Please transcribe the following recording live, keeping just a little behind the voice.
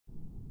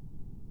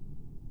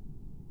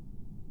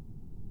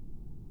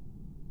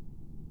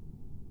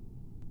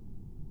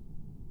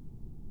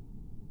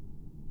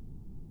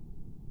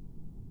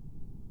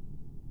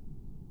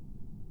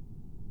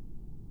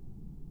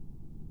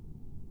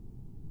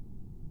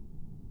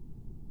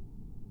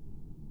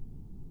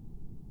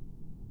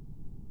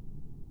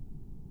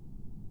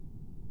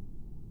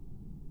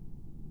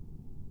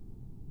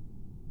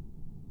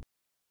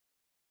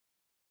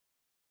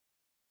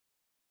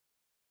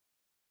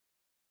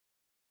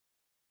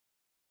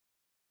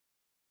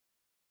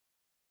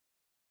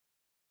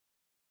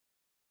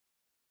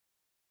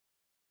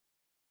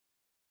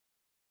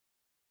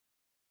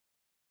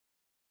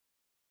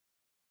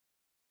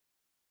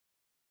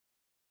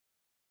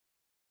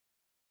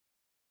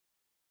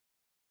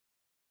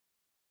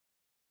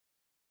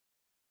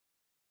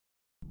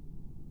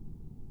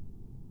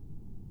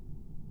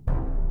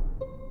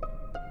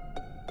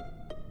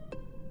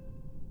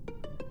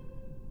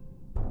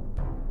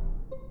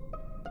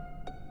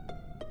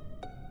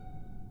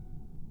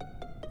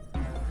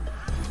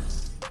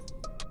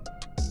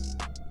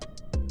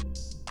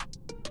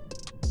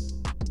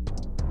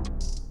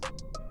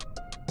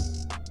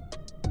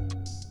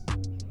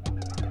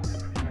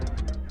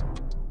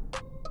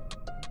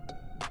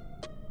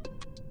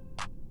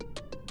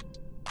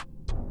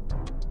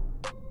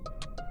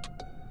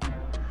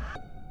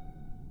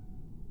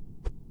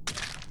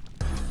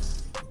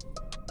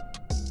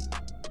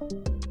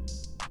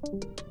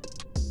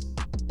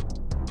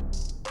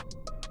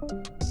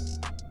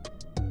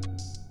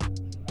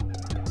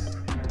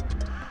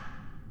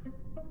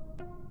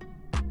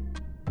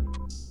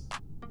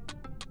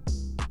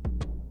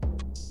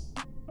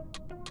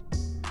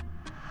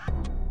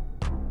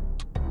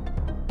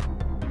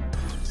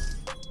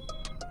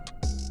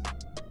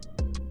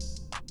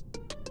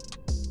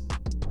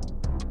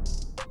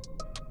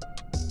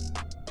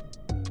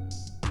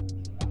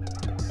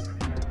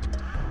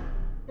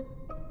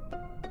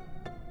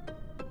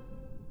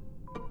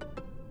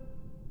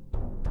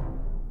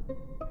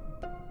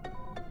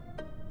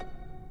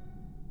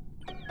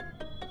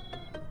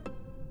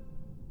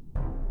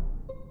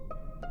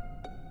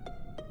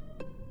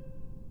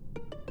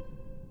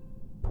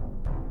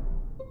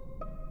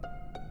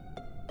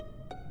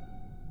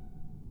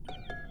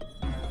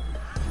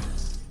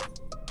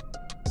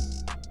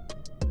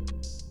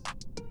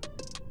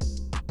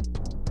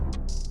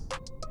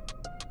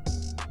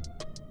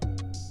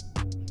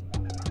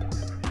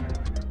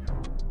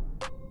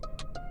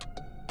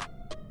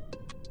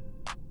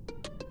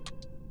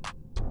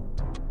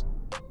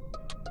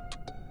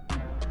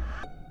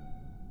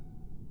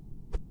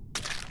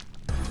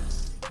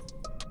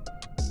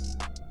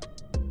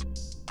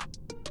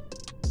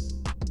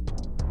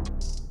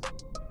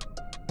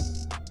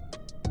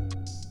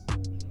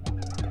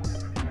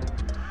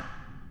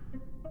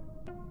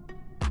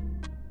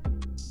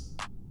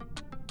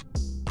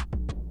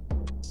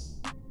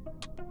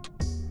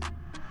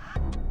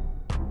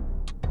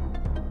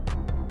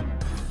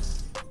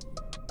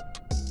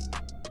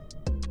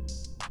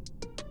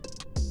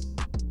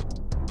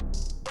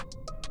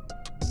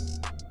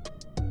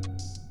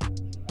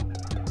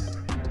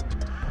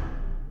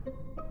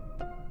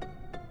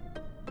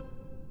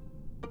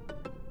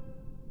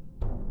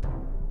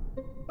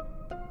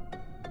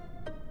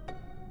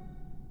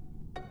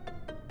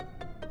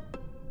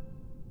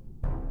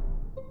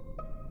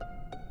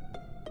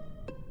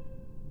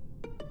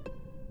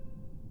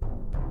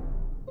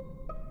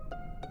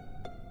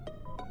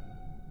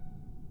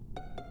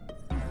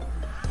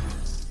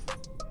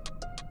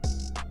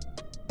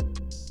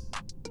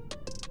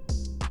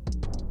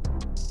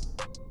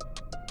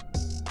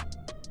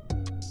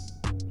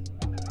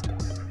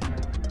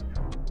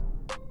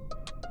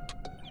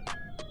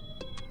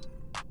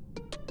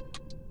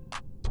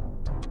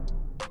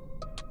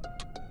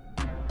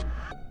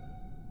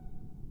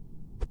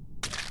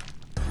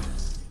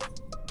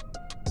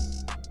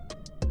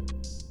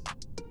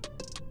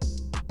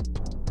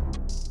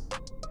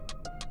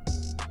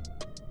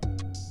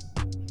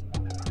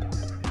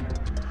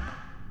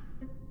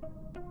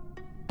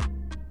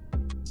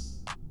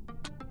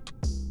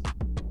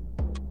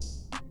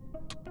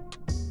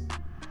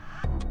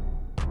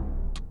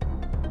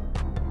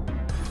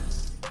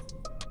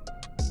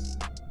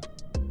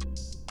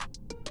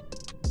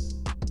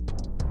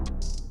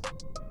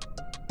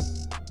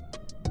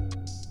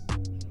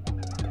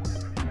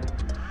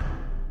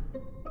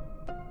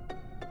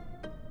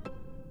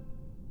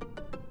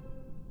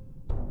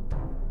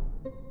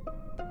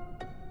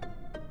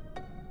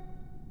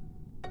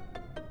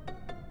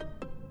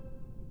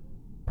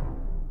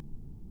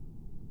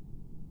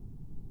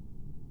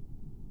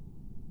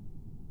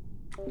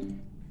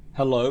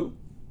Hello?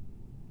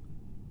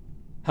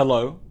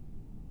 Hello?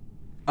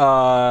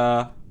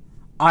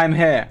 I'm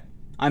here.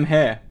 I'm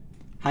here.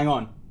 Hang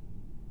on.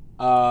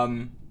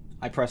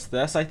 I press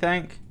this, I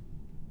think.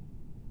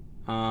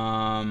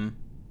 Boom.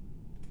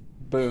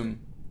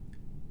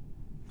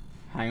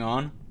 Hang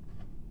on.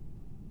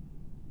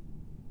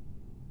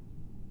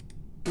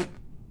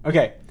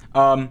 Okay.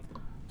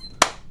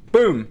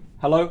 Boom.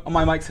 Hello? Oh,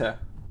 my mic's here.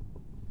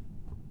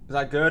 Is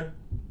that good?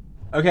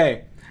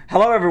 Okay.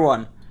 Hello,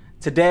 everyone.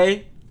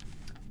 Today,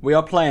 we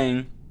are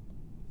playing...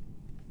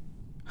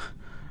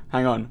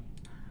 Hang on.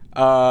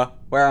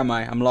 Where am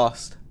I? I'm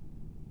lost.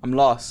 I'm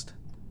lost.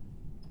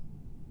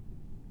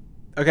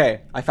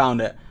 Okay, I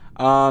found it.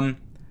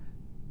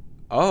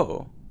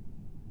 Oh.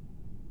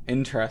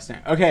 Interesting.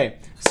 Okay,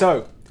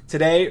 so,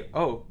 today,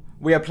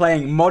 we are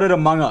playing Modded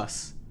Among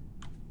Us.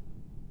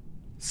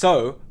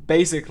 So,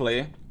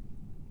 basically,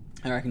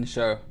 here I can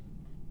show.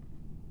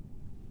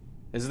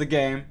 This is the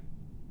game.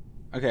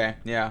 Okay,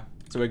 yeah,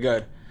 so we're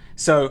good.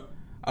 So,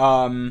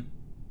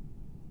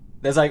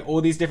 there's like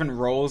all these different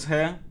roles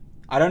here.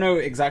 I don't know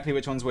exactly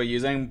which ones we're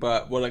using,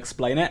 but we'll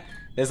explain it.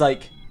 There's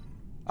like,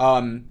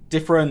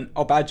 different,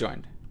 oh, bad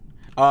joined.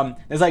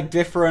 There's like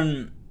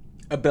different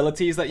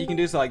abilities that you can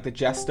do. So like the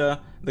Jester,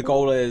 the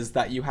goal is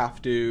that you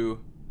have to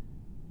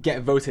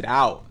get voted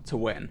out to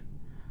win.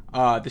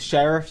 The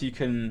Sheriff,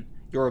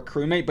 you're a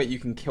crewmate, but you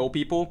can kill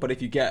people. But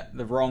if you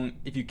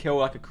kill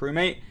like a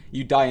crewmate,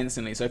 you die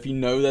instantly. So if you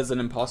know there's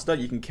an imposter,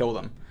 you can kill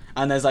them.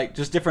 And there's like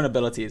just different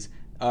abilities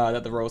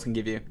that the roles can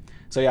give you.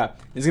 So yeah,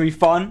 it's gonna be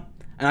fun,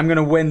 and I'm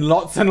gonna win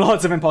lots and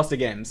lots of imposter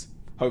games,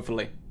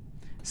 hopefully.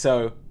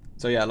 So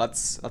yeah,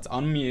 let's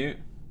unmute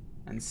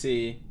and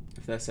see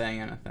if they're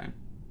saying anything.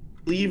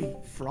 leave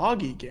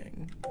Froggy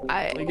gang?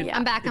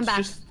 I'm back. I'm back.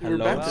 Just, Hello?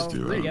 we're back Well, to I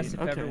three. guess if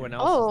everyone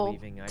else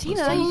is leaving, I Tina,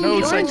 guess-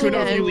 No, Sykkuno, if you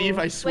joined. leave,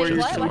 I swear Wait, you're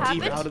what? so What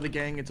deep happened? out of the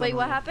gang. It's Wait,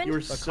 what unreal. happened? You're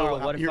But so Carl,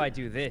 what if you're- I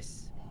do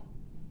this?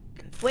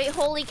 Wait,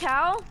 holy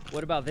cow!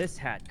 What about this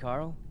hat,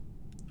 Carl?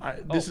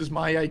 This is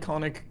my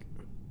iconic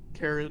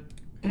carrot.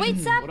 Wait, What I'm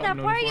Sapnap,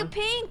 known why are for. you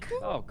pink?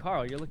 Oh,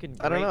 Carl, you're looking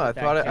great I don't know. I with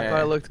that thought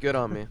cap. it looked good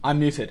on me. I'm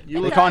muted. You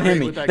They look can't hear great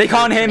me. with that They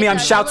can't hear me. I'm It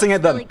does, shouting it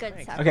at them. looks really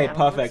good, Sapnap. Okay, It looks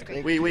perfect.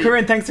 great. Wait.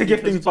 Corinne, thanks for Because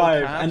gifting it's all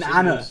 5. caps, And it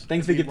Anna, was-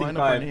 thanks for we gifting line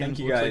up our 5. names, Thank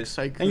you looks guys.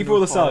 like Thank you for all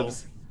the Sykkuno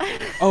subs.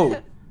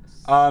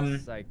 Oh,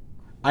 Psych-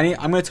 I'm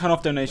gonna turn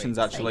off donations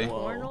actually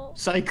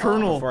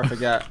Sykkuno. before I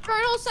forget,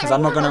 Colonel because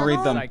I'm not gonna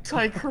read them.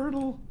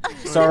 Sykkuno.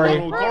 Sorry.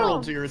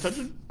 Carl, to your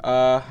attention.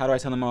 How do I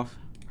turn them off?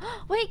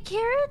 Wait,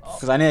 carrots?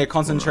 Because I need to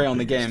concentrate on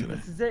the game.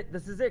 This is it.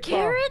 This is it. Carl.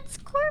 Carrots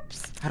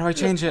corpse? How do I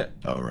change it?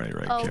 Oh, right,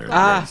 Oh, carrot.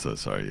 Ah. Yeah, so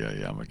sorry,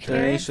 yeah, I'm a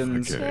carrot.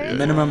 Donations, Okay, yeah.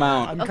 minimum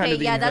amount. I'm kind Okay, of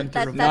the yeah,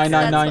 inventor of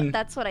 999.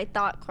 that's what I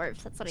thought,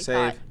 corpse. That's what I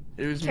Save. thought.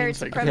 It was me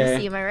Carrot and Sykkuno. supremacy,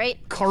 Okay. am I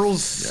right?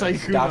 Carl's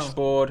Sykkuno.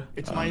 Dashboard.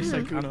 It's my I'm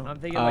Sykkuno.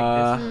 thinking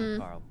like this, Mm.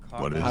 Carl.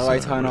 What is How do I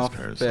that? turn What is off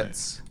Parasite?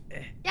 bits?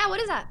 Yeah, what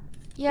is that?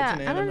 Yeah,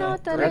 an I don't know anime.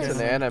 what that That's is.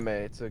 an anime.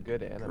 It's a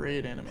good anime.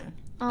 Great anime.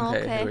 Oh,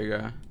 Okay, here okay. we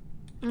go.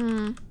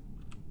 Mm.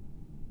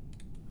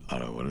 I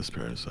don't know, what is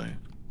Parasite?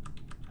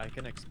 I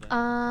can explain.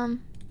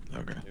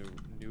 Okay.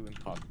 New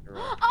imposter.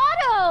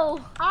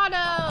 Auto!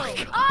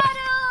 Auto!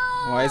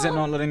 Why is it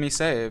not letting me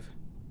save?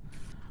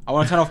 I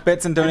want to turn off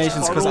bits and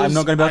donations because I'm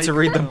not going to be able to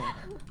read them.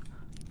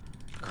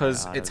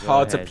 Because it's go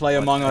hard to ahead. play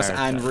What's Among Us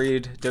Parasite? and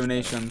read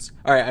donations.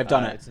 Alright, I've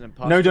done It's an it.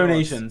 imposter No role, it's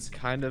donations.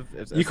 Kind of.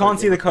 It's You like can't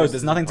see you're the code. first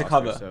There's nothing to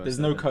imposter, cover. so There's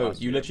instead no of code.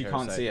 imposter, You you're literally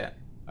can't see parasite.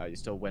 it. You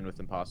still win with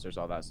imposters,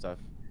 all that stuff.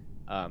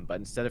 But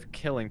instead of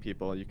killing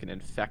people, you can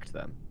infect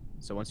them.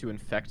 So once you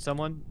infect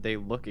someone, they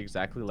look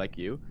exactly like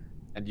you,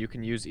 and you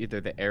can use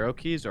either the arrow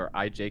keys or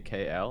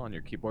IJKL on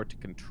your keyboard to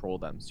control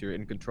them. So you're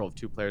in control of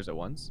 2 players at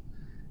once.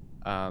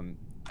 And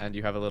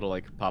you have a little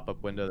like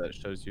pop-up window that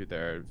shows you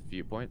their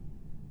viewpoint.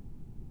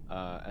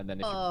 And then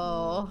if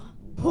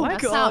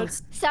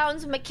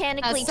Sounds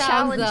mechanically That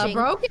sounds, challenging.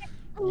 broken.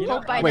 You know,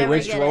 Hope I Wait, never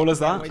which get role it. is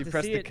that? Wait you to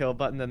press see the it. kill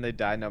button, then they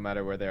die no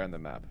matter where they're on the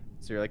map.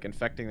 So you're like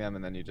infecting them,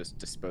 and then you just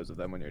dispose of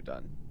them when you're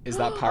done. Is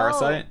that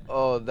Parasite?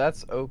 Oh,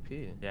 that's OP.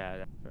 Yeah,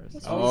 that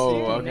first. Oh, so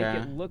you can okay.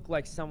 make it look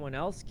like someone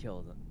else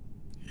killed them.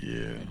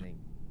 Yeah. I think.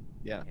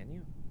 Yeah. Can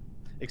you?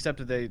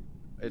 Except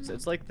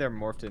it's like they're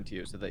morphed into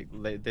you, so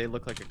they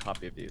look like a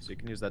copy of you. So you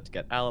can use that to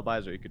get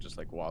alibis, or you could just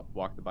like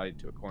walk the body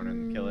to a corner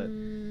and kill it.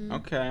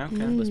 Okay,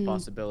 okay. Endless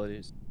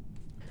possibilities.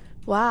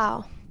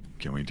 Wow.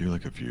 Can we do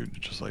like a few,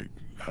 just like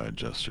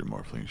gesture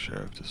morphling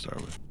sheriff to start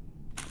with?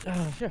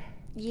 Oh, sure.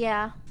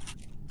 Yeah.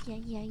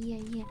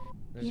 Yeah.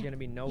 There's Yeah. gonna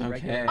be no Okay.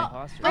 regular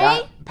imposters. Wait.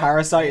 That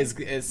Parasite is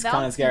kind of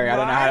That's scary. I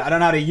don't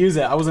know how to use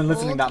it. I wasn't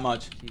listening that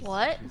much.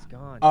 What? He's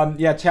gone.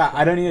 Yeah, chat.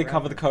 I don't need to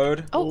cover the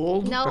code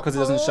Oh, no. because it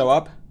doesn't show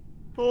up.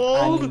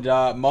 And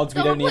mods,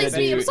 we don't need to replace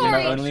me, do I'm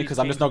sorry. email only because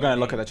I'm just not going to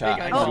look at the chat.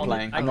 Hey, I'm guys, not oh,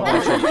 playing. I I'm not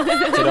got going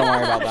it. to so don't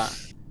worry about that.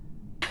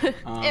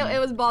 It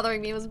was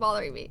bothering me. It was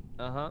bothering me.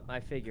 I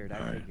figured.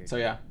 So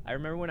yeah. I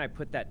remember when I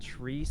put that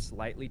tree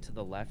slightly to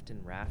the left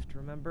in Raft,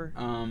 remember?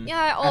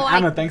 Yeah. Oh, and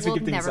Anna, I thanks for will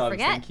gifting never subs.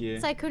 forget. Thank you.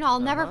 Sykkuno, I'll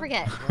never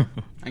forget. And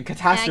And I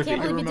Catastrophe.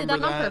 can't believe you did that on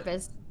remember that.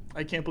 purpose.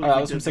 I can't Oh, believe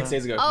that was you from did 6 that.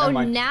 days ago. Oh, Never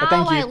mind. now But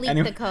thank you. I leaked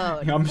Anyway, the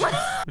code.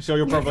 I'm sure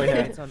you'll probably hear.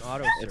 It's on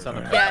auto. It's on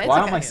a Yeah, it's Why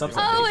okay. aren't my subs Oh,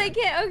 updated? I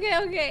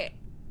can't. Okay.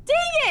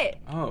 Dang it!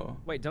 Oh.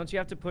 Wait, don't you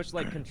have to push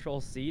like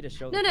Control C to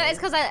show? No, the it's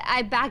code? because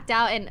I backed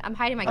out and I'm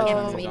hiding my camera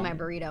because I'm eating my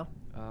burrito.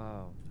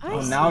 Oh. Oh,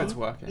 now it's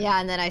working. Yeah,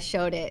 and then I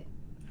showed it.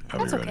 Are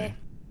That's we okay. ready?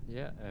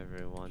 Yeah,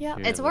 everyone. Yeah,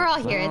 here, we're all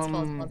let's here. It's Um,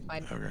 full. It's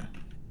fine. Okay.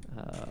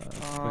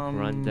 quick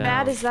rundown.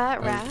 Bad is that,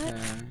 Okay.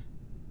 rat?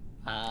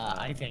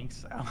 I think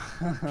so.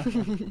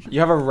 You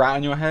have a rat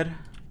on your head?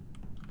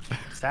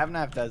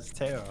 Sapnap does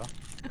too.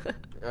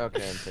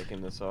 Okay, I'm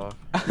taking this off.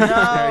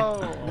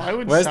 No. Why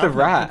would Where's the Sapnap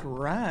rat? pick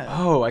rat?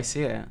 Oh, I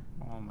see it.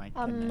 Oh my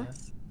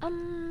goodness.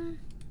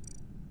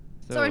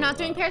 So we're not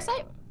doing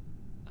Parasite?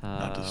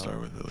 Not to start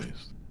with, at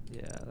least.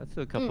 Yeah, let's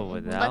do a couple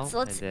without.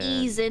 Let's and then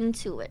ease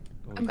into it.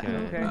 we can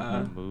Okay.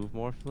 remove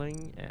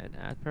Morphling and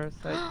add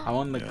Parasite. I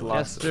want the Yeah.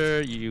 glasses.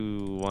 Jester,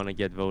 you want to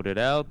get voted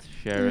out.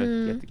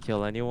 Sheriff, get to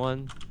kill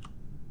anyone.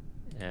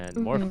 And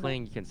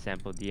Morphling, you can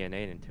sample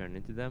DNA and turn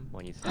into them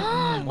when you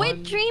sample.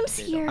 Wait, Dream's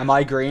here. Am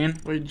I green?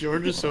 Wait,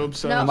 George is so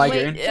upset. No, Am I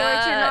wait, green? George, you're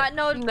not.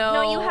 No,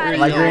 no, you had it.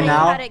 Am I green you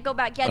now? had it. Go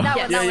back. Yeah, that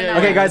one. That one. yeah, that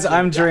Okay, one. guys,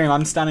 I'm Dream.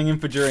 I'm standing in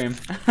for Dream.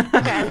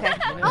 Okay, okay.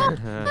 Oh,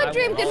 I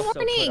Dream, will good also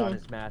put on morning.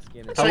 his mask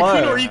in Hello.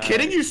 Sykkuno, are you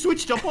kidding? You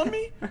switched up on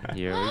me?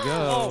 Here we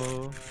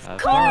go.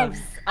 Have Corpse.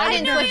 fun. I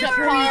didn't switch up,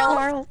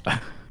 Carl.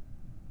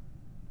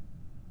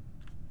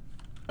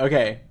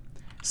 Okay,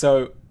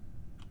 so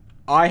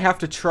I have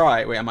to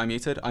try. Wait, am I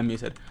muted? I'm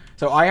muted.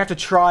 So I have to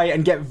try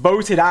and get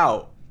voted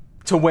out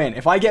to win.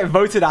 If I get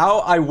voted out,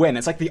 I win.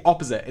 It's like the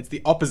opposite. It's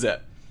the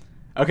opposite.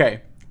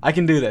 Okay, I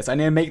can do this. I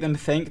need to make them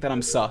think that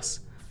I'm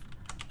sus.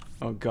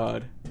 Oh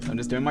god. I'm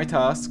just doing my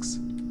tasks.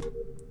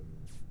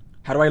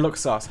 How do I look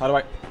sus? How do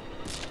I...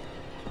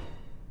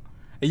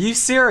 Are you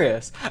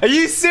serious? Are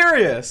you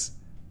serious?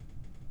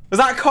 Was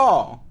that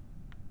Karl?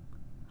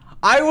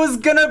 I was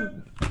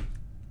gonna...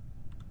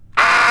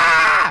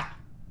 Ah!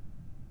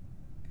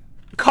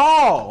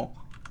 Karl!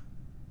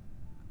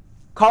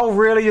 Karl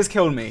really just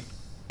killed me.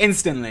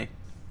 Instantly.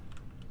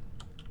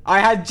 I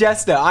had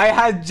Jester. I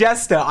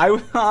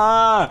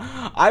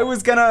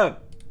was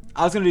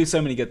gonna do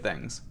so many good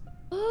things.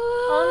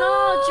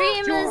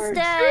 Oh no, Dream is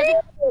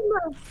dead.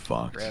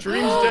 Fuck.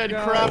 Dream's dead,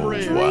 crab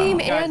rave. Dream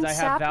Guys, and I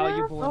have Sapna?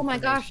 valuable Oh my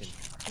gosh. information.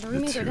 The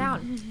roomies are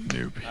down.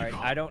 New people. All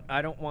right,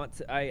 I don't want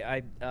to.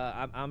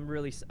 I'm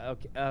really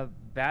okay.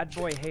 Bad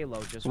boy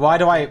Halo just. Why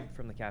do walked I- in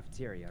from the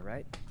cafeteria,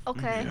 right?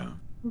 Okay. Yeah.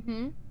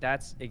 Mm-hmm.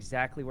 That's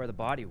exactly where the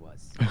body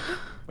was.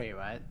 Wait,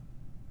 what?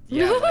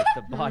 Yeah, like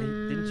the body.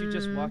 Didn't you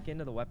just walk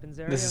into the weapons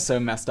area? This is so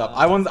messed up.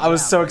 I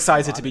was so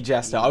excited to be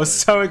Jester. I was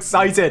so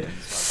excited.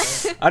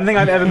 I don't think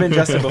I've ever been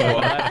Jester before.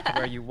 Left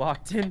where you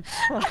walked in.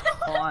 Hold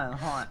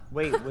on.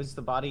 Wait, was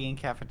the body in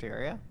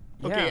cafeteria?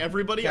 Okay, Yeah,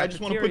 everybody, I just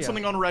want to put cafeteria.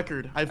 something on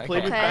record. I've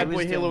played with Okay. Bad I was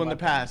Boy doing Halo in the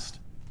weapons. past.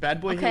 Bad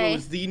Boy Okay. Halo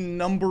is the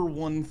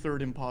 #1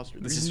 third imposter.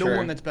 This There's is no true.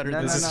 one that's better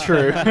than This this. is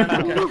true.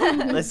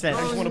 Listen, I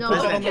just want to Oh,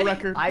 put that no. on the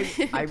record.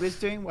 I was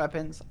doing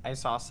weapons. I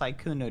saw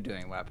Sykkuno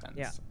doing weapons.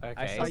 Yeah, I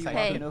Okay. saw you Okay.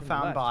 walking Sykkuno from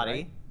found left, body.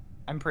 right?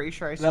 I'm pretty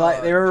sure I saw. They're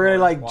like, they were really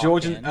George like walk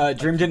George in, and like,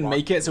 Dream he didn't walked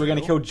make it, so we're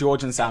gonna through, kill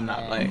George and Sam that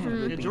and way. he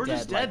would Yeah, be George is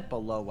like, dead.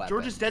 below weapons.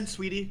 George is dead,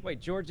 sweetie. Wait,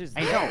 George is.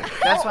 I know.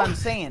 That's what I'm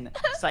saying.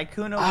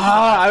 Sykkuno.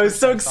 Ah, I was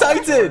so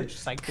excited.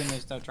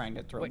 Sykkuno's still trying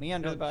to throw Wait, me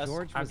under no, the bus.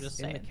 George I'm was just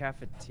in saying. the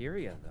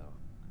cafeteria though.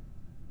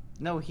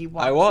 No, he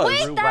walked I was.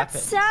 Wait, through that's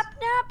weapons.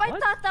 Sapnap? I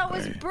What? thought that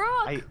was Wait. Brooke.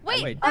 I-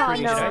 Wait, Wait, oh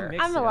did no, I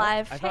mix I'm it up?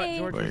 alive. I thought Hey.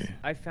 George was, Wait.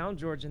 I found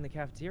George in the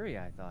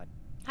cafeteria. I thought.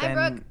 Hi,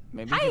 Then Brooke.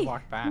 maybe Hi. he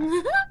walked back.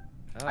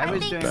 Oh, I I was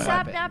think doing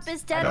Sapnap weapons.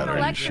 is dead God, on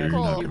are you sure you're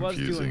electrical. not He was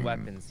doing confusing?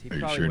 weapons. He Are you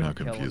probably sure you're not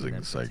wouldn't kill confusing them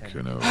and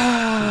pretend. Sykkuno?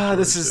 Ah,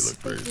 this George, is-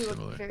 They look very They look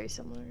similar. very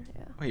similar,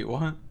 yeah. Wait,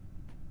 what?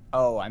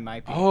 Oh, I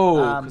might be. Oh,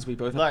 'cause we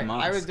both have look,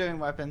 commands. I was doing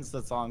weapons.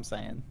 That's all I'm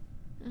saying.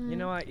 You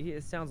know what?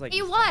 It sounds like He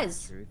he's telling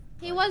was. the truth,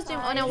 He but- was doing.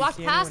 When I Did you walked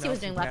see past, anyone he was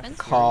else doing in weapons.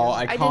 cafeteria? Karl,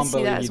 I did can't see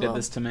believe that you as did well.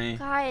 this to me.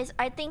 Guys,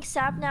 I think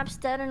Sapnap's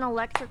dead in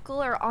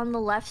electrical or on the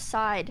left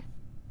side.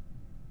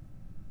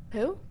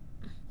 Who?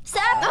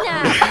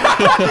 Sapnap!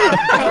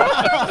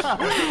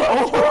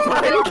 Oh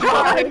my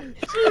god!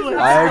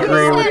 I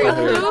agree with the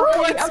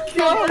who. Let's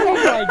go!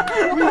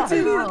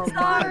 Oh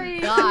Sorry. my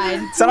god.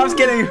 Sanap's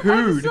getting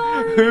hooed.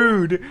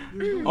 Hooed.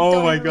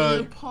 Oh my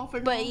god.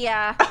 But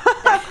yeah,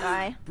 that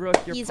guy. Brooke,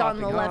 you're He's on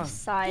the popping left off.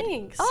 side.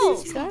 Thanks.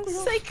 Oh,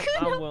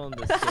 I'm willing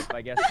to skip,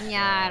 I guess.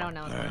 Yeah, I don't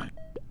know. Alright.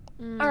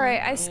 Mm.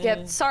 Alright, I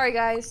skipped. Sorry,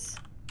 guys.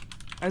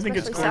 I think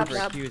it's Especially Sorry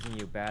Corvus. for accusing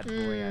you, bad boy.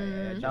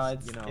 I just, No,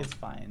 it's you know, it's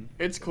fine.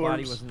 It's the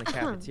body Corvus. was in the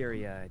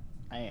cafeteria.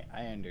 I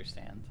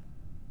understand.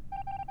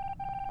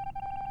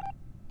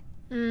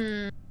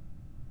 Hmm.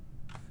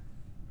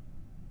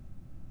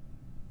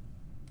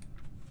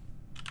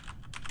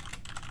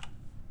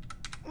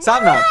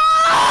 Sapnap.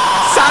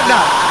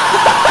 Sapnap.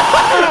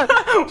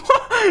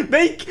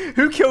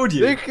 Who killed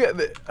you?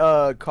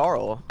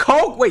 Karl.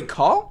 Karl? Wait,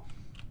 Karl?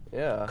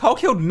 Yeah. Karl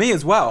killed me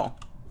as well.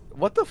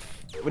 What the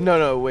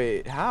No,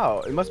 wait. How?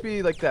 It must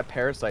be like that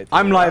parasite thing.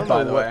 I'm I live, don't by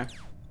know the what- way.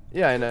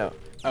 Yeah, I know.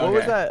 What was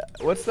Okay. that?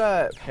 What's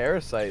that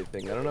parasite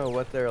thing? I don't know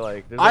what they're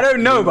like. There's, I like,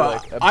 don't know, new,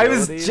 but like, I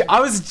was ability. I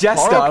was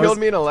Jester. Karl I was, killed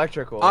me in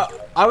electrical.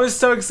 I was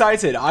so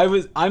excited.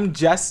 I'm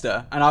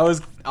Jester, and I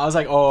was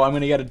like, oh, I'm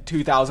gonna get a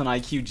 2000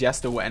 IQ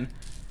Jester win,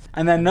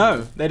 and then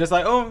no, they're just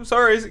like, oh,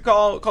 sorry,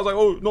 Karl. Karl's like,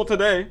 oh, not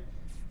today.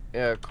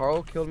 Yeah,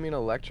 Karl killed me in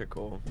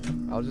electrical.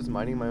 I was just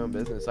minding my own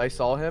business. I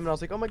saw him and I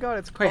was like, oh my god,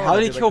 it's Karl. Wait, how I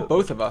did he did, kill like,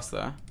 both of us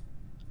though?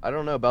 I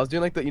don't know, but I was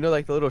doing like the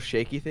like the little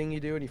shaky thing you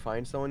do when you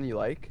find someone you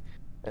like,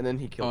 and then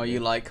he killed Oh, me. you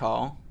like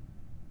Karl?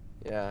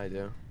 Yeah, I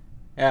do.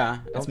 Yeah,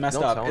 it's messed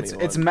don't up. Tell It's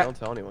anyone. me. Don't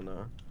tell anyone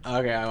though.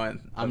 Okay,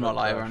 I'm not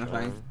live or anything.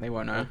 Showing. They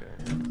won't know.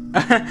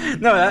 Okay.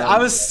 No, I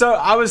was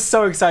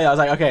so excited. I was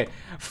like, okay,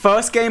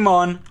 first game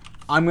on,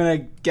 I'm gonna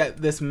get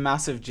this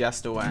massive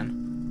Jester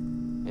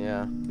win.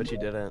 Yeah, but you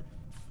didn't.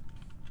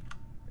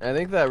 And I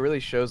think that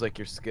really shows like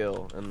your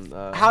skill and.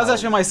 How does that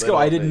show my skill?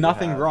 I did little that you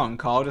nothing have. wrong.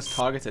 Karl just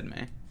targeted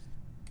me.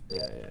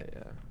 Yeah.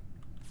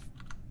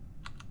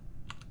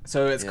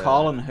 So it's Yeah.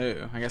 Karl and who?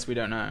 I guess we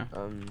don't know.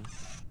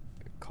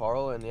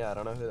 Karl and I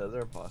don't know who the other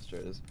imposter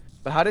is.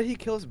 But how did he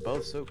kill us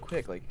both so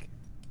quick? Like.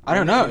 I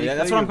don't know. did he Yeah,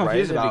 that's kill what I'm you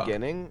confused right at about. the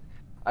beginning.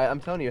 I'm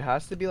telling you, it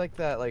has to be like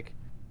that, like,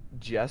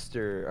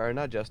 Jester or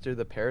not Jester,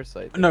 the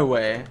parasite. No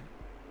way.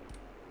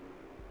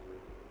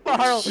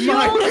 Oh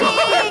my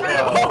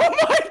god!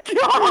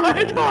 Oh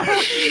my god!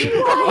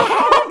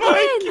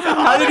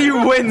 How did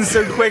you win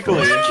so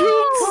quickly?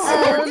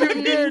 Oh my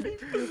god!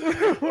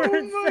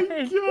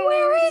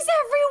 Where is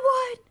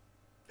everyone?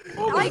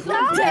 I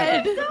We're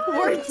dead.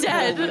 We're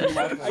dead.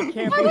 I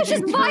can't I was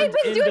just turned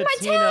vibing doing into my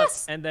Tina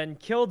task. and then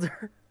killed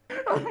her.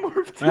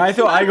 I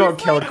thought I got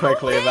killed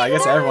quickly, but I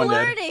guess everyone did.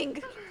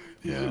 Learning.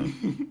 Yeah.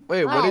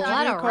 Wait, what did you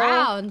Not do, Karl?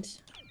 around.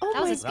 Oh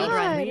That was my a speed That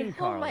run. was mean, Oh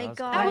Karl. my That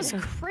god. That was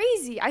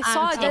crazy. I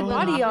saw a dead totally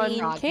body not on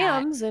being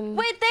cams and.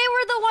 Wait, they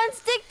were the ones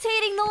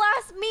dictating the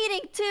last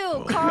meeting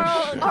too.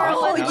 Karl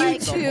Oh, was you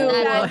like, too.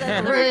 "That is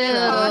a True.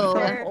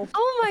 imposter."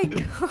 Oh my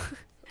god.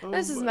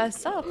 This is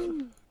messed up.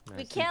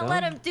 We can't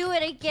let him do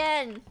it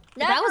again.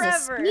 Never That was a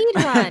ever.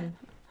 speed run.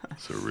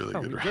 It's a really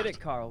Oh, good we round. did it,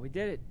 Karl. We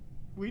did it.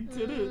 We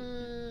did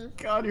it.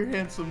 God, you're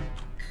handsome.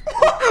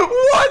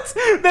 What?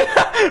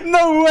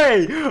 No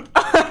way.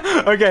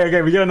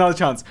 Okay, we get another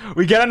chance.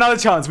 We get another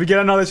chance. We get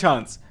another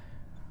chance.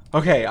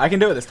 Okay, I can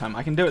do it this time.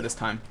 I can do it this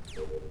time.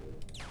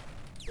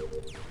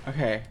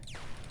 Okay.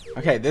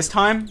 Okay, this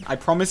time, I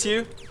promise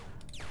you,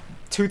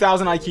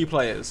 2,000 IQ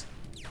players.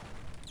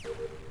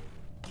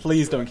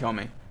 Please don't kill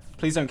me.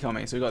 Please don't kill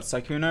me. So we got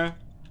Sykkuno,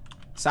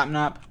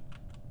 Sapnap,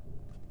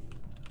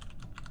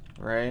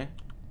 Ray,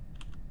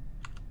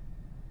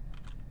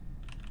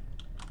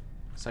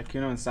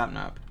 Sykkuno and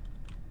Sapnap.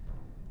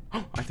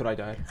 I thought I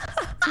died.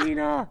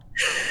 Tina!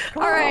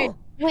 All right.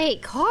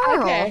 Wait,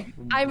 Karl. Okay.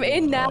 I'm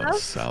in now. Oh,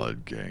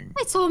 salad gang.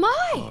 Wait, so am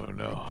I. Oh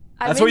no.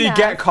 That's what you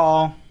get,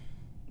 Karl.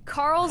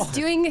 Carl's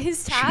doing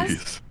his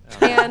task,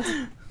 Jeez.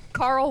 and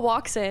Karl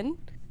walks in.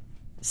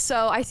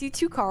 So I see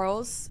two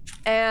Karls,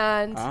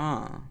 and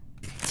Ah.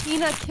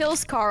 Tina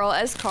kills Karl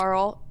as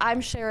Karl. I'm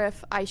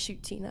sheriff. I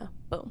shoot Tina.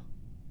 Boom.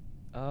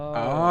 Oh.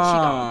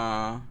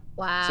 Ah.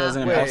 Wow. So there's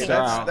an Wait, imposter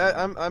that's out. that.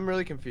 I'm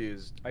really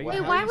confused. Are you-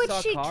 Wait, how why you would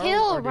saw she Karl,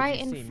 kill or did right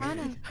you in see front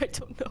me? of? I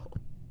don't know.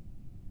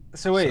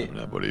 So wait.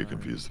 What are you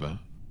confused about?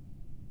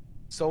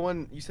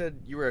 Someone, you said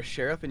you were a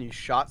sheriff and you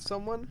shot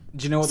someone?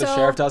 Do you know what the So-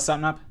 sheriff does,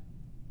 Sapnap?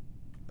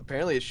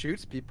 Apparently it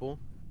shoots people.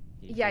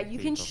 Yeah, you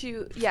can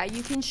shoot. Yeah,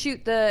 you can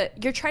shoot the.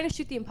 You're trying to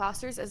shoot the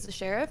imposters as the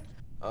sheriff.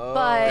 Oh,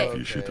 But- If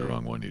you shoot the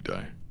wrong one, you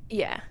die.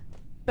 Yeah,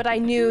 but I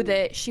knew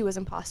that she was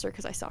imposter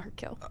because I saw her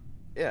kill.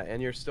 Yeah,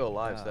 and you're still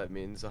alive, so that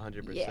means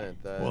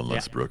 100% that... Well,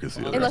 unless Brooke is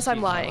the other. Unless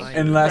I'm lying.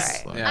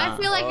 Unless, Right. yeah. I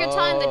feel like you're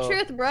telling the Oh.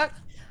 truth, Brooke.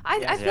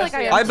 I feel like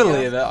I am. I too.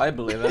 believe it. I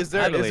believe it. Is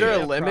there I is believe there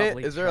it. a limit?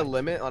 Probably Is there a tried.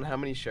 limit on how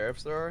many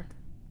sheriffs there are?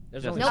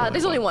 There's Just only one. one.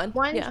 There's only one.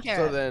 One Yeah.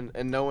 sheriff. So then,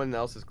 and no one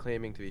else is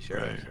claiming to be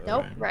sheriffs. Right.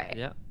 Nope. Right.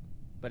 Yeah.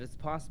 But it's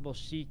possible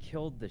she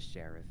killed the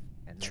sheriff.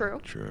 And then- True.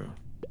 True.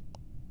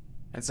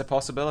 It's a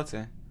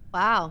possibility.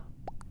 Wow.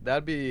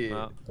 That'd be...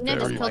 Well, Tina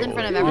just Very killed in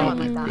front of cool.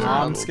 everyone like that.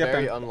 I'm very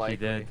skipping. unlikely.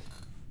 He did.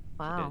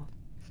 Wow.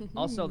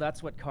 Also,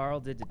 that's what Karl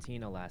did to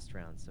Tina last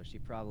round, so she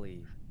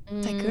probably...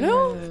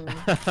 Sykkuno?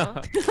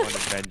 What a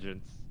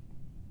vengeance.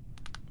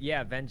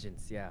 Yeah,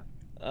 vengeance, yeah.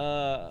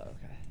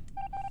 Okay.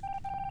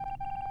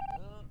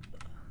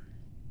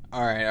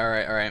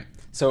 Alright.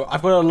 So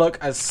I've got to look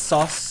as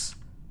sus.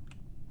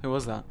 Who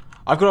was that?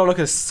 I've got to look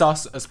as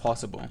sus as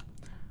possible.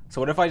 So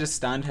what if I just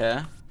stand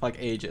here for like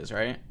ages,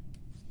 right?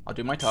 I'll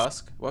do my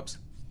task. Whoops.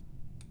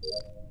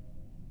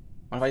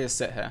 What if I just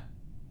sit here?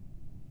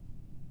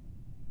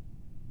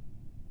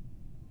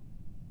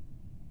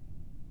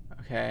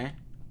 Okay.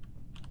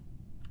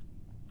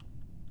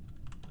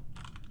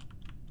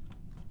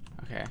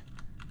 Okay.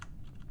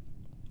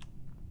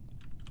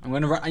 I'm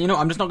gonna run. You know,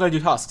 I'm just not gonna do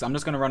tasks. I'm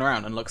just gonna run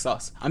around and look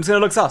sus. I'm just gonna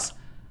look sus.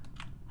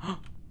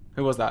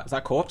 Who was that? Is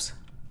that corpse?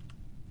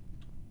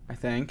 I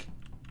think.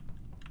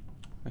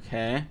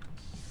 Okay.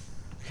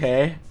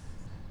 Okay.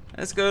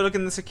 Let's go look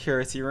in the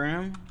security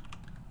room.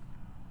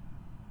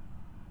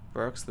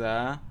 Brooke's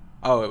there.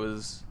 Oh, it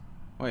was.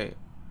 Wait.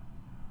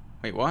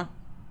 Wait, what?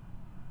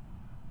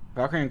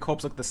 Valkyrie and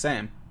corpse look the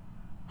same.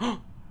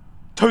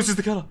 Toast is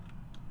the killer.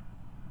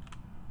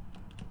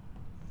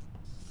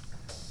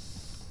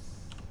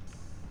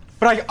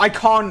 But I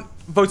can't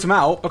vote him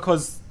out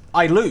because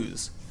I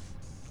lose.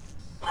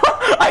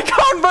 I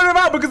can't vote him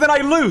out because then I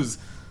lose.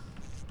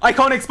 I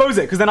can't expose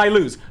it because then I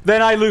lose.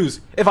 Then I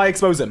lose if I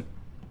expose him.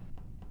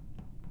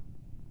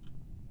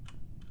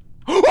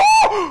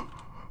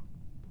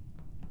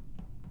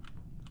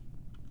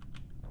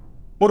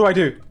 What do I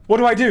do? What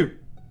do I do?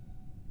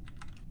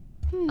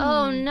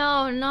 Oh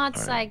no, not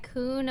Alright.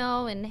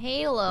 Sykkuno and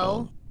Halo.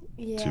 Well,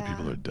 Yeah. two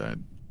people are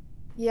dead.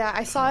 Yeah,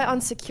 I saw it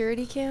on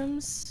security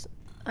cams.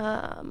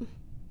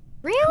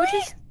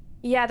 Really?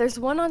 Yeah, there's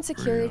one on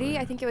security. Really?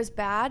 I think it was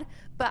bad,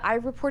 but I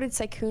reported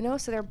Sykkuno,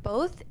 so they're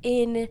both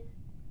in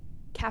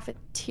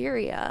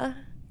cafeteria.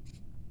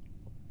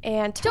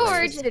 And Toast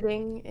was George!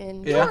 sitting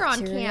in You Yeah. were on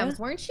cafeteria. cams,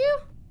 weren't you?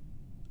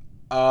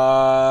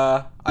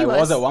 I He was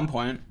was. at one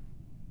point.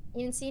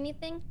 You didn't see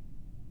anything?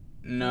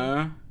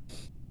 No.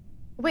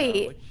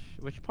 Wait,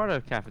 Which part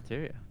of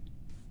cafeteria?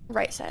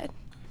 right side.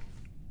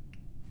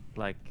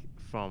 Like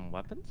from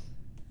weapons?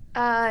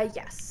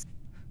 Yes.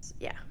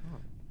 Yeah.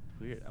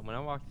 Weird. When I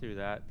walked through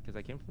that, because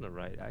I came from the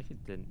right, I actually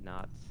did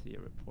not see a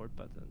report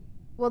button.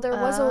 Well, there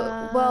was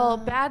well,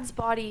 Bad's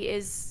body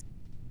is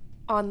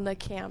on the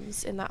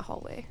cams in that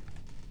hallway,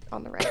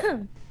 on the right.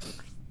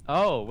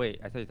 Oh wait,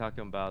 I thought you were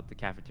talking about the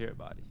cafeteria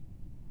body.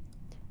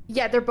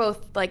 Yeah, they're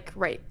both like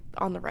right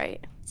on the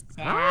right.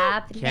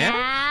 Snap, Cam?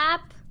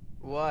 nap.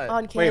 What?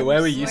 On cams. Wait,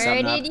 where were you, Where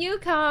Sapnap? did you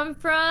come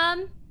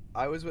from?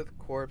 I was with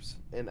Corpse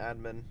and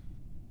Admin.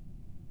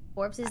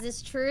 Corpse, is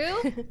this true?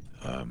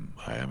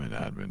 I am an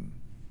admin.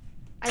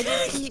 I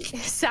did see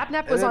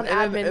Sapnap And was then- on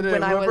and then- admin and then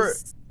when I whoever-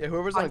 was. Yeah,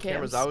 whoever's on on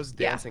cameras, cams. I was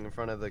Yeah. dancing in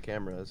front of the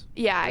cameras.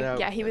 Yeah, Yeah.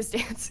 yeah, he was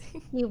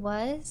dancing. He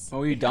was? What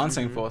were you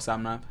dancing for,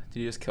 Sapnap? Did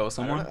you just kill I don't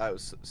someone? know,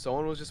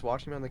 someone was just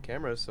watching me on the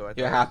cameras, so I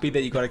You're thought- happy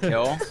that you got a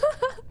kill?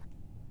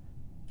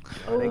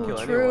 I didn't kill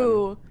anyone.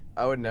 True.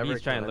 I would never.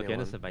 He's trying to kill look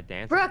anyone. innocent by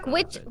dancing.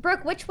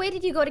 Brooke, which way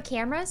did you go to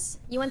cameras?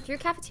 You went through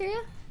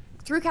cafeteria?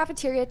 Through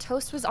cafeteria,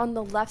 Toast was on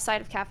the left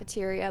side of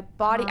cafeteria.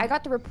 Body, I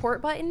got the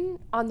report button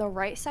on the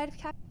right side of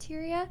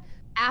cafeteria.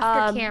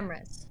 After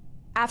cameras.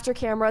 After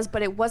cameras,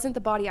 but it wasn't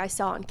the body I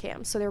saw on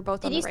cams, so they were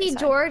both on the right side. Did you see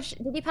George?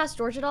 Did you pass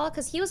George at all?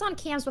 Because he was on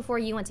cams before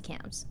you went to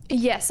cams.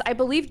 Yes, I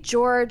believe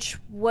George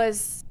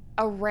was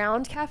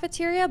around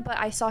cafeteria, but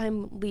I saw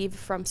him leave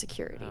from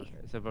security. Okay,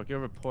 so Brooke, you're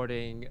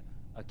reporting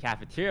a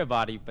cafeteria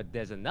body, but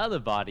there's another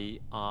body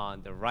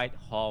on the right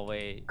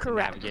hallway. in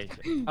Correct.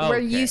 Navigation. Where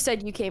you Okay.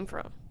 said you came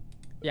from.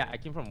 Yeah, I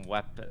came from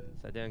weapons.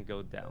 I didn't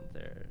go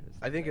downstairs.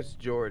 I think it's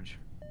George.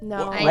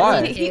 No.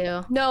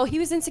 Why? No, he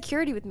was in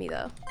security with me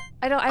though.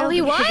 I don't. Oh, he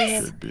think it should be was?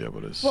 him. Should be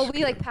able to. Well, we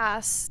skip. like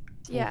passed.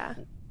 Yeah.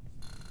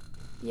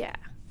 Yeah.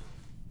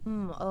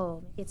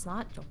 Oh, maybe it's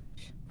not George.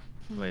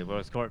 Wait, where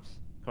was corpse?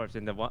 Corpse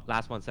in the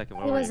last 1 second.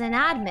 Where He were was you? an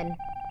admin.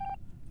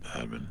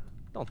 Admin.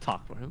 Don't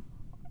talk for him.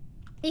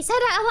 He said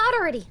it out loud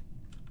already.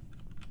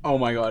 Oh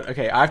my god.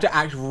 Okay, I have to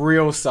act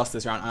real sus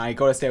this round, and I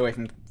gotta stay away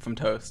from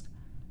Toast.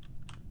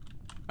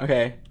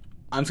 Okay,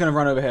 I'm just gonna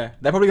run over here.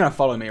 They're probably gonna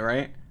follow me,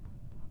 right?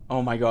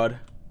 Oh my god.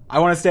 I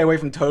want to stay away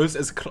from Toast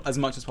as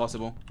much as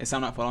possible. Is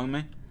Sam not following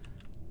me?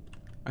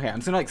 Okay, I'm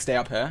just gonna like stay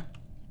up here.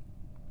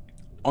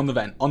 On the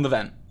vent. On the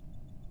vent.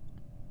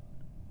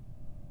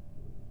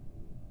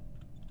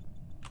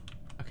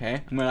 Okay,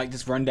 I'm gonna like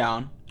just run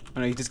down. I'm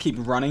gonna just keep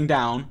running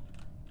down.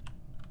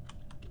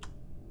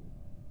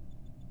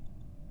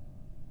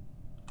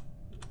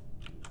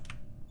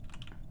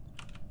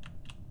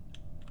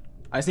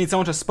 I just need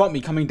someone to spot me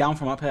coming down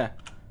from up here.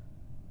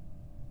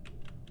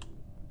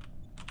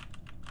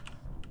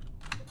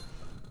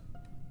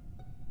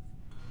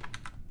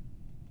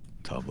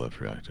 Top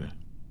left reactor.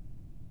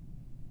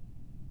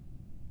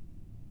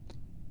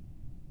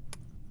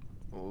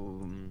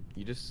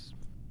 You just.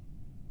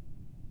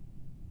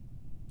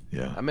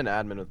 Yeah. I'm an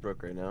admin with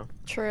Brooke right now.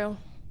 True.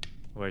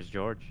 Where's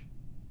George?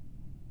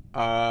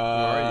 Where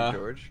are you,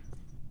 George?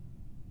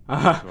 Where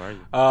are you?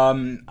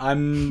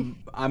 I'm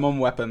on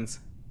weapons.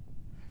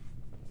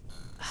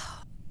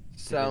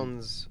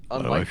 Sounds Why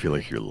do I unlikely. feel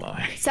like you're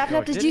lying?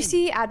 Sapnap, did you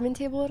see admin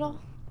table at all?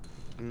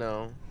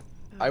 No.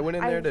 I went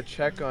in there to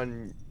check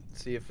on,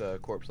 see if the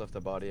corpse left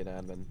the body in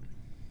admin.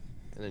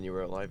 And then you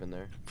were alive in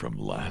there. From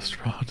last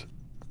round.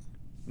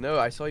 No,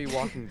 I saw you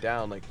walking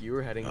down, like you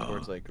were heading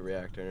towards like a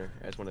reactor.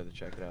 I just wanted to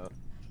check it out.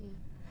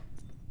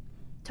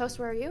 Toast,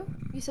 where are you?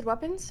 You said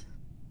weapons?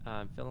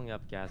 I'm filling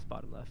up gas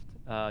bottom left.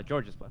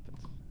 George's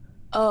weapons.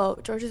 Oh,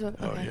 George's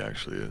weapons. Oh, Okay. he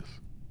actually is.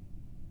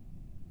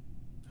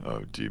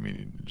 Oh, do you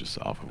mean just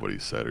off of what he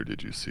said, or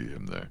did you see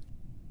him there?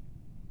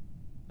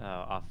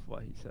 Off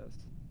what he says.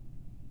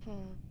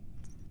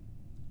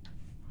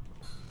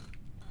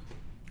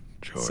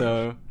 George.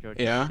 So, George,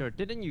 yeah. Sure.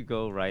 Didn't you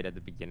go right at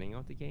the beginning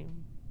of the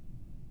game?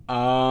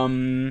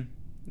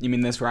 You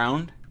mean this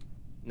round?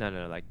 No,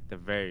 like the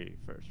very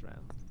first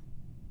round.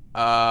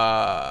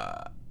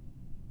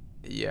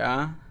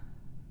 Yeah.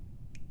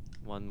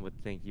 One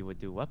would think you would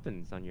do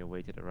weapons on your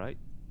way to the right.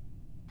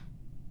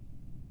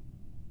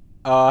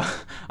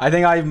 I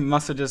think I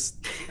must have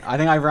just. I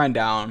think I ran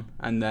down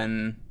and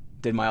then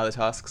did my other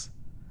tasks.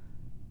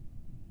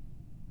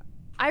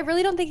 I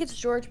really don't think it's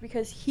George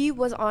because he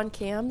was on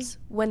cams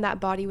when that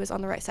body was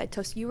on the right side.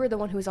 Toast, you were the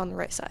one who was on the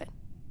right side.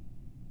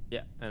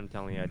 Yeah, I'm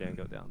telling you, I didn't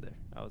go down there.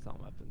 I was on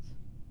weapons.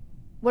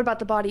 What about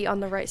the body on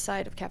the right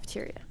side of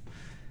cafeteria?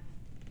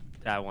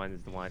 That one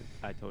is the one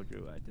I told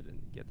you I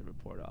didn't get the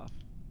report off,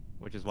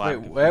 which is why.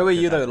 Wait, where were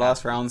you though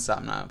last round,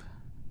 Sapnap?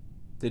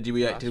 Did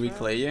we Last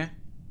clear you?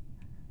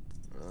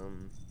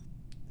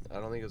 I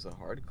don't think it was a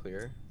hard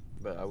clear,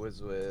 but I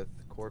was with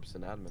corpse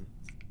and admin.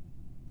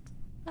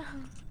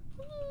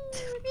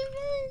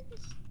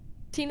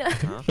 Tina.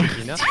 Huh?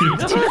 Tina?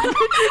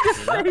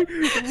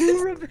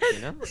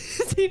 Tina?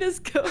 Tina's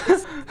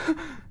ghost.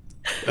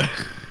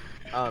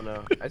 I don't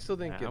know. I still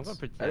think I'm it's.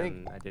 gonna I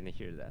think. pretend I didn't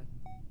hear that.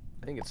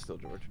 I think it's still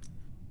George.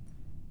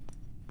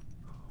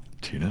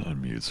 Tina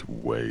unmutes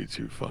way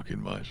too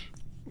fucking much.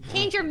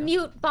 Change your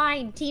mute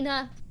bind,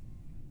 Tina.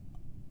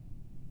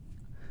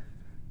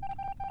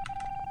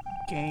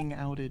 Gang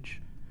outage.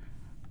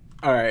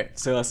 Alright,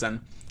 so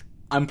listen.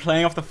 I'm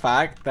playing off the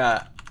fact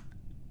that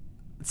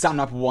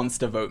Sapnap wants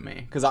to vote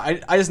me. Because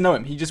I just know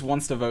him. He just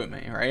wants to vote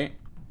me, right?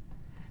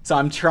 So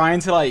I'm trying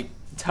to, like,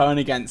 turn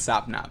against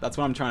Sapnap. That's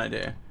what I'm trying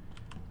to do.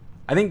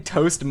 I think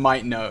Toast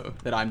might know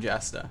that I'm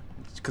Jester.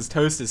 Because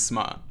Toast is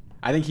smart.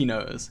 I think he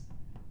knows.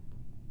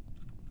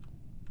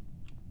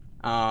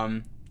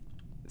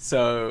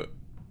 So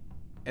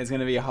it's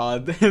gonna be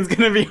hard. It's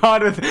gonna be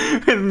hard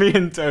with me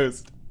and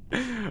Toast.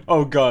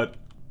 Oh god.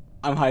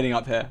 I'm hiding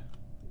up here.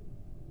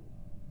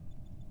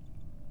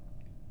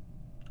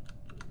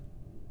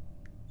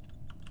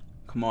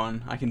 Come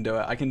on, I can do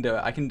it. I can do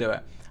it. I can do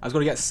it. I was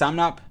gonna get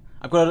Sapnap.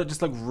 I've got to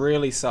just look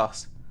really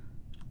sus.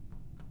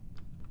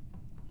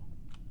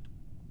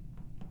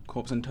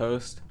 Corpse and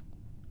Toast.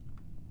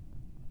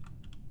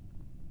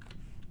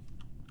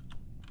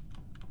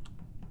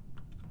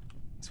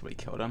 That's what he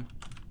killed him.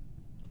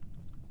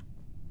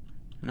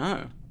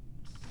 No.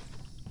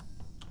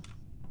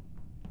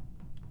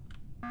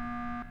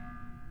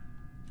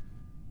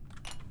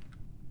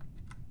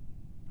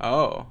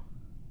 Oh.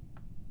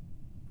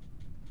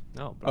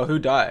 No. Oh, who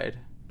died?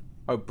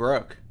 Oh,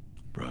 Brooke.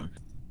 Brooke.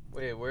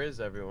 Wait, where is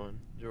everyone?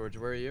 George,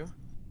 where are you?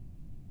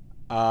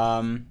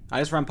 I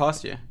just ran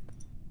past you.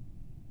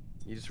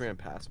 You just ran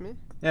past me?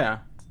 Yeah.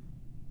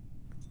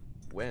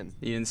 When?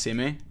 You didn't see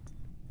me?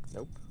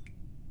 Nope.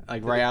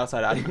 Like right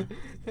outside admin.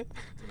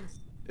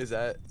 Is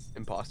that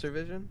imposter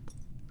vision?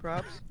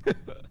 Perhaps?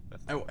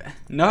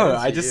 No,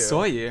 I just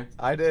saw you.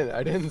 I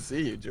didn't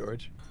see you,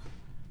 George.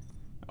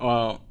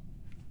 Well,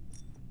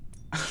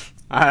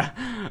 I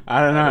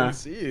don't know. I didn't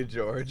see you,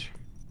 George.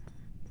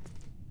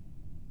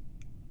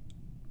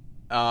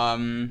 I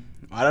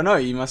don't know.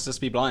 You must just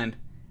be blind.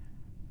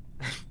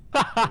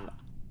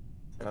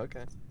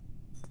 Okay.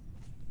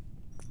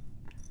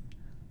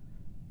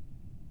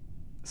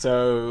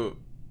 So,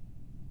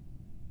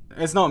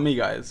 it's not me,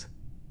 guys.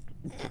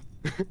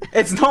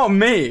 It's not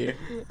me.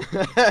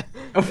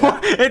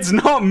 It's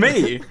not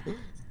me.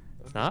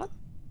 It's not?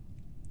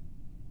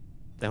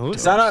 Then who's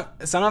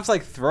Sanap's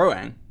like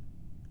throwing.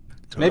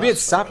 Maybe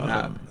it's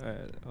Sapnap.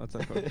 What's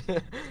up,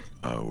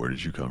 Where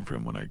did you come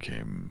from when I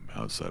came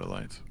outside of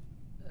lights?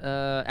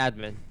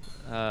 Admin.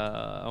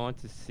 I want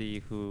to see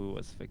who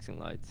was fixing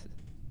lights.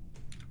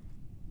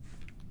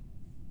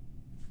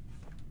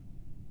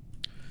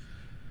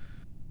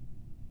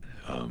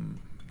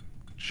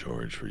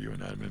 George, were you an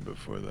admin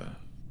before that?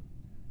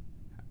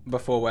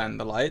 Before when?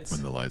 The lights?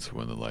 When the lights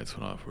went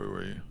off, where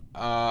were you?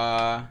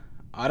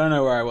 I don't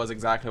know where I was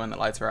exactly when the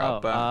lights were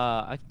out, but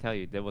I can tell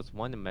you, there was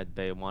one in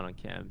medbay, one on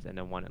cams, and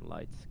then one in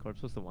lights.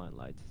 Corpse was the one in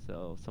lights,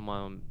 so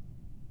someone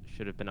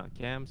should have been on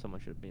cam,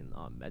 someone should have been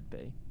on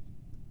medbay.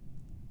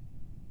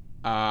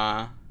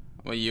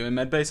 Were you in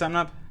medbay,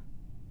 Samnap?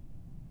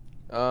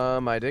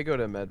 I did go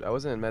to I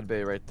wasn't in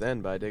medbay right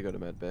then, but I did go to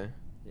medbay.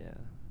 Yeah,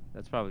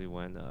 that's probably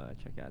when I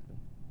check admin.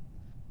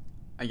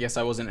 I guess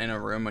I wasn't in a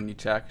room when you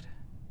checked.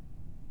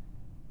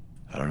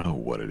 I don't know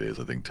what it is.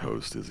 I think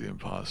Toast is the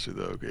imposter,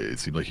 though. It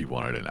seemed like he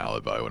wanted an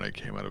alibi when I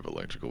came out of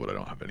electrical, but I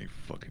don't have any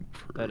fucking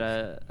proof. But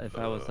if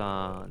I wasn't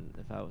on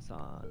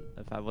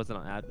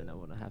admin, I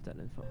wouldn't have that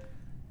info.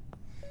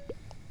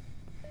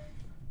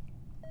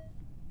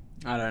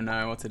 I don't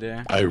know what to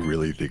do. I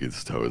really think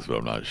it's Toast, but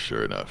I'm not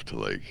sure enough to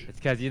like. It's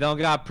because you don't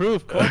got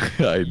proof. I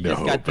know. You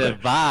just got the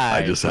vibe.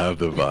 I just have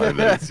the vibe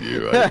that it's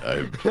you.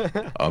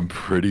 I'm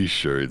pretty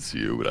sure it's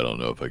you, but I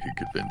don't know if I can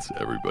convince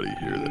everybody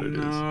here that it is.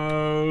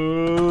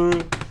 No.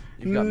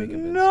 You've got me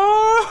convinced.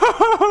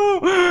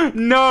 No.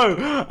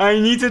 No. I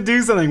need to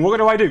do something. What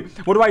do I do?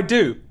 What do I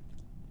do?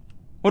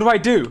 What do I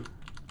do?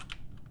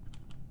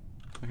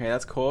 Okay,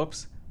 that's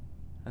corpse.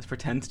 Let's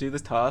pretend to do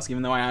this task,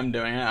 even though I am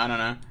doing it. I don't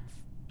know.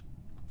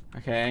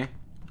 Okay.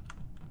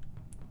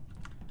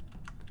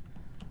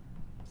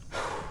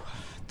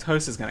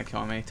 Toast is gonna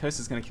kill me. Toast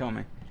is gonna kill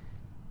me.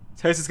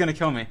 Toast is gonna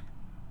kill me.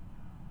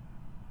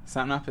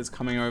 Satnap is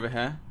coming over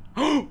here.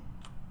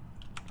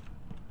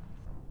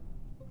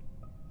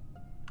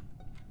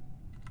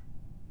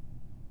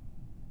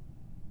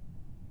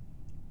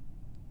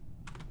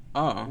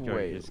 Oh.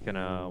 You're just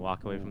gonna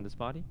walk away from this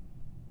body?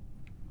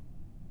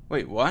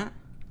 Wait, what?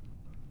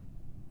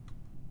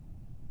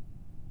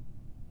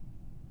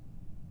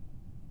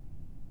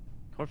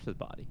 Corpse's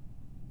body.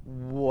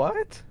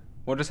 What?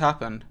 What just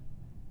happened?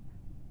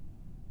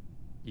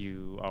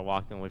 You are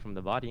walking away from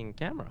the body in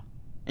camera.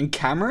 In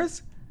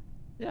cameras?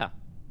 Yeah.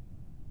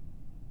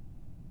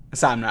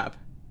 Samnap,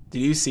 did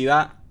you see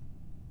that?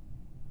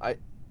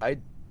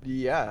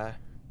 Yeah.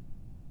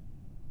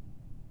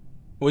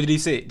 What did you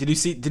see? Did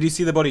you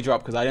see the body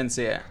drop? Because I didn't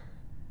see it.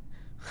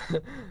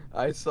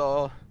 I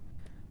saw.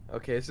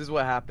 Okay, this is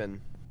what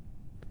happened.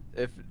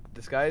 If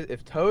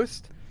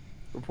Toast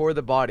reported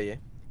the body,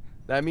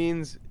 that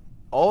means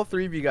all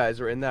three of you guys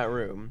were in that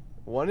room.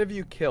 One of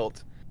you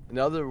killed, and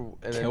then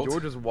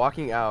George was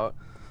walking out,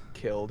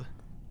 killed.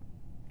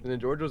 And then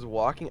George was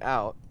walking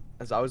out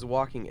as I was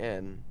walking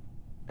in,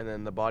 and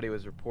then the body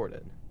was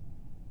reported.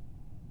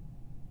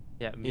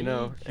 Yeah, you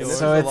know.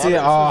 So it's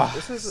either.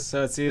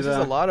 This is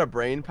a lot of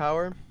brain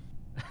power,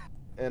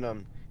 and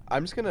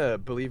I'm just gonna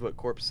believe what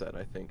Corpse said.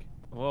 I think.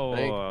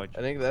 Whoa,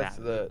 I think that's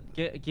the.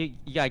 You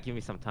gotta give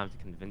me some time to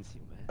convince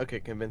you, man. Okay,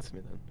 convince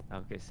me then.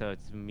 Okay, so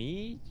it's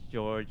me,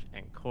 George,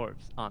 and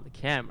Corpse on the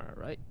camera,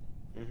 right?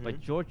 Mm-hmm.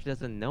 But George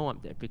doesn't know I'm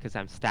there because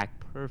I'm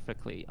stacked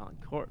perfectly on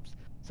Corpse.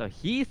 So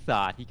he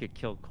thought he could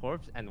kill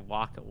Corpse and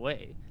walk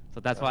away. So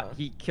that's why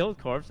he killed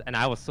Corpse, and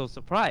I was so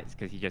surprised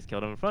because he just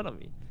killed him in front of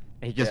me.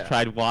 And he just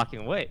tried walking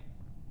away.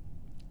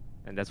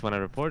 And that's when I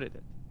reported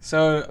it.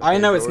 So I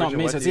know it's not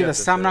me, so it's either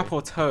Samnap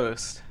or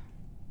Toast.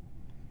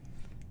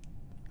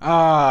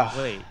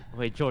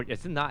 Wait, George,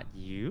 is it not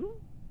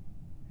you?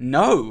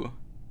 No.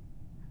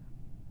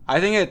 I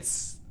think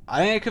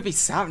it could be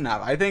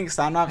Samnap. I think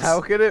Samnap's.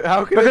 How could it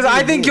Because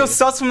I be think me? you're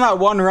sus from that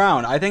one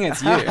round. I think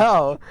it's you.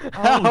 How?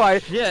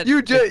 Shit.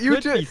 You just.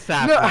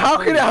 No, how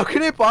Sapnap.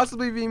 could it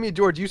possibly be me,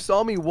 George? You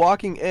saw me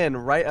walking in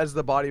right as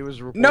the body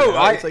was reported. No,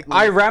 right?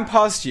 I ran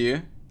past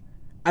you,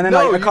 And then No,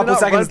 like you a did couple not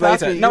seconds run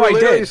past later. me. No, You were I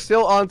literally did.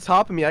 still on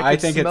top of me. I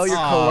could think smell it's-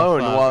 your Oh,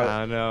 cologne. fuck, while-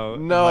 I know.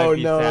 No,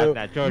 no,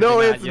 no,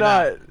 it's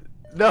not.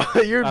 No,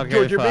 you're Okay,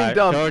 George. You're being fine.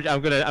 dumb. George,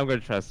 I'm gonna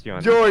trust you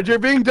on George, you're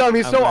being dumb.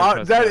 He's I'm so gonna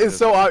trust that you on is this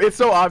so one. it's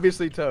so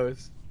obviously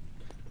Toast.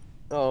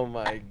 Oh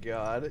my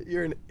god,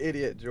 you're an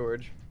idiot,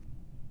 George.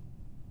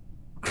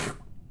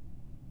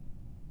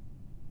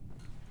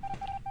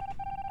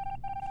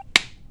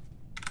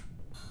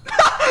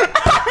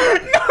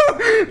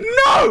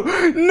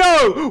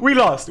 No! We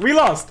lost! No!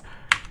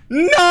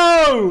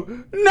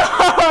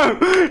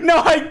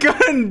 I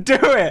couldn't do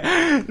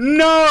it!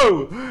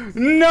 No!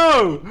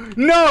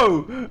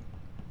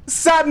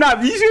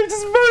 Sapnap, you should have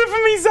just voted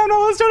for me, Sapnap.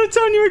 I was trying to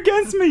turn you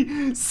against me.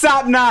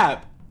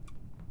 Sapnap!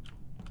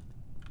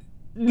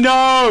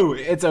 No!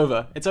 It's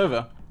over.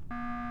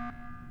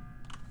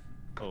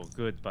 Oh,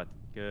 good button.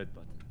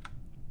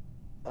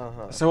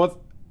 So what?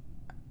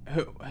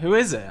 Who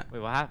is it? Wait,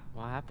 what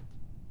happened?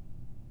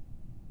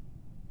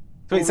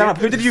 Wait, Sapnap,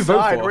 who did you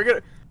vote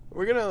for?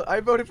 We're gonna. I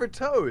voted for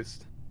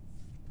Toast.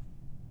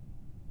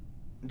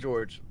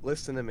 George,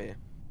 listen to me.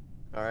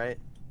 All right.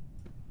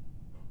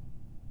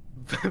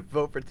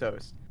 Vote for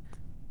Toast.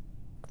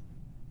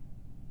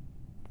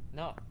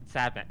 No,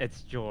 Sapnap.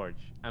 It's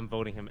George. I'm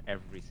voting him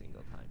every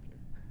single time here.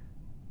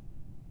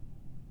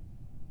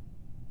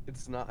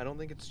 It's not. I don't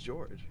think it's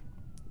George.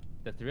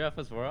 The three of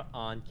us were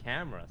on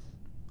cameras.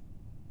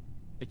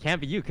 It can't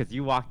be you because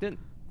you walked in.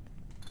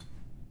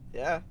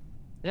 Yeah.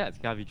 Yeah, it's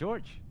gotta be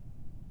George.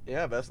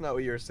 Yeah, but that's not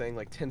what you were saying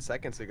like 10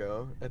 seconds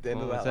ago at the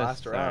end of What that was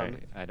last Sorry,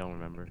 round. I don't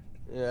remember.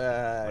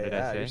 Yeah, What did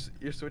I say?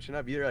 You're switching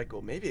up. You're like,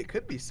 well, maybe it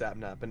could be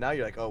Sapnap, but now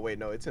you're like, oh wait,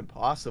 no, it's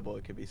impossible.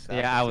 It could be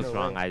Sapnap. Yeah, I was No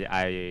wrong.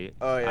 way.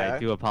 I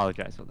do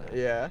apologize for that.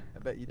 Yeah, I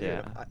bet you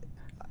did.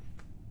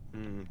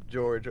 Yeah.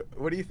 George,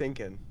 what are you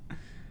thinking?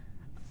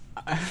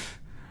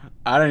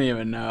 I don't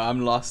even know.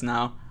 I'm lost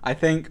now. I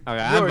think.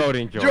 Okay, I'm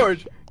voting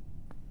George.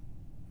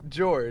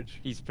 George.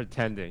 He's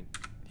pretending.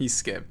 He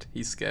skipped.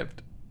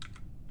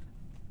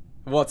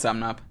 What,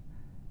 Sapnap?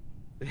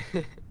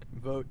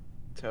 Vote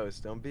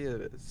Toast. Don't be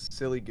a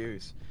silly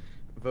goose.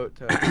 Vote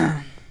Toast.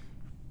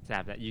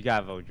 Sapnap, you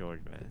gotta vote George,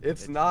 man.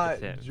 It's not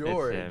him.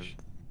 George. It's him.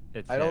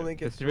 It's I don't him.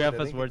 think it's the three George. of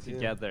I us think were it's you.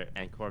 together,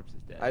 and Corpse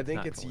is dead. I think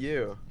not it's Corpse.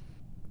 you.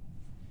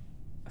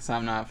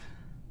 Sapnap.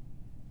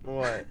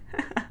 What?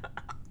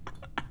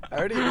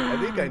 I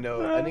think I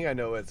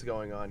know what's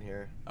going on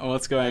here.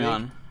 What's going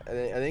on? I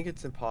think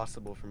it's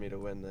impossible for me to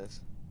win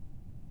this.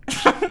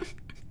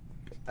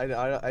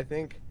 I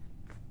think.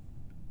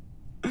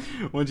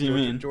 What do you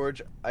mean?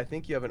 George, I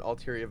think you have an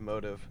ulterior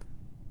motive.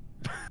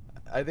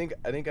 I think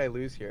I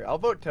lose here. I'll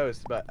vote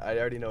Toast, but I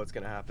already know what's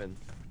gonna happen.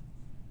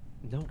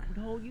 No,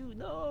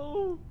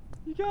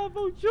 you gotta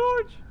vote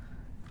George.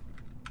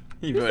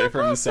 He voted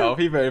for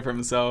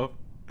himself.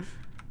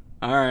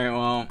 All right,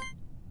 well.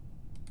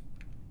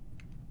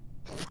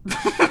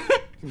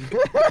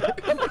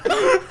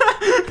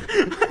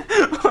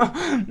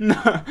 No.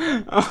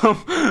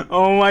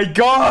 Oh my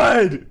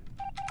god!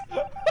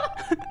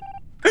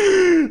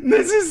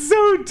 This is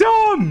so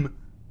dumb!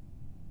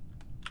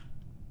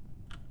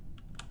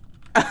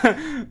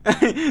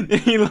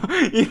 He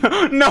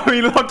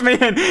locked me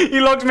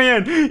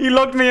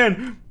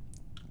in!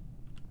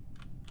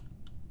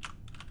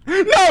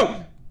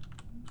 No!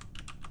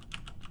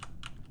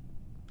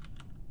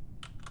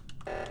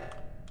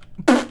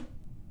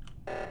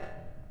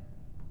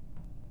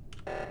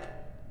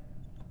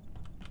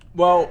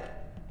 Well,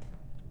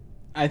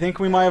 I think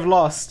we might have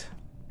lost.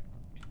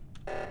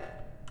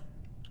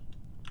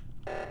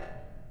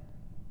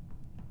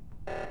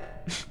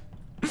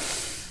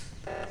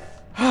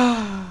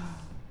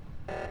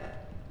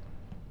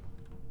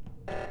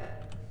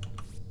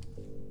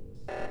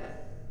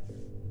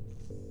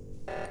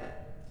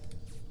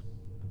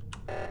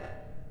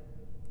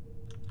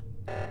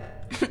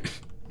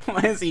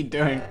 What is he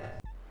doing?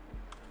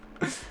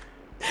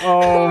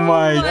 Oh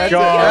my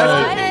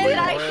god.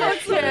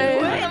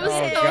 That was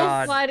so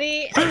God.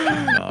 funny. I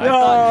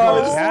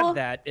thought George had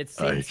that. It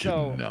I seemed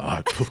so.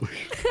 cannot believe.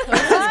 He's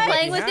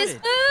playing with had his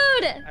it.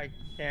 food. I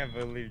can't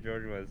believe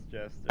George was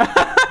just.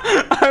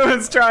 I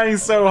was trying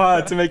so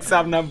hard to make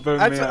Sapnap vote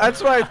me.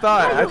 That's what I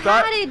thought. I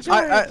thought. had it,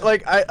 I was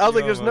like,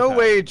 You there's no almost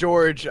way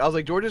George. I was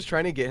like, George is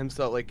trying to get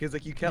himself like, cause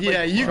like you kept like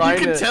Yeah, you trying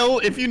can to... tell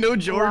if you know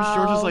George.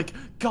 George Wow. is like,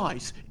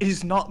 guys, it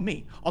is not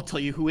me. I'll tell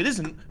you who it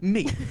isn't.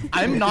 Me.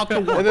 I'm not the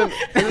one. And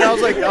then I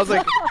was like, that's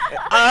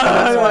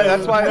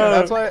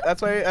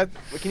why.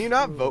 Can you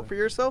not vote for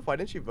yourself? Why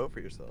didn't you vote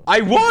for yourself?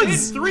 I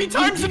was! 3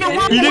 times in a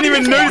row. You didn't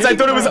even notice. I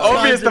thought it was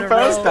obvious the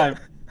first time.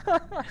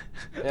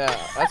 Yeah,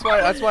 that's why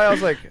I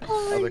was like,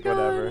 Oh my God.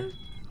 whatever.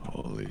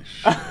 Holy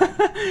shit.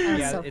 That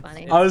was so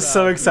funny. I was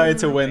so excited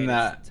to win It's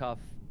that. tough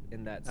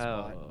in that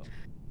spot. Oh,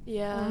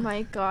 Yeah. Oh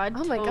my god.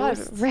 Oh my god,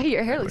 Toast. Ray,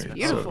 your hair looks Wait,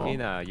 beautiful.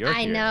 Tina, you're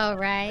I here. know,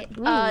 right?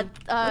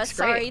 looks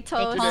Sorry, great.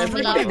 Toast. call me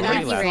Ray. But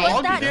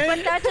that, Again?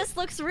 but that just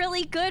looks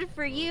really good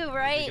for you, There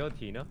right? you go,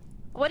 Tina.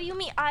 What do you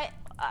mean?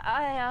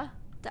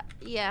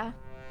 Yeah.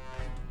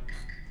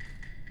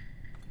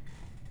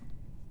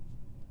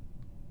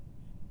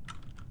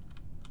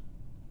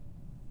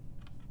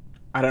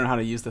 I don't know how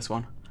to use this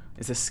one.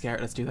 Is this scary?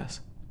 Let's do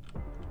this.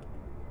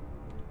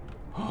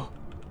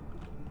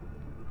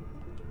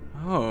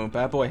 Oh,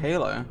 bad boy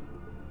Halo.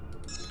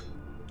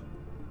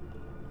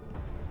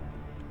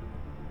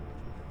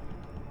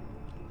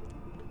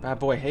 Bad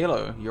boy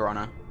Halo, Your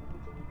Honor.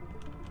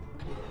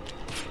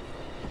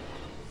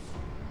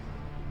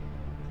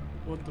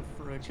 What the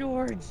frick?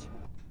 George.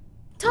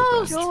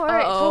 Toast.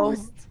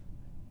 Toast.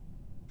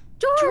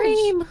 George.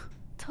 Dream.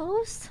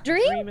 Toast.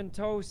 Dream and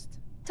toast.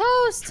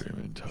 Toast. Dream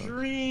and toast.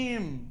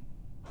 Dream.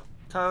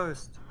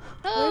 Toast.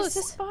 Where's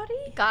this body?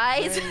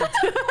 Guys.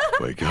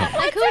 Wake up.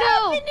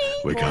 Sykkuno.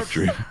 Wake up,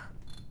 Dream.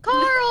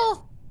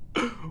 Carl.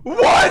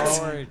 What?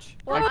 George.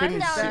 I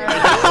couldn't see.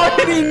 How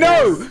did he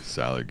know?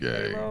 Salad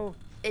gang. Hello.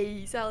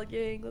 Hey, salad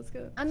gang, let's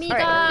go.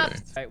 Amiga.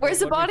 Okay. Where's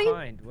the body?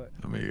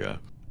 Amiga.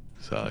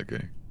 Salad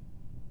gang.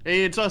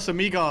 Hey, it's us,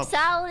 Amiga.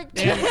 Salad.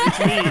 And it's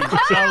me, Salad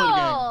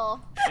Carl!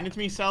 Gang. And it's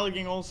me, Salad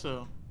Gang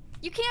also.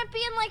 You can't be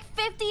in like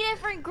 50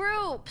 different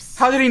groups.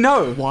 How did he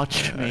know?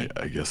 Watch me.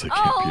 I guess I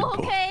can't be in Oh,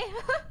 both. okay.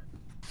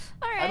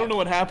 All right. I don't know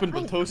what happened,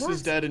 but Wait, Toast what?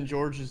 is dead and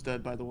George is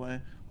dead, by the way.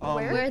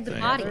 Where'd the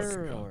Thank bodies?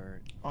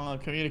 you.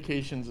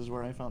 Communications is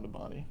where I found a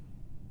body.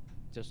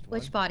 Just one.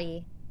 Which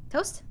body?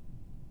 Toast?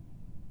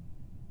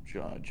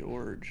 George.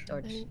 George.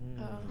 George?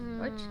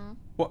 What?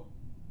 No,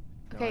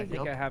 Okay. I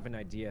think I have an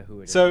idea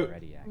who it is So-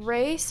 already, actually.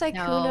 Ray,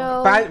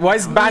 Sykkuno. Bad, why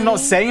is Bad not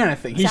saying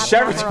anything? He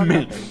sheriffed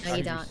me. No,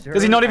 you don't.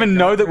 Does he not even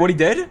know that what he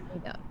did? You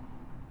don't.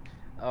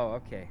 Oh,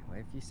 okay. Well,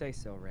 if you say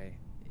so, Ray.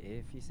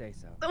 If you say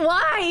so.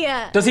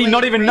 Why? Does he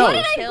not even know? What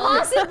did I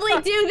possibly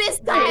do this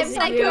time, Crazy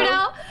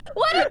Sykkuno?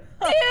 What did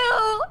I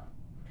do?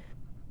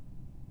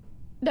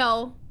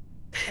 No.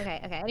 Okay.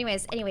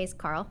 Anyways,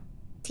 Karl.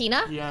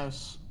 Tina?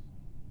 Yes.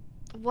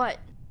 What?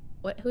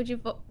 What'd you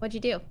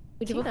do?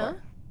 Who'd you vote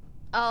for?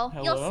 Oh,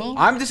 Hello? you'll see.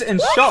 I'm just in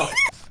shock.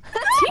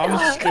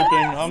 I'm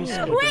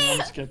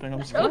skipping.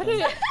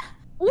 Okay.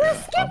 We're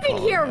skipping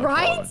here,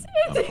 right?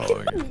 I'm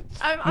following.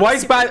 Why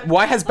is Bad?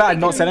 Why has Bad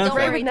not said Ray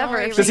anything? would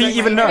never. Does he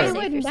even know? I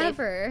would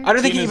never. I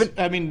don't think he even.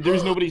 I mean,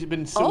 there's nobody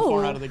been so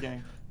far out of the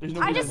gang. There's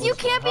nobody You that's-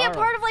 can't be a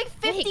part of like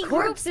 50 Wait, groups,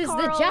 Corpse is the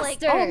Carl, like-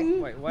 jester.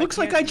 Wait, why Looks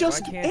like can't I you?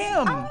 just Why can't you?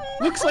 am.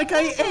 Looks like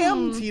I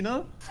am,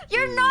 Tina.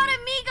 You're not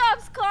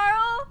amigos,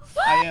 Carl.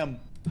 I am.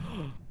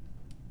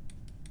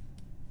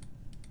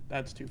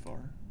 That's too far.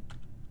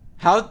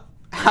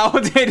 How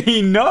did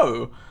he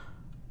know?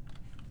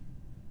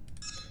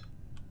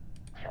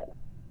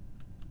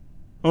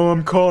 Oh,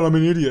 I'm Karl. I'm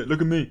an idiot.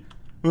 Look at me.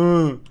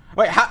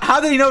 Wait, how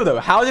did he know though?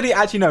 How did he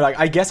actually know? Like,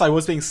 I guess I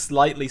was being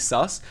slightly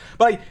sus,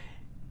 but like,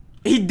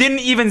 he didn't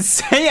even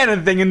say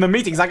anything in the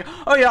meeting. He's like,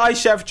 oh yeah, I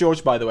chef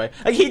George, by the way.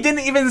 Like, he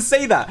didn't even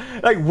say that.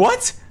 Like,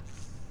 what?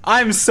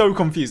 I'm so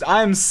confused.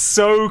 I'm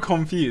so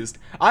confused.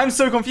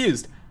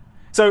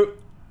 So,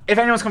 if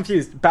anyone's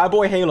confused, Bad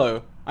Boy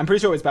Halo, I'm pretty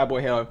sure it was Bad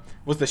Boy Halo,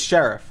 was the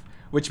sheriff,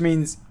 which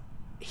means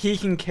he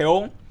can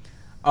kill,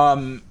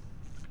 and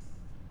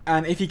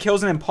if he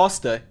kills an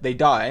imposter, they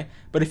die,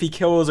 but if he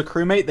kills a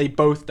crewmate, they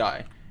both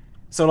die.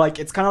 So, like,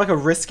 it's kind of like a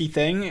risky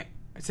thing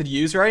to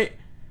use, right?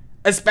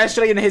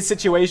 Especially in his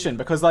situation,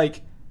 because,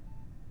 like,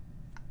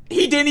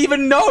 he didn't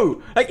even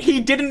know. Like,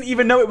 he didn't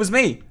even know it was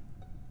me.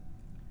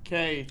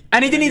 Okay.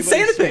 And he didn't even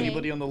say anything.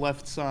 Anybody on the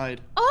left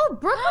side? Oh,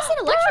 Brooke was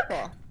in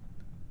electrical.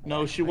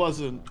 No, she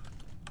wasn't.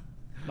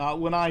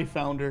 Not when I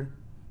found her.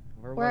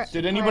 Where Where- was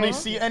Did anybody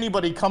see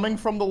anybody coming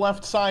from the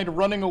left side,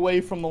 running away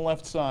from the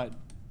left side?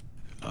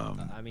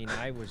 I mean,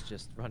 I was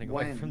just running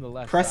away When? from the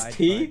left Press side.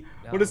 T?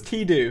 but, What does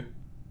T do?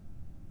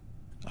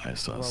 I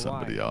saw Well,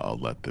 somebody. why? I'll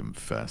let them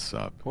fess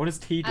up. What does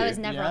T do? I was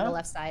never on Yeah? the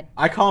left side.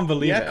 I can't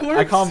believe Yeah, it. Corpse?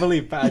 I can't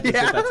believe Bad just did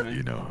that to me.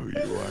 You know who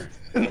you are.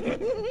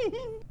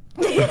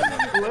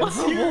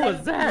 Let's hear What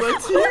was that?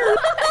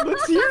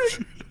 Let's hear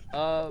it.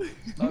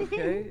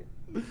 Okay.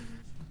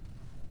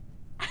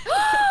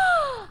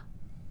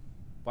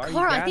 Why are you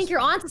Karl, I think gasping? you're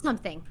onto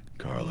something.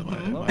 Carl, am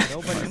Hello? I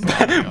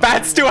Nobody's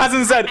Bad still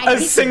hasn't said I a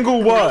think-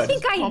 single I word.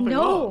 think I Popping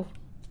know. off.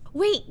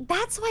 Wait,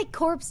 that's why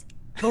Corpse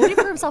voted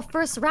for himself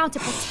first round to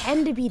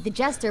pretend to be the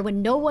jester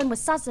when no one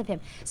was sus of him.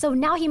 So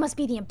now he must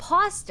be the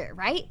imposter,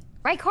 right?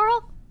 Right,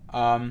 Karl?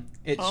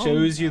 It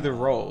shows you the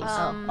roles. Is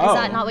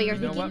that not what you're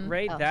You know thinking? what,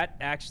 Ray? Oh. That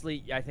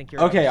actually, I think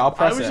you're. Okay, onto I'll it.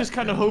 press I was it. just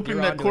kind of hoping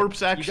You're that onto it.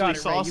 Corpse You got actually it,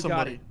 saw Ray, you got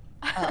somebody.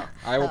 it.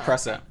 I will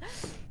press it.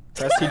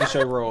 Press T to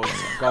show roles.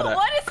 Got it.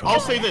 What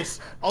is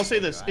I'll say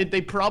this.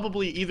 They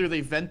probably either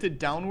they vented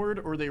downward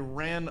or they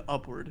ran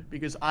upward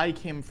because I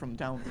came from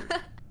downward.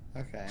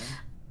 Okay.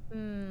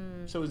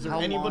 So is there How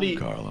anybody?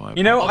 Carl, am I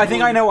You know, I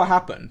think I know what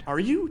happened. Are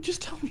you?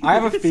 Just tell me. I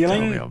have a what it is. Tell me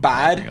feeling I'm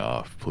Bad popping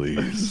off,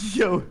 please.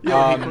 Yo, Um,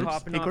 hey, Corpse.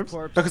 Popping Hey, off, Corpse.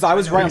 Corpse. because I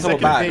was right on top of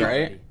Bad, Hey,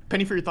 right?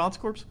 Penny for your thoughts,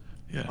 Corpse.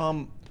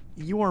 Yeah.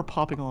 You are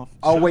popping off.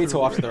 I'll so wait till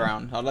early. after the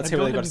round. Let's Now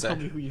hear what go they got to ahead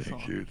and tell me say. who you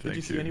Thank saw. you, Did you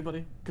thank see you.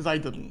 anybody? Because I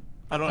didn't.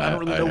 I don't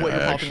really know what you're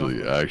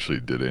popping off. I actually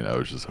didn't. I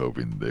was just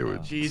hoping they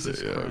would. Jesus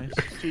say, Christ.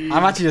 okay. Jesus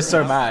I'm actually just so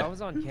Christ. I mad.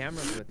 was on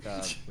camera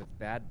with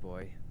Bad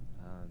Boy.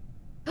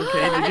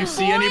 Okay, did you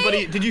see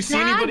anybody? Did you see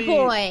Bad anybody?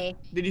 boy.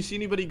 Did you see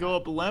anybody go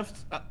up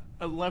left,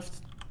 left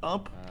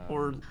up,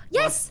 or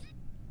Yes.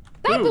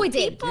 Bad boy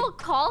did. People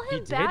call him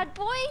did? Bad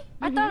Boy?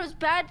 I thought it was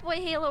Bad Boy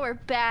Halo or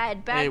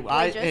Bad. Bad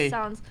Boy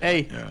sounds.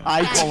 Hey, Yeah.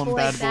 I Bad call him boy,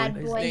 Bad bad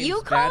Boy. boy. His You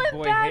name's call Bad him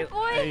Boy Bad Halo.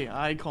 Boy? Hey,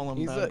 I call him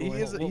He's Bad a Boy.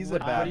 he's a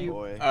bad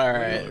boy. All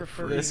right,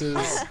 prefer this you?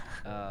 is.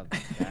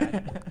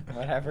 Bad.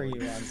 Whatever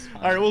you want.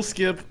 All right, we'll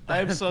skip.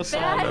 I'm so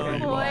sorry.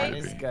 Bad Boy.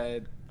 It's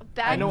good.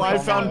 Bad I know Boy I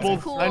found sounds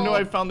both. Cool. I know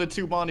I found the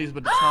two bodies,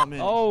 but it's not me.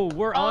 Oh,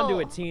 we're onto Oh.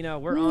 it, Tina.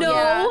 We're on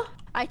No.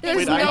 I think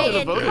Wait, I Ray could've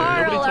and voted.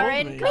 Karl Nobody are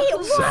told in. me. Wait,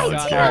 why? Salad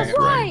Tina, gang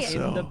why? brain in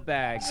cell. the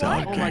bag.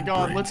 Salad Oh my gang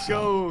god, brain let's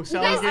cell. go. You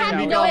Salad guys gang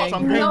have Migops.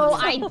 I'm no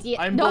both. idea.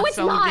 I'm No, both it's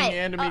Salad not. gang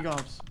and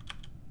Migops.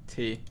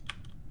 T.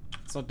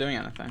 It's not doing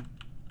anything.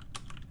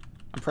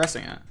 I'm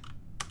pressing it.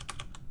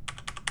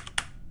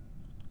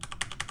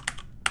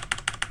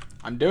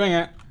 I'm doing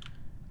it.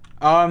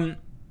 Oh,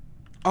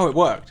 it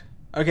worked.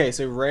 Okay,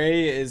 so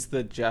Ray is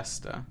the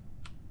jester.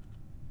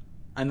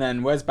 And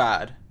then where's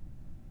Bad?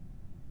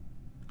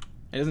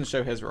 It doesn't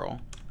show his role.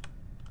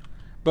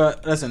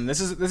 But listen, this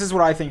is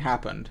what I think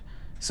happened.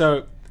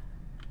 So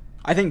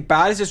I think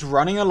Bad is just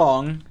running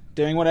along,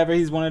 doing whatever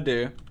he's want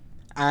to do,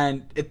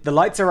 and the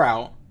lights are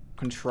out.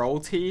 Control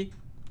T.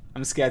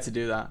 I'm scared to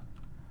do that.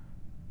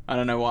 I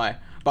don't know why.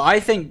 But I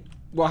think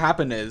what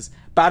happened is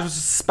Bad was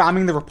just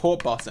spamming the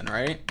report button,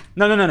 right?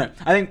 No.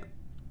 I think...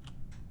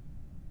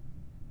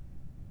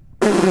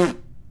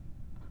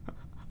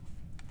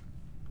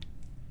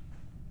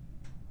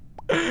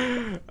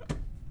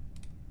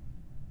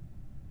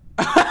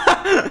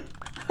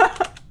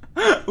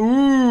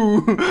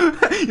 Ooh.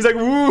 He's like,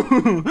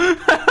 woo.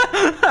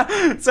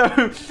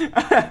 So...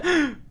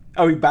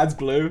 oh, Bad's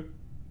blue.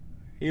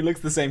 He looks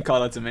the same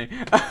color to me.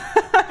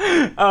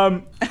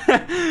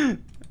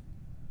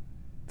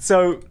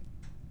 So,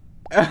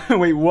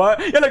 wait, what?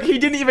 Yeah, look, he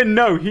didn't even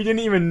know. He didn't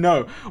even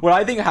know. What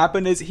I think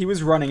happened is he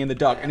was running in the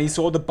dark and he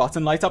saw the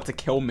button light up to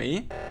kill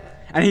me.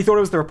 And he thought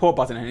it was the report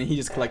button and he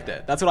just clicked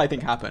it. That's what I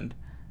think happened.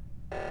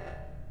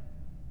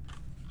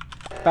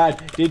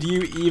 Bad, did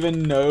you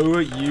even know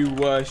you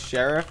were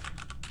sheriff?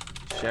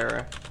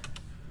 Sheriff.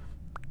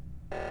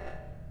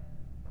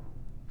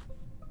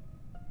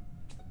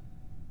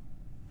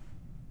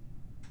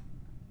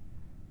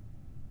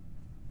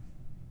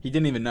 He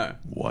didn't even know.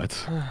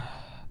 What?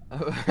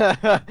 I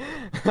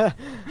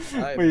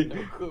have Wait.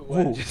 no clue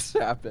what Ooh. just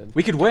happened.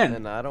 We could win.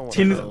 And I don't want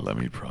Tina- to. Let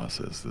me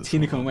process this.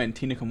 Tina Hold can on. win.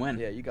 Tina can win.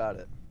 Yeah, you got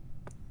it.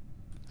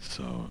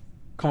 So,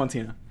 Come on,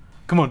 Tina.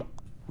 Come on.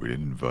 we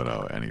didn't vote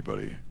out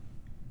anybody.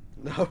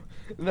 No,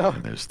 no.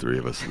 And there's 3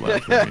 of us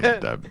left. I mean,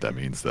 that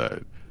means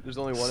that There's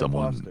only one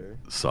someone imposter.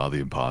 saw the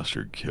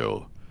imposter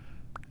kill,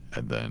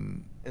 and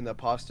then And the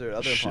imposter, other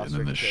and imposter.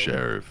 then the killed.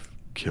 sheriff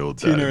killed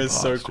that Tina is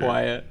so imposter.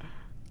 quiet.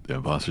 The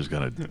imposter's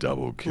got a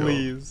double kill.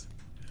 Please.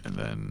 And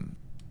then...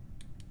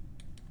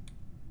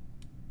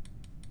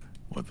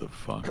 What the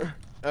fuck?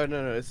 Oh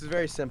no, this is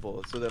very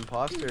simple. So the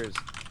imposters,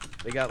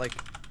 they got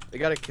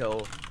a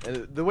kill,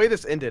 and the way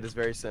this ended is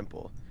very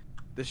simple.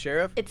 The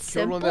sheriff It's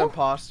killed one of the simple?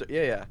 imposters.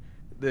 Yeah.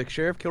 The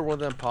sheriff killed one of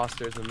the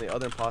imposters, and the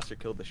other imposter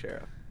killed the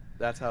sheriff.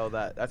 That's how it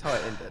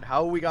ended.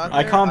 How we got there,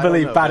 I can't don't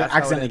believe know, Bad but that's how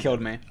it accidentally ended.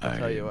 killed me. I'll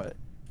tell you what.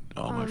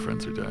 All my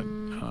friends are dead.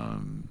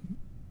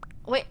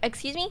 Wait,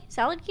 excuse me?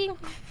 Salad King?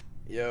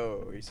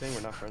 Yo, are you saying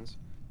we're not friends?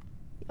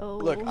 Oh.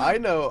 Look, I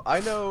know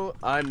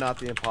I'm not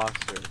the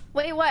imposter.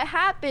 Wait, what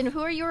happened?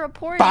 Who are you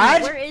reporting?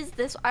 Bad? Where is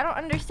this? I don't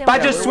understand.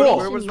 Bad what just where, swore.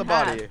 where was the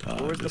body?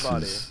 Where was the this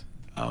body? is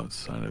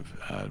outside of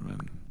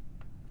admin.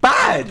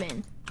 Bad!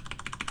 Admin.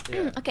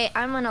 Yeah. Okay,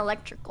 I'm an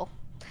electrical.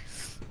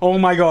 Oh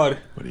my god.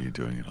 What are you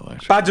doing in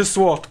election? Bad just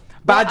swore.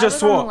 Bad Well,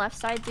 just I was on the swore. left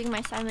side doing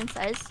my Simon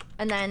Says,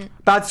 and then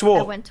Bad I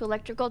swore. went to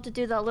electrical to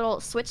do the little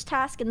switch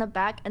task in the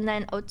back, and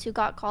then O2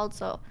 got called,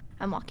 so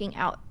I'm walking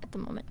out at the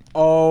moment.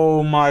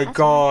 Oh my That's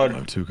god.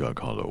 O2 got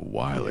called a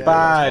while ago.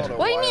 Bad. Called a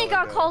What do you mean it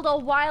while got ago. called a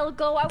while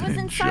ago? I was in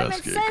Didn't Simon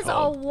just get Says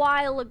called. a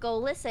while ago.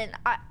 Listen,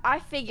 I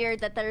figured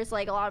that there's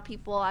like a lot of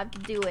people have to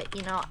do it,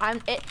 you know.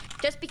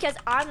 Just because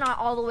I'm not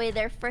all the way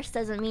there first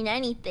doesn't mean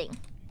anything.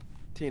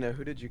 Tina,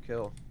 who did you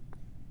kill?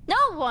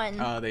 No one.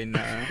 Oh, they know.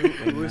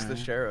 Who was the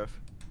sheriff?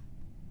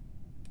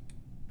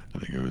 I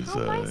think it was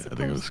How am I I think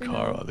it was supposed to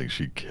Karl. know? I think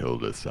she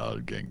killed a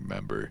Salad Gang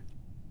member.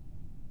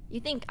 You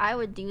think I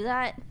would do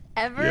that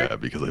ever? Yeah,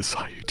 because I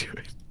saw you do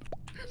it.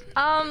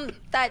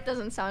 That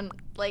doesn't sound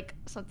like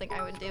something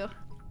I would do.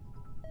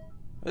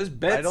 There's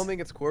bits. I don't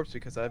think it's corpse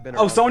because I've been.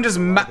 Oh, around someone for just.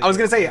 so long, I was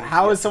gonna say, think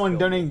how it's is someone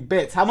killed me. donating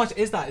bits? How much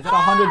is that? Is that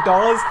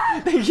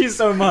 $100? Thank you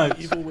so much.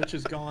 Evil witch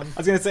is gone. I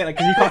was gonna say, like,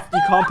 'cause you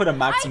can't put a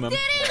maximum.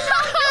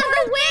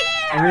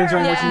 I'm really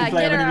enjoying watching you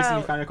play. When you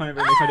recently found a comment,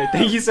 it makes my day.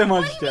 Thank you so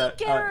much, Get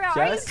her out.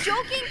 Are you Jess.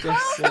 joking? Jess,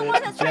 Carl's the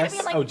one that's trying to be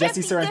Jess. like Oh,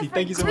 Jesse Jesse Serenthi.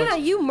 Thank you so Tina, much.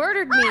 you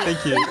murdered me.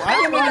 Thank you. I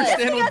don't Just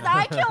understand because what.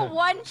 I kill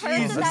one person,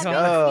 Jesus that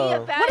God. makes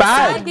me a bad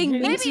Bad. person. Being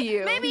mean to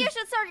you. Maybe you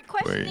should start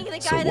questioning Wait, the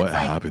so guy what that's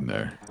like. happened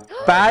there?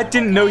 Bad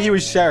didn't know he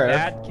was sheriff,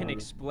 Dad can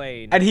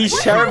explain. and he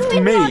sheriffed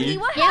Doggy, me.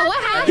 what Yeah,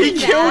 what happened? He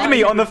killed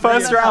me on the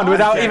first round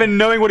without even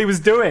knowing what he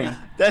was doing.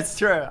 That's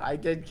true. I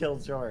did kill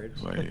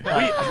George. Wait.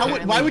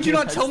 Wait, why would you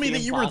not tell me that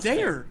you were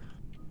there?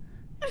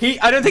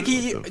 I don't think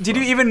he. Did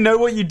you even know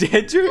what you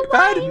did,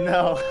 Bad?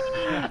 No.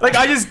 Like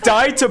I just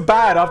died to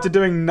Bad after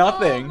doing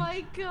nothing, Oh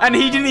my god. and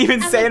he didn't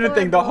even say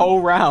anything the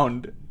whole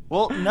round.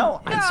 Well,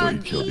 no. So he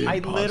killed the I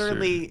imposter.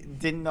 literally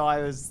didn't know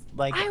I was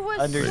like I was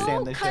understand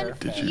so the sheriff.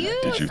 Did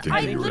confused. you think I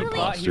you were literally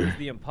Thought he was imposter?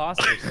 the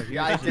imposter, so he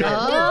Yeah, I was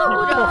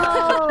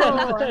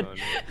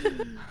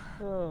did.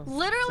 Oh.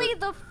 Literally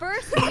the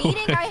first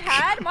meeting I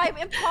had, my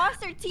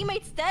imposter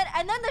teammate's dead,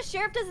 and then the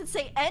sheriff doesn't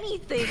say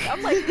anything.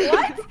 I'm like,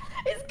 what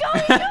is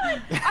going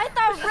on? I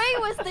thought Ray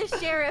was the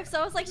sheriff, so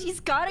I was like, she's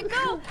gotta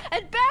go.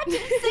 And Bad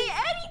didn't say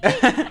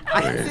anything.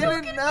 I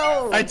didn't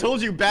know. I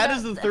told you, Bad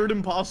is the third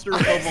imposter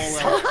above all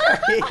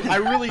else. I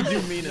really do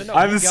mean it.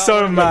 I'm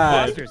so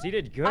mad. Imposters. He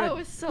did good. I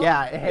was so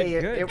Yeah, hey,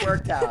 Good. it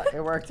worked out.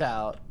 It worked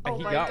out. Oh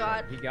He my got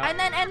god. one. He got And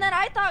then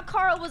I thought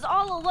Karl was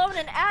all alone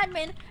in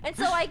admin, and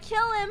so I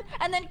kill him,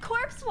 and then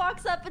Corpse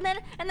walks up, and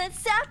then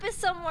Sap is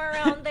somewhere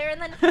around there,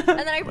 and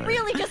then I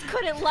really just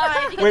couldn't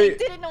lie because Wait. I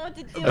didn't know what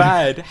to do.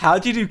 Bad. How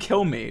did you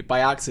kill me by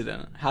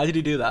accident? How did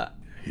you do that?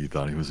 He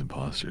thought he was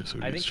imposter, so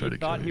he I just think tried he to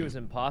kill thought he you. was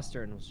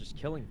imposter and was just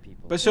killing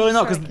people. But surely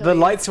not, because trying to the kill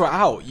you. lights were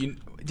out.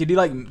 Did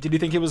you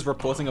think he was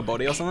reporting a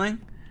body or something?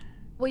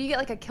 Well, you get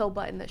like a kill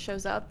button that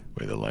shows up.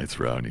 Wait, the lights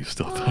were out and he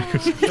still thought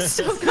he was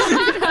imposter.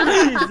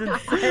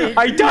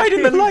 I died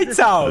in the lights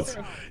out.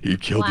 He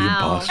killed the Wow.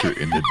 imposter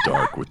in the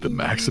dark with the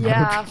maximum.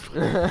 Yeah.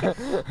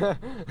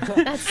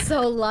 That's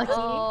so lucky.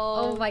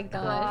 Oh, Oh my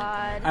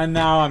god. And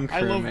now I'm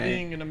I love crewmate.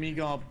 being an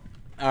amigo.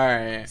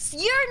 Alright.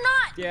 You're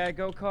not. Yeah,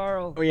 go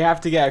Karl. We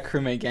have to get a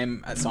crewmate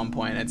game at some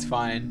point. It's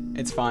fine.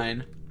 It's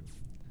fine.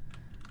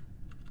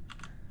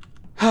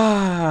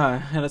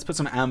 Let's put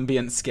some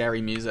ambient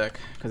scary music,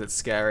 because it's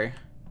scary.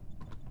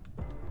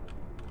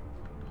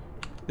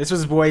 This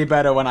was way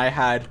better when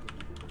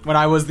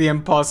I was the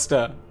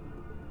imposter.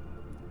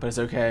 But it's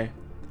okay.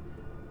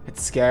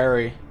 It's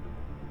scary.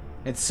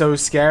 It's so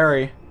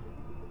scary.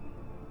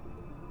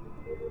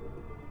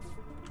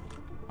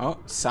 Oh,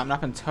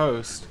 Sapnap and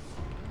Toast.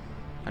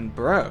 And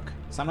Brooke.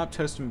 Sapnap,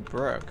 Toast, and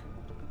Brooke.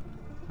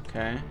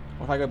 Okay.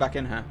 What if I go back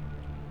in here?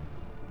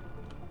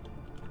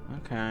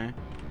 Okay.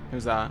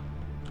 Who's that?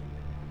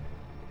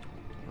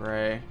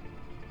 Ray.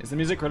 Is the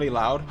music really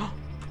loud?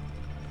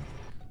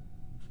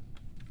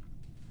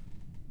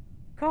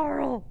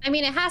 Karl. I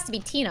mean, it has to be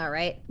Tina,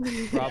 right?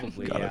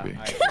 Probably, Gotta yeah. be.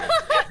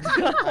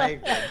 I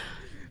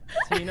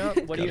agree. Tina,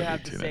 what do you Gotta have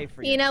be to Tina. say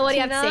for Tina, what do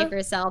you have to say Tina? for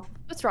yourself?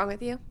 What's wrong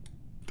with you?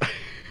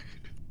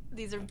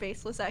 These are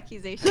baseless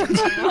accusations.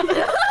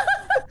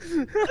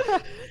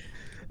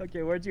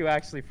 Okay, where'd you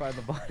actually find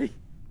the body?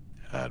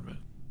 Admin.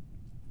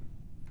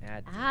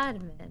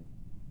 Admin.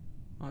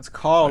 Oh, it's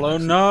Karl. Oh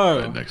Right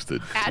no. next to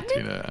Admin?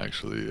 Tina,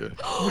 actually.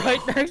 Right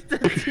next to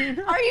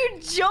Tina. Are you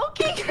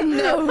joking?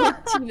 No,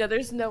 Tina,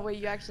 there's no way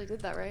you actually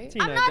did that, right?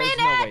 Tina, I'm not there's in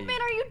no way admin.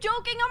 Are you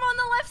joking? I'm on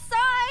the left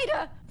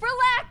side.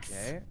 Relax.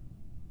 Okay.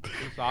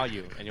 Who saw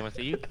you? Anyone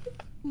see you?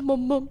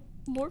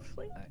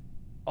 Morphling?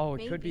 Oh,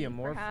 it could be a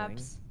Maybe, morphling.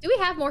 perhaps. Do we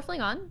have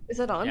Morphling on? Is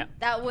it on? Yeah.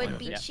 That would Yeah.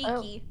 be Yeah.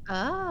 cheeky.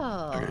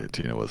 Oh. Okay,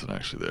 Tina wasn't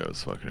actually there. I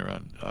was fucking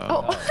around.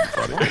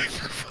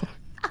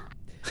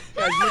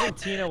 Yeah, you think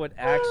Tina would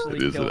actually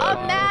It is kill an Karl?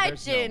 admin.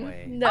 There's no Imagine.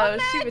 way. No,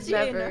 she would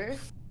Imagine. never.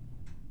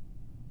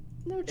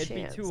 No It'd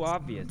chance. be too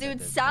obvious. at Dude,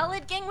 this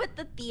Salad Gang with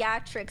the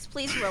theatrics.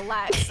 Please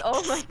relax.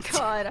 Oh my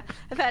god.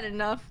 I've had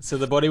enough. So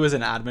the body was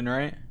in admin,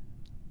 right?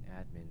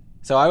 point. Admin.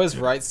 So I was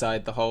right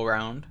side the whole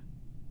round.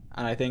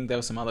 And I think there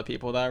were some other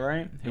people there,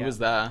 right? Who Yeah. was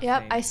there?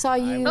 Yep, I saw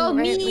you. Oh,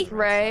 right me. with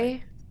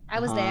Ray. I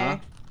was Uh-huh.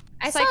 there.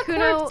 I saw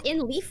Sykkuno- Corpse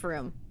in Leaf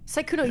Room.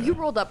 Sykkuno, you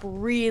rolled up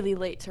really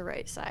late to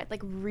right side.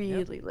 Like,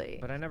 really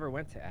late. But I never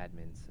went to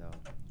admin, so.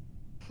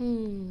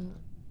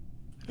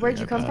 Where'd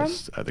you come from?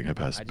 I think I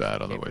passed I just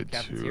bad on the came way from to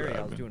cafeteria.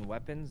 I was admin. doing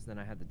weapons, then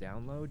I had the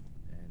download,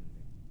 and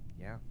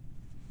yeah.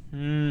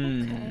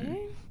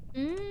 Okay.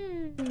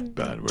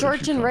 Bad. Where George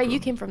did you and come Ray, from? you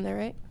came from there,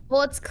 right?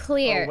 Well, it's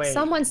clear. Oh, wait.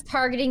 Someone's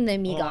targeting the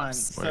Hold on.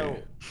 Amigops. So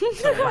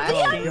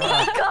last game,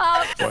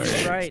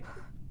 That's right.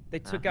 They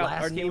took out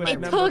our Last game newest I-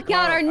 member. Took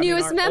out Karl. our I mean,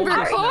 newest member,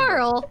 oldest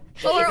Karl.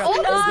 He's Or got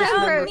oldest oldest not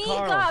member. member.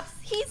 Karl. Amigops.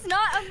 He's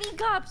not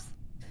Amigops.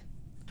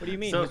 What do you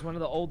mean? So- He's one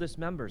of the oldest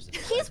members.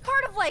 He's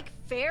part of like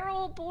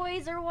Feral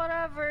Boys or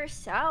whatever,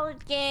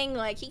 Salad Gang.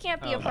 Like he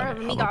can't be a part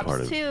of I'm a Amigops part of- I'm a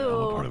part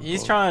too. of He's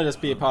both. trying to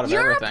just be a part of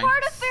You're everything. a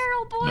part of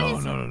Feral No,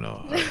 Boys.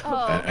 no.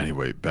 Oh.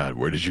 Anyway, Bad.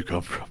 Where did you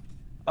come from?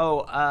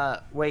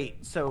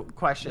 wait. So,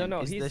 question: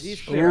 No, is he's- the he's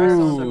sheriff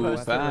Ooh,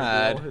 supposed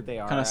bad. to reveal who they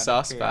are? Kinda out of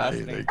sus, bad.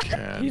 curiosity? They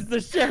can. He's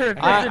the sheriff.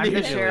 I'm isn't the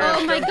he? sheriff.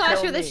 Oh my Don't gosh,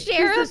 kill you're the me.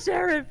 sheriff? He's the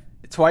sheriff.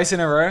 Twice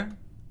in a row?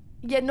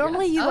 Yeah,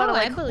 normally you Oh, want to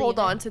I like believe hold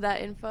it. on to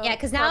that info. Yeah,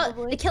 because now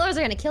probably. the killers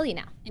are gonna kill you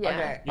now. Yeah.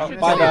 Okay. You should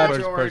bye, kill Bad. the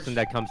first George. person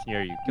that comes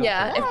near you. Kill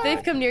Yeah, them. if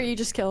they've come near you,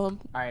 just kill them.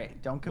 All right.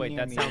 Don't come Wait, near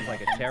that me. sounds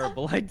like a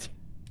terrible idea.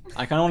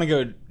 I kind of want to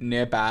go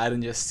near Bad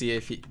and just see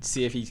if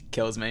he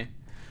kills me.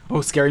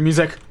 Oh, scary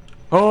music.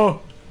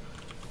 Oh.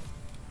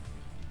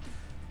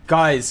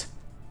 Guys,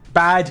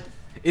 Bad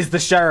is the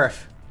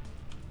sheriff.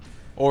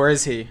 Or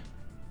is he?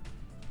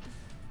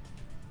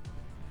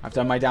 I've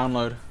done my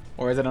download.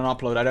 Or is it an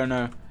upload? I don't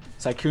know.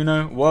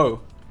 Sykkuno.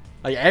 Whoa.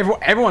 Like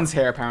everyone's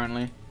here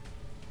apparently.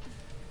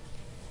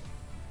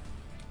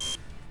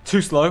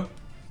 Too slow.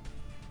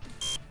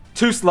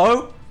 Too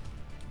slow.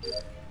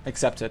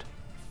 Accepted.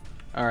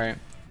 All right.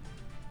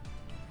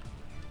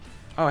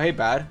 Oh, hey,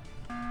 bad.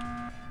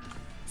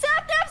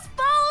 Sapnap's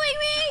following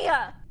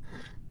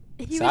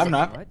me!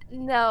 Sapnap?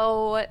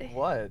 No.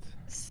 What?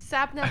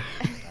 Sapnap.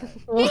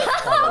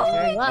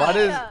 What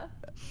is?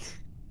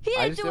 He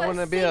I didn't just do didn't a want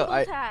to be single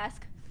a.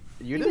 task.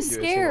 You He didn't was do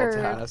a scared.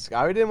 single task.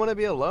 I didn't want to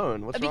be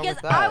alone. What's wrong Because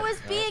with that? I was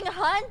being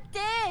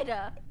hunted.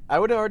 I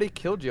would have already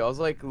killed you. I was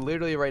like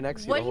literally right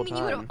next to you What the do whole you mean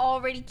you would time. have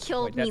already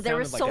killed me? There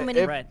were so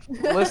many.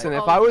 Listen,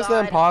 if Oh, I was the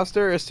God.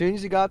 imposter, as soon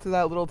as you got to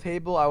that little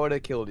table, I would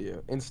have killed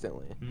you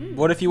instantly.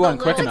 What if you weren't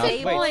quick enough?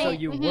 Wait, so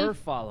you were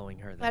following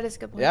her then? That is a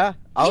good point. Yeah,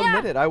 I'll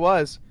admit it. I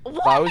was.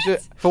 But I was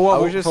just. For what?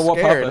 I was just for what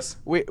scared. purpose?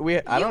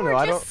 I don't know. were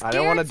I just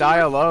don't want to scared, so die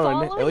you were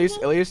alone. At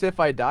following least if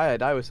I die, I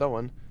die with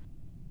someone.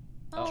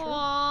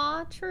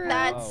 Aw, true.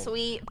 That's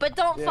sweet, but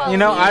don't Yeah. follow You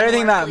know, me I don't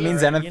think that anymore,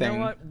 means please. anything. You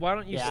know what? Why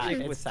don't you Yeah, stick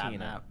it's with Sapnap.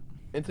 Tina?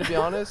 And to be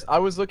honest, I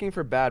was looking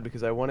for Bad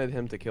because I wanted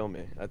him to kill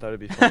me. I thought it'd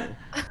be funny.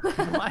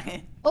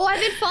 What? Oh, I've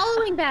been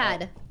following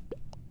Bad.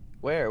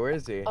 Where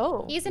is he?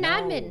 Oh. He's an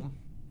admin.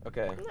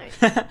 Okay.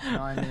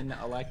 No, I'm in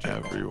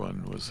electrical.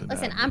 Everyone was in.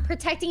 Listen, I'm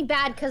protecting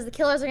Bad because the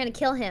killers are gonna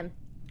kill him.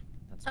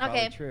 That's probably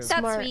Okay, true. that's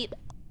Smart. sweet.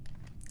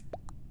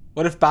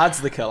 What if Bad's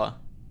the killer?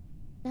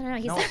 No,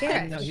 he's No, the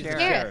sheriff. No, he's the Sheriff.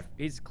 sheriff.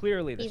 He's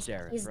clearly the He's,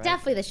 sheriff, he's right?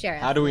 definitely the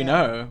sheriff. How do we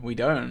know? We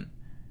don't.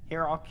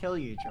 Here, I'll kill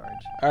you, George.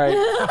 All right.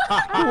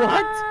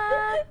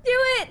 What? Do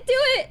it! Do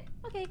it!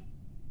 Okay.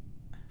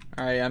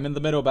 All right. I'm in the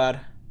middle, Bad.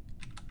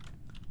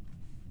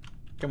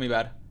 Kill me,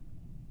 Bad.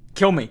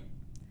 Kill me.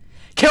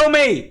 Kill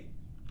me!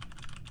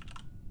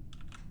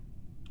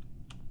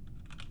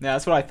 Yeah,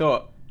 that's what I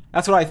thought.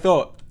 That's what I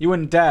thought. You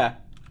wouldn't dare.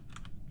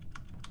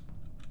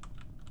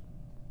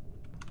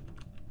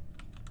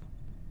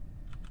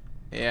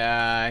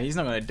 Yeah, he's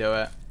not gonna do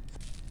it.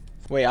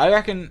 Wait, I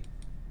reckon...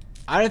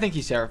 I don't think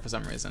he's sheriff for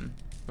some reason.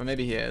 But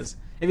maybe he is.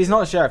 If he's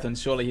not sheriff, then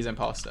surely he's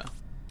imposter.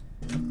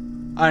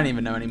 I don't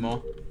even know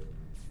anymore.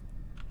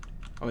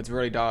 Oh, it's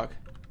really dark.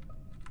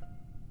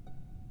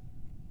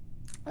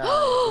 It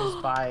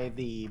was by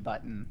the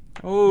button.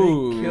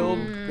 Ooh, They killed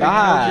your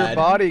Bad.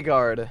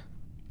 bodyguard.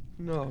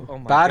 No. Oh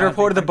my Bad God,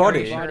 reported they the took our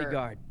body.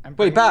 Bodyguard. I'm Wait,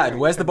 pretty Bad, sure it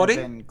where's the could have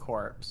body? been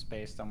corpse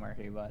based on where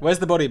he was. Where's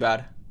the body,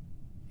 Bad?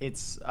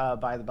 It's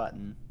by the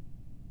button,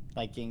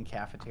 like in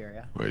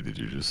cafeteria. Wait, did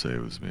you just say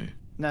it was me?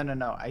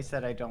 No. I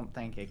said I don't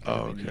think it could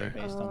have been you okay.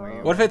 based on where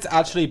you What if were. it's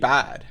actually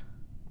Bad?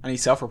 And he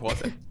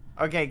self-reported.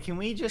 Okay, can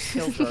we just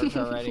kill George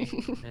already?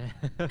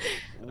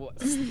 What?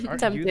 Aren't you the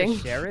Tempting.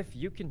 sheriff?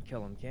 You can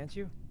kill him, can't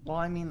you? Well,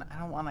 I mean, I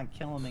don't want to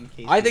kill him in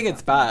case. I think he's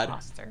it's not the bad.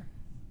 imposter.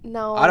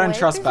 No. I don't way.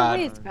 trust There's no Bad.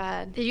 way It's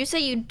bad. Did you say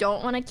you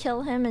don't want to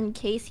kill him in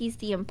case he's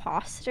the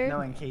imposter?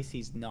 No, in case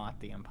he's not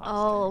the imposter.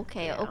 Oh,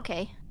 okay, Yeah.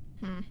 okay.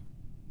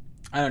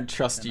 I don't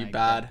trust Then you, I get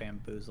Bad.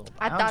 bamboozled.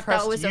 I don't thought that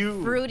trust was you.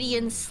 a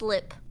Freudian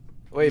slip.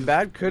 Wait,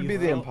 Bad could you be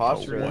the vote-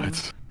 imposter. then.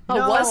 What? Oh,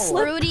 No. what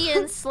slip?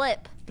 Freudian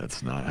slip.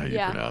 That's not how you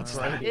Yeah. pronounce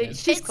Right. that.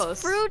 She's It's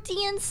close.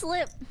 Freudian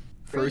slip.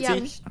 Fruity?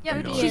 Yeah,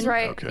 You know she's what?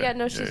 right. Okay. Yeah,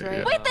 no, she's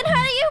right. Wait, then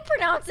how do you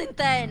pronounce it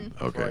then?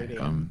 Okay.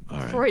 Freudian. All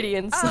right.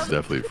 Freudian It's slip.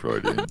 definitely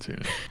Freudian,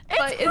 Tina.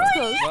 But it's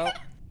close. Well,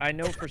 I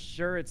know for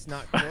sure it's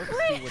not Corpse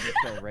who wouldn't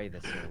kill Ray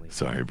this early.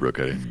 Sorry, Brooke.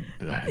 I didn't.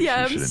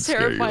 Yeah, I'm shouldn't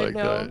scare you terrified like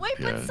now. that. Wait,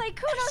 but yeah.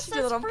 Sykkuno She did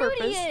it says on purpose.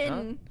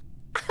 Freudian.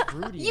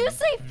 Freudian? You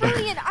say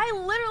Freudian. I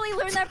literally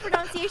learned that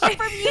pronunciation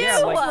from you. Yeah,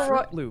 like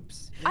Fruit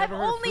Loops. You I've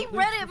never heard only Fruit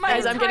read Loops it my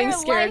Guys, I'm getting entire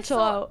scared. life, Chill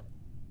so- out.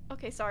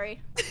 Okay,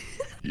 sorry.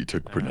 You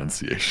took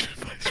pronunciation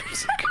advice from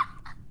Sykkuno.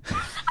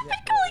 I've been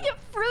calling it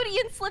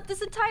Freudian slip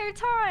this entire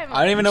time.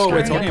 I don't even know what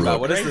we're Scaring talking about.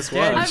 Brooke. What is this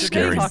Yeah, word? I'm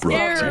Scaring getting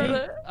Brooke,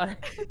 scared.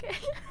 Okay.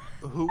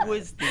 Who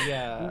was the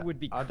Who would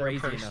be other crazy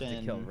person? enough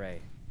to kill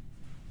Ray?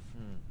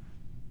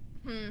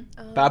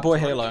 Bad Boy George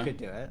Halo. could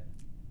do it.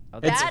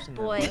 Other It's- person Bad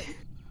than boy. what?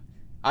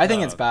 I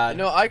think it's Bad.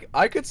 No,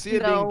 I could see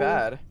it No. being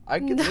Bad. I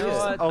could see You know it.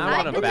 what? Oh, I I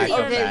want to could back see up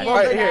it that. being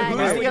Alright, here, bad. who's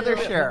Who's the the other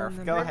other-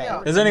 sheriff? Go ahead.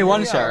 There's only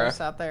one Videos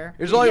sheriff. out there.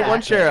 There's only Yeah.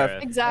 one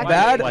sheriff. Exactly.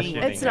 Bad-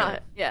 It's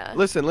not. Yeah.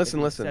 Listen. If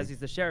he says he's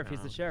the sheriff, he's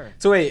the Oh. sheriff.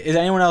 So wait, is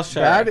anyone else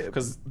sheriff? Bad-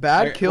 Because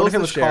Bad kills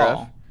the sheriff.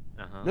 Karl?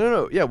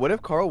 No. Yeah, what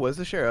if Karl was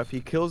the sheriff?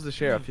 He kills the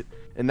sheriff,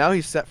 and now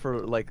he's set for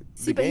like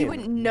See, the but you game.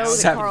 wouldn't know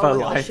Set that Karl for was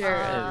the life.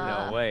 sheriff.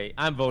 There's no way.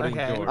 I'm voting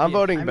Okay. George. I'm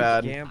voting I'm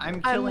Bad. Gamble. I'm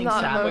I'm killing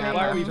not Sapnap voting.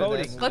 Why are we after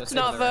voting? this, Let's just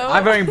not as a- vote.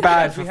 I'm voting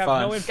Bad for We have no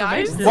fun.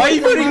 information. Why are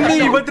you voting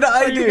me? What did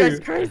I Are you guys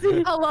do?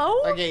 crazy?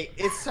 Hello? Okay,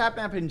 it's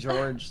Sapnap and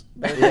George.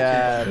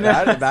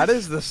 Yeah, that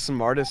is the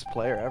smartest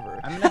player ever.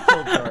 I'm gonna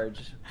kill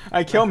George.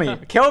 I kill me.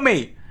 Kill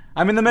me.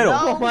 I'm in the middle.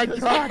 No, because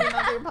you're not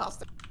the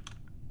imposter.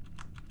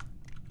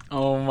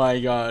 Oh my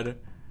god.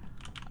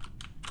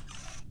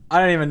 I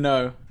don't even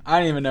know. I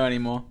don't even know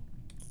anymore.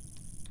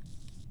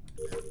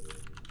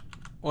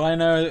 All I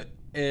know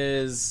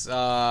is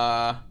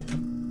I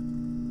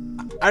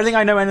don't think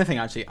I know anything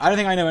actually. I don't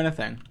think I know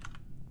anything.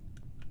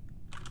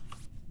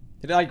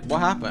 What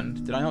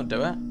happened? Did I not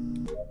do it?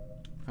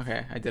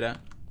 Okay, I did it.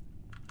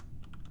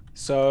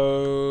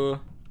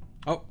 So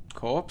oh,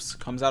 corpse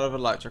comes out of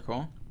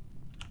electrical.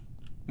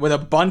 With a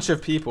bunch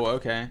of people,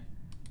 okay.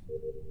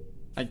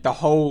 Like the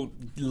whole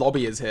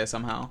lobby is here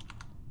somehow.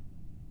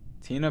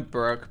 Tina,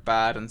 Brooke,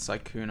 Bad, and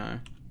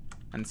Sykkuno.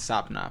 And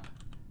Sapnap.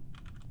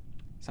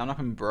 Sapnap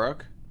and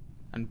Brooke.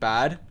 And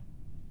Bad.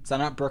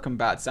 Sapnap, Brooke, and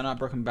Bad. Sapnap,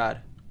 Brooke, and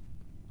Bad.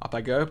 Up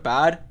I go.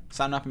 Bad.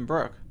 Sapnap and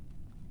Brooke.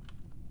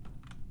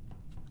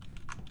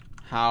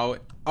 How?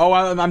 Oh,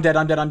 I'm dead.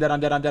 I'm dead. I'm dead. I'm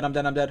dead. I'm dead. I'm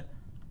dead. I'm dead.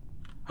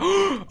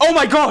 Oh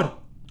my god!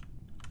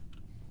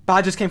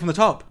 Bad just came from the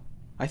top,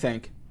 I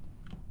think.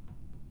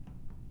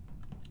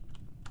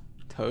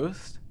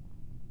 Toast?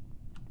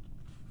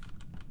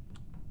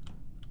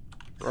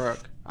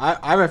 Brooke. I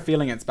have a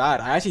feeling it's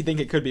Bad. I actually think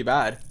it could be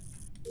Bad.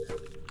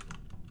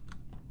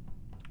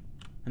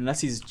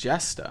 Unless he's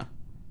Jester.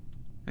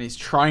 And he's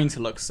trying to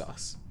look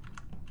sus.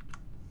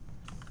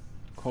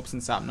 Corpse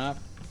and Sapnap.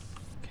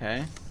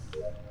 Okay.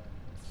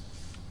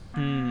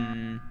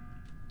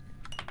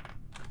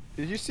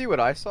 Did you see what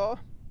I saw?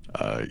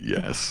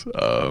 Yes.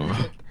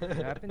 What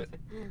happened?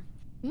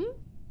 You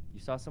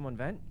saw someone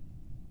vent?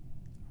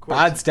 Corpse,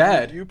 Bad's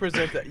dead. You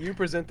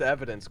present the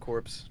evidence,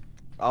 Corpse.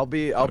 I'll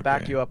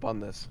back you up on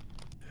this.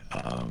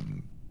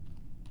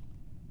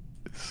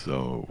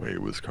 So wait,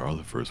 was Karl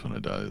the first one to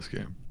die this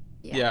game?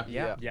 Yeah.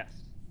 Yes.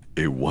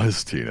 It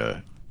was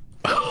Tina.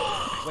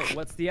 Wait,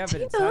 what's the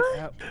evidence?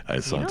 I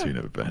saw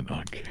Tina vent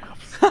on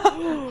cams.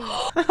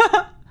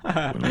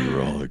 When we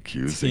were all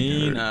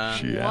accusing her,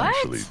 she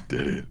actually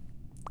did it.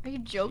 Are you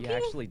joking? She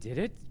actually did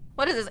it?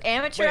 What is this,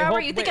 amateur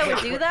hour? You think I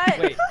would do that?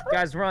 Wait,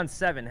 guys, we're on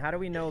 7. How do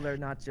we know they're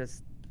not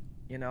just,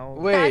 you know?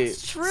 Wait.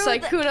 That's true.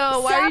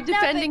 Sykkuno, why are you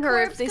defending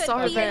her if they saw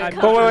her vent?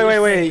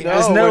 Wait.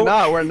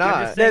 No, we're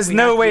not. There's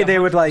no way they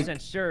would like.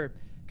 Sure,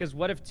 because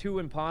what if 2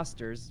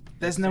 imposters?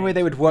 There's no way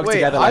they would work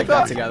together like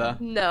that together.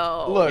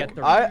 No. Look,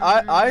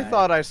 I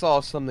thought I saw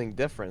something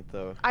different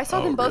though. I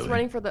saw them both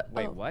running for the.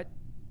 Wait, what?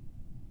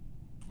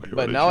 Wait,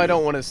 but now I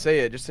don't want to say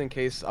it just in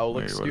case I'll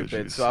look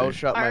stupid, so I'll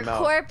shut my Are mouth.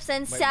 Corpse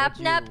and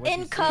Sapnap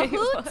in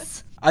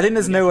cahoots? I think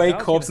there's no way I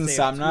was Corpse gonna and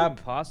say if 2 Sapnap.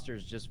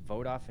 imposters just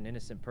vote off an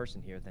innocent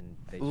person here, then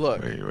they.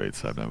 Look. Wait,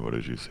 Sapnap, what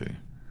did you see?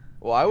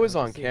 Well, I was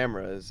on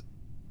cameras,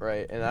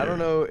 right? And I don't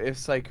know if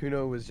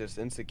Sykkuno was just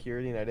in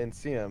security and I didn't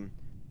see him.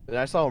 And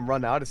I saw him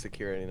run out of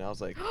security, and I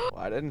was like, well,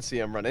 I didn't see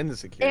him run into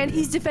security. And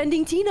he's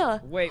defending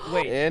Tina. Wait.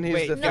 And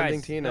he's defending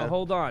guys, Tina. No,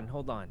 hold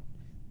on.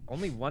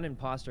 Only one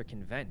imposter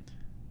can vent.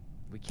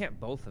 We can't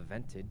both have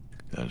vented.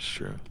 That's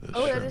true. That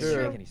Doesn't is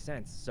true. make any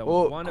sense. So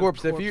well, one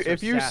Corpse, of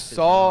if you Sap is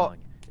saw wrong.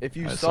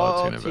 I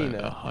saw Tina,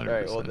 Tina,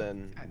 right? Well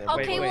then.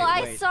 Okay, well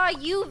I saw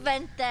you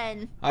vent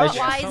then. Wise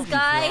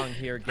guy. Wrong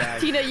here, guys.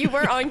 Tina, you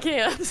weren't on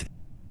cams.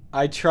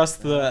 I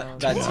trust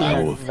that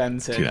Tina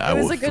vented. Tina, I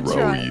will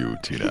throw you,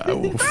 Tina. I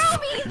will throw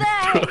me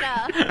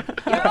then.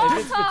 You're all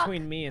It's talk.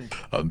 between me and.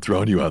 I'm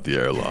throwing you out the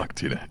airlock,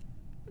 Tina.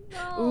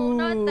 No,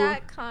 not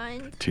that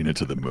kind. Tina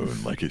to the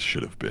moon, like it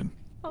should have been.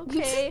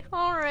 Okay,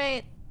 all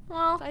right.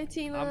 Well, bye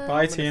Tina.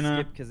 Bye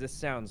Tina. Because this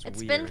sounds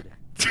it's weird.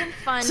 been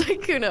fun.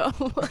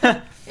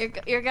 Sykkuno.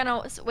 You're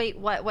gonna wait.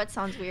 What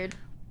sounds weird?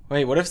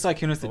 Wait, what if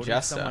Sykkuno's the Voting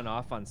Jester? someone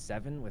off on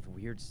 7 with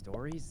weird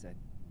stories.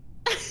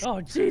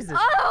 Oh Jesus!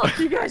 Oh!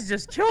 You guys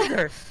just killed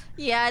her.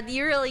 Yeah,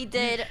 you really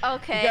did.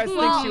 Okay. You guys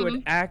well, think she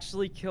would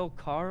actually kill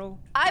Karl?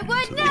 I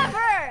would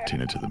never.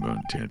 Tina to the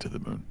moon. Tina to the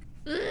moon.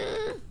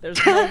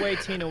 There's no way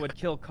Tina would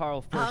kill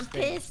Karl first. I'm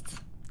pissed.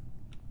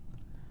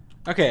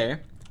 Okay,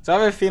 so I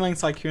have a feeling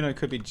Sykkuno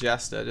could be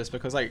Jester just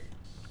because like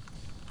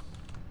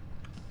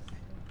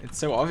it's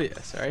so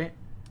obvious, right?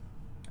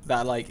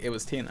 That like it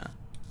was Tina.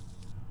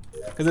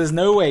 Because there's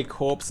no way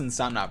Corpse and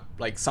Sapnap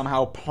like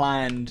somehow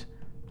planned,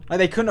 like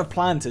they couldn't have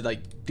planned to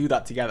like do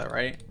that together,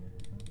 right?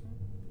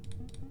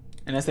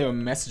 Unless they were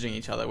messaging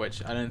each other,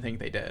 which I don't think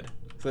they did.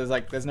 So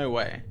there's no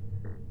way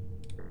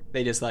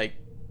they just like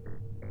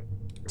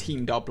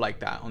teamed up like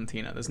that on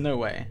Tina. There's no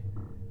way.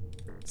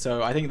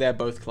 So I think they're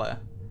both clear,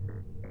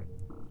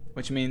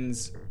 which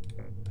means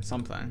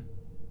something.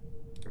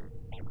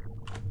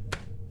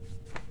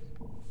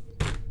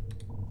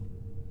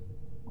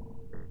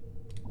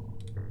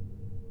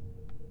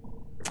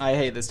 I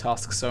hate this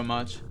task so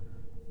much.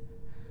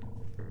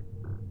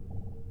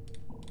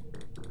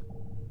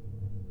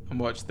 And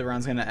watch, the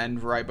round's gonna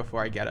end right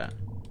before I get it.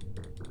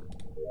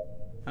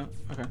 Oh,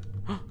 okay.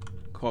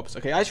 Corpse.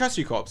 Okay, I trust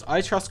you, Corpse.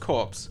 I trust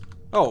Corpse.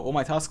 Oh, all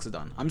my tasks are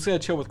done. I'm just gonna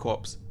chill with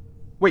Corpse.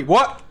 Wait,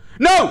 what?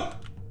 No!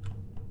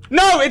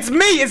 No, it's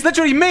me! It's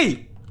literally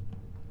me!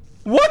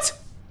 What?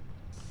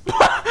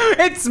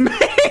 It's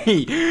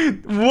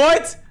me!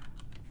 What?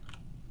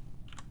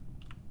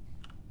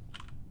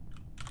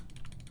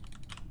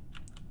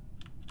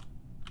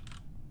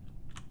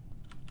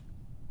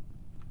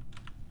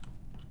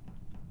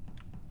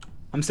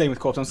 I'm staying with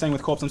Corpse. I'm staying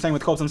with Corpse. I'm staying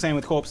with Corpse. I'm staying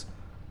with Corpse.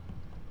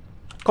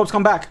 Corpse,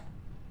 come back.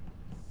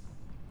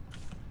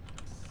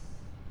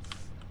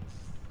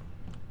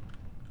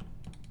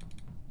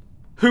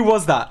 Who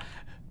was that?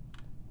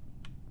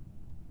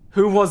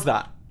 Who was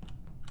that?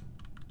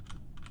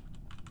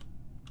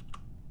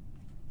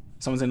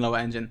 Someone's in lower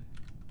engine.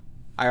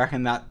 I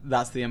reckon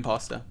that's the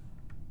imposter.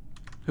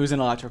 Who's in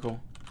electrical?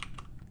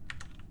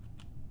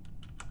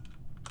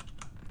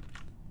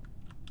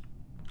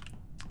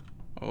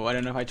 Oh, I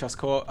don't know if I trust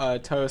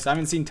Toast. I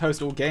haven't seen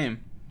Toast all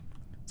game.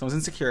 Someone's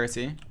in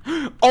security.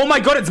 Oh my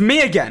god, it's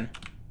me again!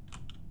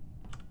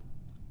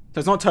 So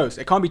it's not Toast.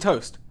 It can't be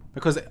Toast.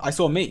 Because I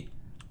saw me.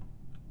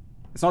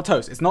 It's not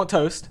Toast. It's not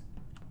Toast.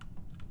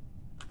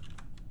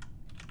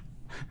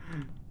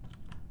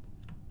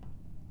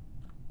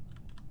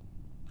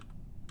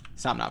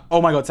 Sapnap.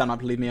 Oh my god,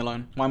 Sapnap, leave me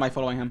alone. Why am I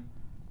following him?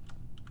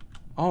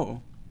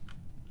 Oh.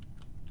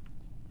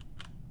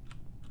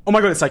 Oh my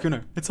god, it's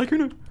Sykkuno. It's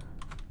Sykkuno.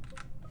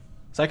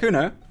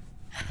 Sykkuno?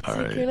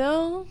 Alright.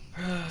 Sykkuno?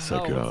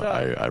 Sykkuno,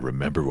 I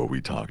remember what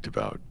we talked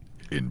about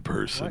in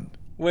person.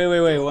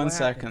 Wait, 1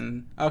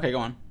 second. Okay, go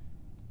on.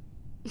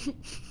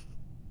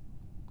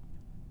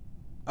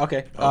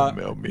 Okay.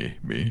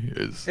 Me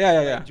is.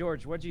 Yeah.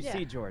 George, what'd you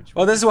see, George?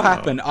 Well, this is what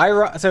happened.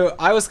 So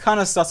I was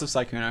kind of sus of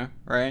Sykkuno,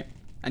 right?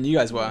 And you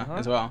guys were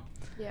as well.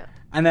 Yeah.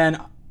 And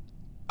then,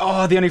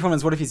 oh, the only problem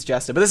is what if he's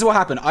Jester? But this is what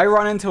happened. I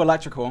run into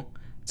electrical.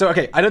 So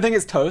okay, I don't think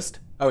it's Toast.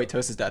 Oh wait,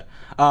 Toast is dead.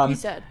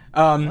 He's dead.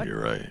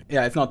 You're right.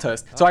 Yeah, it's not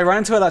Toast. So I run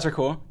into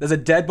electrical. There's a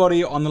dead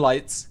body on the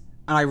lights,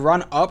 and I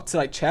run up to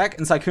like check,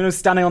 and Sykkuno's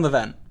standing on the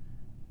vent.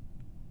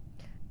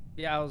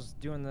 Yeah, I was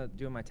doing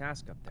my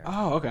task up there.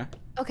 Oh, okay.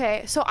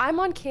 Okay, so I'm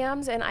on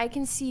cams and I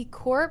can see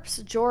Corpse,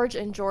 George,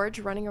 and George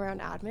running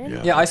around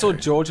admin. Yeah, I saw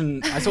George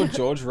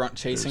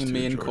chasing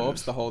me and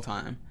Corpse the whole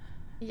time.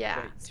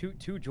 Yeah. Wait,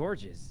 two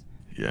Georges.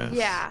 Yes.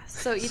 Yeah,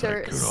 so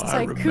either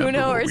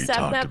Sykkuno or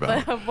Sapnap,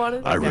 but one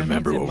of them. I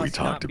remember what we must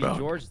talked not be about.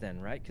 George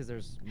then, right?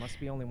 Because must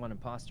be only one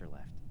imposter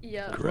left.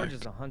 Yeah. Correct.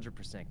 George is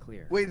 100%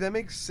 clear. Wait, that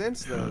makes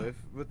sense though. If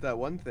with that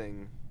one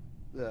thing,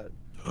 that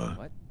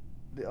What?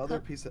 the other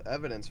piece of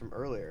evidence from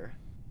earlier.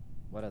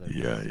 What other?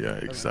 Yeah,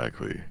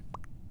 exactly.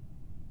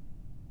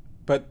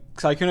 But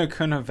Sykkuno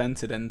couldn't have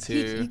vented into.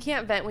 You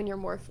can't vent when you're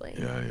morphling.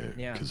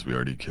 Yeah. Because we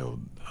already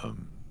killed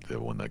the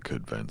one that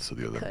could vent, so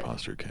the other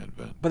imposter can't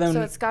vent. But then,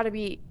 so it's got to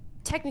be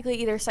technically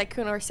either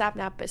Sykkuno or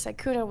Sapnap, but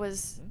Sykkuno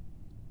was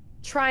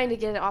trying to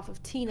get it off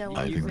of Tina.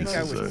 I think this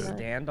is a...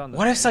 stand on the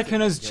what if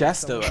Sykkuno's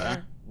Jester though?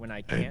 When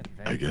I can't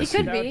vent? I guess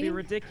could that would be be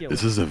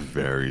ridiculous. This is a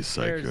very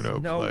Sykkuno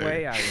There's no play.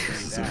 way I would do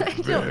This is that.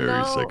 a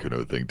very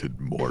Sykkuno thing to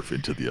morph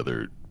into the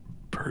other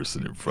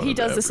person in front He of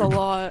does this a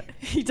everybody. lot.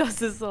 He does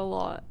this a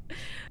lot.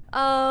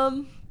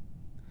 I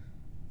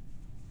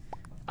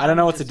don't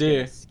know what to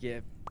do.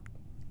 Skip.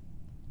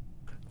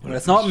 But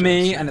it's not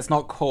me and it's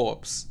not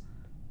Corpse.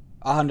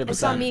 100%.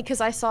 It's not me because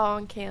I saw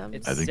on cams.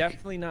 It's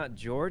definitely not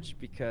George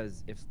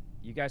because if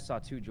you guys saw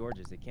two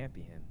Georges, it can't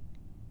be him.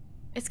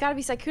 It's got to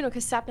be Sykkuno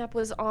because Sapnap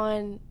was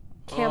on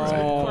cams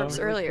with Corpse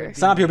earlier.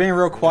 Sapnap, you're being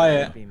real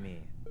quiet.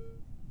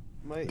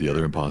 The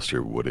other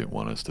imposter wouldn't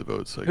want us to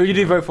vote Sykkuno. Who did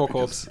you vote for,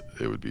 Corpse?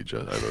 It would be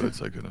just I voted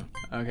Sykkuno.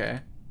 Okay.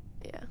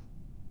 Yeah.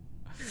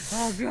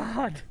 Oh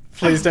God.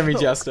 Please don't be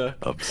Jester.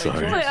 I'm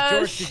sorry.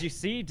 George, did you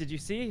see? Did you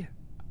see?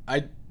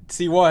 I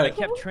see what? I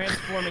kept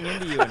transforming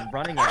into you and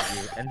running at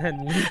you, and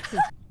then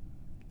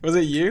Was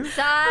it you?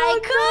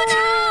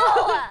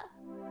 Sykkuno!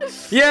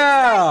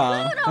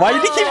 Yeah! Why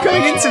did he keep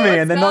going into me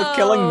and then not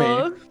killing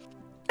me?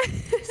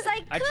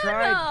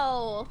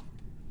 Sykkuno!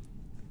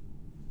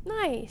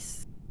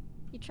 Nice.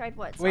 You tried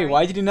what? Wait, Sorry.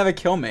 why did you never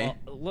kill me?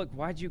 Well, look,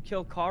 why'd you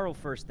kill Karl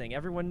first thing?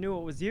 Everyone knew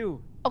it was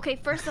you. Okay,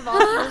 first of all,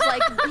 he was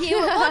like,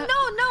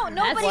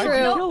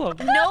 well,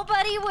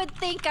 nobody would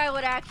think I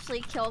would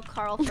actually kill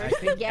Karl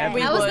first again.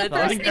 That was the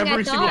first thing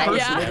I thought.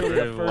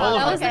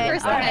 That was the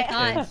first thing I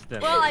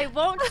thought. Well, I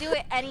won't do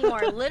it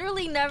anymore.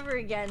 Literally never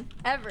again.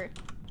 Ever.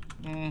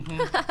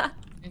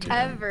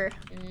 Ever.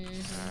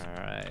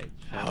 Alright.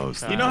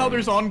 You know how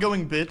there's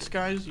ongoing bits,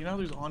 guys? You know how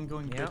there's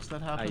ongoing bits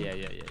that happen? Yeah.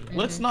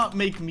 Let's not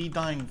make me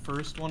dying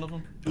first one of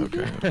them.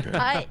 Okay.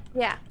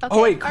 Yeah. Okay.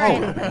 Oh wait, Karl,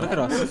 Right. look at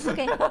us.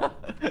 Okay.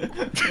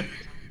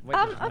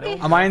 Okay.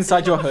 Am I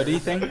inside your hoodie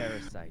thing?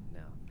 Parasite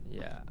now.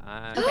 Yeah.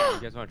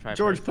 You guys want to try?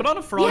 George, put on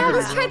a frog. Yeah,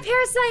 let's try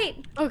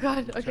Parasite. Oh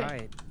God. Okay. Try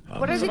it.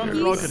 What are the Put on a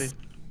keys? frogity.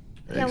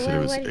 I said it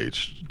was what-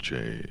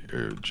 HJ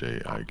or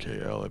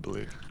JIKL, I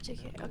believe.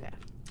 JK. Okay.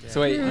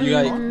 So wait,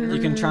 you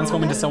can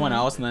transform into someone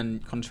else and then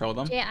control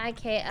them?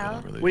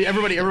 JIKL. Wait,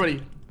 everybody.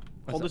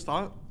 Hold this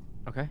thought.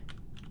 Okay.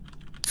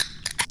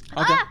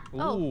 Okay.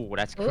 Ooh,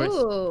 that's Chris.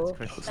 Ooh.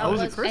 That's Chris. That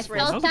was a I Chris roll.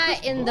 felt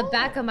that in the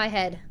back of my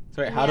head.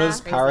 So wait, how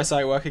does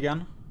Parasite work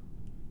again?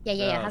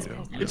 Yeah. How's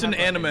It's an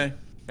anime.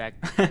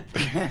 Fact.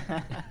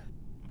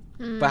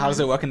 But how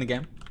does it work in the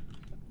game?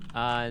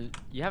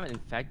 You have an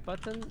infect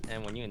button,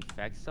 and when you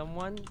infect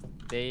someone,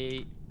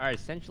 they are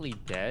essentially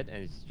dead,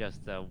 and it's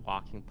just a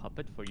walking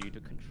puppet for you to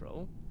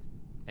control.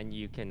 And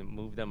you can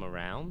move them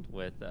around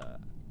with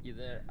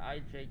either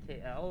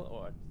IJKL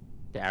or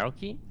the arrow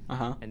key,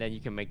 and then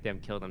you can make them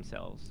kill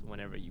themselves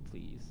whenever you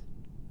please.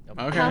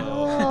 Okay.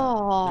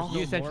 Oh.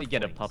 You essentially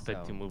get a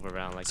puppet to move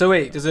around like. So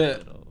wait, does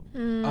it?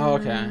 Oh,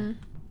 okay.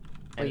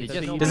 And Wait,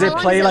 does it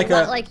play like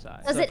a?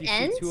 Does it if you see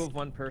end? two of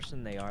one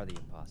person, they are the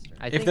imposter.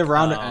 If the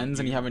round ends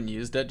and you haven't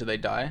used it, do they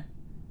die? I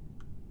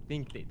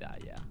think they die,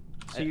 yeah.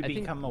 So you I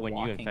think become a when you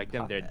walking infect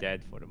them, they're puppet.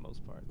 dead for the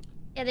most part.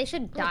 Yeah, they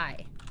should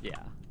die. Yeah.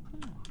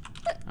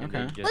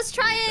 Okay. Let's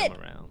try it.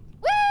 Around.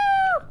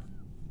 Woo!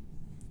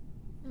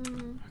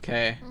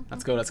 Okay,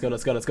 let's go, let's go,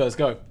 let's go, let's go, let's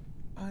go.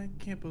 I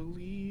can't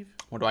believe.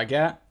 What do I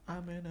get?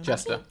 I'm in a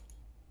Jester.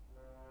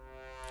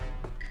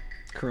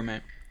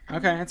 Crewmate.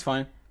 Okay, it's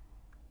fine.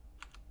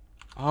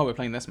 Oh, we're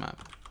playing this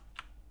map.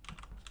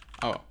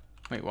 Oh,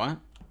 wait, what?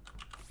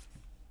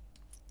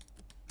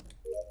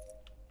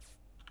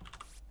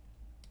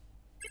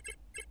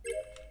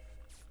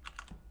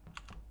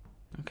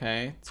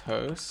 Okay,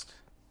 Toast.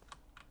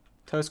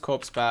 Toast,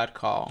 Corpse, Bad,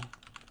 Karl.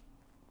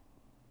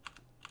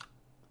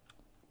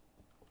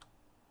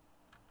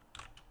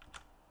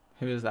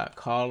 Who is that?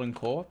 Karl and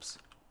Corpse?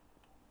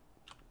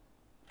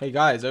 Hey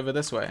guys, over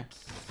this way.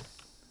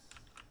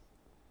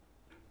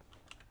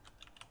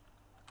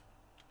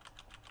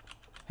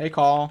 Hey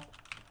Karl.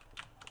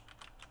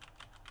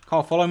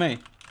 Karl, follow me.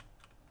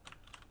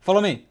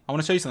 Follow me. I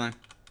want to show you something.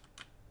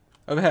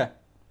 Over here.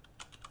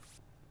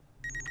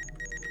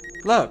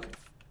 Look.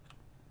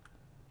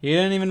 He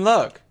didn't even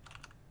look.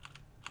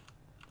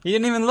 He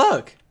didn't even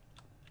look.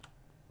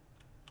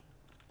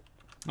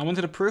 I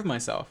wanted to prove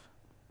myself.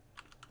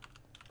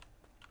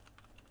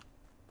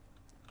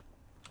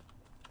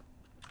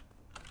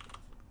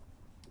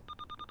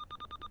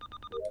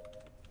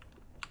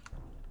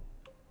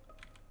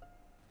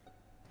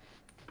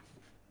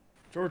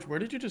 George, where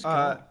did you just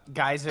go?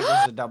 Guys, it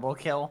was a double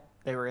kill.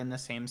 They were in the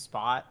same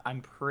spot.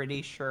 I'm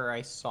pretty sure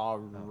I saw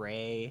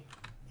Ray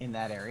in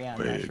that area.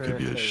 Wait, it could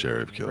be a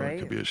sheriff kill. It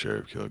could be a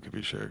sheriff kill. It could be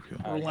a sheriff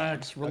kill.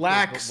 Relax,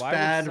 relax,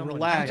 Bad,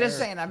 relax. I'm just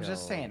saying. I'm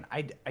just saying.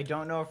 I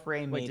don't know if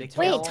Ray made a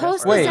kill. Wait,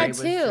 Toast Wait, is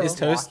dead too. Is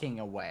Toast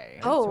walking away?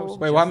 Oh.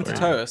 Wait, what happened to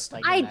Toast?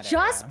 Like, I in that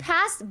just area.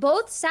 passed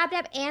both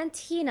Sabdab and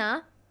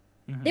Tina.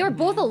 They were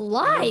both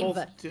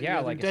alive.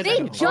 Yeah, like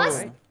They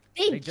just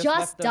They just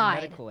left the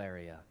died. medical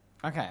area.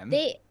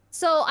 Okay.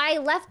 So I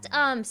left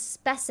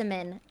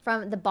Specimen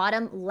from the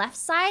bottom left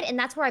side, and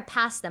that's where I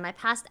passed them. I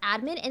passed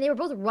Admin, and they were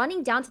both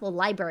running down to the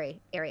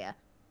library area.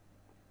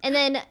 And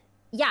then,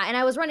 yeah, and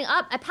I was running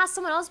up. I passed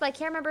someone else, but I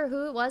can't remember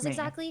who it was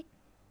exactly.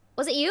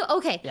 Was it you?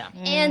 Okay. Yeah.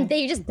 And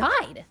they just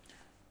died.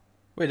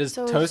 Wait, does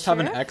So Toast have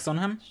an sheriff? X on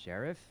him?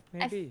 Sheriff,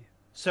 maybe?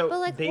 So But,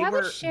 like, they why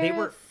would were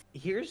Sheriff-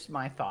 Here's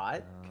my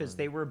thought, because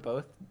they were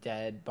both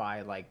dead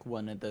by like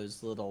one of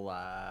those little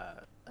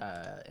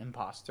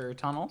imposter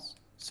tunnels.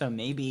 So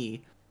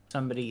maybe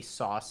somebody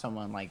saw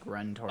someone like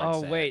run towards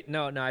Oh, it. wait,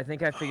 no, I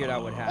think I figured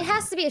out what It happened.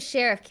 has to be a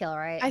sheriff kill,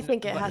 right? I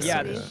think it has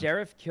Yeah, to be. the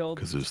sheriff killed.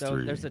 'Cause there's So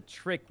three. there's a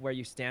trick where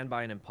you stand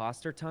by an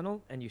imposter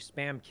tunnel and you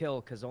spam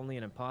kill because only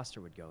an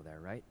imposter would go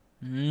there, right?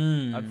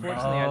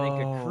 Unfortunately, I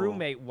think a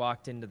crewmate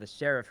walked into the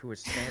sheriff who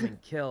was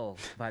spamming kill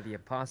by the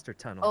imposter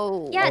tunnel.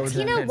 Oh. Yeah, Oh,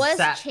 Tina then was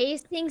Sap-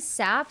 chasing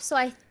Sap, so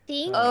I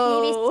think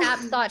Oh. maybe Sap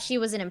thought she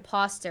was an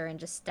imposter and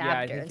just Yeah, stabbed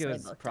I her. think and it so they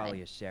was both probably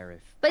died. a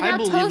sheriff. But I now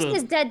believe Toast it.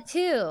 is dead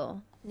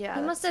too. Yeah.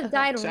 He must that's- have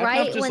died Sapnap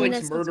right just when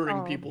likes this murdering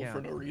was people Yeah.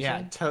 for no reason.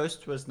 Yeah,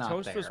 Toast was not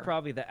Toast there. was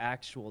probably the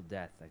actual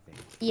death, I think.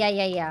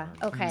 Yeah.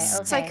 Okay.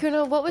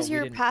 Sykkuno, what was But we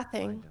your didn't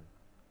pathing? find him.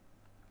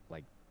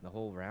 Like the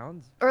whole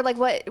round? Or like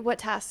what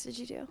task did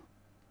you do?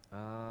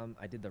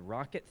 I did the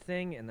rocket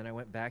thing, and then I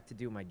went back to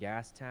do my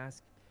gas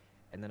task,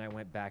 and then I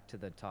went back to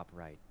the top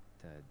right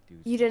to do.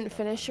 You some didn't stuff.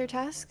 finish I your don't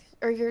know what it task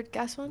or your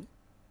gas one?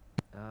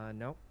 was.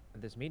 Nope.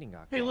 This meeting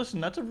got. Hey, called.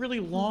 listen, that's a really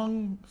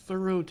long,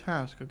 thorough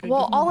task. Okay.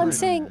 Well, give me a all I'm break.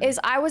 saying is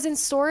I was in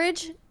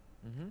storage.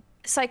 Mm-hmm.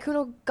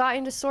 Sykkuno got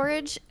into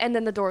storage, and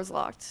then the doors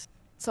locked.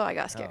 So I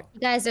got scared.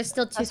 Guys, there's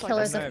still two That's why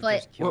killers Might have afoot.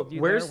 just killed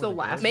you Where's there the when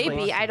last doors Maybe,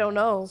 locked. I don't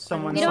know.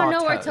 Someone We saw don't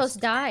know where Toast. Toast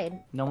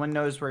died. No one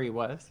knows where he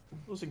was.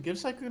 Listen, give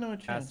Sykkuno a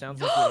chance.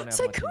 Sounds like we don't have much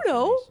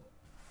Sykkuno? information.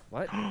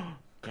 What?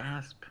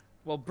 Gasp.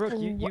 Well, Brooke,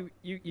 What?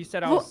 you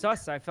said I was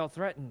sus. I felt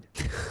threatened.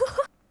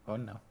 Oh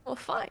no. Well,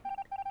 fine.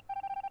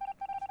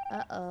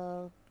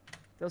 Uh-oh.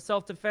 No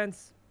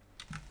self-defense.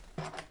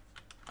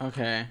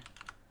 Okay.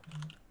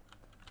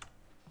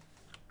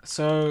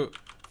 So,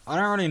 I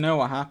don't really know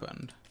what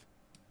happened.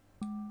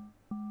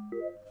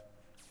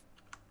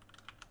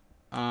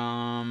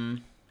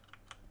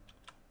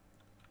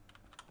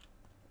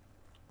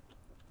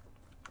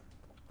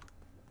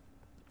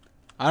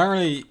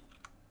 I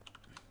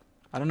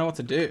don't know what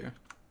to do.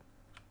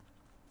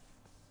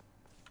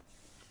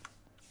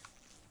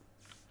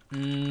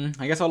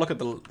 I guess I'll look at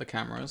the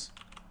cameras.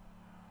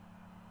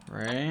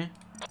 Ray.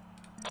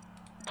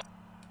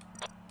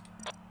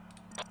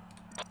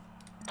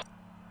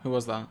 Who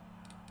was that?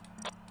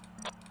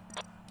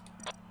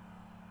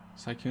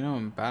 Sykkuno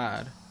and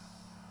Bad.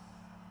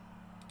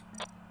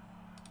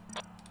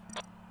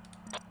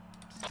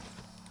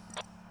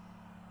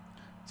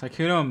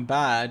 Sykkuno and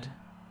Bad.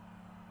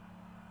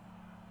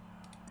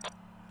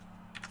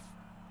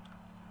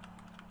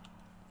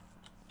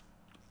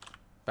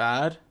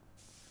 Bad.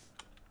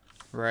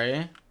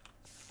 Ray.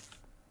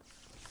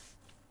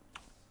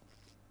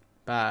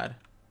 Bad.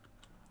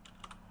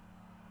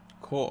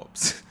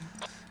 Corpse.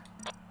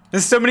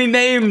 There's so many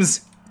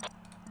names!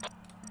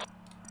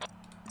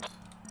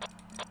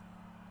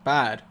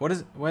 Bad.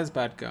 Where's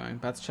Bad going?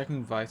 Bad's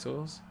checking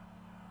vitals.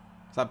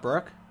 Is that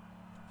Brooke?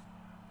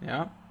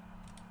 Yeah.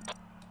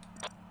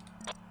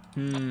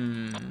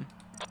 I'm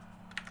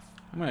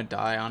gonna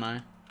die, aren't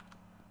I?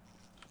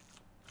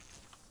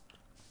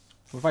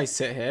 What if I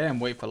sit here and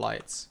wait for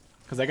lights?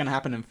 Because they're going to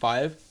happen in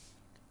 5,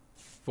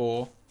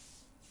 4,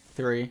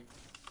 3,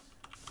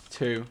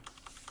 2,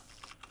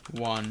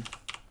 1.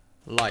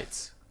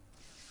 Lights.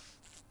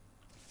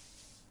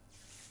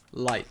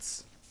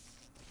 Lights.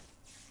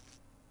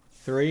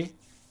 3,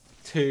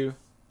 2,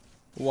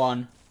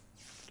 1.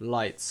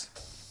 Lights.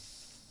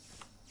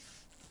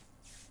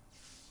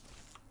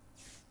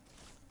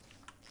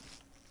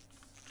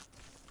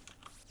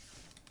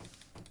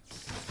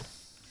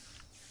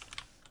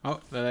 Oh,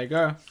 there they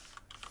go.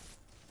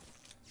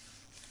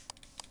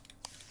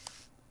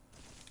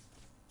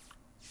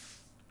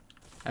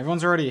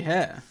 Everyone's already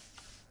here.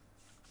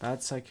 Bad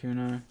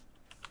Sykkuno.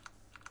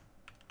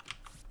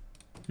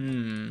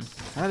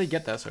 How did they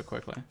get there so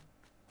quickly?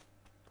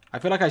 I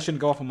feel like I shouldn't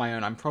go off on my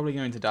own. I'm probably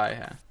going to die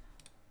here.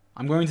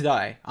 I'm going to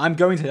die. I'm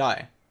going to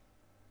die.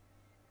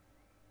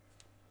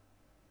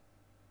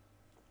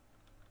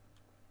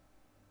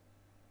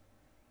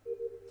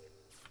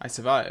 I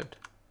survived.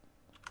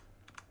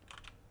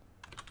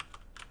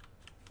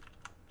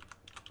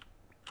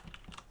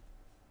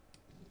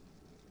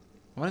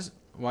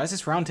 Why is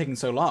this round taking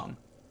so long?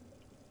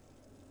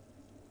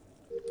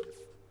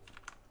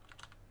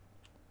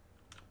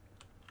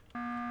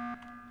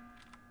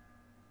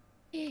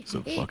 It's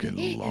a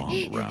fucking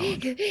long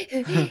round.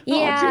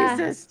 Yeah.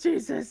 Oh,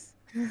 Jesus.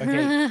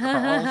 Okay,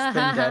 Karl's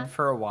been dead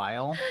for a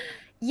while.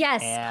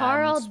 Yes, and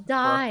Karl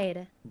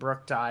died.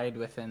 Brooke died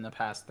within the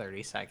past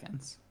 30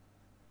 seconds.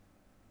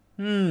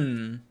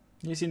 You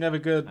seem to have a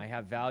good... I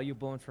have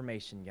valuable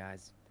information,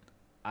 guys.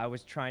 I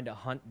was trying to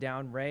hunt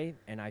down Ray,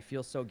 and I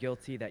feel so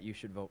guilty that you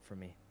should vote for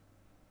me.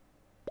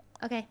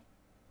 Okay.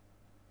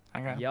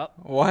 Okay. Yep.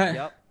 What?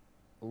 Yep.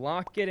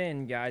 Lock it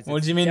in, guys.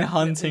 What do you mean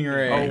hunting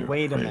Ray? Oh,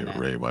 wait a minute.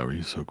 Ray, why were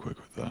you so quick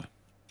with that?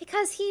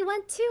 Because he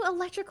went to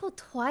electrical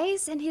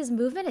twice, and his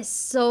movement is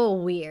so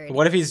weird.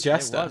 What if he's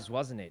Jester? It was,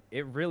 wasn't it?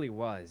 It really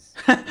was.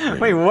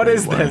 Wait, what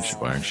is this?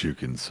 Why aren't you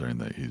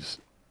concerned that he's...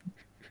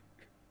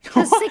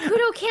 Because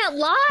Sykkuno can't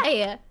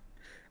lie.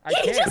 I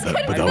can't.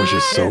 But that was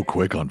just so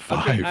quick on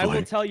 5. Okay, I will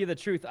like... tell you the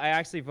truth. I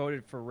actually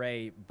voted for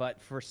Ray,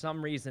 but for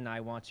some reason, I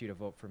want you to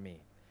vote for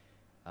me.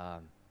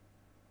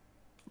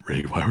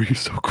 Ray, why were you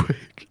so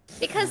quick?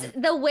 Because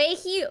the way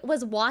he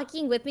was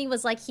walking with me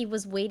was like he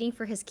was waiting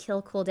for his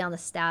kill cooldown to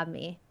stab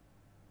me.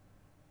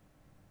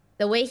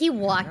 The way he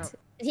walked,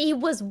 he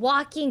was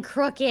walking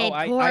crooked.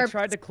 Oh, I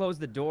tried to close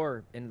the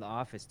door in the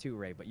office too,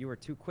 Ray, but you were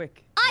too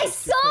quick. I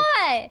saw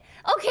it!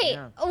 Okay,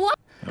 what?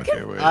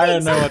 Okay, wait. I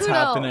don't know what's Sykkuno.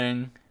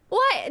 happening.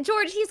 What?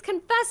 George, he's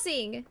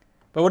confessing.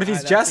 But what if he's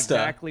That's Jester?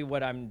 exactly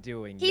what I'm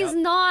doing. He's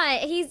not.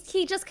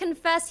 He just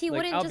confessed. He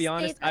wouldn't I'll just be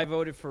honest, say I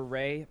voted for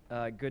Ray.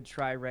 Good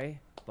try, Ray,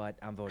 but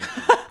I'm voting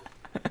for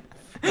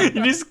you.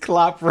 You just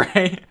clap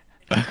Ray.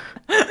 No,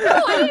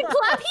 I didn't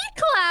clap. He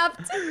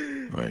clapped.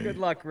 Wait, Good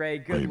luck, Ray.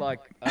 Good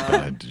luck.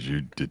 did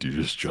you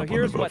just jump on the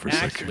here's vote what for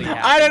actually Sykkuno?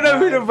 happened. I don't know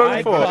who to vote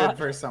I for. voted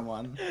for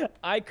someone.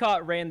 I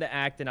caught Ray in the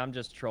act, and I'm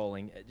just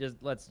trolling.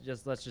 Let's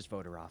just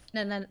vote her off.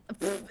 No.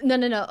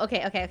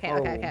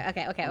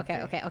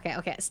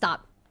 Okay.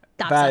 Stop.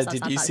 Bad,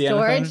 did you see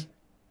anything?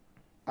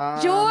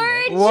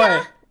 George.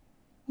 What?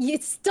 You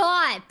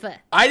stop.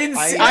 I didn't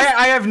see.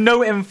 I have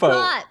no info.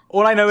 Stop.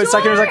 All I know is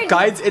Sykkuno's like, George!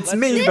 guys, it's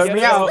me. This Vote is me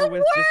the out.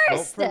 worst.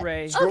 Vote for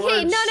Ray.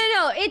 Okay,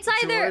 no. It's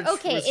either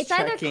George was it's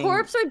either checking-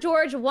 Corpse or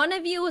George. One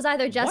of you was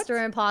either Jester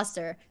or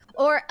Imposter.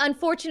 Or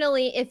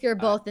unfortunately, if you're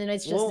both, then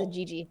it's just a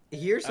GG.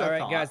 Here's All a right,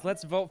 thought. guys,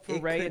 let's vote for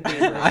It Ray. could And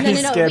be I No,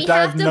 skipped. we I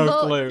have have to no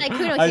vote. clue.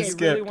 Sykkuno I here. You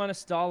skipped. really want to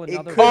stall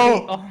another? could be-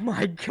 Oh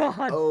my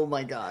god. Oh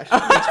my gosh.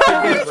 It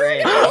could be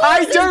Ray.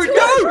 I don't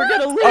know. We're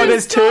gonna lose. Oh,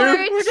 there's 2.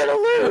 We're gonna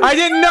lose. I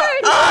didn't know.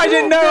 I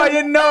didn't know. I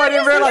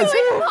didn't realize.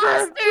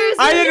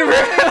 I didn't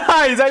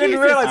realize. I didn't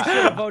You realize.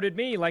 should have voted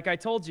me, like I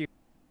told you.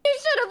 You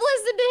should have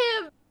listened to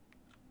him.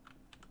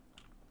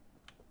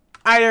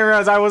 I didn't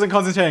realize. I wasn't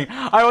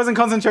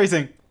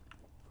concentrating.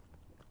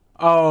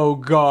 Oh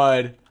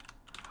god.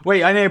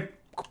 Wait, I need to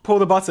pull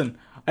the button.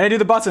 I need to do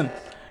the button.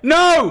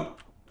 No!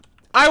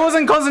 I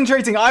wasn't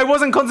concentrating.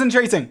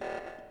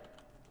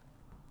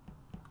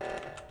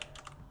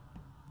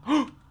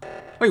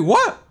 Wait,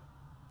 what?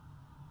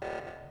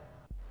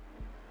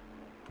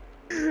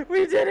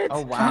 We did it.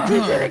 Oh wow. We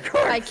did it,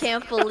 Corpse. I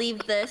can't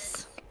believe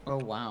this. Oh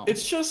wow.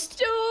 It's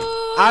just.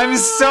 I'm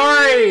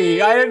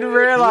sorry. I didn't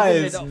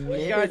realize.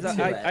 Guys,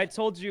 I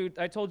told you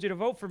to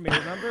vote for me.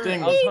 Remember? I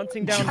was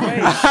hunting down Ray.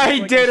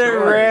 I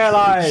didn't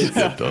realize.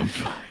 Skipped on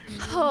 5.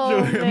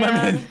 Oh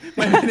man.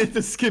 My minute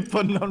to skip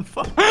button on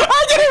 5.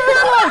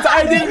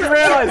 I didn't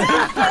realize.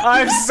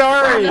 I'm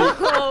sorry.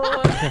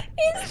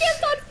 He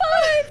skipped on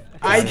 5.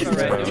 I That's all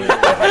right. It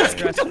was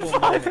stressful.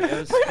 Moment. It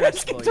was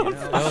stressful, you know?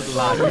 That was a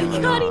lot. I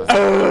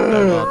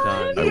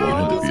Well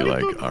wanted to be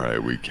like, all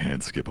right, we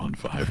can't skip on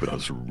 5, but I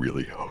was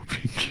really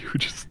hoping you would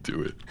just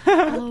do it.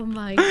 Oh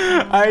my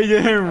god. I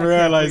didn't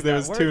realize there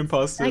was that 2 worked.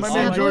 imposters. I My can't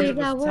man George, believe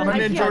that my worked. man I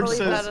can't George believe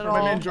says, that at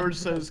my man all. George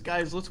says,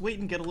 guys, let's wait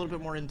and get a little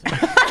bit more into it.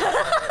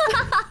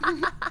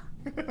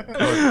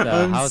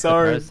 I'm how's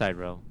sorry. the parasite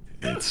row?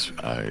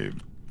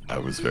 I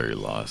was very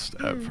lost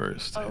at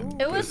first.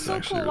 and It was it's so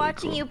actually cool really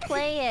watching cool. you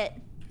play it.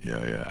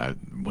 Yeah.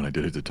 When I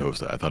did it to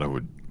Toast, I thought I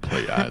would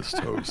play as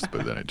Toast,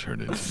 but then it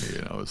turned into me,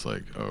 and I was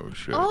like, oh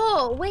shit.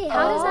 Oh, wait,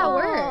 how does that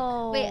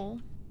work? Wait,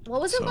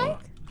 what was it like?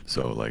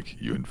 So like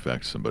you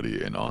infect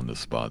somebody, and on the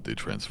spot they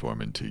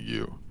transform into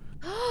you,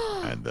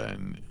 and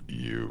then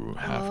you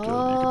have to. You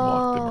can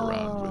walk them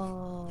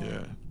around with.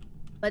 Yeah.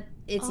 But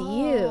it's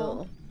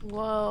you.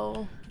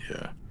 Whoa.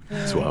 Yeah.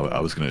 So I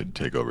was gonna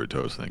take over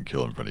Toast and then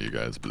kill in front of you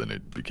guys, but then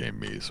it became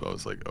me. So I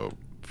was like, oh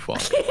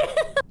fuck.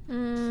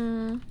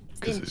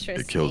 Because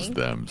it kills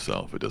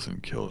themselves. It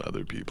doesn't kill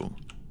other people.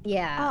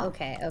 Yeah.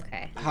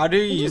 Okay. How do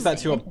you use that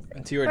to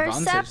your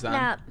advantage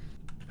then?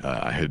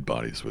 I hid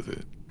bodies with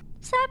it.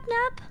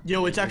 Sapnap.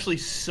 Yo, it's actually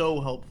so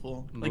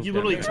helpful. Like you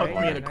literally tucked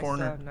me in a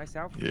corner. Nice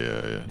outfit.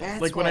 Yeah.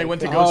 That's Like when I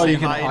went to Oh, go say you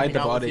can hi hide and the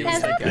hang out with you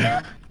bodies. and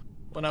Sykkuno.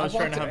 When I was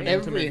trying to have an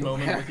intimate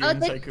moment with you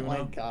and Oh, Sykkuno.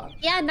 my god.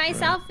 Yeah,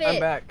 nice outfit. I'm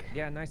back.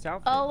 Yeah, nice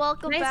outfit. Oh,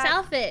 welcome Nice back.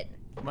 outfit.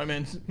 My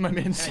man Sam.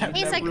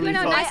 Hey, that Sykkuno, really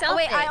nice thought- outfit.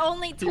 Wait, I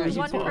only told Dude,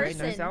 one you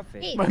person. Nice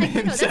outfit. Hey, My man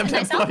Sykkuno, that's Sam a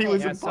nice thought he outfit.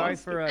 was Yeah, sorry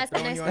imposter. for That's a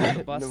throwing nice you under the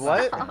outfit. bus.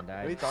 What? friend. What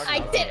are you talking I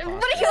about? did.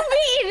 What do you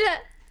mean?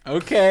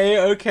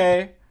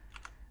 Okay.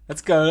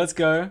 Let's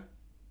go.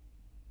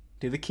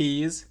 Do the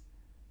keys.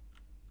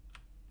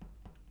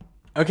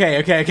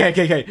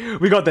 Okay.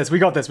 We got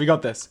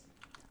this.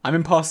 I'm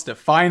imposter,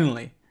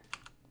 finally.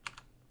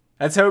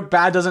 Let's hope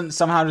Bad doesn't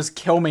somehow just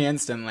kill me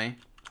instantly.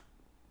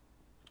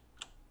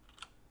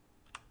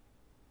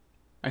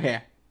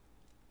 Okay.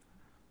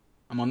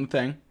 I'm on the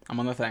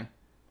thing.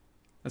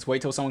 Let's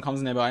wait till someone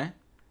comes nearby.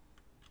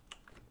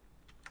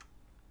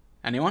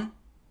 Anyone?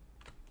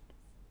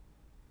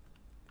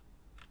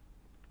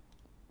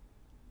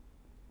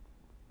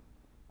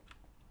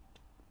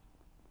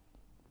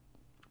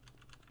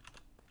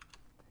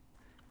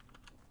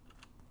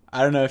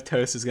 I don't know if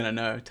Toast is gonna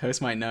know.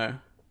 Toast might know.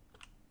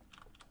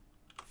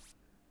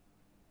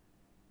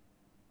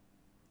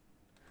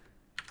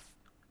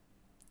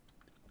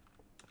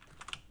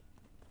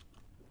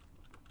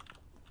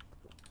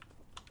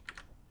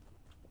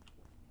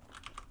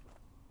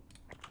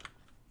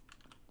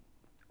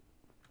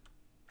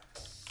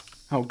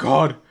 Oh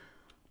god.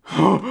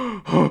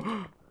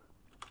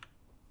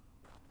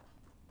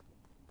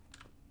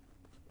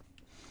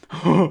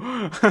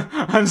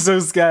 I'm so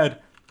scared.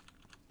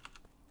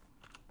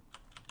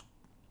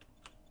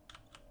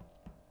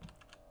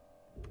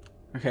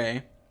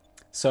 Okay,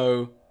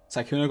 so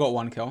Sykkuno got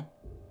 1 kill.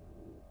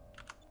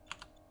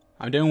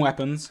 I'm doing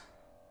weapons.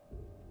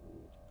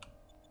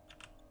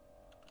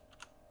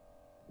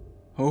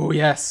 Oh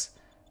yes,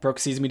 Brooke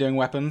sees me doing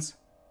weapons.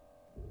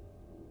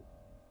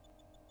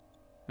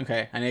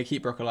 Okay, I need to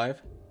keep Brooke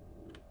alive.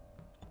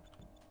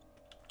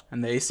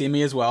 And they see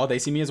me as well.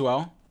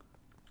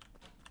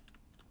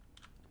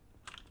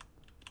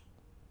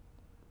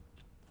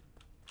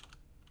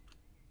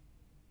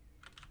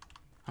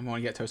 I want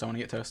to get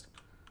Toast.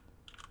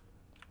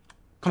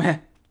 Come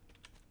here.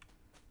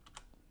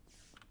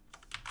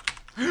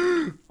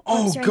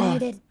 Oh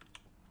god. Muted.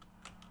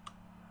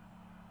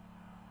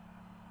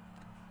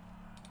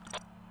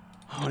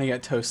 I want to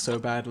get Toast so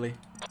badly.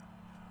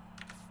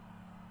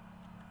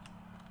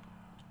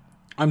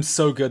 I'm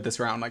so good this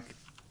round. Like,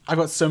 I've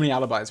got so many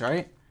alibis,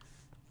 right?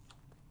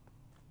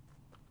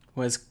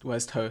 Where's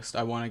Toast?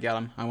 I want to get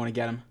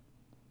him.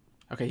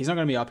 Okay, he's not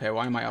gonna be up here.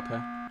 Why am I up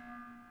here?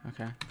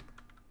 Okay.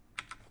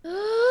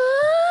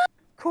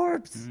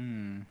 Corpse.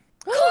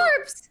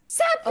 Corpse!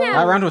 Sapnap!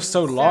 That round was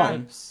so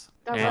long.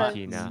 And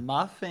Tina.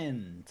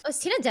 Muffin. Oh, is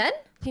Tina dead?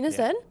 Tina's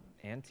dead?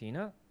 And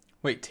Tina?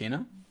 Wait,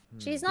 Tina?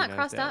 She's not Tina's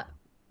crossed dead. out.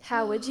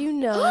 How would you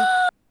know?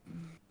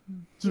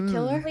 Did you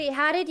kill her? Wait,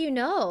 how did you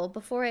know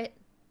before it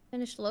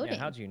finished loading? Yeah,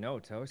 how'd you know,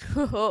 Toast?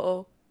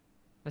 Oh.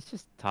 Let's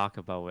just talk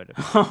about it.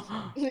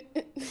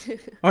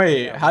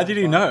 Wait, how did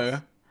you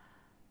know?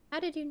 How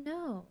did you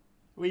know?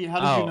 Wait, how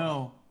did you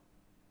know?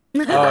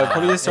 Oh,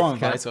 probably just saw on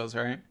Vitals,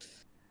 right?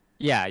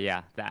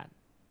 Yeah, that.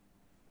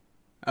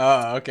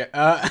 Oh, okay.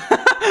 Oh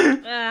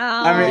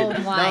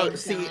mean- my No,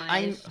 see,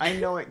 gosh. I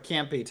know it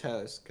can't be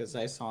Toast because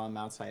I saw him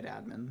outside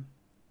admin.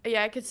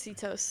 Yeah, I could see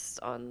Toast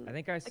on. I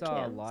think I saw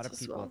a cams lot of as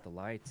people well. at the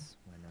lights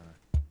when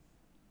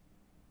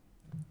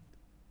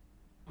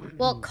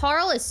Well,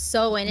 Karl is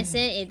so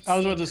innocent. It's I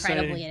was about to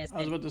incredibly say. innocent. I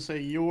was about to say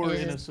you're It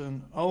is-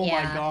 innocent. Oh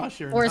yeah. my gosh,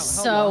 you're Or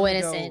innocent. so long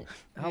innocent. Ago,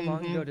 how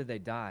long ago did they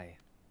die?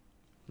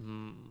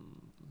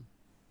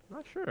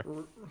 Not sure.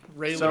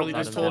 Ray So- literally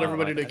just told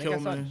everybody to I think kill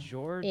I saw me.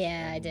 George.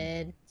 Yeah, I and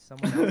did.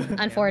 Someone else on cameras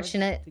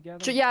Unfortunate.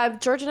 together. Yeah,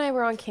 George and I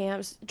were on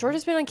cams. George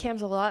has been on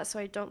cams a lot, so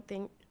I don't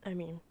think. I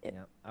mean. It...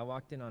 Yeah, I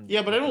walked in on.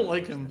 Yeah, but I don't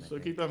like George him, then, I so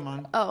think. keep that in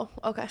mind. Oh,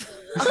 okay.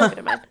 I'll keep it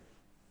in mind.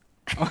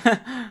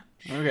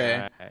 Okay.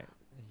 Alright.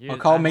 Well,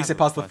 Karl makes it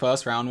past the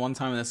first round one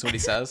time, and that's what he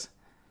says.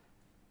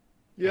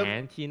 Yep.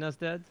 And Tina's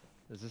dead?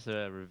 Is this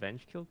a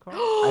revenge kill, Karl?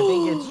 I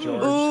think it's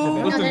George.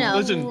 Ooh, No, no, no.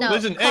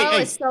 listen. Karl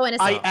Hey, is so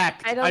innocent. I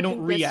act. I I don't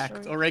don't, think that's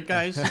react. true. All right,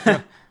 guys.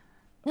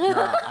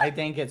 No, I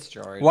think it's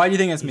George. Why do you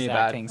think it's He's me, Bad?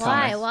 acting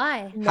Why? sus.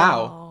 Why?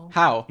 How?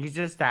 How? He's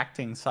just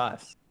acting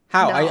sus.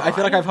 How? No, I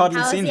feel like I've hardly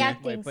How is seen he you.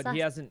 acting Wait, but sus? he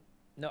hasn't.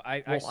 No,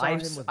 I Well, saw him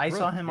with I saw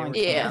Brooke. him They on were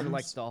Yeah. together, cams,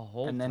 like the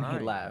whole and then time.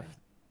 he left.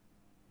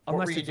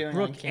 Unless were you it's doing on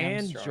Brooke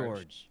cams, and George?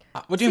 George.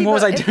 What do you mean? What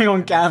was I doing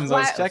on cams? I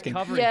was why- checking.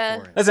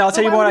 Yeah. Listen, I'll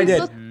tell you why what I would we did.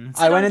 both I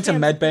sit went on into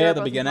cams if medbay we were at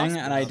the both beginning,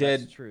 imposters? and I Oh,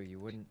 did. That's true. You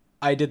wouldn't.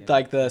 I did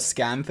like the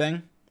scan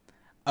thing.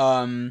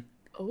 And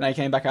I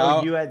came back Oh,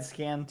 out. you had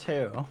scan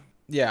too.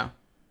 Yeah.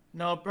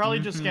 No, probably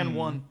just scan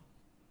 1.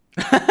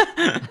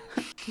 I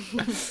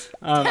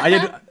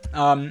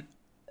did.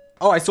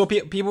 Oh, I saw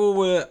people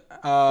were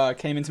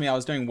came into me. I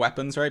was doing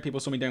weapons, right? People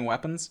saw me doing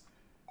weapons.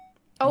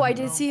 Oh, I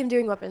did see him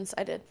doing weapons.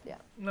 I did. Yeah.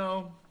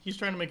 No, he's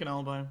trying to make an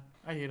alibi.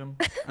 I hate him.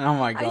 Oh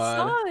my I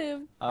god. saw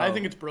him. I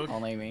think it's Brooke.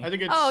 Only me. I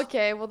think it's. Oh,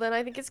 okay. Well, then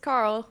I think it's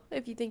Karl.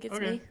 If you think it's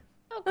Okay. me.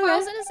 Oh,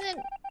 Carl's innocent.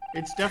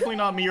 It's definitely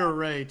not me or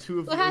Ray. 2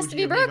 of Well, the it has OG to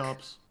be Brooke.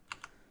 ops.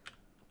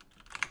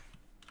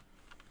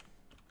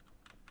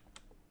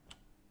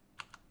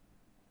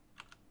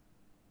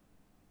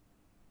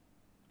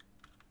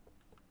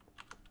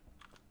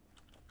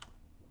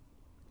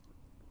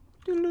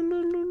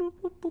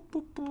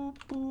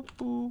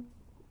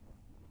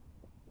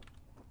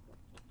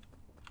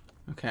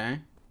 Okay.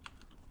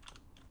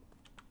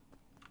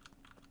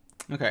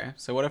 Okay,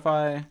 so what if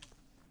I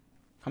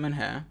come in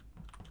here?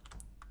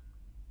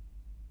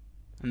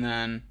 And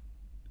then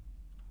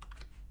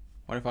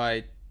what if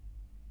I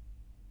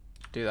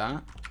do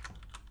that?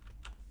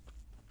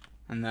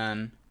 And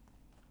then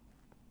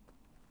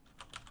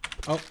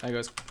oh, there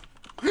goes.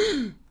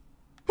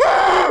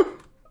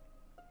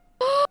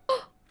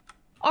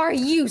 Are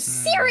you Oh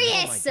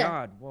serious? my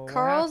God. Well, what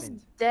Karl's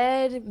happened?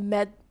 dead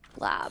med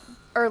lab.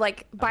 Or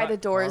like I by thought the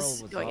doors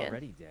Karl was going in.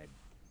 already dead.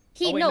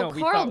 He Oh, wait, no, no,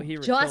 we Karl thought he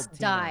just killed Tina.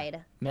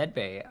 died.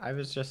 Medbay. I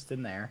was just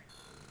in there.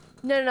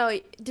 No.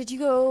 Did you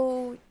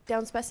go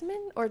down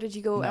specimen or did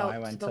you go No, out I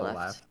went to the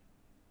left?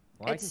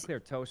 Well, I can It's- clear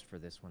toast for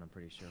this one. I'm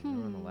pretty sure. We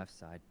were on the left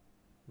side.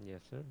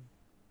 Yes, sir.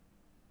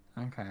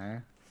 Okay.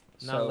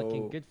 Not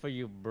looking good for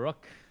you,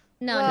 Brooke.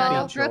 No,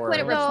 Well, no. Brooke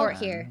wouldn't no. report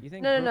here. You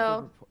think No. Brooke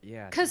would report-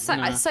 Yeah. Because No,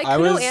 I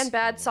Sykkuno was- and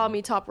Bad saw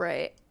me top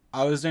right.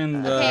 I was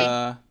doing the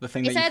Okay. the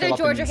thing It's that you either fill up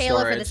George in or Halo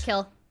for storage. this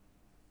kill.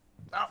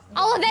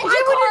 I'll avenge Why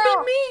you, would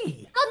Karl! it be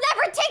me? I'll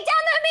never take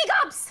down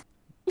the Amigops!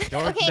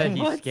 George Okay, said he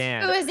Who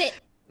scanned. is it?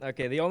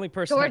 Okay, the only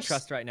person I George-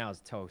 trust right now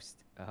is Toast.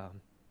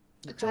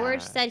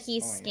 George said he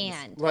oh my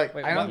scanned. Look,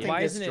 Wait, I don't why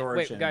think it's isn't George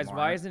it? Wait, guys, why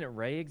anymore. isn't it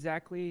Ray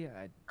exactly?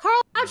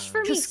 Karl vouched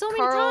for me 'Cause so many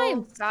Karl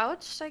times.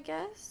 vouched, I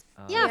guess.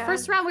 Yeah,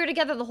 first round we were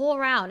together the whole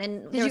round,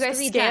 and Did there you was guys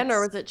 3 scan deaths.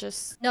 or was it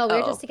just? No, we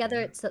were Oh. just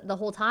together the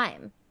whole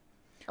time.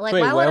 Like,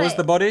 Wait, why where would was I...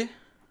 the body?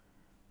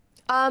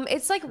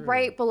 It's like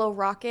right below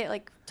Rocket,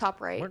 like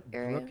top right Weren't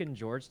area. Brooke and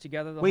George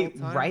together the Wait,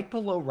 whole time? right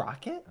below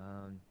Rocket?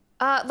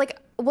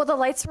 Well, the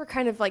lights were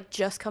kind of like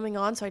just coming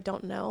on, so I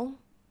don't know.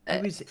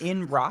 I was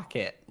in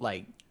Rocket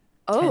like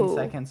 10 Oh.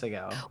 seconds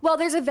ago. Well,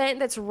 there's a vent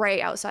that's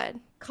right outside.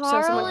 So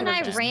Carl someone and could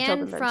have I just ran killed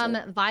them from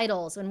into it.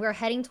 vitals when we were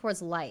heading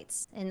towards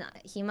lights, and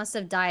he must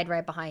have died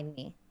right behind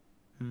me.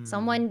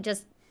 Someone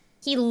just...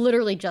 He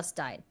literally just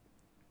died.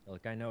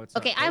 Look, I know it's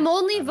Okay, not I'm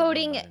Toast. only I don't know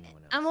voting... about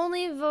anyone else. I'm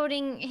only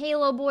voting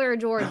Halo Boy or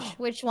George.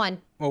 Which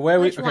one? Well, where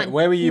were Which okay, one?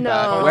 where were you, No.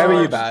 Bad? Where were you,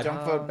 George, Bad?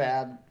 Don't vote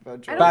bad.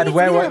 Vote George. Bad, think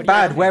where it's were either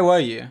Bad? one. Where were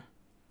you?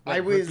 I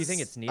Brooke, was. do you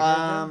think it's neither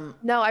of them?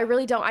 No, I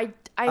really don't.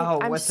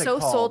 I'm what's it so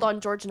sold called?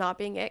 on George not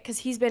being it because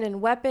he's been in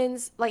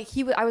weapons. Like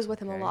I was with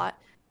him a Okay. lot.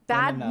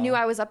 Bad no. knew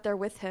I was up there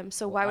with him,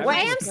 so why Well, would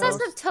I he am was kill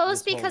obsessed him? with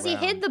Toast this whole because he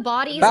hid round. the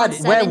bodies Bad, on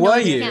 7 where were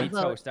nodes you? can't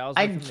vote. Toast. was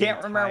I with him the can't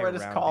remember entire what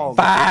it's round. called.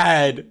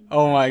 Bad.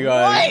 Oh my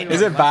god. What?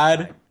 Is it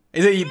Bad?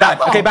 Is it you,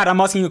 Bad? Okay, Bad. I'm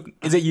asking you.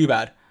 Is it you,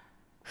 Bad?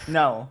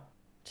 No.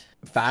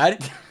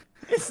 Bad?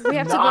 We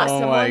have to not. vote Oh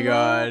someone. my though.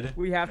 god.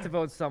 We have to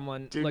vote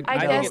someone. Dude, Look, I I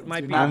think guess- it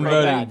might be I'm Ray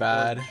voting or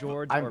Bad.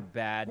 George I'm- or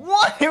Bad.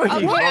 What? Why would you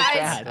Okay, vote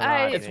guys,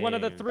 bad? It's one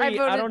of the Game. 3. I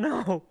voted- don't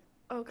know.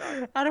 Oh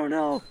god. I don't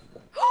know.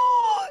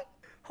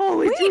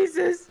 Holy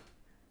Jesus!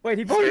 Wait,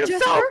 he voted Jester?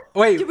 himself.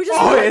 Wait. Did we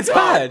just Oh, vote it's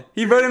Bad.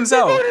 He voted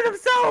himself. Voted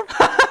himself.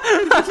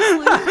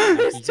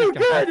 He's just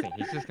confessing.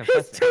 He's just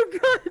confessing. Too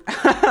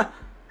good.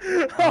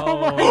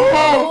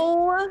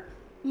 Oh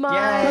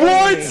my. Yay.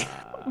 What?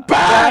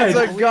 Bad.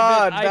 That's a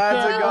god. I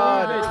That's a can't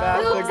god. believe it.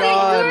 That's Who a was it? Who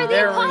god. are the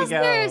There we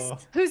imposters? go.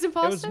 Who's It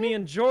imposter? was me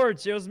and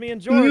George. It was me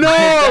and George.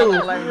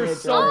 No. Let me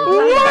so George.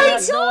 Oh They my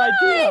had no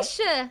idea. gosh!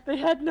 They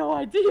had no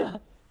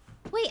idea.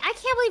 Wait, I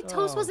can't believe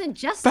Toast Oh. wasn't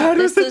just Bad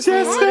was the This is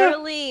jester.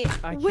 literally I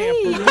can't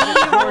Wait. believe it,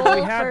 George. We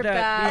Roll had for that.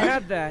 Bad. We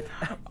had that.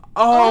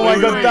 Oh my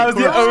Wait, god. wait, That was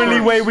the George.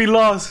 only way we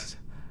lost.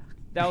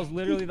 That was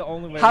literally the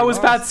only way. How we was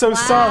lost. Bad so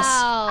sus?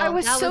 I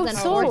was that so was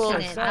sold.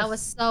 unfortunate. That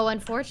was so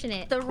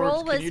unfortunate. the Corpse,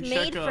 role can was you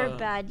made check, for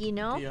Bad, you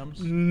know?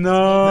 DMs?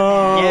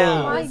 No.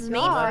 Yeah. my It was made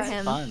God. for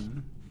him.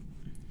 Fun.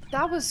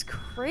 That was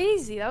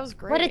crazy. That was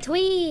great. What a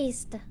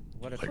twist!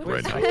 What a Like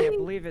twist. right I now. can't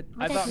believe it.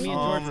 I What a thought me and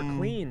George were twist.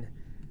 clean.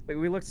 Wait,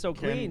 we looked so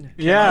clean.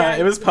 Yeah,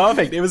 it was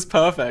perfect. It was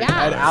perfect. Yeah,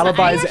 I had I alibis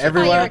actually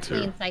everywhere. thought you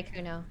were clean,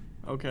 Sykkuno.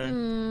 Okay.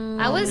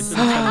 I was. I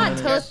thought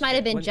Toast might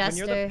have been When you're the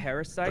Jester.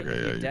 parasite, Okay, and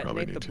yeah, you you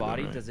probably detonate the need to,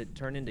 body, right? does it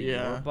turn into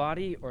Yeah. your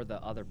body or the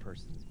other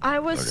person's? I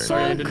was Okay, so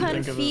I didn't think of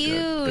it.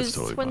 confused It's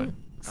totally when I'm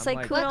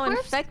like- Sykkuno What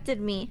corpse?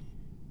 infected me.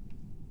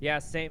 Yeah,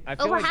 same. I Oh,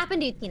 feel what like,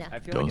 happened to you, Tina? I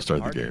feel Don't like it's start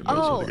the hard to game. do. Don't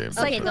start Oh, the game.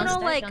 Okay, don't Sykkuno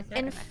start, like don't start.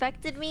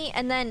 infected me,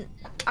 and then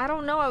I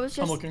don't know. I was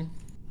I'm just looking.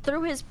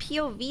 through his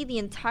POV the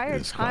entire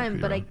time,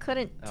 but I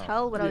couldn't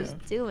tell what I was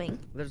doing.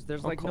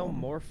 There's like no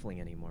morphling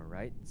anymore,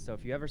 right? So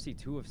if you ever see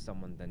two of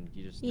someone, then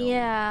you just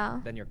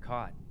know, then you're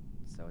caught.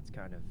 So it's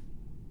kind of.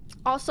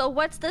 Also,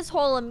 what's this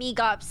whole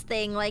amigops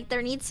thing? Like,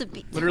 there needs to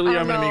be. Literally,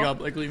 I'm an amigop.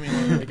 Like, leave me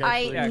alone. Like,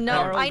 I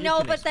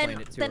know, but then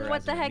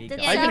what the heck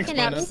did you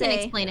can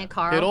say? explain it,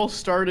 Karl. It all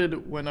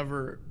started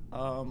whenever.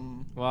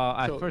 Well,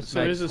 I first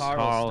met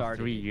Karl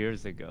 3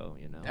 years ago.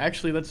 You know.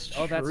 Actually, that's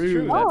true. Oh, that's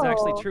true. That's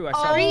actually true. I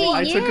saw.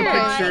 I took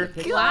a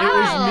picture.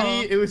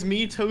 Wow. It was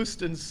me,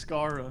 Toast, and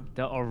Skara.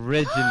 The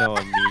original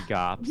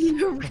amigops.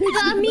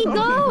 The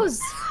amigos.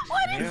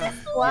 What is this?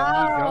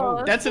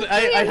 Wow. That's it.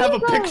 I have a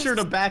picture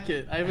to back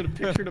it. I have a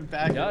picture to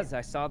back it. It does.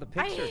 I saw the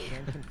picture.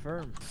 Can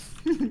confirm.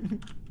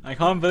 I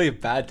can't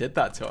believe Bad did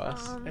that to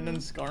us. And then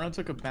Skara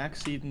took a back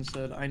seat and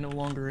said, "I no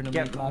longer an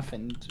Get amigo."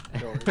 muffined,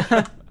 George.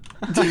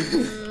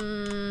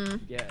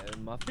 Yeah,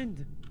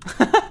 muffined.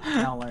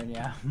 I'll learn,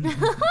 yeah.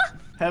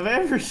 Have I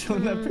ever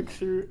shown that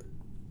picture?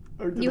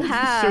 Or did You I just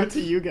have. show it to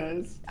you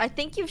guys? I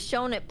think you've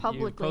shown it You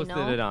publicly,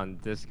 posted it on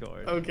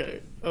Discord.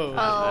 Okay. Oh. Oh,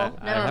 I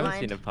never haven't mind.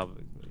 seen it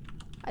publicly.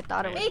 I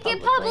thought it was Make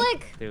it publicly.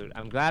 public. Dude,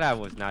 I'm glad I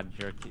was not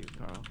jerked to you,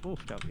 Karl.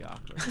 Oof, that'd be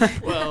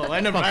awkward. Well,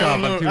 I Fuck off, don't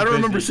I'm know. too I don't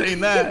remember busy. saying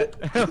that.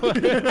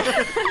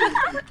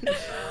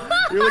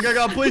 You're like, I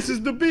got places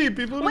to be,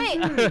 people. Wait,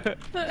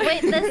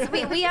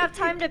 we have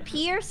time to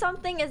pee or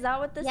something? Is that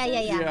what this is?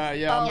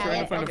 Yeah. I'm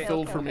trying to find okay, a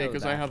fill okay, for me okay.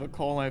 because I have a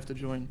call I have to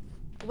join.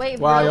 Wait,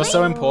 Wow, really? you're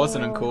so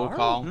important and cool,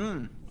 Karl.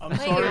 I'm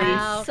sorry.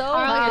 Wow. So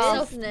Karl,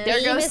 you're so business.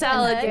 There goes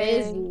salad,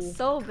 Busy. guys.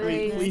 So Wait,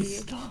 busy. please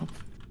stop.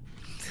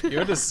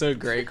 You're just so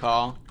great,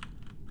 Karl.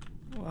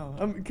 Wow.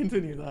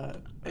 Continue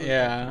that.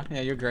 Yeah,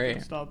 you're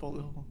great. Stop all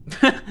the.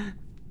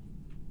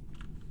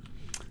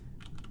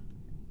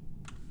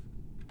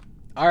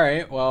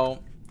 Alright,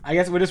 well, I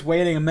guess we're just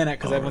waiting a minute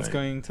because everyone's Alright,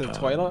 going to the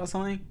toilet or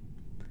something.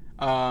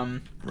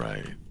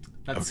 Right.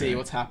 Let's see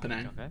what's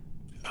happening. Okay.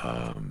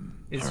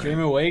 Is alright. Dream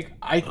awake?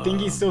 I think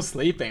he's still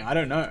sleeping. I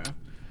don't know.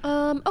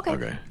 Okay.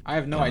 Okay. I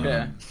have no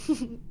idea.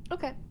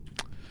 Okay.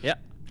 Yeah.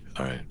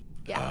 All right.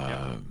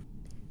 Yeah.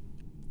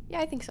 Yeah,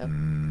 I think so.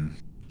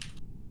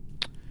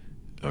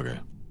 Okay.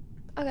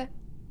 Okay.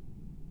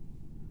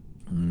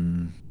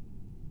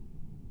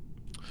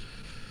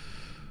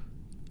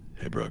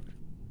 Hey, Brooke.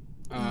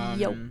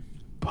 Yo.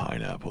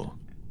 Pineapple.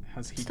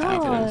 Has he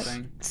Stop. taken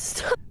anything?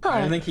 Stop.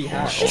 I don't think he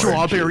has.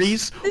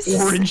 Strawberries,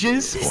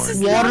 oranges, is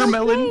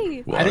watermelon.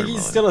 okay. I think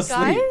he's still asleep.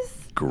 Guys?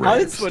 How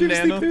did Grapes. Stu sleep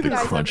Banana. through The this?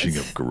 Guys, crunching I'm-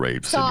 of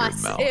grapes Sauce.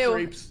 in your mouth. Ew.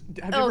 Grapes.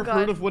 Have you Oh, ever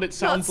heard God. of what it Not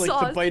sounds like to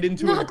sauce. bite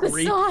into Not a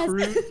the sauce.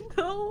 grapefruit?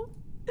 No.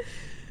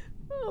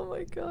 Oh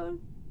my god.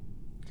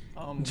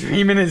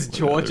 Dreaming his What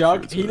jaw other jug?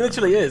 fruits He are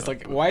literally there? is.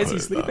 Like, why is he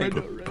sleeping?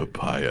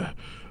 Papaya.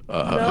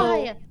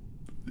 No.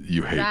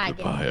 You hate Dragon.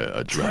 papaya,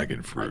 a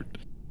dragon fruit.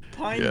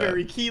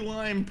 Pineberry, key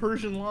lime,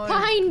 Persian lime,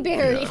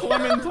 Pineberry.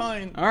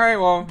 clementine, Alright,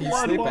 well, he's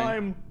blood sleeping.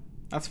 lime.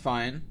 That's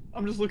fine.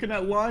 I'm just looking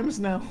at limes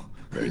now.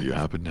 Right, you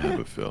happen to have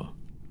a fill.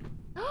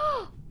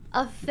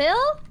 A Phil?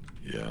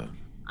 Yeah.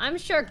 I'm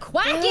sure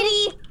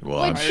Quackity Well,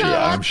 would I'm show sure.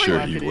 up I'm sure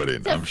for he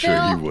wouldn't. to I'm sure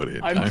he fill.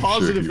 wouldn't. I'm sure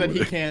positive that he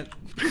wouldn't. can't.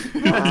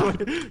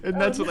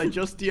 And that's what I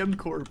just DM'd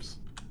Corpse.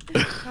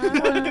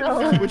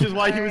 Oh, Which is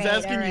why he was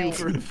alright, asking you alright.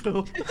 for a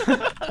fill.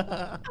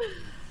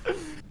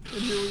 And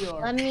here we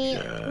are.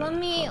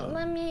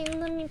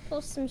 Let me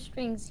pull some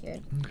strings here.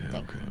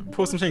 Okay.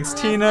 Pull some things.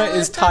 Tina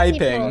is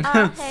typing.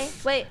 Hey,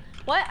 wait.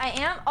 What? I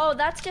am? Oh,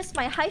 that's just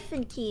my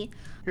hyphen key.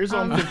 Here's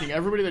what I'm thinking.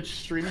 Everybody that's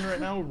streaming right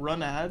now,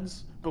 run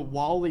ads. But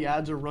while the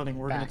ads are running,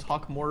 we're going to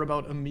talk more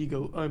about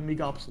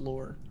Amigops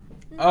lore.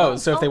 Oh,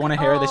 so if they want to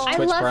hear this I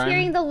Twitch love Prime.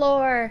 hearing the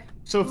lore.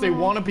 So if they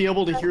want to be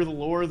able to hear the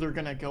lore, they're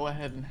going to go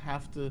ahead and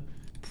have to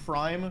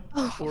Prime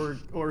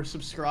or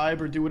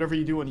subscribe or do whatever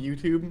you do on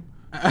YouTube.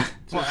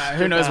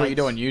 Who knows what you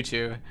do on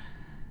YouTube?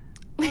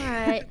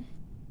 Alright.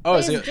 Oh,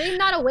 Wait, so is Dream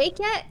not awake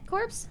yet,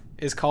 Corpse?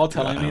 is Carl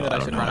telling me that I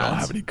should run I don't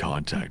ads? have any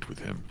contact with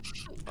him.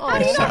 How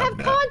do you not have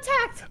Sabnet.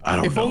 contact? I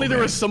don't If know, only there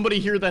man. was somebody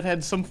here that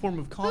had some form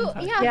of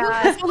contact. Yeah, Yeah, who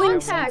has I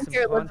want contact? some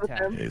here, live with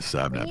him. Hey,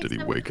 Sabnet, need did he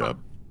some wake up?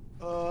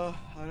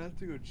 I'd have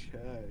to go check.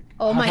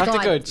 Oh my I have god.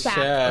 to go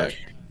Zach. check.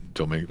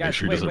 Don't make Guys,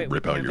 sure he wait, doesn't wait, we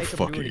rip out can't your make him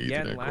do fucking it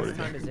again. Ethernet Last cord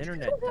time his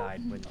internet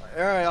died. When...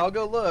 Alright, I'll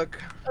go look.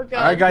 Okay.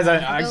 All right, guys.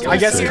 I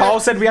guess Carl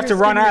said we have to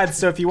run ads.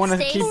 So if you want to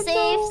Stay keep,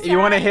 safe, if you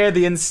want to Zach. hear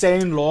the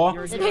insane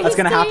lore Stay that's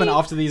gonna happen safe.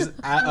 after these,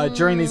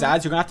 during these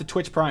ads, you're gonna have to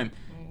Twitch Prime.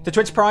 To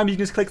Twitch Prime, you can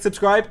just click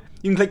subscribe.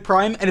 You can click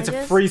Prime, and it's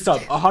a free sub,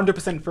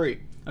 100% free.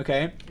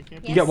 Okay.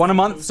 You get one a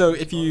month. So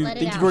if you Let it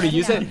think out, you've already let it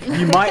used it, out.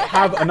 you might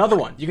have another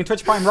one. You can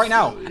Twitch Prime right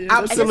now, I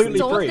absolutely just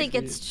don't free. think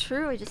it's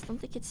true. I just don't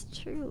think it's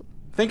true.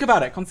 Think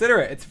about it. Consider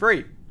it. It's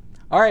free.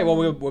 All right. Well,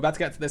 we're about to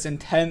get to this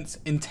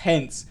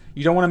intense.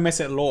 You don't want to miss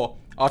it, lore,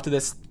 after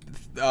this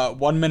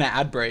 1 minute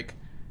ad break.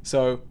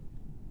 So,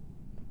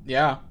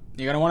 yeah,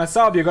 you're gonna want to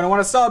sub. You're gonna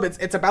want to sub.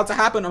 It's about to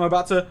happen. I'm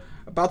about to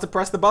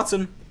press the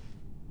button.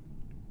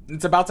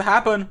 It's about to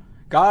happen,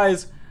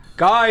 guys.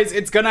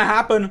 It's gonna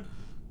happen.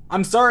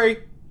 I'm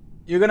sorry.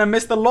 You're gonna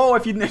miss the lore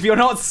if you're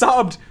not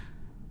subbed.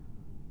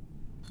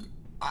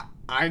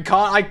 I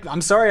can't.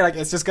 I'm sorry. Like,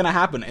 it's just gonna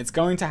happen. It's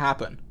going to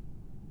happen.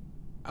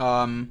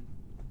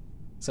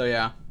 So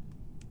yeah,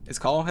 is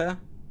Karl here?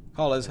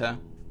 Karl is here.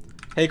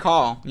 Hey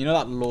Karl, you know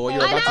that lore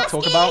you're about to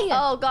talk about?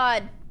 Oh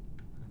God.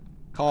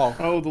 Karl.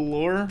 Oh, the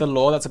lore. The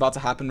lore that's about to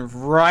happen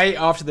right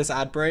after this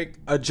ad break.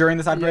 During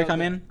this ad break, I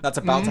mean. That's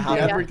about to happen.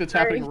 The ad break that's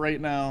happening right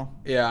now.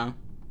 Yeah.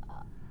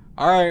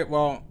 All right.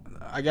 Well,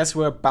 I guess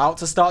we're about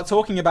to start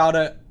talking about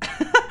it.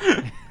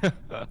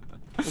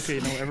 Okay,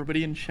 now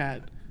everybody in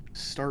chat,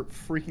 start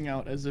freaking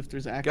out as if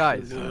there's actually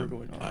Guys, lore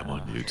going on. I'm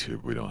on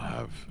YouTube. We don't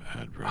have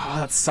ad breaks. Oh,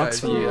 that sucks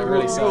for Guys, you. That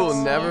really sucks.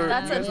 We'll never.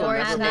 That's you guys will never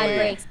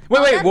unfortunate.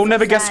 play. Wait, we'll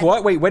never guess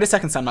what? Wait a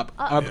second, Stand Up.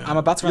 Yeah. I'm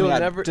about to run You'll the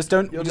ad. never- Just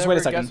don't. you'll Just wait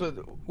a never second.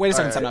 guess what- Wait a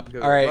second, Stand Up.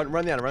 All right.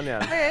 Run the ad.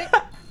 Alright.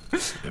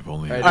 If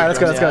only Alright, Let's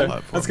go. Let's go.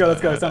 platform Let's go.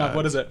 Let's go. that Stand had Up.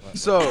 What is it?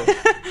 So,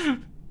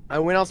 I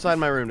went outside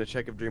my room to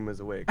check if Dream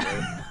was awake.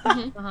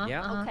 Right?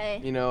 Yeah. Okay.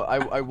 You know,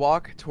 I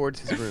walk towards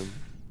his room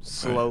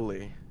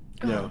slowly.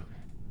 You know, Yeah.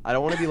 I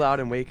don't want to be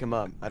loud and wake him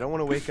up. I don't want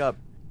to wake up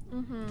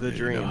the You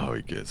dream. know how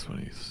he gets when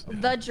he's.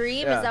 The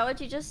dream? Yeah. Is that what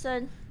you just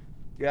said?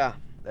 Yeah,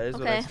 that is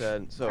what I Okay.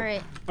 said. So,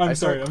 Alright. I I'm start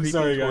sorry. I'm creeping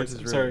sorry, towards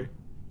guys. his I'm room. sorry.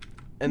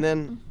 and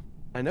then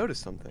I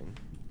noticed something.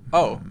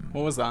 Oh,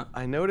 what was that?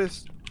 I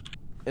noticed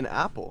an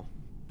apple.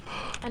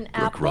 An Brooke,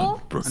 apple?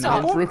 run. Brooke, An run.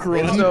 apple? Brooke And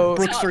runs. so,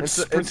 Brooke starts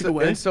sprinting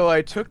away. and so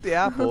I took the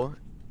apple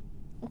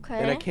Okay.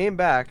 and I came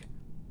back.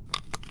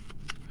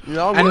 You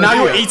know, And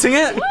now you're eating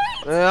it?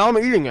 And now I'm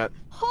eating it.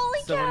 Holy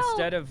So cow!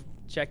 instead of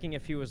checking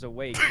if he was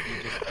awake,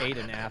 you just ate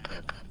an apple.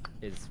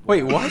 Is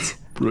Wait, what?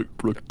 Brooke.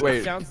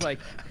 Wait. Sounds like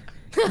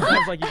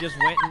you just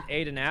went and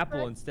ate an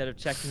apple instead of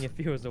checking if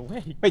he was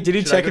awake. Wait, did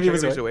you Should I check go if he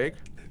check was awake?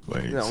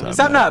 Wait, No.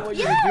 Stand Up.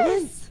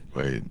 Yes!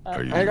 Wait,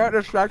 are you? I got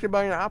distracted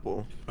by an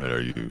apple. Wait,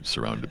 are you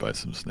surrounded by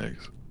some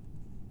snakes?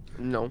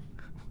 No.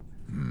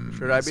 Hmm.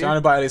 Should I be?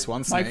 Surrounded by at least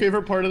one My snake.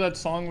 favorite part of that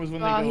song was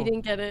when Oh, they he go,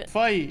 didn't get it.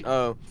 fight,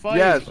 Oh. fight,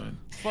 Yes. Fine.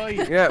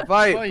 fight. Yeah.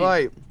 Fight. Fight.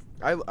 Fight.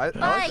 I like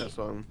Fight. that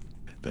song.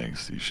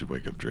 Thanks. You should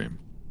wake up, Dream.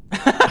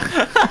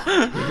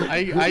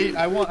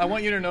 I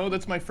want you to know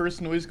that's my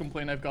first noise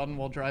complaint I've gotten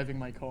while driving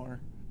my car.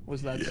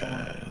 Was that song?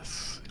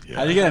 Yes. Yeah.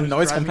 How do you get a I was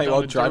noise driving complaint down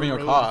while a driving dirt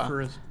your road car?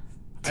 for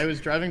I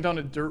was driving down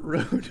a dirt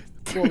road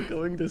while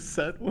going to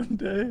set one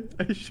day.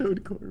 I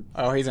showed Corp.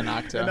 Oh, he's an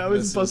actor. And I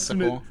was This is busting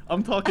so it. cool.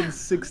 I'm talking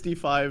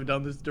 65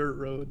 down this dirt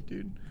road,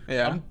 dude.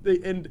 Yeah.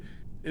 And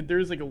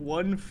there's like a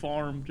one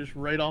farm just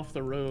right off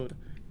the road.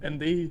 And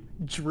they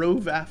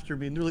drove after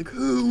me and they're like,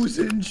 who's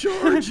in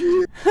charge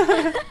here?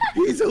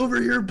 He's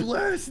over here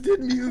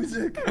blasting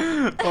music.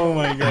 Oh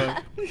my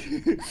god.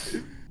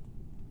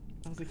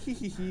 I was like, hee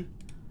hee hee.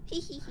 Hee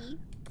hee hee.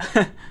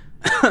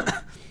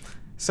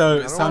 So,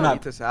 don't Stand wanna Up.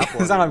 eat this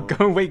apple Stand Up, anymore.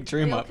 go wake Are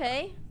Dream you up.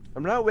 okay?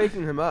 I'm not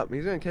waking him up.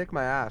 He's gonna kick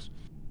my ass.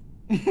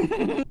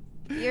 You're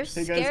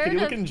Hey guys, scared can you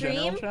of look in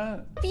general Dream?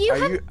 chat? You Are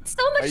have you-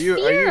 so much Are you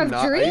fear of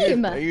not?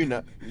 Dream. Are you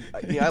not?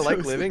 Yeah, I like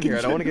living here.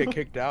 I don't want to get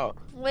kicked out.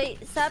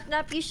 Wait,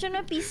 Sapnap, you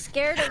shouldn't be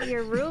scared of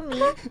your roomie.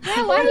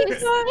 Yeah, why are you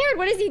scared?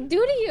 What does he do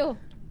to you?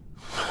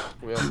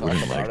 We'll I talk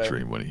wouldn't about like it.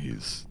 Dream when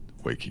he's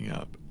waking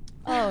up.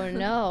 Oh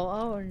no,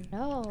 oh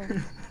no.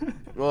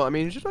 Well, I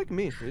mean, he's just like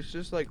me. It's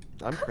just like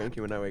I'm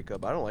cranky when I wake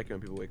up. I don't like it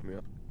when people wake me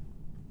up.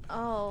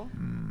 Oh.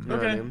 Hmm. You know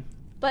what I Okay. mean?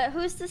 But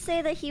who's to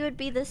say that he would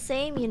be the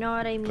same, you know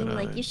what I mean? But,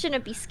 Like, you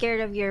shouldn't be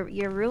scared of your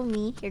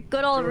roomie. Your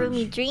good old George.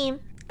 roomie Dream.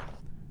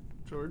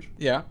 George,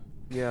 Yeah.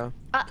 Yeah.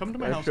 come to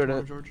my I house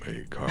tomorrow, shouldn't. George.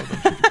 Wait, Carl, don't you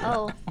forget.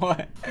 Oh.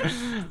 What?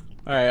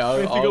 Alright, We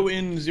have to I'll go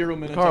in 0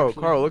 minutes. Carl,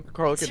 actually. Carl,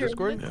 look at Sure.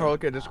 Discord. Yeah. Carl,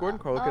 look at Discord.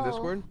 Carl, look at Oh.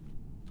 Discord.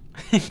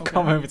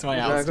 come over to my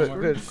house Yeah,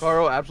 tomorrow. good.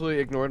 Carl absolutely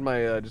ignored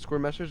my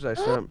Discord message that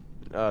I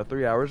sent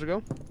 3 hours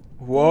ago.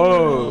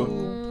 Whoa.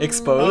 Oh,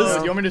 Exposed?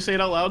 do you want me to say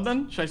it out loud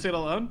then? Should I say it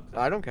out loud?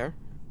 I don't care.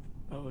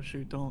 Oh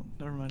shoot, don't.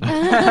 Never mind.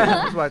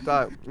 That's what I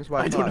thought. That's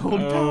what I I don't thought.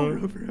 hold Oh. power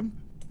over him.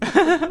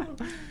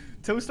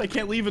 Toast, I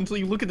can't leave until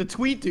you look at the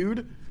tweet,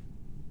 dude.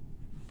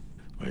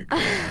 Wait,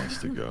 Carl has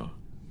to go.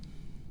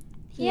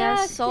 He Yeah,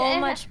 has so yeah.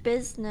 much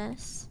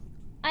business.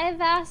 I've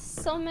asked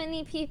so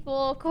many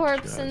people,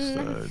 Corpse, Just,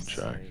 and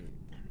Jack.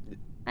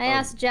 I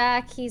asked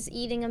Jack. He's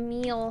eating a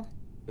meal.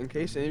 In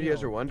case any of you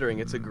guys are wondering,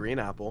 it's a green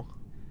apple.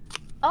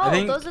 Oh,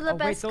 think- those are the Oh wait,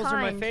 best those kind.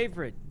 are my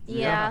favorite.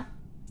 Yeah.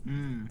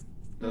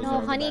 Those No,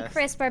 are the Honey best.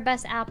 Crisp are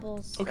best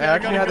apples. Okay, I I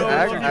actually gotta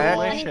had go. to- Love you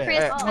all. Honey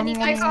Crisp, Honey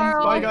Bye,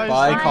 Carl. Bye guys.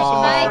 Bye, Thank you so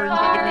Carl. much for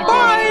inviting me.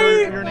 Bye.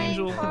 You're an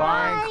angel.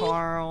 Bye,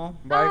 Carl.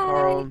 Bye,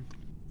 Carl.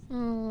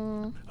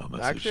 Hmm. I'll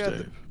message Actually,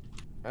 Dave.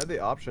 I had the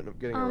option of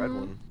getting a red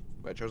one,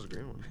 but I chose a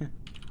green one.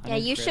 Yeah,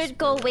 you Crisp should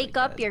go are wake really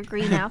up good. your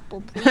green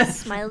apple, please,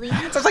 Smiley. So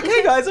I was like,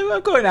 hey guys,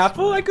 I've got an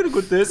apple. I could have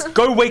got this.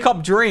 Go wake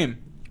up Dream.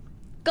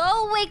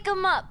 Go wake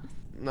him up.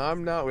 No,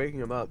 I'm not waking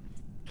him up.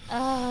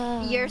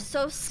 You're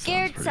so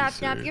scared, pretty Sapnap.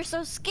 serious. You're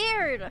so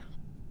scared.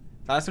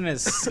 That's when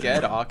it's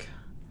scared arc.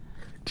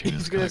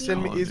 Tina's He's gonna send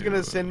me. calling He's gonna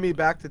you. send me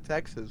back to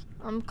Texas.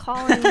 I'm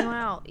calling you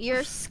out.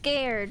 You're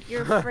scared.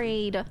 You're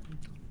afraid.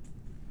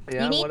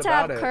 Yeah, you need what to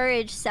have about it?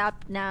 courage,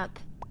 Sapnap.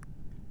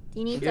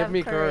 You need to Give have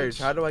me courage.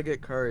 How do I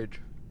get courage?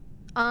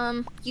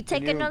 You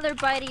take you- another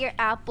bite of your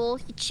apple,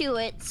 you chew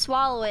it,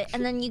 swallow it,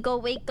 and then you go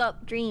wake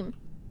up Dream.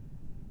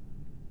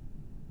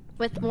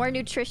 with more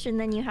nutrition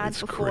than you had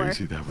It's before.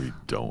 crazy that we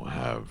don't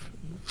have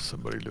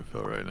somebody to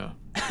fill right now.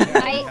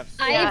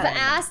 I've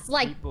asked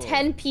like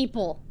 10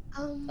 people.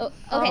 Okay.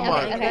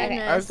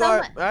 I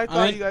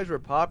thought you guys were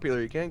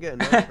popular. You can't get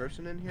another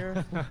person in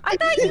here. I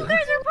thought you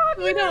guys were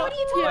popular. What are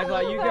you talking about? I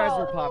thought you guys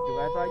were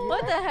popular. I thought you.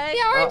 What the heck?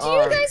 Yeah, aren't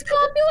you guys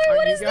popular?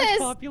 What is this?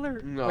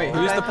 Popular? No. Wait,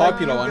 who's the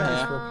popular one You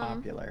guys here? were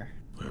popular.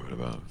 Wait, what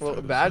about?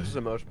 Well, Badge is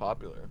the most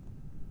popular.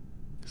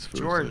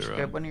 George,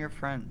 get one of your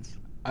friends.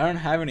 I don't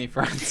have any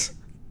friends.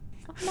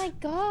 Oh my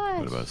gosh.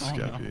 What about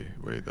Scappy?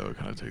 Wait, that would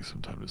kind of take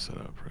some time to set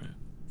up, right?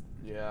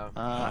 Yeah.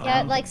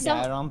 Yeah, like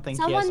I don't think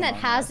someone that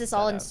has this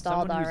all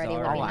installed already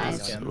would be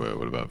nice. Wait,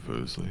 what about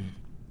Foosley?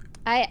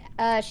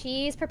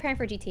 She's preparing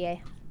for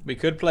GTA. We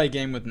could play a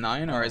game with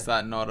 9, or is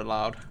that not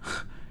allowed?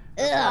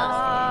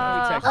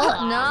 No.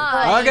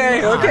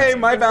 Okay,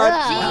 my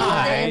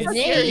bad.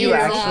 Jesus. You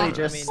actually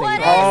just say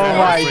What Oh is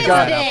my this?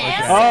 god.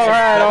 All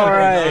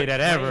right. Say that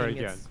ever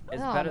again.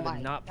 It's Oh better my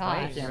than not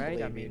gosh. playing,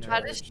 right? I mean,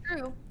 That is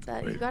true.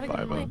 That you Wait, gotta get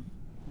 5 up. mine.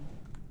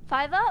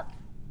 5 up?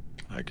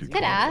 I could Good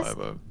call ass. 5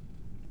 up.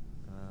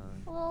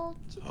 Well,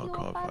 I'll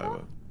call 5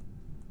 up.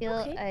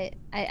 I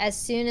as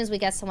soon as we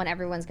get someone,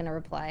 everyone's gonna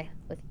reply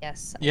with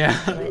yes. Yeah.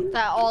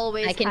 That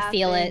always I can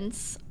feel it.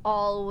 happens.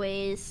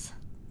 Always.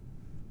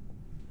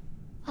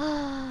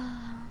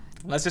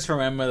 Let's just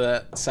remember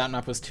that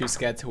Satnap was too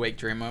scared to wake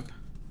Dream up.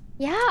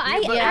 Yeah,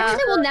 I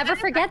actually will never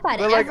forget that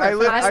But like, ever for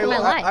the rest of my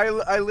life.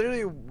 I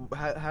literally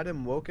had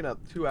him woken up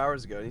 2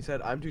 hours ago, and he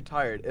said, "I'm too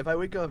tired. If I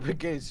wake up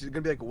again, he's gonna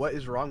be like, what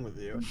is wrong with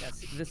you?"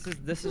 Yes,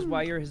 this is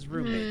why you're his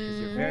roommate, because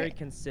you're very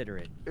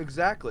considerate.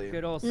 Exactly.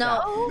 Good old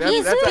No, Sap.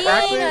 he's That's being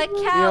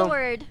actually, a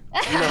coward.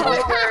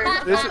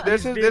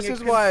 This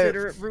is why.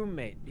 Considerate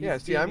roommate. Yeah,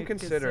 see, I'm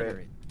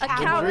considerate. A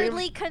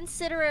cowardly,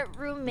 considerate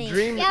roommate.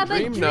 Dream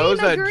Dream knows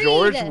that agreed.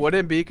 George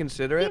wouldn't be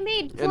considerate, He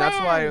made and that's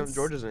why plans.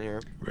 George isn't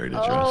here. Ready to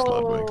dress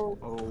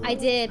Ludwig? I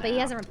did, but he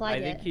hasn't I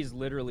replied think yet. he's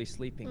literally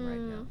sleeping right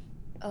now.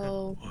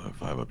 Oh. Well,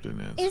 5 up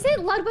didn't answer. Is it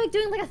Ludwig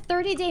doing like a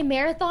 30-day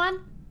marathon?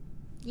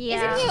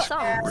 Yeah, Isn't he-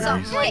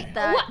 something like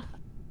that.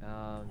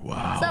 What?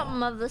 Wow.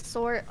 Something of the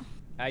sort.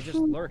 I just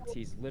lurked.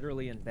 He's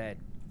literally in bed.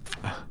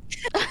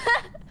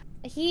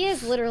 He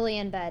is literally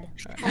in bed.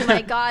 Oh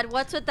my god,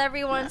 what's with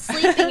everyone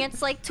sleeping?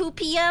 It's like 2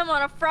 p.m.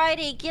 on a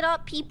Friday. Get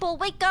up, people.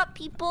 Wake up,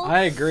 people.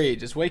 I agree.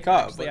 Just wake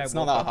up. Actually, It's I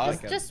not woke that up hard.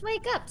 like a Just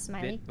wake up,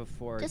 Smiley. bit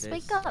before Just this,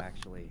 wake up.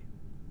 actually.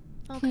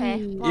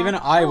 Okay. well, Even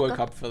I I'll woke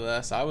go- up for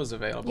this. I was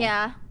available.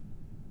 Yeah.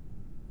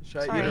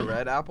 Should I eat Sorry. a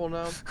red apple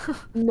now?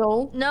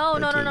 No.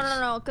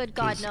 No. Good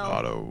God, Does no.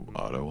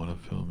 Otto want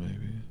to film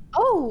maybe?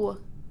 Oh.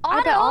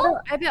 Otto,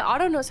 I bet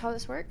Otto knows how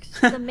this works.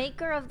 the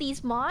maker of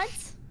these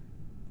mods?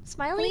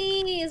 Smiley?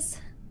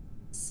 Please.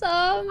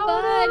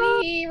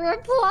 Somebody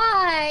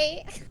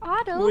reply.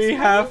 Otto? We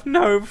have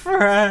no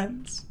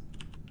friends.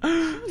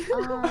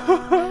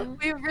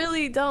 We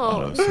really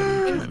Otto don't.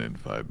 said he'd join in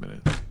 5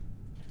 minutes.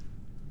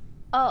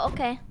 Oh,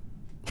 okay.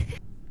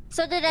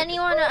 So did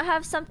anyone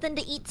have something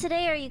to eat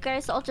today? Or are you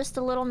guys all just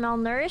a little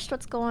malnourished?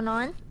 What's going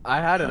on?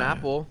 I had an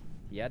apple.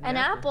 Yeah, An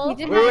apple? You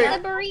didn't Wait,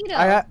 have the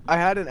burrito. I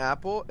had an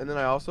apple, and then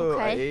I also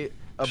I Okay. ate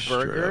a Straight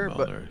up burger,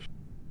 malnourished.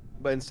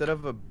 but instead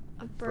of a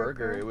A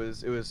burger, it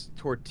was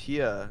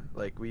tortilla.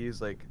 Like I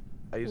used a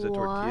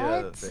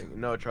tortilla What? thing.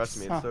 No, trust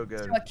me, it's so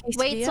good.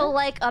 Wait, so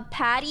like a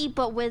patty,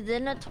 but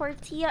within a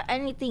tortilla?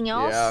 Anything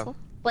else? Yeah.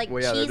 Like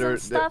Well, yeah, cheese there-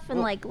 and stuff and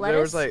well, like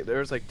lettuce? There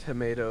was like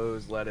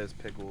tomatoes, lettuce,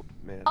 pickle,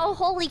 man. Oh,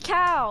 holy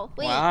cow!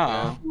 Wait,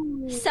 Wow.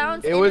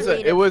 sounds It was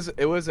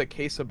innovative. a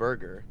queso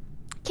burger.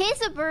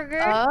 Queso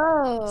burger.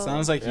 Oh.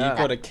 Sounds like Yeah. you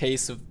got a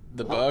case of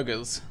the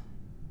burgers.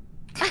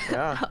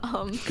 Yeah.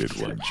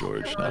 Good one,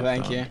 George. Not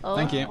Thank found. you.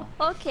 Thank you.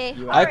 Okay.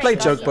 You I alright, played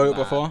got Joke you. Boat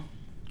before.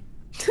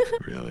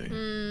 Really?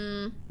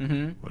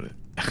 Mm-hmm. What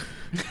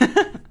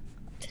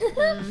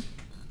it?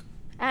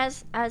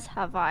 As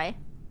have I.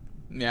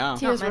 Yeah.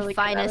 He was Not my really good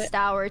at finest it.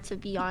 hour, to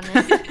be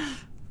honest.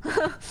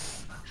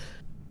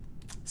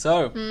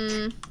 So,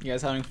 you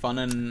guys having fun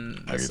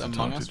in I get this to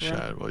Among talk Us to room?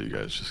 Chad while you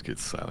guys just get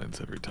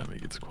silence every time he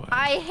gets quiet.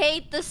 I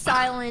hate the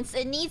silence.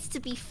 It needs to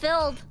be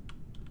filled.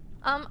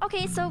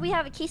 Okay, so we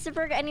have a queso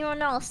burger.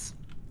 Anyone else?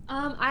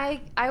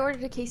 I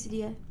ordered a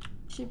quesadilla.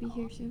 Should be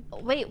here soon.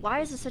 Wait, why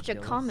is this such a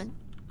Quesadillas. common?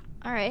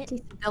 All right.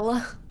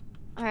 Quesadilla.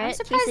 All right. I'm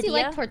surprised you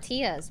like quesadilla.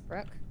 tortillas,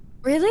 Brooke.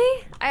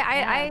 Really?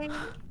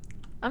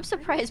 I'm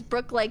surprised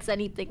Brooke likes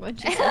anything when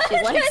she says she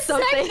likes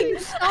something.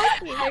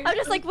 I'm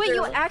just like, wait,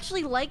 you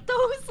actually like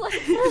those?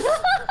 Like,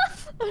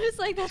 I'm just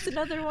like, that's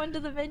another one to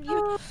the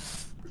menu.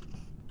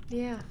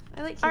 Yeah,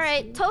 I like. All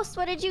right, quesadilla. Toast,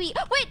 what did you eat?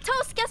 Wait,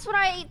 Toast, guess what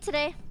I ate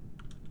today?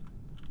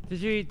 Did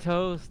you eat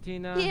toast,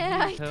 Tina?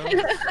 Yeah, You eat I toast?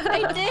 did.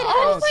 I did.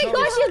 Oh my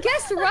gosh, you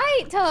guessed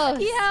right,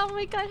 Toast. Yeah, oh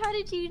my god, how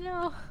did you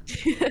know?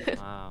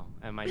 Wow,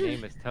 and my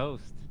name is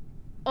Toast.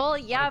 Oh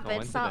yeah, What a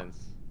but it's not.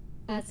 coincidence.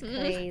 That's Mhm.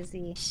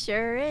 crazy.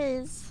 Sure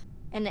is.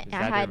 And Is I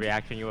that had. the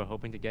reaction you were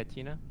hoping to get,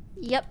 Tina?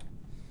 Yep.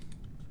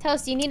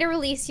 Toast, you need to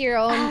release your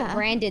own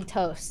branded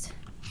toast.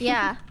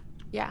 Yeah.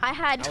 Yeah. I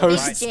had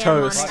Toast fig jam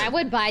toast. on I it.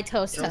 would buy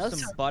toast Throw toast.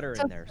 some butter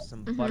in there.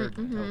 Some buttered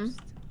mhm. toast.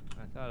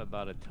 I thought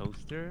about a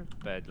toaster,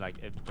 but like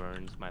it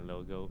burns my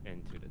logo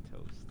into the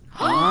toast. Wait,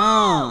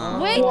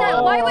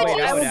 why would Wait,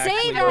 you I would say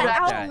actually that want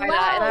out that.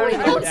 loud? I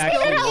would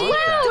actually want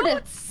that.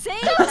 Don't say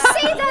Don't that.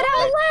 say that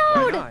out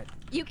Why loud. not?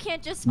 You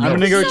can't just. I'm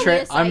gonna go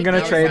trade. I'm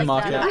gonna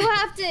trademark it. You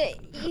have to.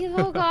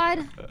 Oh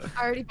God.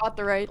 I already bought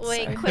the rights.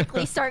 Wait,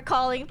 quickly start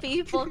calling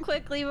people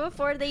quickly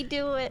before they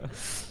do it.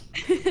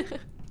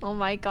 Oh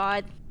my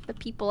God, the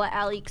people at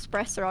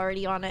AliExpress are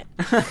already on it.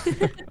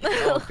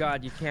 Oh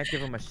God, you can't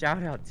give them a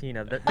shout out,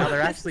 Tina. Now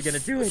they're actually gonna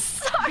do it.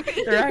 Sorry.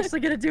 They're actually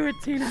gonna do it,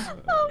 Tina.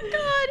 Oh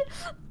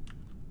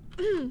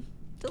God.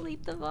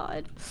 Delete the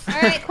VOD.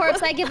 All right,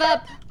 corpse. I give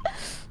up.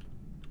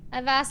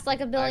 I've asked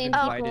like a billion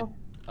I've invited people.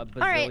 a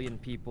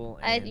bazillion people.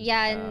 And,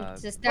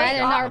 And just they're Wait, either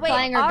not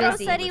replying or Otto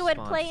busy. said he would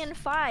play in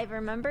 5,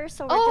 remember?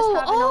 So we're just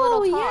having a Oh,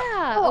 little talk.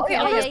 yeah.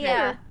 Okay,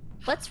 Yeah.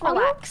 Let's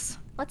relax.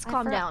 Let's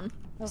calm down.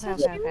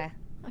 Okay.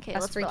 Okay, I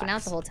was let's freaking out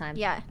relax. the whole time.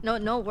 Yeah,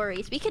 no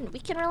worries. We can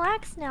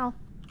relax now.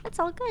 That's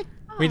all good.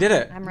 We did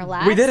it. I'm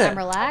relaxed. We did it. I'm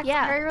relaxed.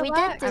 Yeah, Very we did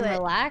relaxed. do I'm it.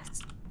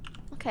 relaxed.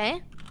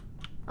 Okay.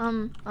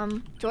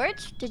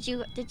 George, did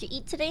you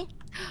eat today?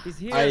 He's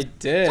here. I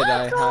did.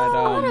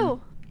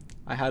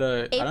 I had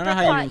a. I don't know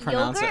how you even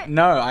pronounce yogurt? it.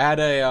 No, I had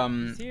a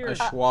here. a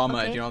shawarma.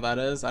 Okay. Do you know what that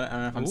is? I don't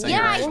know if I'm saying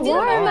Yeah, it I right. do know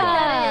what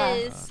that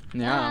is.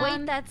 Yeah.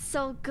 Wait, that's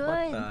so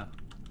good.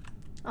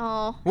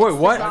 Oh. Wait,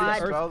 what? How do you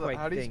God. spell that?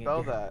 How do you thing spell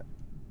again. that?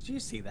 Did you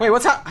see that?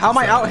 Wait, how am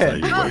I out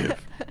here?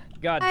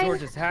 God,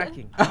 George is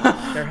hacking.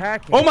 They're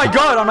hacking. Oh my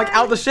God, I'm like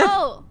out the ship.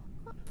 Oh.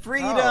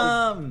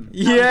 Freedom!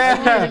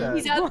 Yeah.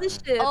 He's out the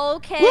ship.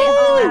 Okay. Woo!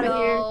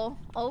 Otto.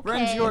 Okay.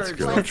 Run, George.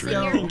 Go, Let's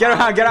Dream. hear- Get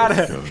out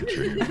of Go, here.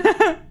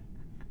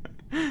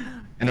 Dream.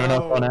 Anyone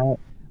else want out?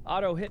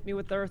 Otto, hit me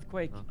with the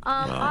earthquake.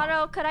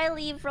 Otto, could I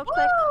leave real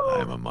quick?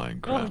 I'm a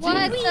Minecraft. What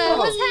what's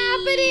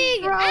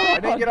happening? I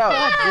didn't get out.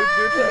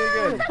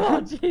 You're doing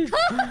Oh jeez.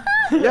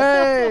 good.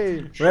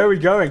 Yay! Where are we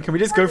going? Can we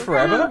just go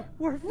forever?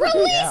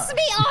 Release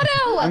me,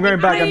 Otto! I'm going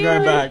back. I'm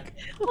going back.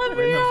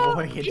 We're in the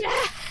void.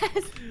 Yes.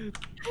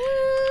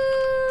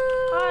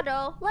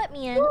 Otto, let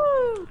me in.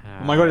 Oh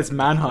my God, it's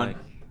manhunt.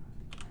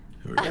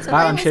 Who are you? Bad,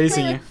 I'm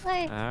chasing you.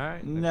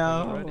 Alright.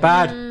 No.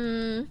 Bad.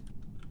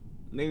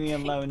 Leave me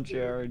alone,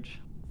 George.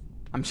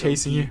 I'm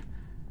chasing you.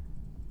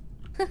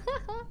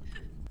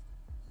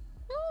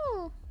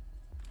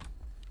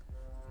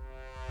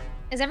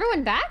 Is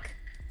everyone back?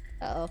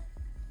 Uh-oh.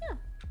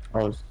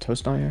 Oh, is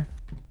Toast not here?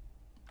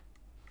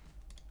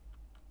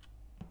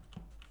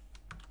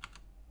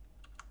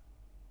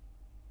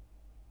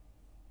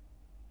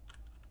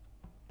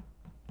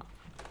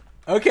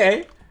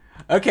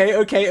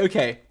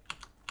 Okay.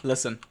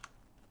 Listen.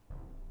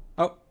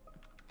 Oh.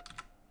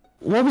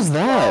 What was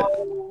that?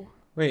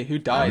 Wait, who I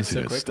died haven't so seen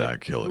a quickly?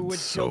 stack kill Who in would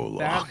so kill long.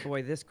 Bad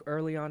Boy this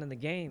early on in the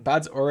game?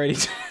 Bad's already.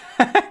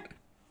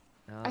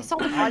 I saw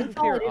the I body can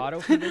fall. clear Otto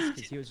for this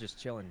because he was just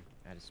chilling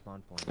at his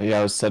spawn point. Yeah,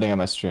 I was setting up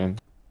my stream.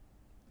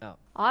 Oh.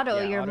 Otto,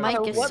 Yeah, your Otto. mic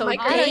Otto, is what so mic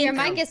Otto, dank. your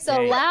mic is so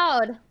Dang.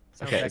 loud.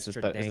 Sounds Okay, is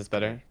extra this dank is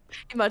better? to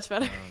me. Much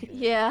better.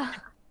 Yeah.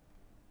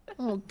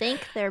 A little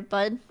dank there,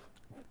 bud.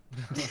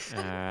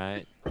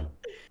 Alright.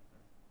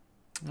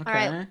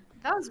 Alright.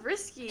 That was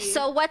risky.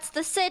 So what's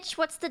the sitch?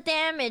 What's the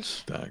damage?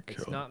 Stack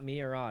It's kill. not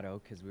me or Otto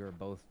because we were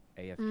both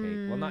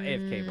AFK. Well, not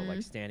AFK, but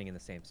like standing in the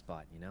same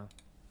spot, you know?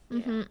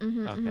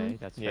 Okay,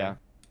 that's fair. Yeah.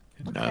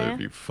 Now that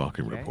we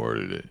fucking Okay.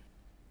 reported it.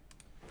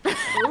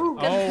 Ooh,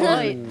 good Oh.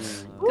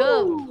 point.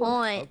 Good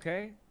point.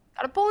 Okay.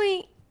 Got a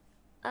point.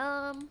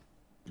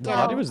 The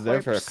body was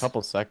there for a corpse.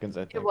 couple seconds,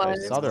 I think.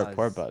 was. I saw the It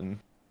report was. button.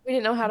 We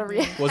didn't know how to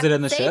react. Was it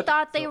in the They ship?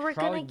 thought they So it were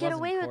probably gonna get wasn't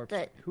away with Corpse.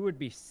 it. Who would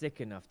be sick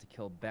enough to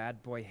kill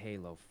Bad Boy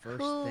Halo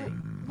first Who-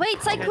 thing? Wait,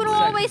 Sykkuno Probably.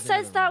 always Seconds says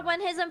into that the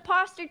when his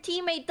imposter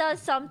teammate does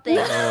something.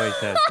 Always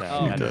says that.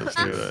 Oh. He does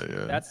do that,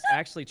 yeah. That's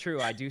actually true.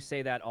 I do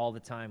say that all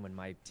the time when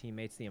my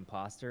teammate's the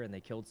imposter and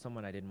they killed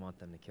someone I didn't want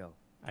them to kill.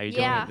 Are you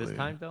Yeah. doing it this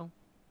time though?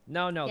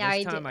 No, Yeah, this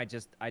I time did.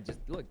 I just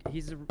look.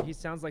 He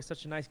sounds like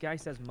such a nice guy. He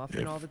says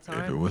muffin all the If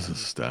time. it was a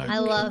stack I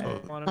love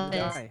kill, I want him to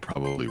this. die.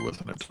 probably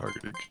wasn't a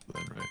targeted kill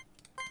then, right?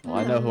 Well,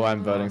 I know who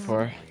I'm voting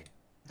for.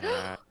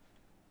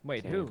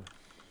 Wait, Same. who?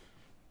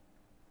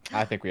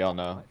 I think we all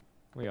know.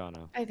 We all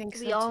know. I think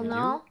so. We all too.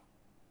 know.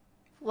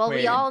 Well, we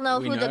Wait, all know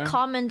we who the know?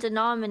 common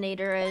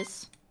denominator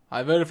is.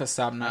 I voted for I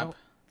Sabnap don't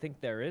think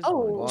there is Oh.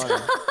 one.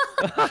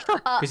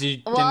 because you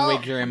didn't well,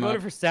 wake your him Voted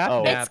up. for Sapnap.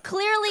 Oh. It's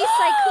clearly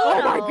Sykkuno.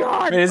 Oh my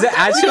god! Wait, is it You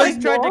actually?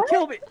 guys tried to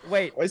kill me.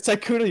 Wait, Wait,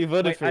 Sykkuno, you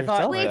voted Wait, for I thought-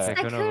 yourself Wait, there.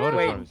 Sykkuno Sykkuno voted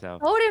wait. for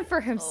himself. Voted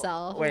for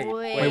himself. wait.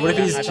 Wait, what if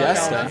he's I thought that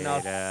was Jester?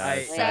 enough.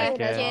 Second.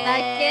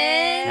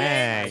 Second.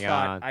 Hang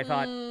on. I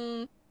thought.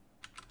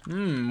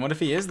 What if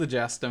he is the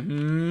jester? I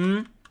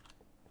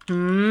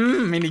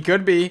mean, he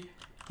could be.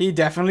 He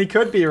definitely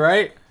could be,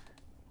 right?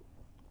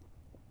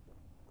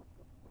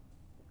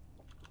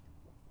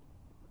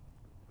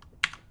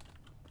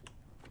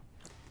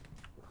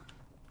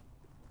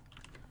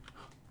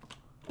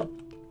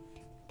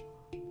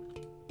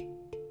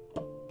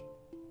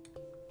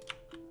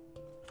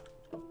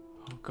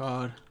 Oh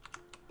god.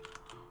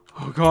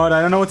 Oh god,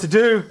 I don't know what to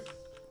do.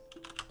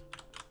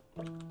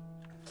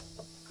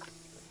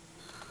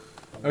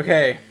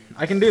 Okay,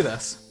 I can do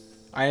this.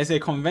 I need to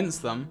convince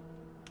them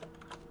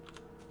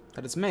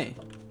that it's me.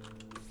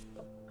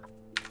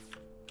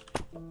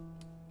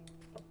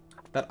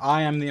 That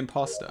I am the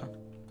imposter.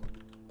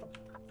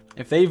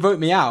 If they vote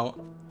me out,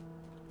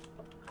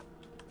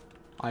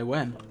 I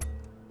win.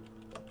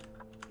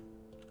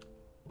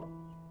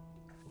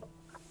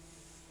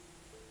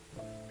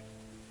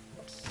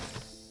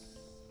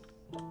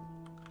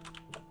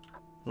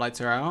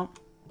 Lights are out.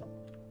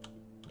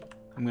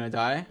 I'm gonna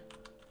die.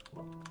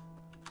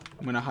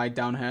 I'm gonna hide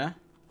down here.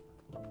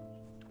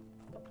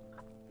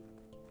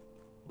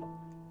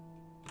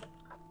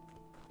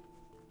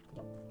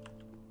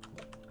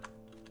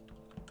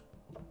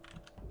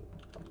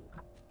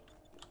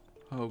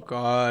 Oh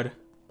god.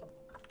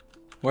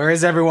 Where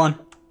is everyone?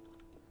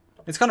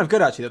 It's kind of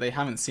good actually that they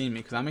haven't seen me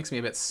because that makes me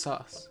a bit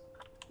sus.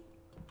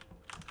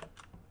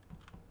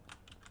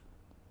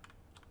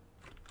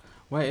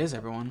 Where is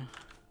everyone?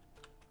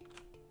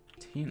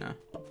 Tina.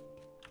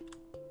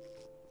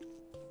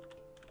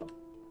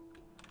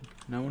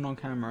 No one on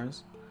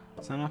cameras.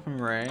 Sun up and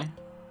Ray.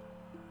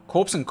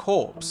 Corpse and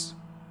corpse.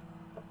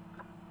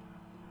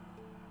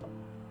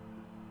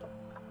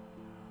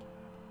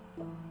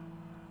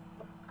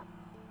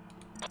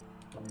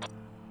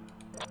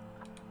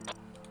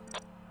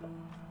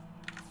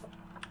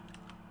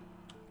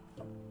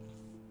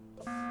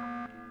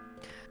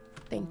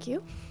 Thank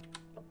you.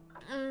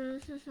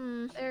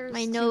 There's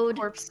My two node.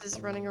 corpses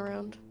running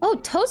around. Oh,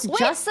 Toast Wait,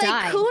 just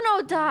died.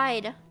 Sykkuno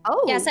died.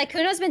 Oh. Yeah,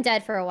 Sykkuno's been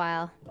dead for a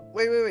while.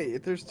 Wait.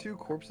 If there's two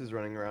corpses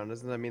running around,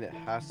 doesn't that mean it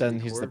has to Then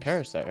be he's the corpse?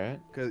 parasite, right?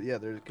 Cause yeah,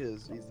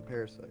 because he's the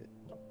parasite.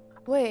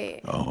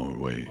 Wait. Oh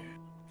wait.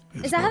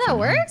 Is that how that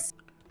works?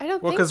 I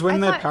don't Well, think. because when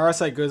I the thought-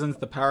 parasite goes into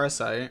the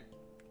parasite,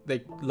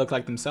 they look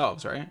like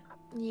themselves, right?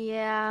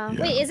 Yeah.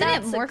 Yeah. Wait, isn't it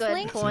That's a good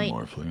morphling? It's a point.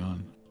 morphling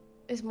on.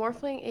 Is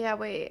morphling? Yeah,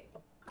 wait.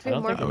 I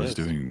don't think I it was is.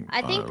 doing.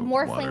 I think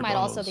water morphling might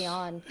also be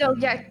bottles. on. No,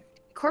 yeah.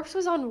 Corpse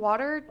was on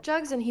water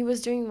jugs and he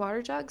was doing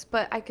water jugs,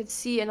 but I could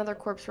see another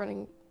corpse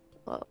running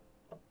low.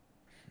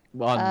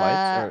 Well, on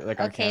lights or like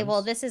on Okay, cams?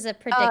 well, this is a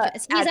prediction.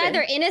 He's Admin.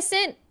 either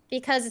innocent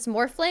because it's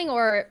morphling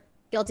or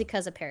guilty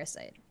because of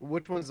parasite.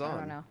 Which one's on? I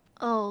don't know.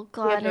 Oh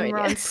god, no and we're idea.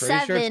 on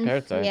Pretty sure it's 7.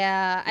 parasite.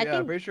 Yeah, I I'm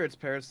think. pretty sure it's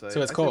parasite.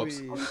 So it's I say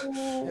corpse.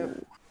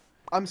 Yep.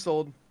 I'm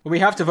sold. But we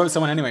have to vote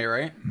someone anyway,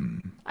 right?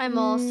 I'm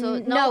also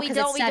Mm, no, no, we 'cause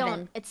don't. it's We 7.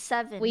 don't. It's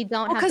 7. We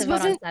don't Oh, have to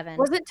because vote on 7.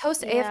 wasn't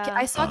Toast AFK? Yeah.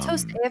 I saw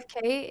Toast Um,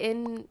 AFK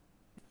in.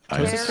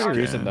 Toast is Where-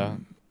 pretty recent though.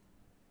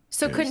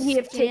 So Yes. couldn't he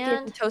have taken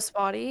Scanned. Toast's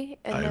body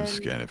and I then? have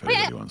scan if Wait,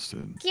 anybody wants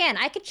to. Scan,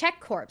 I could check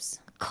corpse.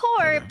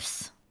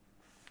 Corpse.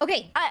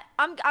 Okay,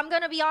 I'm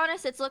gonna be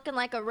honest. It's looking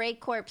like a Ray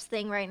corpse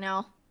thing right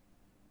now.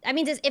 I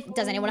mean, does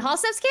anyone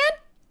else have scan?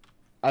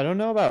 I don't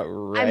know about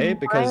Ray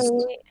because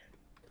right.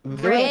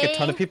 there were like a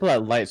ton Ray? of people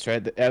at lights,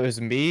 right? It was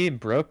me,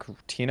 Brooke,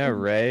 Tina,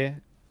 Ray.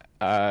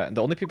 The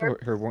only people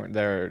who weren't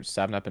there are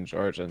Savnap and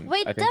George, and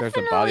Wait, I think there's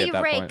a body definitely at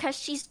that Ray, point. because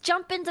she's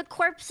jumping the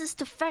corpse's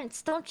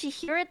defense. Don't you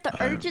hear it?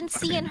 The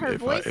urgency in her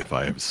if voice. if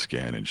I have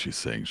scan and she's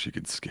saying she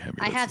can scan me,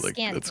 I that's have like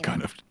scan that's too.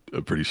 kind of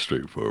a pretty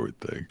straightforward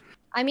thing.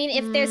 I mean,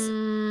 if there's,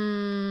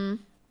 Mm,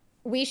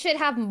 we should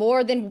have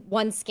more than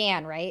one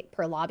scan, right,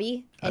 per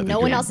lobby, I and think no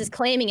one it- else is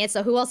claiming it.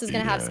 So who else is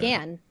gonna have Yeah.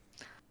 scan?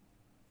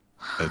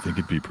 I think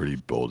it'd be pretty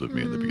bold of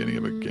me in the beginning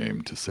of a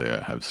game to say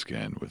I have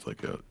scan with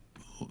like a,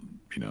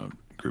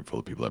 group full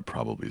of people that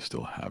probably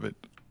still have it.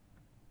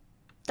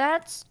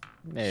 that's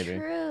Maybe.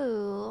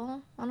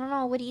 true. I don't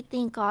know. What do you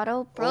think,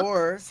 Otto? Brooke?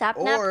 Or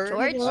Sapnap?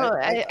 George?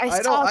 I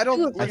saw I two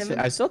don't. of them.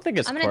 I still think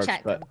it's I'm gonna corpse,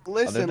 check. but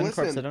Listen, other than corpse,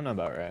 I listen. don't know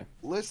about Ray.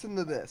 Listen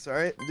to this, all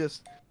right?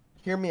 Just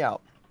hear me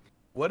out.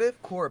 What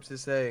if corpse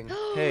is saying,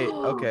 "Hey,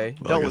 okay,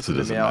 Well, I don't guess it listen to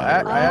doesn't me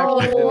out. matter. I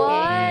actually didn't."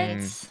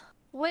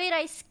 What? Wait,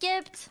 I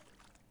skipped.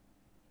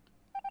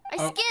 I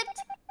Oh. skipped.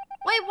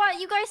 Wait, what?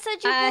 You guys said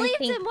you I believed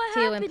think him. What 2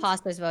 happened?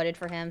 imposters voted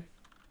for him.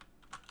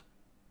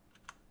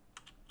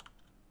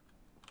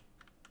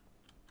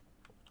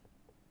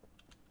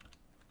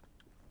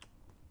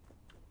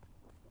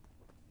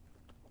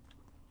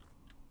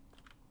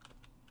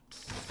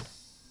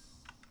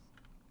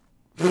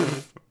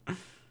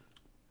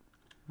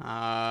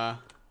 Uh.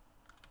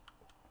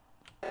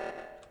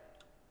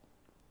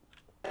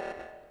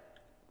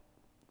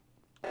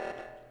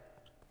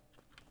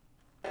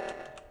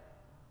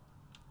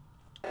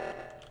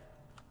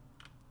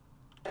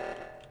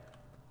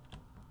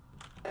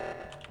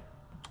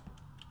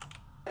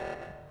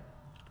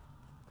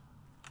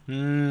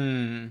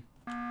 Hmm.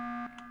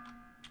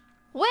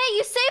 Wait,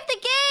 you saved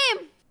the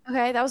game.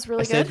 Okay, that was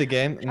really I good. saved the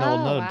game. No, Oh,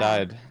 no, wow.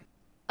 died.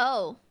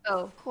 Oh.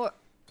 Oh.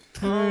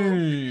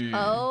 Hmm.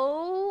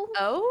 Oh.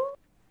 Oh.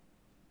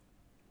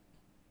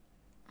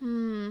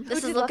 This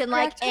is did looking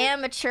Left like Reactor?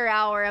 amateur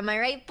hour. Am I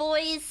right,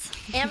 boys?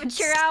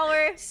 Amateur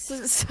hour.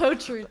 So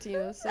true,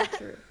 Tina. So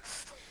true.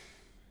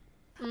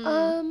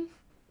 Hmm.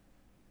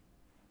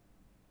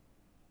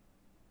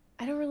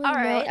 I don't really All know.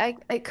 right.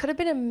 It could have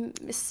been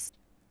a miss.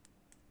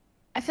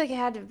 I feel like it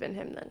had to have been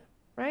him then,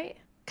 right?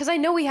 Because I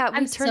know we I'm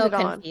turned so it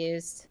on.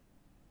 confused.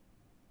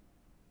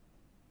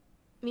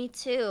 Me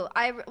too.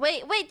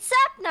 Wait,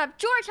 Sapnap,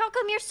 George, how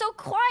come you're so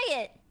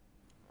quiet?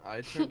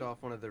 I turned off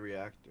one of the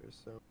reactors,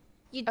 so.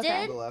 You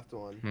Okay. did? The left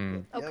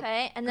one. Yep.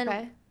 Okay, and then.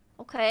 Okay.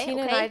 Okay.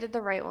 Tina and I did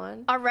the right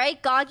one. All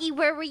right, Goggy,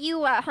 where were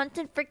you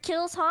hunting for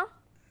kills, huh?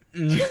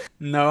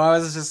 No, I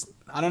was just.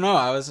 I don't know.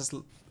 I was just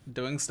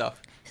doing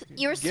stuff.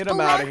 You were Get him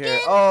out of here.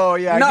 spelunking? Oh,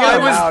 yeah, No, get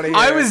him I was. out of here.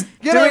 I was.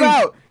 Get doing, him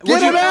out!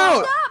 Get him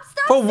out!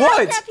 Stop, For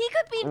what? Sapnap, he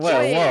could be Whoa,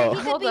 Jester. whoa. He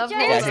could Hold be up, Jester.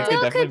 hold Yeah, he up. could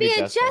Still definitely could be a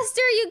Jester.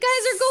 jester. You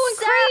guys are going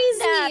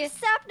Sapnap, crazy.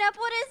 Sapnap,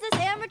 what is this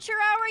amateur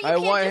hour? You I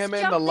can't want just him in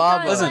jump the gun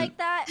lava. Listen. like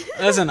that.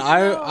 Listen, No.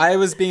 I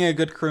was being a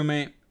good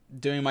crewmate,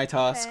 doing my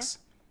tasks,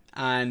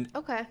 and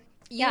Okay.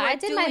 You Yeah, were I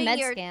did my doing med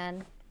your-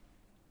 scan.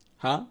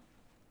 huh?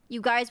 You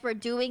guys were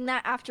doing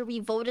that after we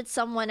voted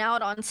someone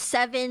out on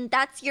 7.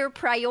 That's your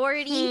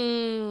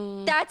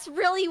priority. That's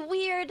really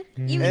weird.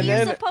 And You're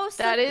then- supposed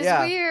to. That is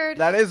Yeah, weird.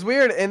 That is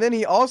weird. And then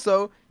he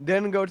also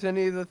didn't go to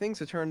any of the things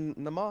to turn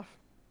them off.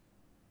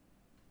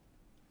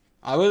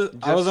 I was on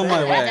my saying. Yeah,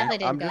 way. definitely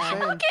didn't I'm go. just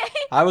saying. Okay.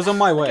 I was on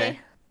my way. Okay.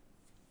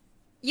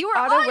 You were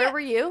Otto, on where it. were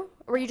you?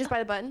 Or were you just by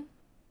the button?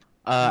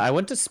 I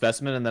went to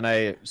specimen and then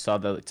I saw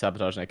the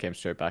sabotage and I came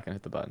straight back and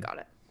hit the button. Got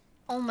it.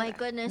 Oh my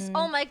goodness.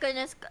 Oh my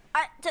goodness.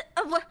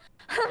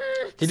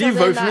 Did So you then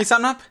vote for me,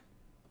 that- Sapnap?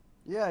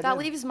 Yeah, I That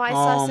did. leaves my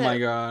Oh sus my at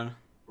god.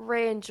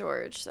 Ray and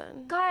George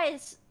then.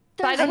 Guys,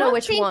 But I there's don't know no-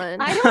 which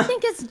one. I don't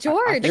think it's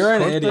George. You're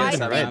an Corpse idiot, I is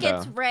Sapnap. think right,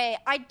 it's though. Ray.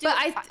 I do. But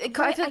I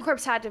feel like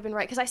Corpse had to have been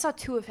right because I saw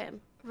 2 of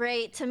him.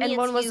 Ray, to me And it's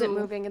one wasn't you.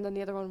 moving and then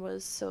the other one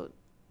was, so,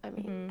 I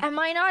mean. Am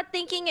I not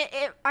thinking it?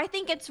 I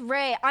think it's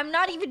Ray. I'm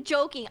not even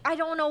joking. I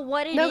don't know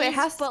what it is. No, it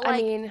has to, but I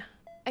like, mean,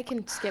 I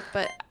can skip,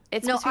 but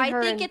it's no, between I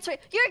her think and... it's Ray.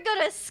 You're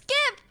gonna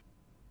skip.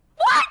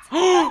 What? Why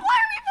are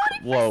we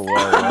voting Whoa, for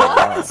whoa, Sam? whoa,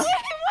 whoa. What's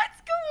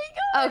going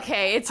on?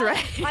 Okay, it's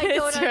right. I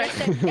don't It's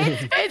right. understand.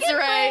 It's It's freaking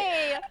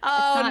right. Ray.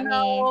 Oh, Not me.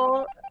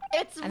 no.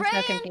 It's I'm Ray so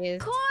and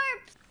confused.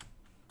 Corpse.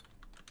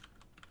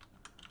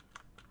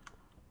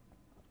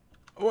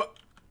 What?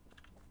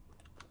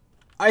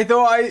 I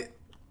thought I.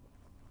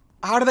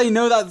 How do they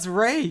know that's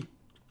Ray?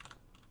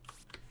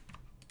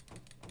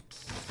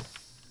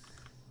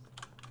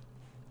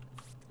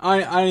 I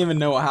don't even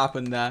know what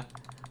happened there.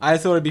 I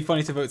thought it'd be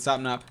funny to vote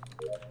Sapnap.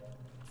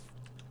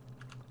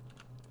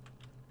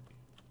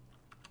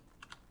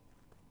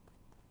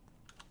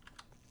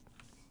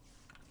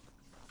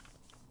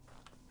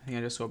 I think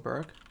I just saw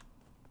Burke.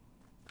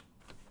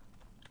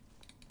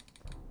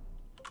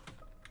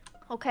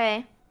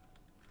 Okay.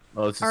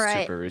 Oh, this is All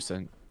right. super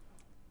recent.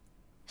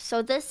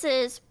 So this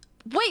is.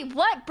 Wait,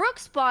 what?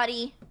 Brooke's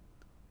body.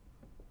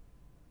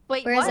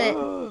 Wait, Where is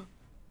what? it?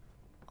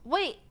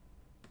 Wait.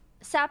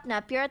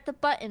 Sapnap, you're at the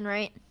button,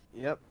 right?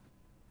 Yep.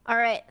 All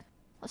right.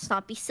 Let's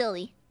not be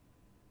silly.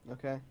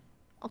 Okay.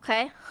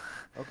 Okay.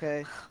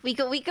 Okay. We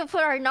could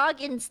put our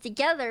noggins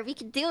together. We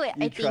could do it.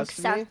 You I think trust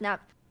me? Sapnap.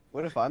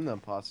 What if I'm the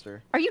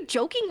imposter? Are you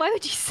joking? Why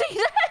would you say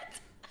that?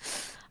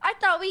 I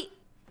thought we.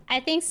 I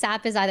think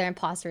Sap is either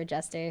imposter or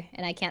jester,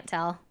 and I can't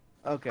tell.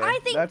 Okay. I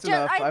think that's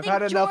enough. I I've think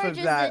had enough George of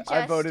is that. the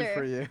I voted jester.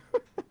 for you.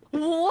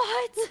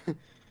 What?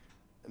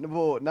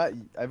 Well, not.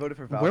 I voted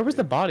for Valkyrie. Where was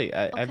the body?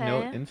 I have no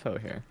Okay. info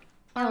here.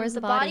 Yeah, where's the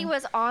the body body?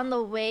 was on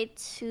the way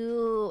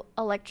to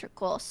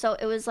electrical, so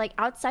it was like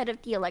outside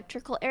of the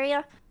electrical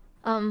area.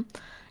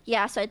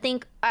 Yeah. So I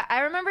think I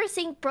remember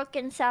seeing Brooke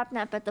and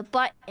Sapnap at the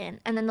button,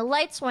 and then the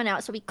lights went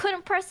out, so we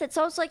couldn't press it.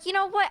 So I was like, you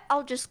know what?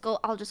 I'll just go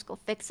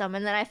fix them.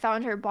 And then I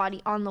found her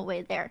body on the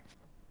way there.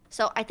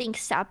 So I think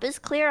Sap is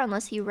clear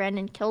unless he ran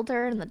and killed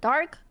her in the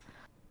dark.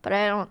 But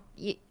I don't.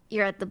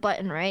 You're at the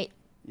button, right?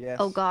 Yes.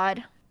 Oh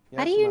God. Yes,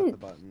 How do I'm you- at the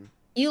button.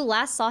 You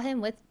last saw him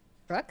with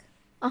Brooke?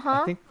 Uh I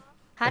huh. think.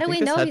 How I do think we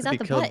this know had he's to at be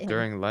the killed button?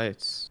 during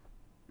lights.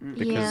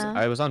 Because Yeah.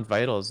 I was on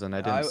vitals and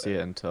I didn't I- see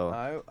it until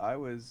I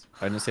was.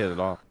 I didn't see it at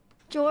all.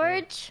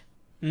 George.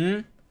 Hmm?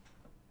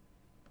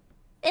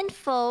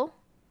 Info.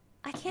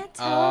 I can't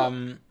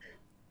tell.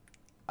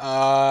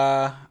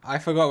 I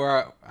forgot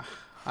where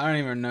I don't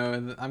even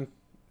know.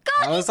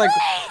 I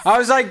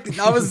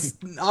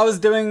was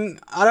doing,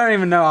 I don't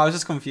even know. I was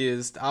just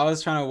confused. I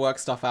was trying to work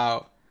stuff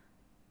out.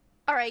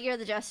 All right, you're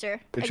the jester.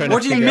 You're I trying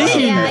What to do you figure out-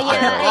 mean?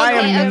 Yeah, I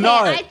am okay,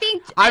 not.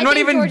 I'm not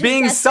think even George is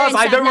being jester sus. and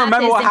I don't Sapnap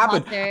remember is what the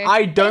happened. imposter.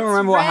 I don't It's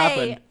remember what Ray.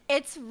 happened.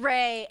 It's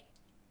Ray.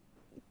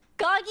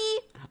 Goggy,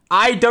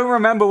 I don't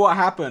remember what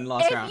happened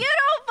last if round. you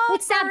don't vote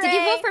Wait, Sap, for did you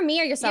Ray, vote for me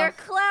or yourself? you're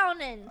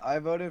clowning. I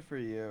voted for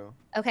you.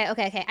 Okay. I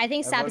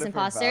think I Sap is voted for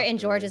imposter and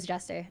George Valkyrie. is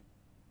jester.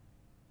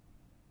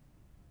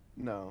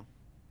 No.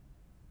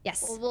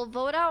 Yes. Well, we'll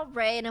vote out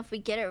Ray, and if we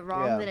get it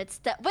wrong, Yeah. then it's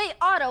wait,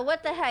 Otto.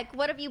 What the heck?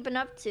 What have you been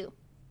up to?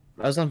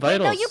 I was on Wait,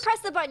 vitals. no, you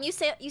pressed the button. You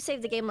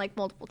saved the game like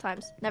multiple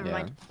times. Never Yeah.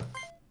 mind.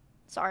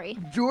 Sorry.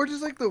 George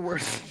is like the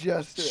worst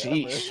jester ever.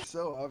 Sheesh. It's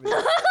so obvious.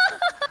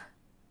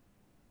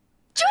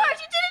 George,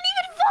 you didn't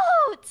even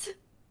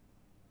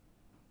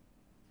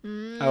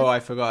vote. Oh, I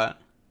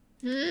forgot.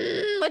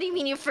 What do you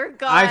mean you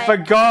forgot? I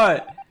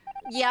forgot.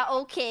 Yeah.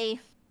 Okay.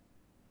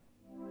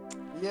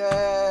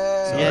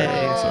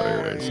 Yay!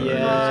 Sorry, Ray. Sorry.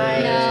 No,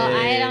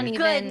 I don't even.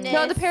 Goodness.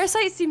 No, the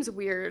parasite seems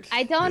weird.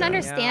 I don't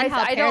understand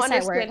how I don't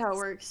parasite understand works. how it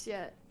works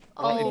yet.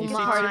 Oh if you see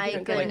my two,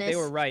 goodness. like, they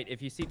were right.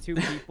 If you see 2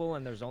 people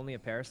and there's only a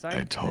parasite,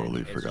 I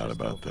totally then it's forgot just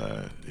about over.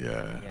 that.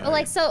 Yeah. Oh,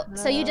 like so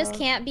you just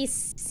can't be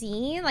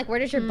seen? Like where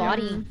does your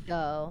body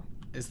go?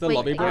 Is the Wait,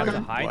 lobby You have to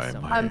broken? hide Why am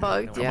somewhere. I I'm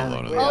bugged. I'm Yeah. alone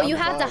in Wait, the Oh, I'm you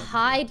lobby? have to bugged.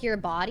 hide your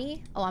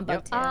body? Oh, I'm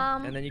bugged too.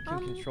 And then you can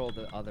control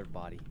the other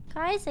body.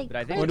 Guys, But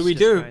I think What it's do we just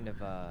do? Kind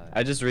of,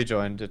 I just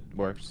rejoined. It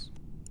works.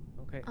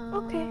 okay.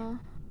 Okay.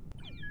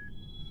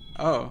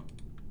 Oh,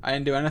 I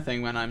didn't do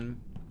anything when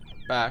I'm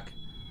back.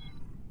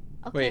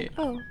 Okay. Wait.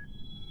 Oh.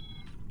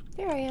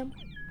 There I am.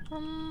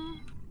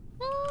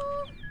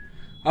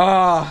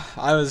 Oh,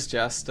 I was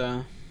just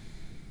Yeah,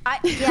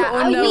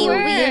 Oh,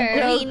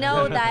 no. we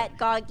know that,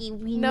 Goggy.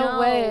 We No know.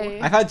 way.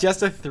 I've had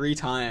Jester 3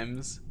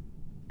 times.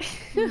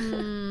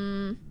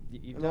 Hmm.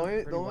 The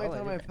only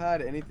time I've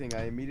had anything,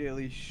 I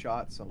immediately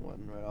shot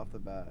someone right off the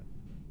bat.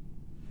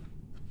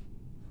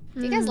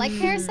 Do you guys like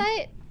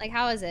Parasite? Like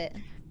how is it?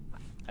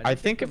 I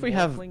think if the we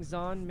have- morphlings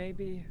on,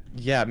 maybe.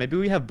 Yeah, maybe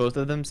we have both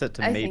of them set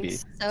to I think maybe.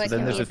 so. So it then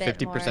can there's be a a bit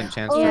 50% more. chance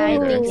Yeah, for I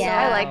either. think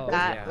Yeah, I like Oh,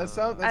 that. yeah. That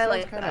sounds I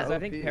like kind that. of Because I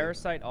think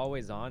Parasite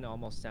always on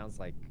almost sounds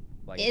like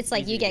It's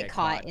like easy you to get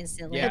caught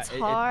instantly. Yeah, It's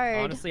hard.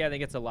 honestly, I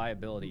think it's a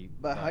liability.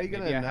 But how you maybe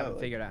gonna I know, haven't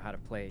like- figured out how to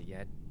play it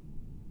yet.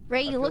 Ray,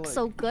 I you feel look like-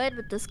 so good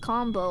with this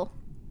combo.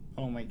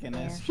 Oh my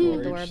goodness, Yeah.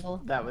 George.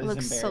 Adorable. That was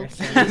Looks so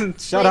embarrassing.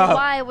 Shut Wait, up.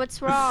 why?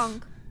 What's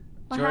wrong?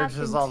 What George happened?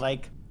 was all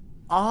like,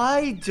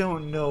 I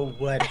don't know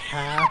what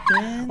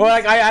happened. Well,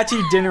 like, I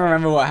actually didn't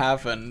remember what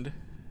happened.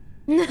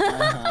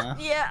 Uh-huh.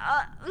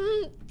 Yeah,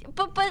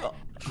 but but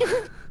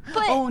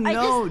Oh I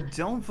no,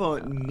 don't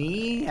vote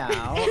me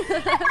out.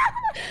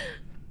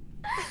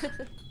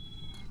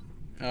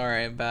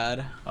 Alright,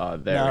 bad. Oh,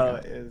 there No,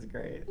 we go. it was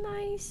great.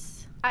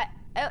 Nice. I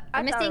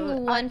I'm thought missing it was,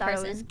 one I thought It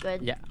was person.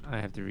 good. Yeah, I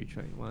have to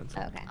rejoin once.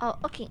 Okay. Oh,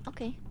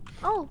 okay.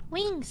 Oh,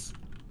 wings.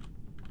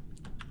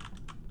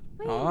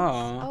 Wings.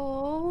 Oh.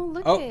 Oh,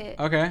 look Oh, it.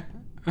 okay.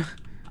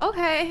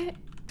 Okay.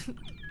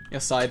 You're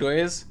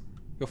sideways.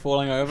 You're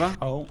falling over.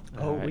 Oh,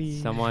 Alright, we.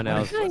 someone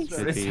else Nice. should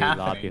What is be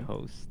lobby happening?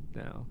 host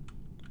now.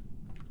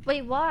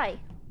 Wait, why?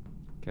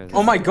 'Cause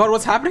Oh my god,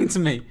 what's happening to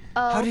me?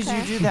 Oh, How did you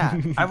okay. do that?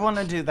 I want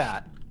to do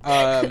that.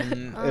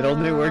 It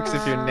only works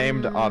if you're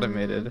named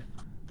automated.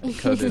 And I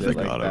coded it think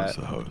like Otto's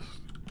that. the host.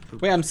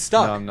 Wait, I'm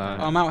stuck. No, I'm not.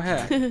 I'm out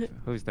here.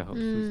 Who's the host?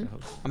 Who's the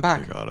host? I'm I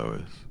back. think Otto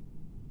is.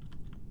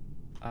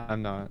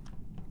 I'm not.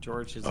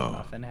 George is Oh. a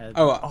muffin head.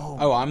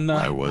 Oh, I'm the.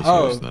 I was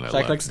Oh, host, and then I should I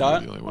left. click and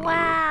start? you were the only one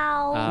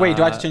Wow. Wait,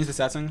 do I have to change the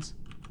settings?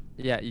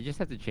 Yeah, you just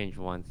have to change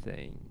one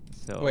thing.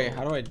 So Wait,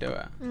 how do I do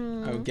it?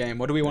 Hmm. Oh, game.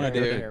 What do we want to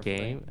There do? we go.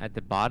 game at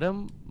the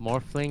bottom,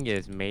 Morphling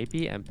is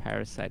maybe and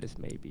Parasite is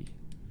maybe.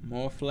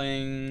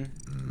 Morphling,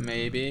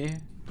 maybe.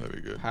 That'd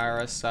be good.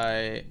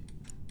 Parasite,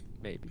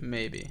 Maybe.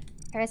 maybe.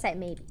 Parasite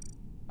maybe.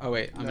 Oh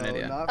wait, I'm an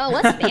idiot. Oh,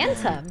 what's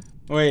Phantom?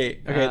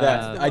 Wait, okay,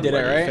 that I did it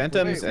right.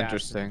 Phantom's Wait,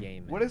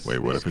 interesting. What is Wait,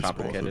 what if space? it's both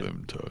of complicated.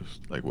 them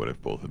toast? Like, what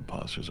if both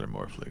imposters are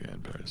Morphling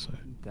and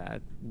Parasite?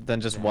 That Then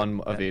just Yeah,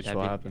 one of that- each that'd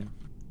will be- happen.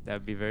 that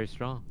would be very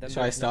strong. Then Should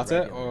I there's no start it,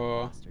 regular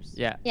or- imposters.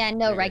 Yeah. Yeah,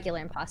 no Okay. regular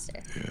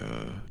imposter.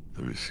 Yeah,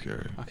 that'd be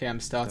scary. Okay, I'm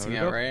starting it,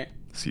 There we go. right?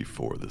 See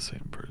 4 the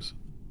same person.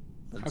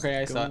 Okay,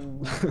 I start.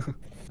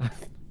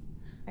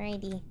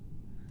 Alrighty.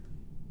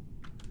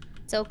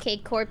 It's okay,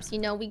 Corpse. You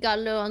know, we got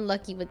a little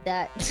unlucky with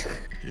that.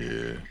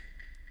 Yeah.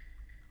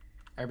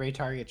 Everybody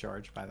target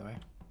George, by the way.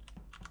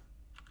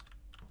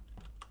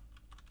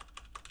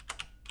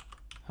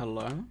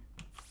 Hello?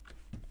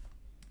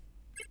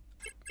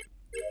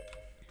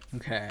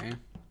 Okay.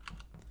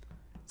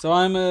 So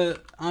I'm a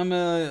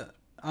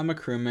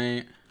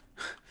crewmate.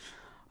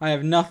 I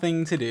have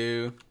nothing to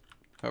do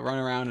but run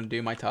around and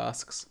do my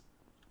tasks.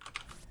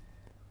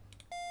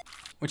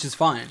 Which is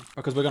fine,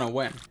 because we're gonna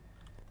win.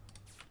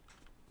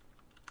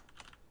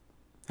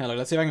 Hello,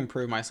 let's see if I can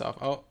prove myself.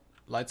 Oh,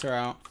 lights are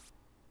out.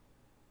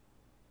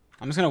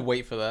 I'm just gonna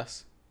wait for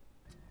this.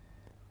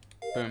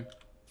 Boom.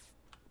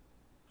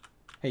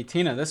 Hey,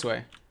 Tina, this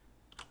way.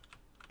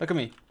 Look at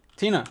me.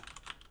 Tina.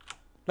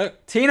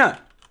 Look,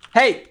 Tina!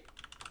 Hey!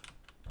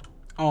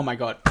 Oh my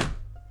god.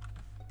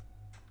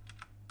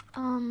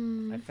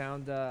 I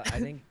found, I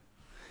think.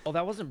 Oh,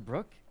 that wasn't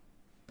Brooke?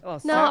 Oh,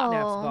 No.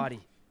 Sapnap's body.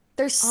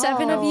 There's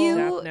 7 of Oh. you.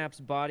 Sapnap's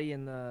body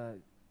in the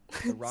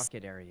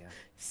rocket area.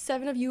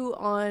 7 of you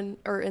on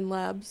or in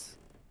labs.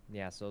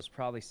 Yeah, so it's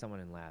probably someone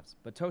in labs.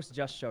 But Toast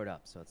just showed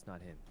up, so it's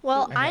not him.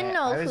 Well, I Okay,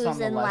 know was who's on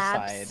the in left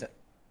labs. side.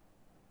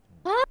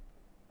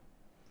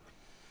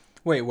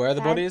 Wait, where are the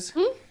Dad? bodies?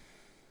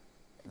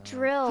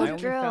 Drill, I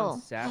only drill.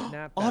 found Sapnap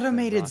at the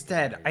Automated's rocket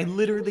dead. I area.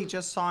 literally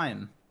just saw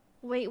him.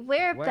 Wait,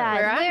 where, Where? Dad?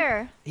 Where at?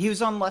 Where? He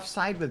was on left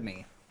side with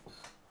me.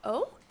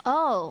 Oh?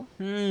 Oh.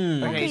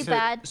 Okay, so,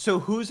 bad. so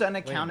who's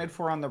unaccounted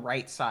for on the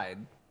right side?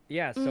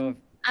 Yeah, so if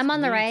I'm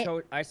on the me, right.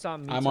 I saw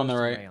me, I'm on the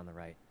Toast, and right. Ray on the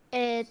right.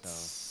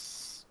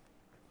 It's.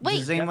 Wait,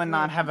 Does anyone definitely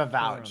not have a people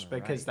are on vouch? the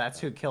Because right, that's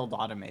though. who killed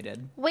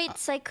Automated. wait,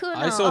 Sykkuno.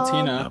 I saw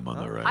Tina. I'm on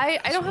the right.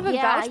 I as don't have well. a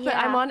Yeah, vouch, but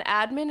I'm yeah. on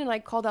admin and I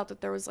called out that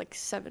there was like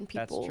 7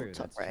 That's people true,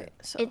 to that's right. true.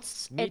 So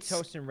It's. Me,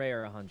 Toast, and Ray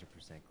are 100%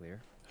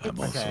 clear. I'm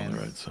also Okay. on the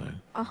right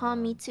side.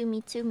 Me too,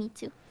 me too, me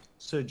too.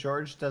 So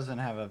George doesn't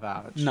have a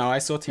vouch. No, I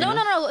saw Tina.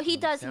 No. He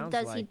does. He Sounds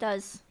does. like- He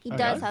does. He Okay.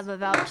 does have a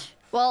vouch.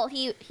 Well,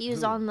 he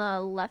was on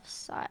the left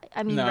side.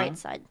 I mean, No. right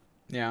side.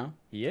 Yeah.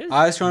 He is.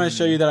 I was trying to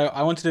show you that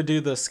I wanted to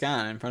do the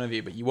scan in front of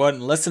you, but you weren't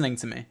listening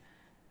to me.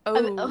 Oh.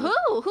 I mean,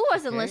 who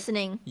wasn't Okay.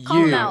 listening? Call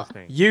him You. out.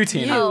 You,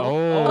 Tina.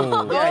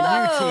 Oh.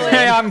 Yeah, you two.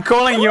 Hey, I'm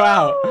calling you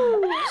out.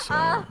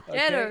 So,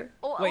 Get her.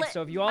 Oh, Wait,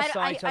 so if you all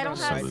saw each other I don't on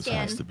the have so a this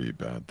scan. has to be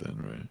bad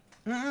then,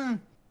 right? Mm-mm.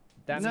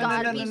 That No, means-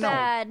 Gotta no, be no.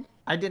 bad.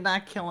 I did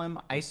not kill him.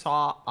 I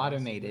saw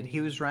automated.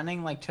 He was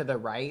running like to the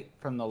right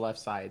from the left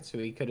side, so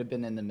he could have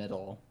been in the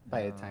middle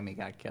by the time he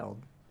got killed.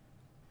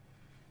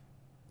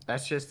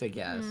 That's just a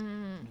guess.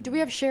 Do we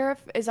have sheriff?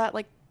 Is that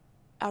like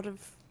out of?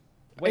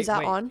 Wait, is that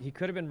wait, on? He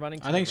could have been running.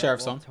 To I think the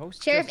Sheriff's right. on. Well,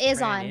 Toast Sheriff just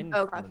is ran on. in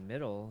Okay. from the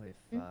middle. If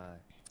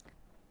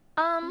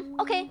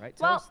Okay. right,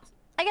 Well, Toast.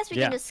 I guess we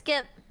Yeah. can just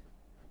skip.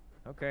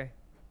 Okay.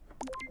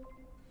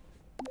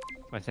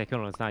 My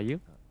Sykkuno, it's not you?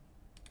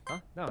 Huh?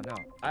 No.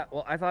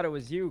 I thought it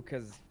was you,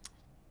 cause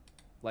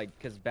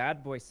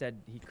Bad Boy said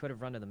he could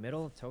have run to the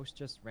middle. Toast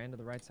just ran to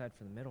the right side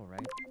for the middle,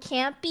 right?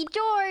 Can't be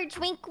George.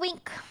 Wink,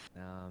 wink.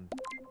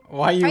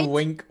 Why are you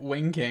Right.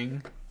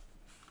 winking?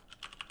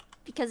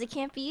 Because it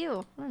can't be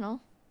you. I don't know.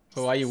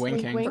 But why are you Wink,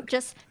 winking? wink.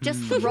 Just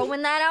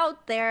throwing that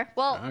out there.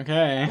 Well,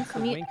 Okay. What's the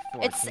wink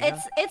for, it's Tina?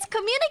 it's What's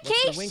the wink for?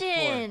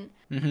 communication.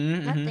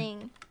 Mm-hmm.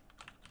 Nothing.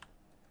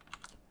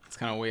 It's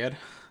kind of weird.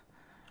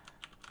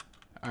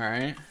 All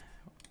right.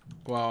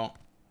 Well,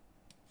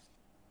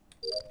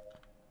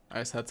 I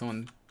just had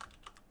someone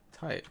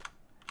type.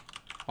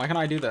 Why can't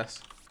I do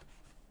this?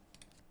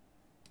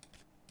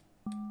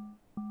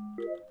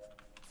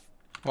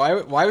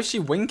 Why was she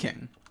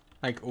winking?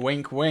 Like,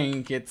 wink,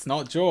 wink. It's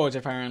not George,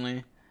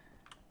 apparently.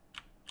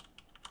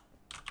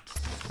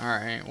 All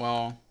right.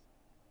 Well.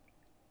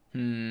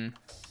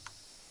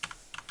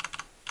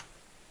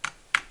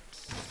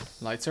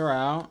 Lights are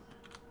out.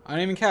 I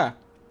don't even care.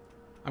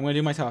 I'm gonna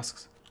do my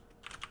tasks.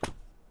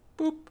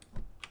 Boop.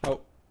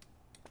 Oh.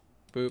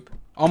 Boop.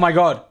 Oh my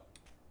god.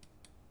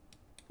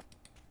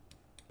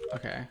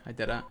 Okay, I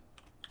did it.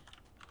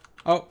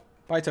 Oh,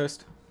 bye,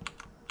 Toast.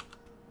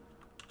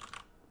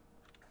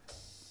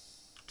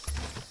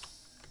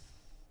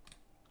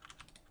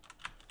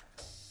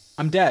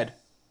 I'm dead.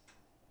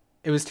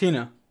 It was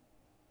Tina.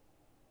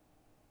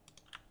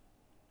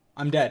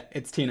 I'm dead.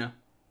 It's Tina.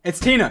 It's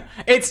Tina.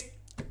 It's...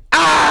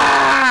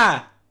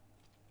 Ah!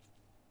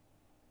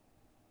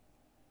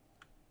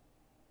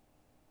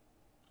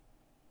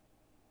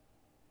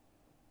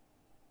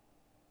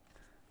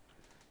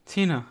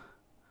 Tina.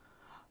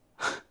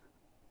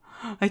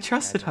 I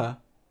trusted her.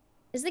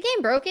 Is the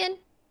game broken?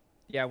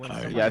 Yeah, when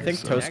someone Yeah, I think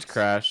disconnects- Toast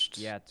crashed.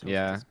 Yeah, Toast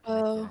Yeah.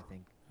 disconnected, Oh. I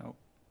think. Oh.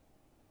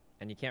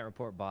 And you can't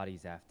report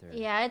bodies after.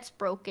 Yeah, it's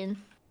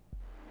broken.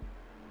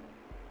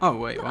 Oh,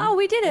 wait, what? Oh,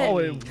 we did it. Oh,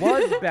 it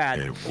was bad.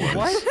 It was.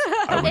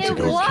 What? I went to It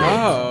go was. kill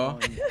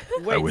him.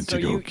 Oh. Wait, I went so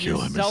to go you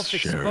kill him as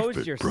sheriff, self-exposed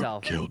but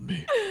yourself. Brooke killed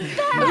me.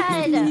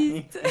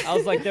 Bad. I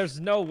was like,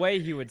 there's no way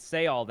he would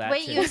say all that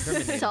Wait, to you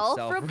incriminate himself,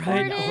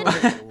 self-reported?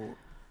 right?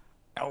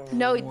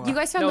 No, you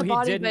guys found No, the he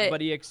body, didn't,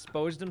 but he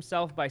exposed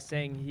himself by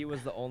saying he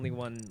was the only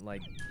one,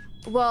 like...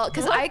 well,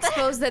 because What I the-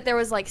 exposed that there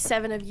was like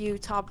 7 of you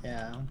top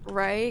Yeah.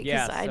 right.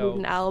 Yeah, Because I so- need an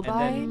and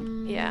alibi.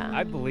 then- Yeah.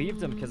 I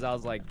believed him because I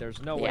was like,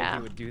 there's no way Yeah.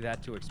 he would do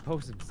that to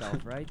expose himself,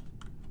 right?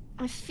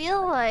 I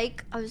feel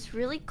like I was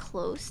really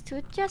close to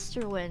a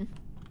Jester win.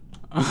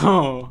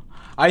 Oh.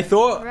 I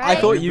thought you Right,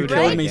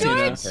 killed me,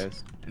 George? Tina.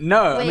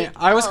 No, I mean, Wait,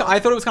 I oh.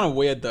 thought it was kind of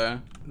weird though,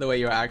 the way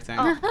you were acting.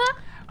 Oh.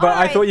 But I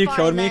Alright, thought you fine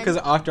killed me then. because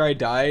after I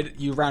died,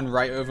 you ran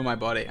right over my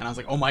body, and I was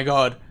like, oh my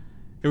god,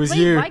 it was Wait,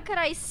 you. why could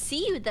I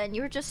see you then?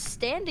 You were just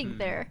standing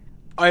there.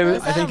 I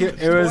was think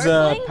that it was a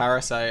Dwarfling?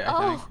 parasite.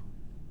 I think.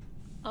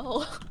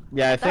 Oh.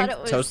 Yeah, I thought think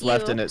it was Toast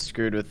left you. and it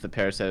screwed with the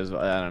parasite as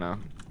well. I don't know.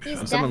 He's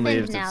When someone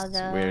deafened leaves, now, it's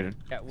though. weird.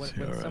 Yeah, when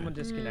alright. someone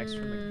disconnects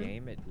from a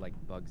game, it like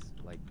bugs,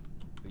 like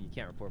you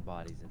can't report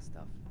bodies and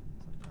stuff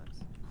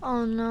sometimes.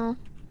 Oh no.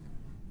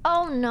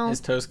 Oh no. Is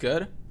Toast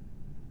good?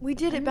 We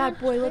did it, bad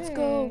boy. Let's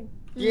go.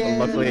 Well,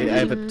 luckily, I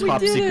have a We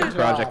top did secret it.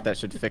 project that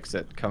should fix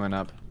it coming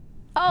up.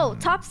 Oh,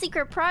 top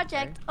secret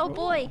project. Oh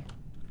boy.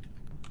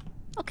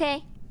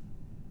 Okay.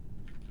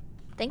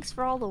 Thanks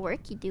for all the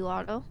work you do,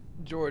 Otto.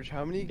 George,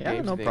 how many Yeah,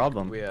 games no do you think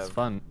problem. we It's have?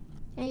 fun.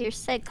 Yeah, you're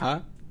sick.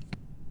 Huh?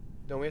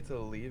 Don't we have to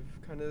leave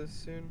kind of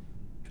soon?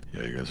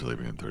 Yeah, you guys are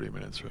leaving in 30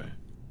 minminutes, right?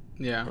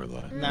 Yeah. Or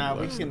less. Nah,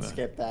 we less can than that.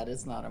 skip that.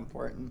 It's not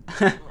important.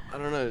 I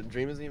don't know.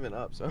 Dream isn't even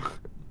up, so.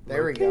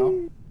 There we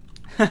go.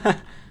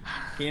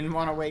 He didn't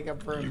want to wake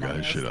up for a You Among guys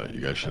Us should thing.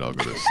 you guys should all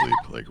go to sleep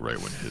like right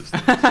when his.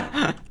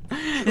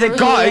 He's like,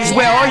 guys,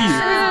 where are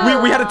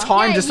you? We had a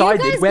time Yeah,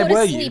 decided. you guys Where go to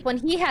were sleep you? when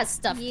he has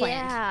stuff planned.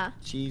 Yeah.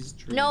 Jeez,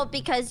 Dream. No,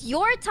 because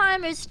your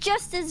time is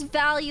just as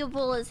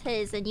valuable as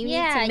his, and you need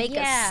Yeah, to make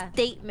yeah. a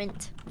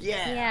statement.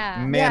 Yeah.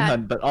 Yeah.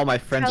 Manhunt, but all my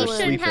friends He are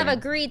shouldn't sleeping. have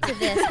agreed to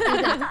this. He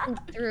would have listened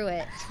through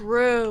it.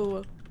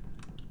 True.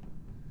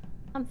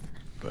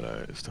 But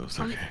it's Toast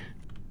okay.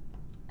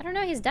 I don't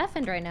know. He's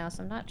deafened right now,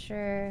 so I'm not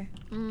sure.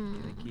 I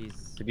think he's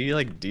Did he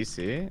like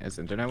DC as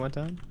internet went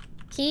down?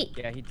 He.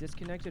 yeah, he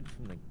disconnected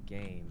from the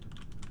game.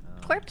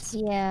 corpse?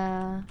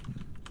 Yeah.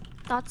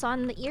 Thoughts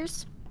on the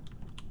ears?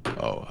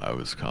 Oh, I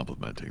was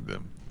complimenting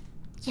them.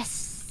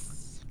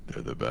 Yes.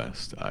 They're the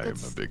best.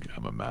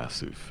 I'm a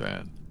massive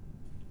fan.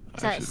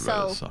 Is I that should write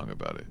so? a song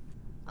about it.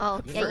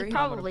 Oh, yeah, you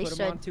probably put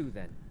 'em on should. too,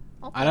 then.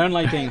 Okay. I don't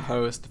like being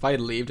host. If I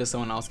leave, does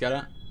someone else get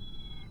it?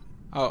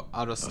 Oh,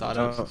 I'll just start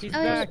it. He's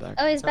Oh, back.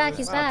 oh, he's back.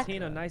 He's Wow, back.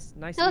 Tina, nice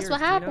Tell us ears, what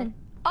Tina. happened.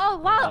 Oh,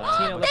 wow.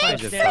 Tina, let's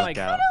Thanks, just stand like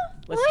fucked out.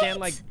 let's stand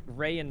Wait. like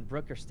Ray and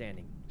Brooke are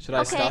standing. Should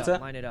I Okay. start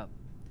it? Line it up.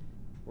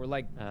 We're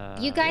like.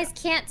 You guys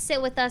can't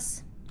sit with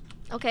us.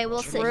 Okay,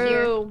 we'll sit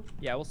here. True.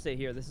 Yeah, we'll sit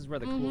here. This is where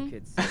the cool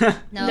kids sit.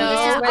 No, No,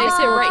 this is where they the sit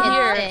cool right kids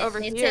here, sit. over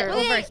They sit here. over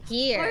Wait,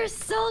 here. We're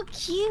so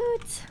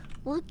cute.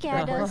 Look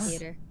at We're us.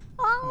 cuter.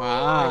 Oh,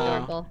 Wow.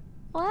 Adorable.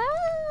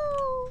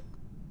 wow.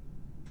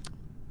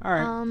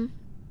 Alright.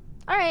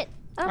 All right.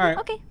 Alright.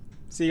 Okay.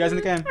 See you guys in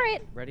the game. All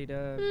right. Ready to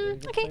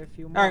okay. play a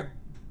few more. Alright.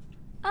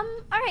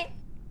 All right.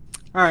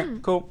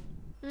 Alright, cool.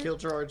 Kill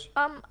George.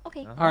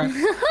 Okay. Alright.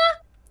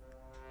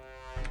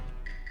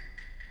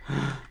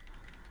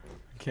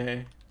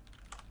 Okay.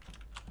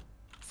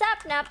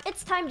 Sapnap,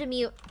 it's time to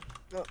mute.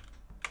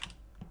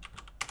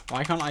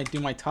 Why can't I do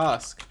my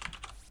task?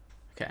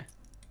 Okay.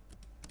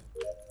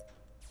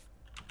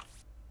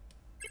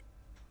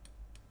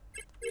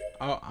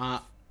 Oh,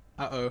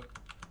 uh-oh.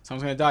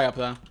 Someone's gonna die up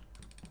there.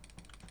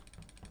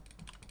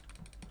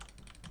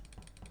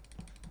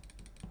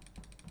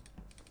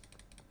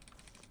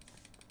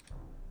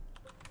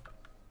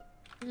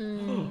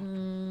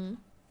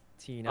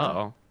 Tina.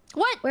 Uh-oh.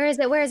 What? Where is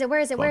it? Where is it? Where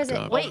is it? Where is Fucked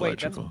it? up. Wait, that's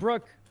Electrical.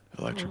 Brooke.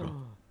 Electrical.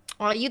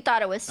 Well, you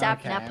thought it was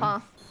Sapnap, Okay. huh?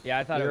 Yeah,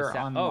 I thought it You're was.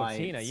 on Oh, lights.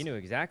 Tina, you knew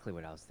exactly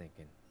what I was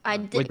thinking. I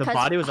did. Wait, the 'cause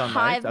body was on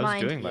lights? hive I was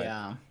mind. doing lights.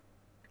 Yeah.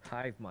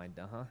 Hive mind,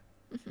 uh-huh.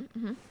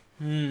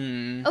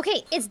 Hmm.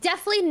 Okay, it's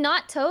definitely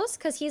not Toast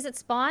because he's at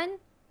spawn,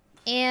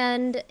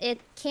 and it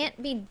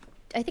can't be.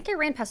 I think I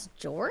ran past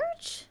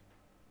George.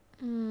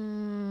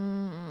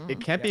 It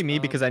can't be me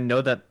because I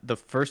know that the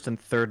first and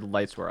third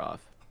lights were off.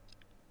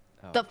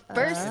 Oh. The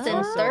first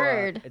and So,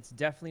 third. it's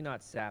definitely not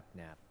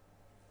Sapnap.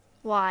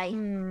 Why?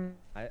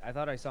 I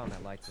thought I saw him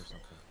at lights or something.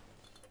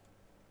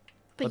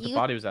 But the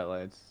body was at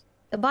lights.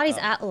 The body's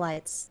at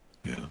lights.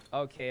 Yeah.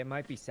 Okay, it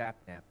might be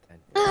Sapnap then.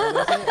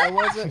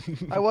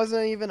 I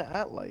wasn't even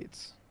at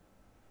lights.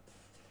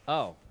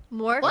 Oh.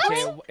 Morphling?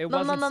 Okay, it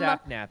wasn't Sapnap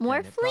then. It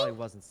probably Morphling?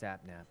 wasn't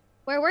Sapnap.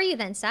 Where were you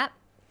then, Sap?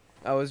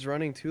 I was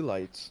running 2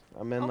 lights.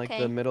 I'm in like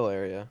Okay. the middle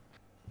area.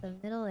 The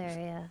middle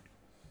area.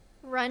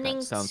 Running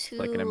That sounds two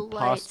like an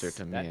imposter lights.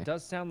 to me. That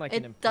does sound like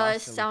an It imposter.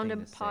 does sound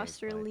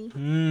imposterly.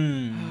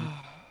 Hmm.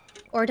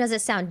 Or does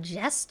it sound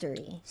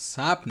jestery?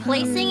 Sapnap.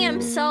 Placing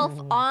himself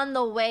on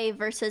the way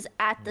versus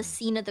at the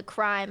scene of the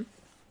crime.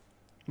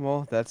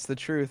 Well, that's the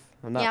truth.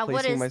 I'm not Yeah, what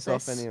placing is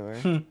myself this?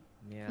 anywhere.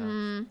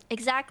 Yeah.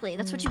 Exactly.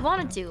 That's what you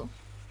want to do.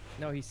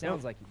 No, he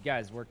sounds like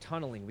guys. We're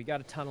tunneling. We got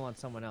to tunnel on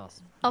someone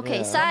else. Okay,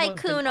 Yeah.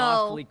 Someone's been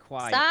awfully Sykkuno.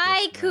 quiet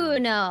this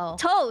round. Sykkuno.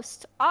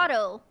 Toast.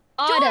 Otto.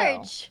 Otto.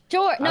 George.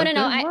 George. No, I'm no,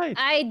 no. doing I, lights.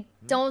 I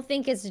don't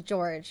think it's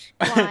George.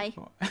 Why?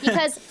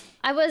 Because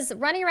I was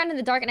running around in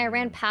the dark and I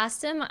ran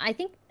past him, I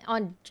think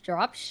on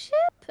dropship,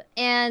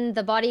 and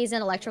the body's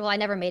in electrical. I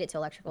never made it to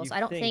electrical, so I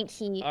don't think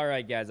he... All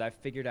right, guys. I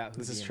figured out who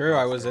This the is true.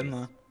 I imposter was in is.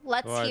 there.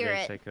 Let's hear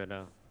it.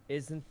 Sykkuno.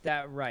 Isn't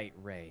that right,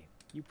 Ray?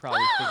 You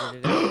probably figured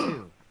it out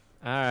too.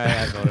 All right,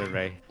 I voted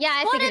Ray. Yeah,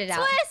 I What figured a it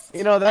out. twist!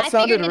 You know, that I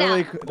sounded figured it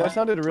really out. that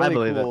sounded really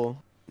believe it.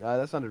 cool.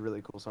 That sounded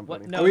really cool.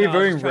 Somebody. What? No, Are we no, I was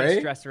voting just trying to Ray?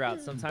 stress her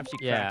out. Sometimes she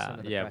cracks Yeah,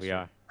 under the yeah, we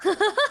pressure.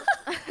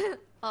 are.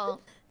 Oh.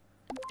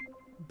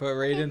 But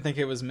Ray didn't think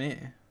it was me.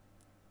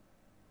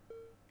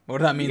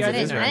 What that means guys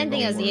it is didn't- Ray. I didn't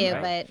think it was anymore, you,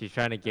 right? but... She's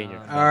trying to gain your.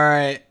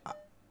 Alright. I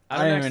I don't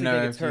don't even actually know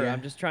think if it's her. you...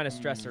 I'm just trying to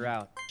stress her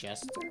out.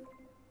 Jester?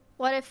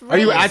 What if Oh,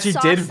 you Ray actually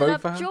did saucing vote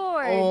up for her?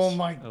 George? Oh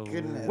my Oh.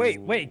 goodness.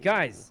 Wait,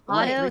 guys. Auto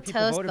Only 3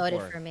 people Toast voted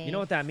voted for me. You know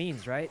what that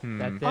means, right?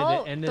 That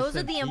Oh, they're the those are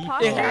innocent the people.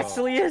 imposters. It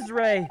actually is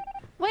Ray.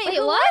 Wait, Wait,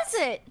 who what? was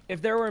it?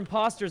 If there were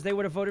imposters, they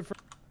would have voted for.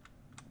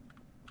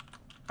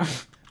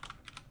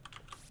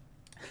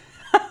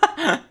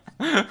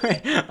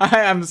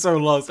 I am so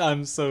lost.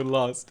 I'm so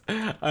lost.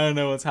 I don't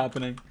know what's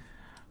happening.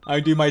 I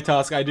do my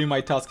task. I do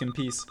my task in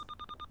peace.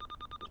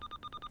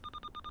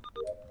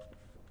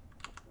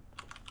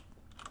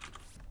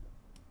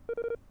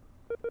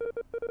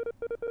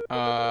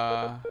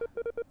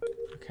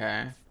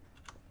 Okay.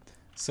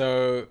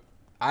 So,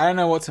 I don't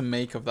know what to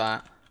make of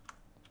that.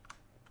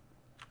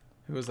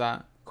 Who was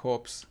that?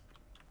 Corpse.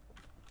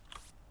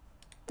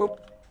 Boop.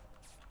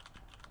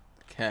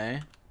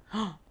 Okay.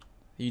 Are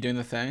you doing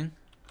the thing?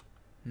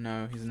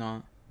 No, he's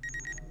not.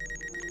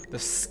 The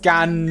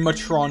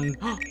scanmatron.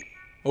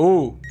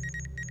 Oh.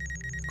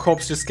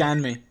 Corpse just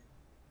scanned me.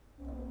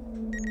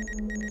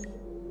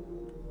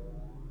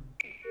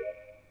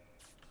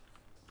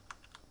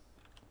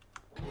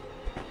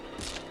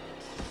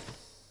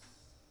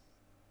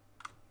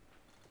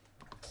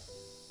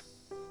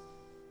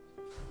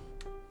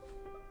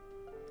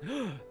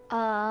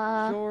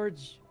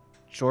 George.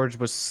 George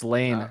was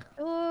slain.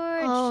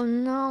 George. Oh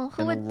no,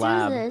 who In would the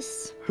lab. do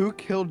this? Who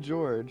killed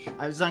George?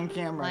 I was on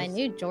camera. I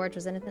knew George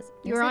was in it.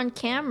 You're on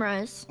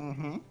cameras.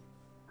 Mm-hmm.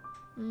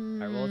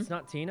 Alright, well, it's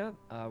not Tina.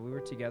 We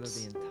were together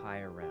the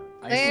entire round.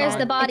 Where's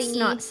the body? It's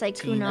not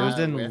Sykkuno. It was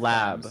in with,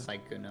 lab.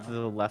 Sykkuno. To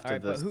the left Alright,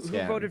 of the but who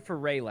scan. voted for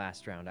Ray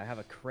last round? I have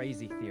a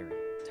crazy theory.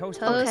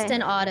 Toast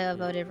and Otto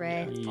voted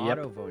Ray. Yep.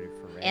 Otto voted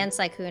for Ray. And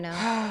Sykkuno.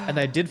 And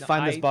I did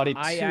find this body too,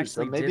 I so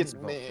actually maybe it's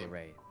didn't me. vote for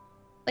Ray.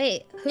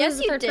 Wait, who's Yes,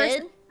 the you third did.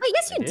 person? Wait,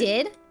 yes, you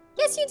did.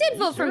 Yes, you did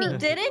vote for me.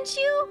 Didn't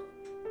you?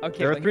 Okay,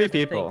 There were but 3 here's the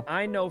thing. people.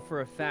 I know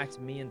for a fact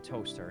me and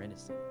Toast are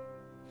innocent.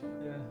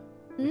 Yeah.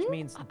 Which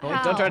means both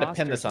How? Don't try to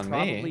pin this on me.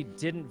 probably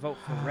didn't vote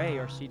for Ray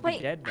or she'd be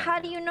Wait, dead by how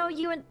now. do you know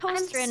you and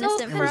Toast are so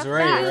innocent It for was a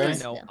Ray, fact? right?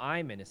 I know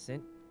I'm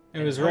innocent. It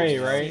and was Toast Ray,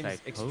 is right?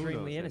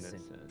 Extremely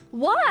innocent.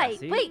 Why?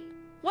 See? Wait,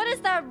 what is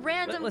that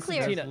random Listen,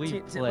 clear? Tina, We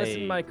listen to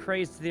played- my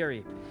crazed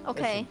theory.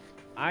 Okay. Listen,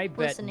 I bet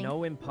Listening.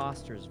 no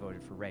imposters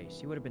voted for Ray.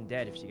 She would have been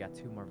dead if she got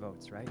 2 more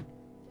votes, right?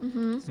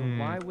 Mm-hmm. So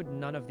why would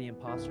none of the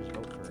imposters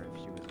vote for her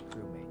if she was a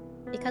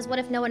crewmate? Because what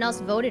if no one else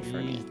voted for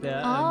me? She's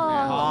the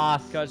Oh.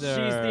 Because she's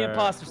the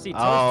imposter. See,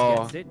 Toast Oh.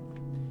 gets it.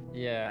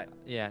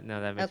 Yeah,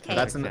 no, that makes Okay.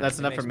 perfect sense. That's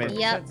enough It for makes me.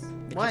 Yep. perfect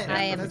sense. What?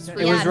 I am. That's It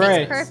Yeah, was it Ray.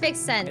 makes perfect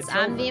sense. It's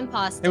I'm over. the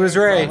imposter. It was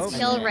Ray. Let's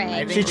kill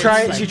Ray. She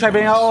tried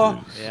being like, oh,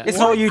 Yeah. it's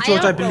not you,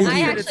 George. I believe I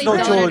you. actually It's not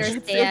don't George.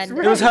 understand.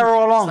 It was her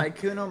all along.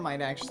 Sykkuno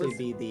might actually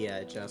be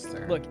the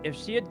jester. Look, if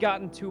she had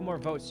gotten 2 more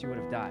votes, she would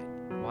have died.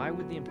 Why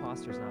would the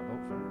imposters not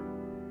vote for her?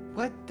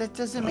 What? That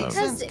doesn't make Because-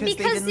 sense because they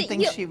because didn't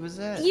think you- she was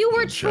it. You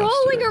were Jester.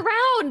 trolling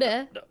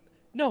around.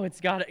 No,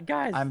 it's got it,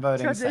 guys. I'm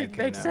voting because it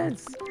makes Sykkuno.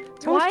 sense.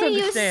 Why Toast do you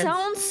understands.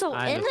 sound so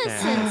I innocent,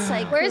 understand.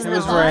 Sykkuno? Where's It the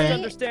was body? Ray. Toast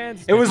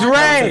understands. It was Toast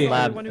Ray. is the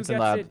Lab. one who It's in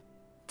gets lab. it.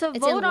 To It's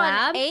vote in on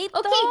lab. 8,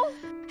 Okay. though?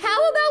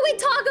 How about we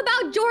talk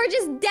about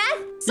George's death,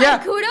 Yeah,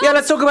 Sykkuno? yeah,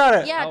 let's talk about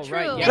it. Yeah, Oh, true.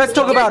 right, yeah. Let's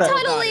talk about it. Tell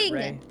us all Tunneling.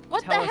 Ray.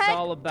 What Tell the us heck?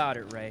 all about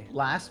it, Ray.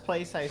 Last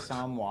place I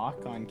saw him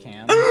walk on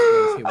cam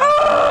was he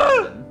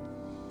walked in.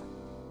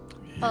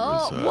 He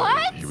Oh, was,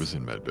 what? He was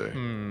in medbay.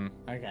 Hmm.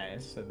 Okay,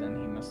 so then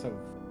he must have.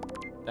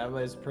 That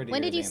was pretty.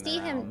 When did you early in the see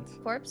him,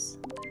 round. corpse?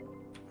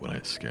 When I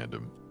scanned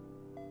him.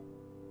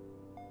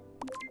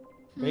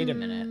 Wait a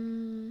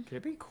minute. Could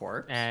it be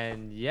corpse?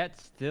 And yet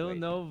still Wait.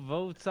 no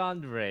votes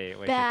on Ray.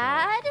 Wait,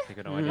 Bad?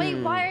 Sykkuno,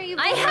 Wait, why are you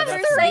I voting have for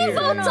 3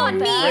 Sykkuno? votes on me.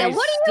 Bad?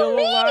 What do Still you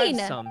alive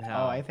mean?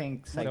 somehow. Oh, I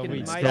think Like, Sykkuno it might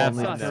might still have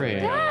need sus. three.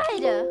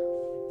 Bad.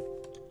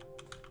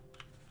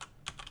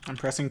 I'm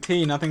pressing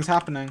T. Nothing's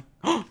happening.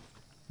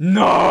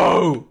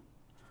 No!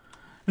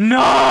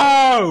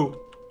 No!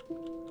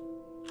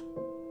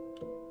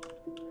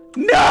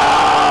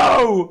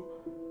 No!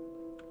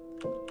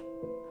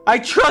 I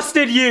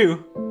trusted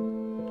you!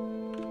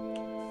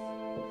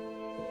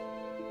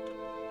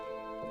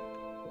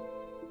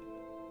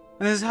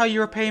 And this is how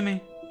you repay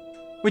me?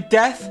 With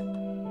death?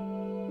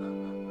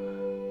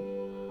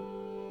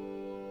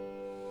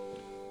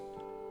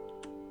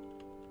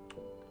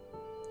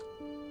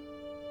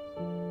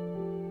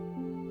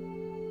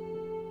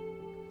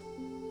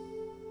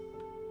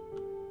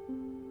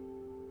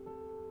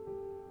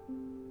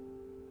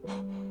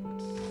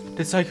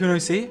 Did Sykkuno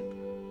see?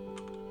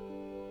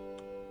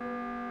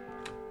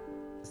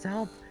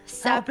 Salp.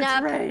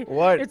 Sapnap. Ray.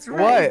 What? It's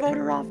Ray. What? Vote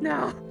her off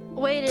now.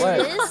 Wait, What?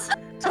 it is?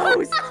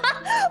 Toast.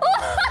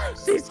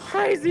 She's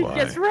crazy. Why?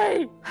 It's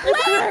Ray.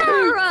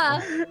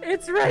 Where?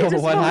 It's Ray.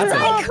 Just What vote her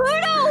happened?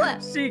 off.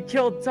 Sykkuno! She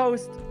killed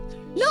Toast.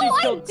 No, She I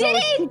killed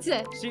Toast.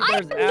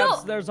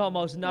 didn't. There's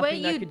almost nothing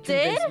Wait, that you could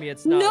convince did? me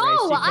it's not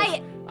No, Ray. She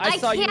killed- I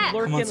saw you can't.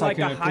 lurking Come on, like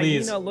a Sykkuno,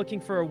 please. hyena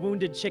looking for a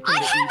wounded chicken I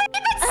to eat. haven't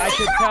even I said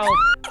could that. tell.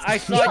 I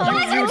saw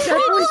you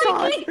definitely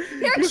saw it.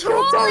 You're You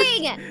killed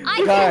trolling.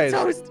 I Guys.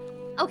 Toast.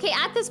 Okay,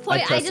 at this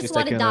point, I trust you, just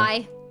want to Sykkuno.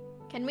 die.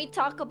 Can we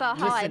talk about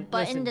how I Listen,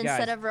 buttoned listen,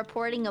 instead guys. of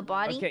reporting a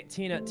body? Okay,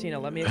 Tina,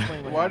 let me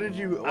explain what Why happened. did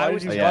you? I Why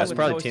was did you? yeah, it's with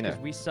probably Toast Tina. 'cause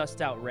we sussed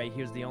out Ray.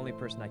 He was the only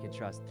person I could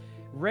trust.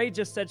 Ray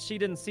just said she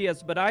didn't see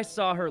us, but I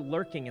saw her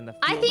lurking in the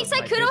field I think of my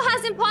Sykkuno vision,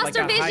 has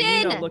imposter like a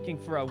hyena vision. looking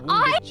for a wounded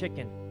I-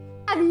 chicken.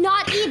 I've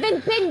not even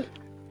been.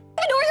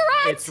 I know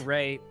you're at. It's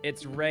Ray.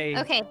 It's Ray.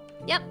 Okay.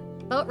 Yep.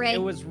 Vote Ray.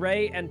 It was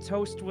Ray, and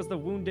Toast was the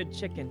wounded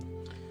chicken.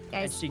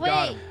 And Guys, she Wait.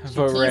 got him. She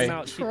Vote took Ray. him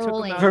out. She took him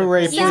Trolling. out. Vote of the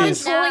Ray, he's been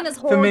please. trolling this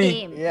For whole me.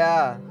 game.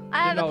 Yeah.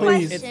 I have No, a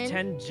Please. It's question.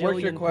 10 What's your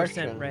jillion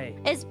question? percent Ray.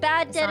 Is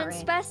Bad It's dead not in Ray.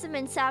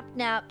 specimen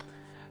Sapnap?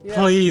 Yeah,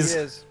 Please. he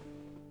is.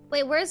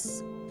 Wait,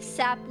 where's?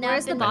 Sapnap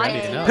Where's the and body?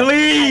 Ray. No.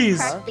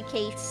 Please! I cracked the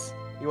case.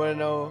 You want to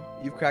know?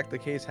 You've cracked the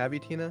case, have you,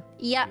 Tina?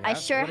 Yeah, I Yeah?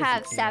 sure What is it,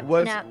 have, Tina?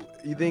 What? Sapnap.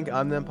 You think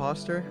I'm the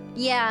imposter?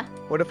 Yeah.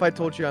 What if I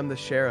told you I'm the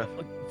sheriff?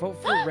 Look,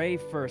 vote for Ray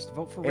first.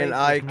 Vote for Ray And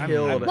first. I I'm-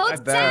 killed I'm,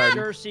 Vote Bad.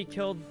 sure she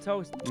killed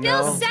Toast. Still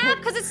No. Sap,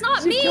 because it's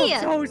not She me.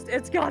 killed Toast.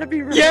 It's gotta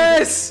be Ray.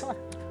 Yes!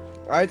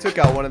 I took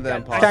out one of the I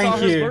imposters. Thank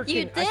saw her you. lurking.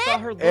 You I saw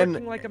her And-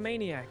 lurking like a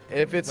maniac.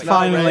 If it's Wait, not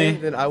Finally. Ray,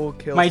 then I will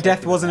kill. My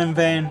death Sykkuno. wasn't in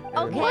vain.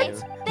 Okay.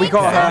 What? We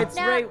got her. It's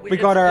Ray. We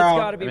got her it's out.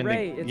 gotta I be mean,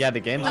 Ray. the, It's- yeah, the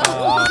game's.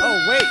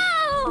 Oh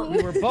wait.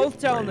 We were both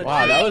telling the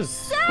Wow, truth. that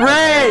was.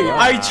 Ray!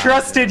 I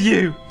trusted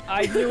you!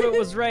 I knew it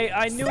was Ray.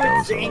 I knew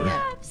That it. was all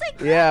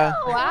right. Yeah.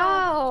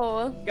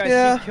 Wow. Guys,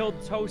 Yeah. she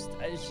killed Toast.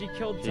 She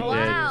killed She Toast.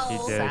 Wow. did.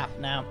 She did. Sap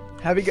now.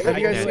 Have you guys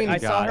I seen?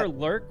 saw got her it.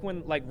 lurk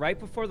when, like, right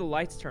before the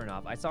lights turn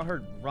off. I saw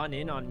her run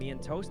in on me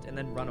and Toast and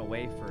then run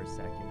away for a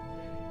second.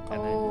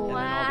 and then all the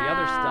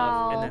other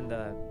stuff,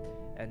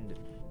 and then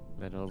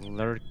little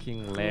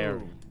lurking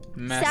Larry.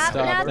 Messed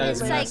up. That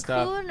is and messed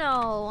up.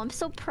 Sykkuno. I'm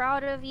so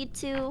proud of you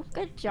two.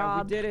 Good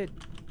job. We did it.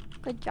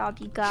 Good job,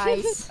 you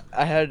guys.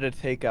 I had to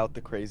take out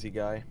the crazy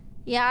guy.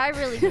 Yeah, I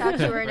really thought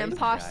you were an Crazy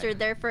imposter guy.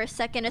 there for a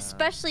second,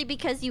 especially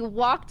because you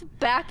walked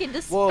back into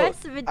Well,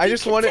 specimen. I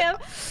just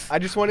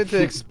wanted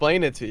to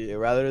explain it to you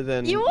rather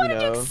than You wanted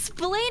to know.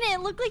 explain it. It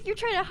looked like you're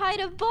trying to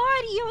hide a body.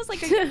 I was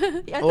like,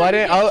 I Well, I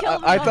didn't. I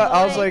thought thought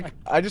I was like,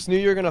 I just knew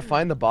you were gonna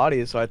find the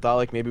body, so I thought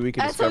like maybe we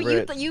could so discover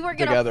it you were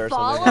gonna together or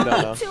follow something.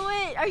 I don't me know.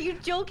 to it? Are you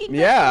joking?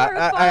 Yeah,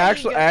 That's I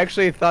horrifying.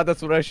 actually thought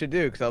that's what I should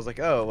do because I was like,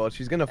 oh well,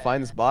 she's gonna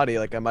find this body.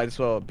 Like I might as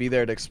well be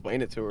there to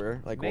explain it to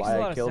her, like Makes a why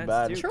lot I of killed sense,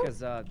 Bad. too, 'cause,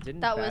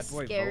 didn't That Bad was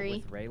Boy scary.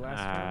 vote with Ray last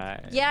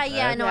time?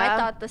 Yeah, no, I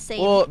thought the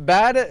same. Well,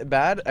 bad.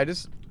 I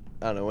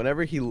don't know.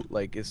 Whenever he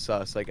like is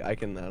sus, like I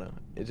don't know.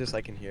 It's just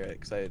I can hear it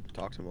because I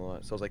talk to him a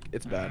lot. So I was like,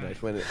 it's Bad. I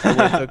just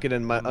I took it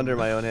in under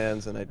my own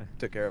hands and I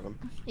took care of him.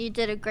 You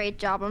did a great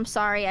job. I'm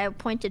sorry I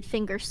pointed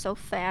fingers so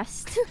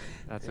fast.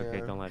 That's okay.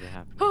 Don't let it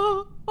happen.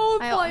 Oh, I'm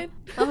fine.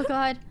 Oh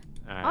God.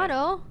 Alright.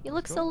 Otto, you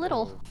look so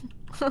little.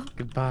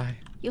 Goodbye.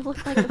 You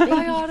look like a baby.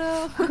 Bye,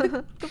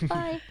 Otto.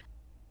 Goodbye.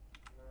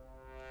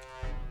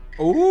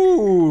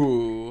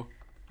 Ooh,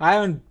 I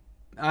haven't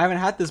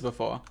had this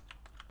before.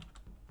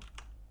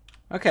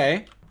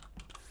 Okay,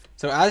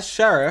 so as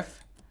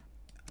sheriff,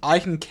 I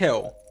can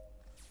kill.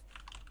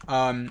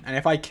 And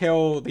if I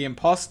kill the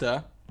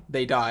imposter,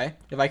 they die.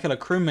 If I kill a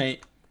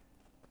crewmate,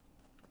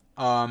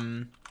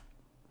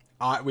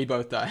 we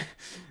both die.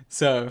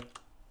 So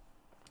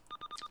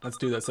let's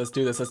do this. Let's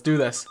do this. Let's do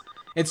this.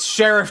 It's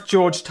Sheriff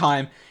George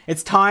time.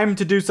 It's time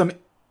to do some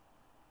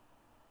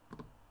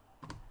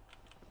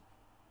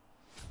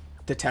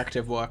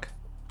detective work.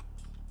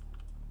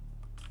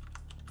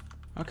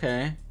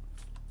 Okay.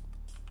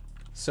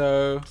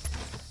 So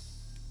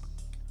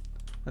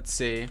let's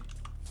see.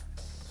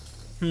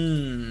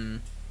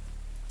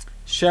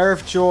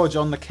 Sheriff George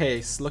on the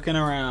case, looking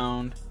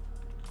around.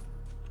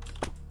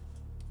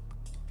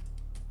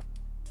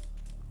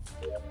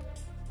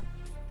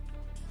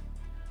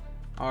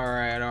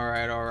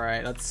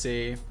 Alright. Let's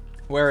see.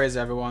 Where is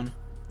everyone?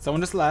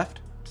 Someone just left.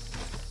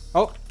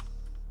 Oh,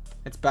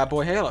 it's Bad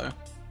Boy Halo.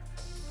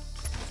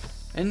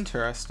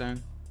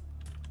 Interesting.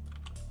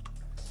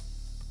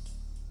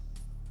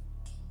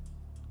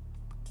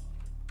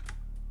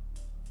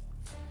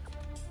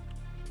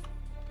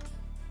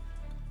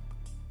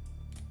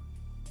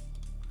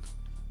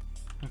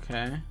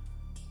 Okay.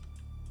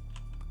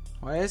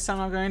 Why is Sam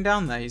not going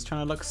down there? He's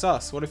trying to look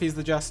sus. What if he's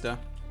the jester?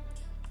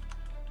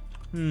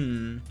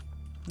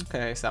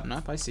 Okay,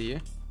 Sapnap, I see you.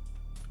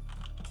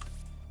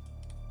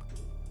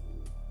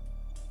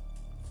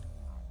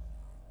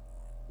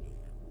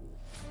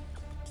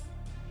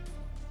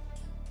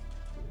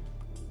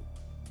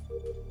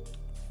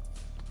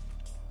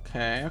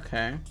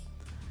 Okay.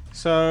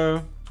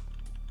 So,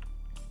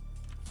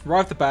 right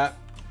off the bat,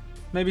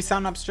 maybe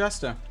Sapnap's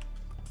jester.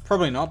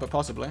 Probably not, but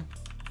possibly.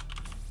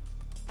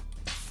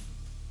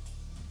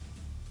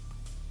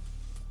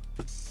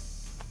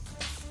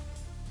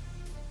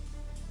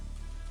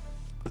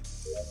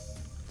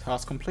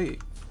 Task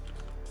complete.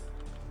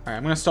 Alright,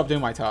 I'm gonna stop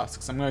doing my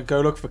tasks. I'm gonna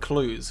go look for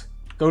clues.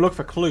 Go look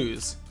for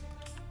clues.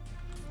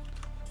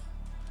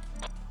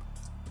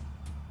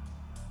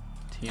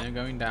 Tina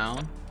going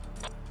down.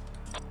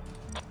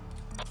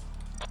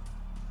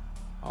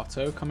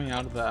 Otto coming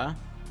out of there.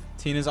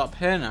 Tina's up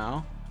here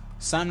now.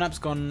 Samnap's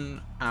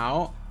gone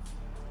out.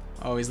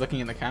 Oh, he's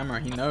looking at the camera.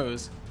 He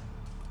knows.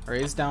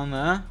 Ray's down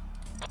there.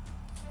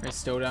 Ray's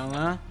still down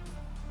there.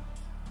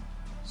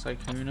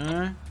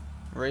 Sykkuno.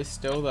 Ray's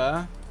still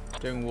there.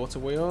 Doing water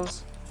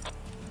wheels.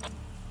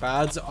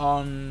 Bad's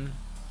on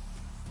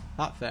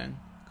that thing.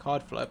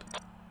 Card flip.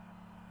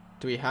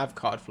 Do we have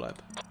card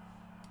flip?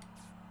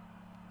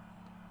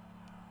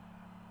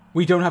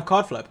 We don't have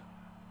card flip.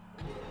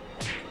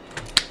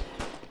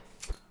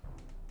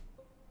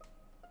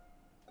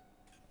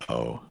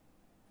 Oh.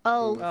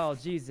 Oh,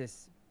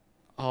 Jesus.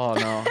 Oh,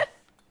 no.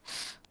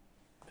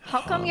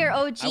 How come your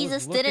oh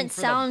Jesus looking didn't for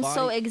the sound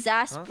so body-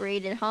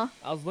 exasperated, huh?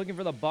 I was looking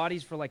for the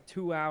bodies for like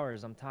 2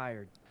 hours. I'm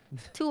tired.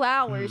 2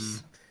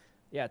 hours.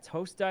 Yeah,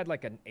 Toast died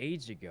like an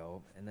age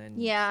ago, and then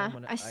Yeah,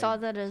 someone, I saw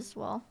that as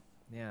well.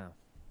 Yeah.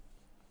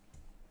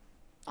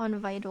 On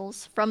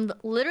vitals from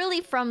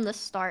literally from the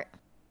start.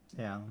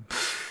 Yeah.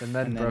 And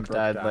then And then Brooke Brooke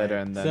died died. later,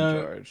 and then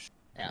So- George.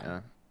 Yeah.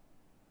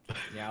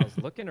 Yeah, I was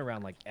looking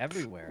around like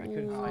everywhere. I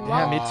couldn't find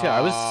Yeah, it. me too.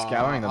 I was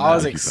scouring the I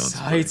was map.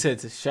 excited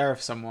to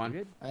sheriff someone.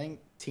 Good. I think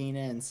Tina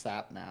and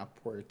Sapnap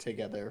were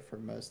together for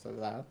most of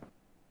that.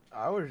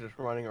 I was just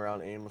running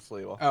around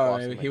aimlessly while Oh,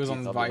 flossing my he was teeth,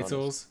 on I'll be honest.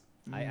 vitals.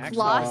 I actually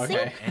Flossing?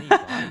 didn't find any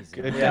bodies.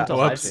 Good in there. dental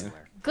Whoops. hygiene.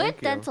 Good Thank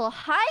you. dental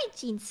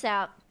hygiene,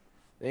 Sap.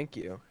 Thank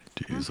you.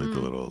 Do you use like the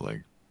little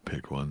like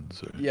pig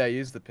ones? Or... Yeah, I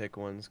use the pick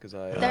ones because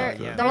I. They're,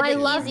 yeah. they're Oh, I the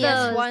love easiest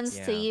those. ones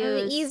to Yeah. They're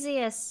the use.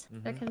 easiest.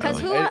 They're I Because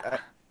convenient. who?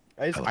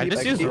 I I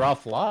just keep- use raw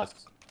floss.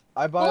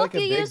 I buy Well, like a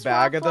if you big use raw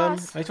bag of them,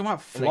 floss- Are you talking about and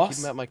I keep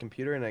floss? them at my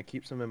computer, and I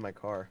keep some in my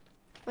car.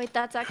 Wait,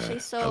 that's actually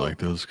so. I like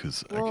those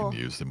because I Whoa. can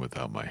use them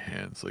without my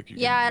hands. Like you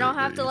Yeah, can, I don't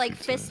they're have to like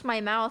easy fist my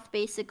mouth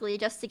basically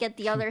just to get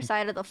the other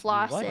side of the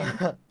floss in.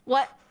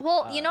 What?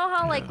 Well, you know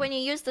how like when you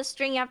use the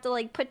string, you have to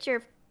like put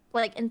your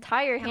like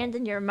entire hand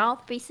in your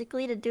mouth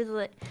basically to do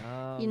the,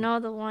 you know,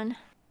 the one.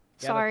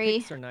 Yeah, Sorry. The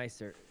pics are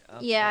nicer.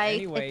 Yeah, well, I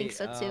anyway, think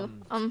so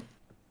too.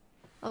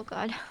 Oh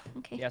god.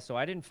 Okay. Yeah, so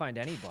I didn't find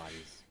any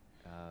bodies.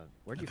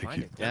 Where'd you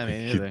find it? Yeah,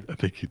 me neither. I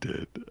think you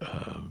did.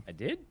 I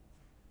did?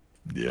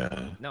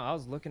 Yeah. No, I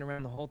was looking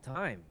around the whole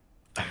time.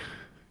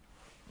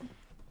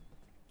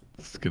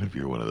 It's gonna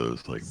be one of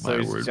those like So my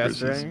he's word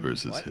gesturing?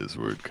 versus What? his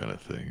word kind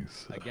of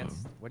things.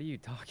 Against? What are you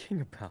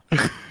talking about?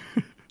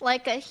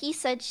 Like a he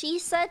said, she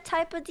said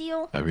type of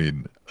deal. I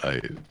mean, I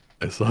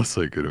saw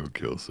Sykkuno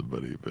kill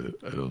somebody, but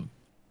I don't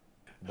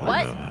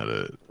What? know how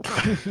to.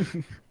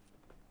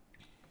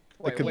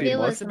 Wait, could wait, be it It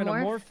must was have been a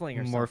morph?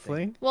 morphling or something.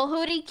 Morphling? Well,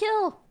 who'd he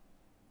kill?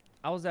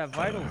 I was at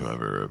Vitals.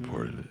 Whoever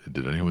reported it.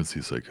 Did anyone see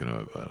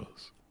Sykkuno at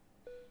Vitals?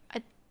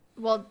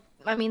 Well,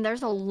 I mean,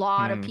 there's a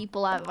lot of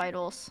people at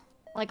Vitals.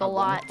 Like a At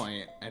lot. one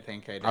point, I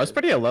think I did. I was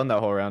pretty alone that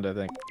whole round, I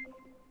think.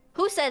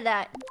 Who said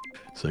that?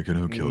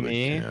 Sykkuno killed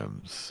Me? at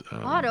Cam's.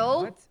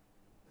 Otto? What?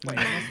 Wait, it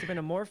must have been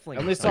a morphling. I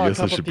only saw a guess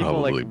I couple should people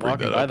probably like bring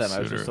walking that by up them. I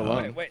was just sooner,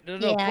 alone. Wait, no,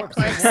 Yeah, corpse.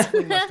 of The course.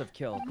 morphling must have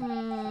killed. I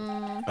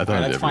thought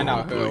Alright, let's find everyone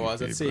out who it believed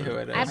was. me, Let's see but- who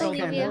it is. I believe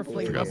you.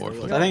 Morphling Forgot must have morphling.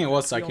 killed. I think it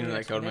was That's the Sykkuno only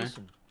that killed me.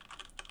 explanation.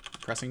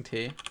 Pressing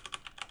T.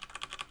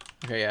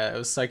 Okay, yeah, it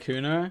was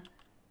Sykkuno.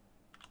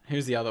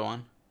 Who's the other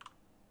one?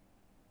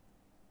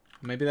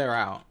 Maybe they're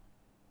out.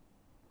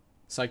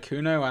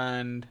 Sykkuno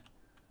and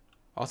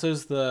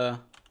Otto's the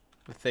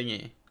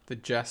thingy, the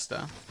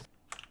jester.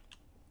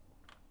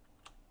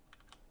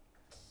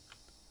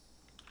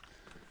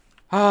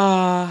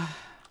 Ah.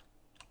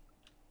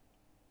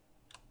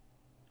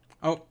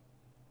 Oh.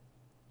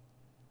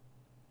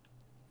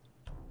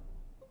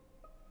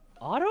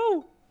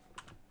 Otto?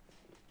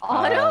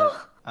 Otto?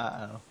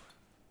 Uh-oh.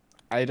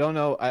 I don't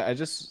know. I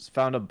just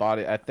found a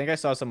body. I think I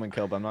saw someone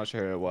killed, but I'm not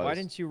sure who it was. Why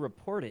didn't you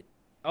report it?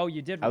 Oh,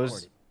 you did I report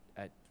was- it.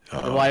 At,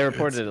 Well, I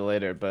reported it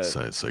later, but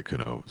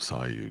Sykkuno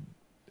saw you,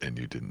 and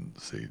you didn't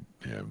see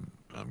him.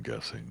 I'm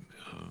guessing.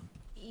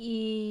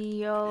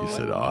 Yo. He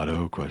said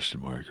Otto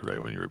question mark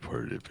right when you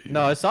reported it. But you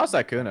no, I saw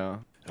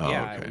Sykkuno. Oh,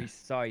 yeah, okay. we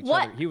saw each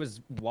What? other. He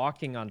was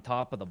walking on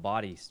top of the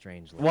body,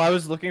 strangely. Well, I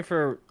was looking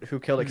for who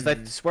killed it because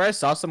I swear I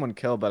saw someone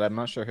kill, but I'm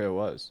not sure who it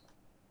was.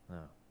 Oh.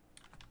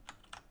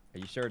 Are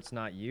you sure it's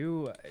not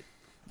you?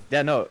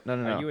 Yeah, no.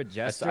 Are you a I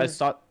jester?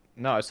 saw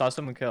I saw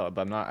someone kill it,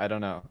 but I'm not. I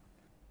don't know.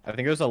 I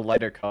think it was a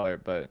lighter color,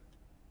 but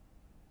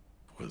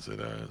Was it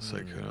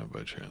Sykkuno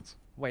by chance?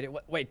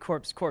 Wait,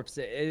 corpse.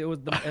 It was.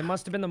 It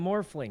must have been the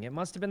morphling. It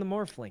must have been the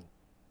morphling.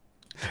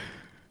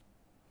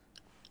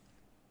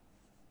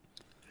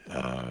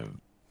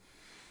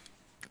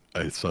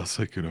 I saw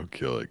Sykkuno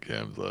kill at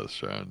Cam's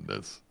last round.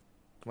 That's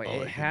Wait, all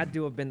I it had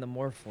to have been the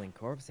morphling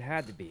corpse. It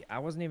had to be. I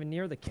wasn't even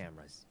near the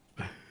cameras.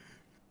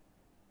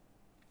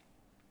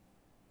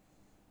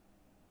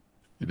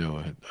 You know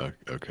what?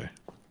 Okay.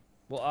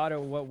 Well,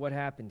 Otto, what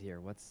happened here?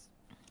 What's?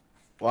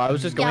 well, I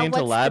was just Yeah, going into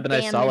what's the lab and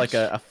I saw like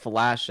damage? a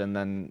flash, and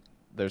then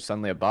there's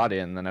suddenly a body,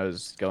 and then I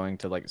was going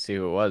to like see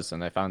who it was,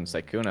 and I found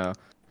Sykkuno,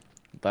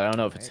 but I don't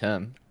know if it's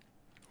him.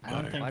 I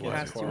don't think I it was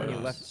passed you when you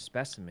Corvus. left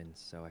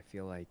specimens, so I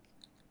feel like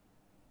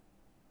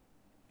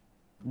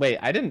Wait,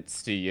 I didn't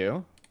see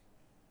you.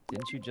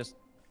 didn't you just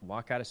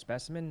walk out of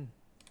specimen?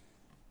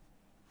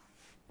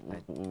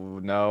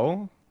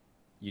 No,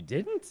 You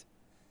didn't?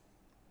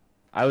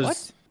 I was.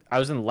 What? I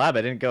was in the lab.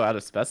 I didn't go out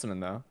of specimen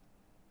though.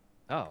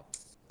 Oh,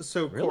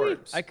 So, Really?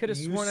 Corpse, I coulda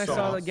you sworn I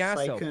saw the gas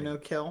Sykkuno open.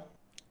 kill.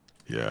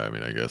 Yeah, I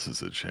mean, I guess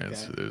it's a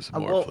chance Okay. there's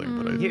Well,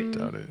 morphling, but I here-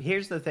 doubt it.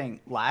 Here's the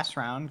thing. Last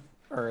round,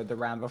 or the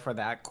round before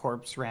that,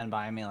 Corpse ran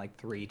by me like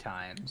 3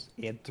 times.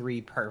 He had 3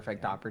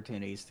 perfect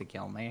opportunities to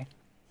kill me.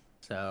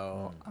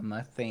 So I'm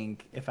gonna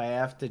think if I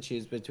have to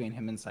choose between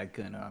him and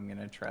Sykkuno, I'm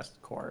gonna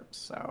trust Corpse.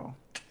 So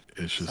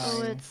It's just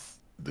So it's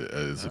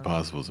it's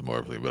possible it's a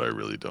morphling, but I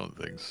really don't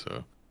think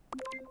so.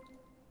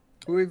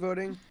 Who are we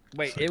voting?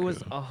 wait, it was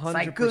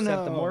Sykkuno. 100% the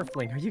Sykkuno.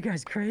 morphling. Are you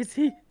guys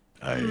crazy?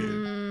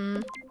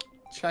 I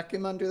check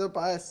him under the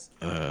bus.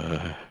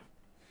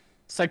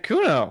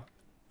 Sykkuno.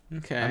 I'm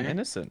Okay.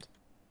 innocent.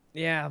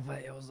 Yeah,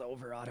 but it was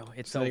over, Otto.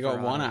 It's So over. they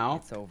got one Otto.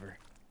 out. It's over.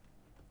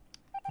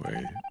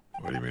 wait.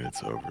 What do you mean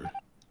it's over?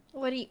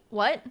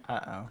 what?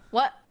 Uh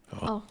What?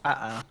 oh. Oh.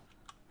 Uh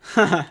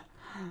oh.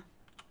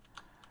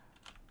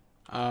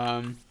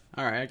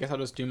 Alright, I guess I'll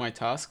just do my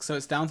task. So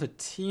it's down to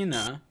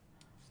Tina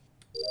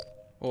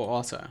or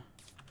Otto.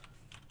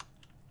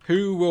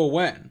 Who will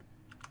win?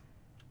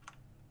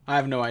 I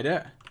have no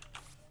idea.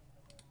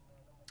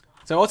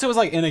 So Otto was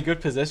like in a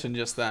good position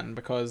just then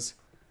because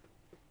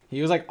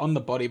he was like on the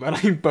body, but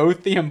like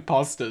both the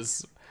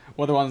imposters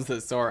were the ones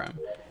that saw him.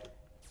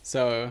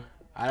 So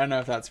I don't know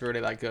if that's really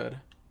that good.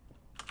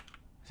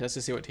 Just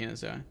to see what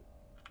Tina's doing.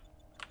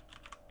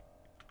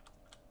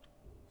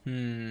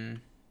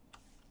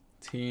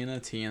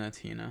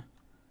 Tina.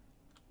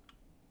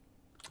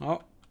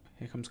 Oh,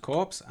 here comes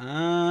Corpse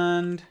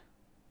and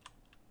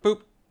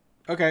boop.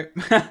 Okay.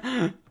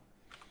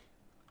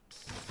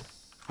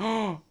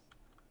 Oh.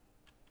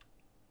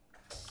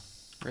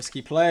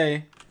 Risky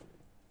play.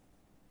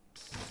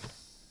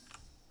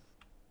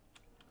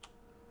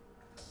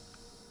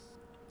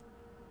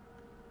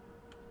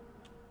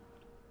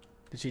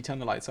 Did she turn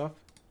the lights off?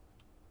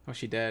 Oh,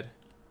 she did.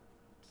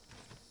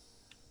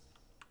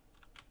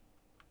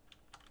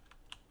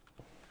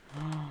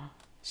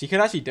 She could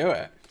actually do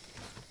it.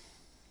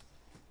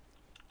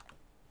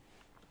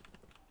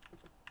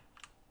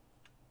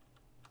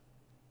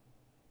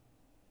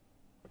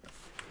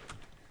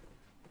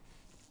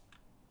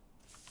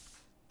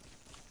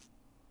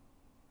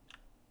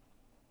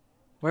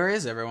 Where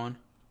is everyone?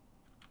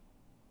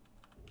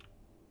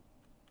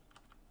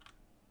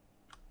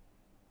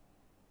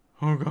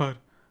 Oh god.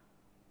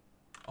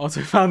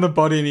 Also found the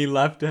body and he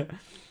left it.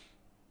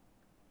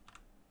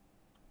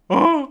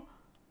 Oh!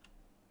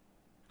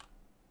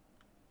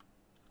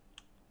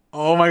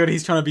 Oh my god,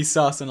 he's trying to be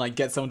sus and like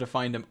get someone to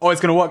find him. Oh,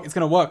 it's gonna work, it's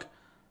gonna work.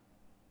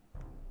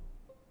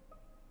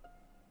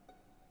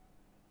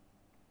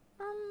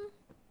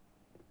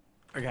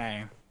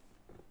 Okay.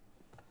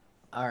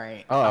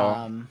 Alright.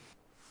 Uh-oh.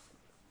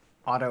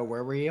 Otto,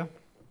 where were you?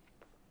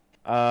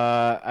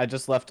 I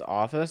just left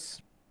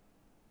office.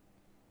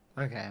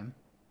 Okay.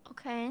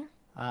 Okay.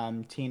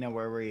 Tina,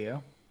 where were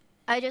you?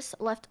 I just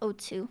left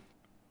O2.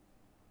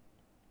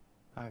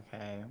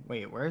 Okay.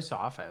 Wait, where's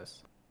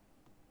office?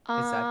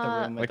 Is that the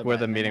room with Like the where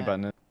the button meeting in it?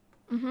 button is.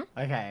 Mm-hmm.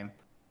 Okay.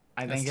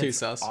 I That's think too it's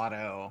sus.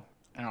 Otto,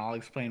 and I'll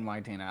explain why,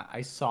 Tina.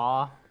 I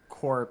saw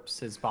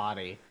Corpse's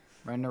body.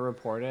 Ran to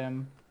report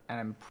him, and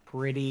I'm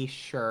pretty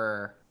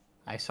sure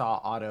I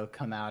saw Otto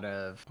come out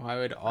of Why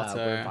would Otto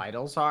where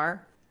vitals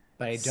are,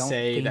 but I don't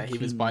say think that he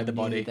was by the knew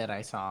body? that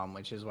I saw him,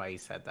 which is why he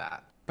said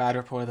that. Bad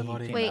report of the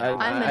body. Wait, I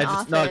I'm in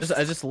office. No,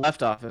 I just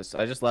left office.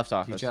 I just left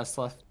office. You just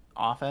left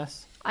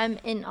office? I'm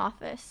in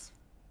office.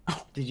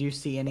 Did you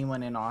see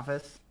anyone in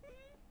office?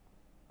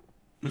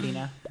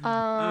 Tina?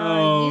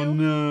 Oh You?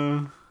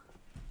 no.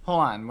 Hold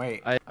on,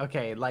 wait.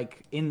 Okay,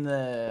 like in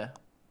the...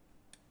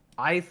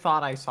 I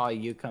thought I saw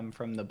you come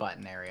from the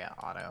button area,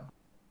 Otto.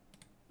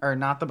 Or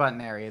not the button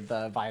area,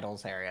 the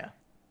vitals area.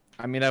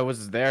 I mean, I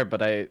was there,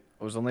 but I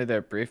was only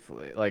there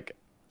briefly. Like,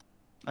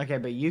 Okay,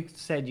 but you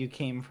said you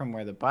came from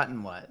where the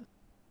button was.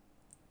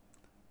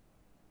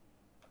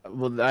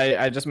 well,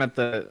 I just meant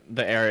the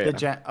area.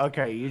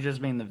 Okay, you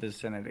just mean the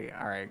vicinity.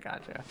 All right,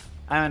 gotcha.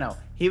 I don't know.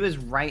 He was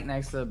right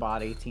next to the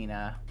body,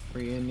 Tina.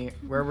 Were you near?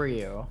 Where were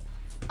you?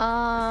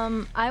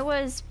 I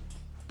was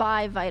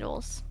by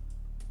vitals.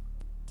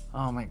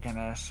 Oh my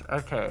goodness.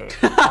 Okay.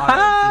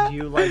 Otto, did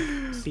you like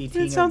see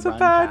Tina It sounds so run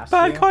bad. past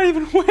Bad you? can't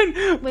even win.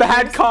 Wait,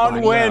 Bad where's can't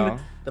the body? win. No.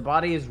 The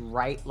body is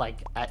right,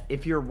 like,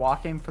 if you're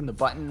walking from the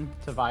button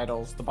to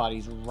vitals, the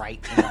body's right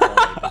in the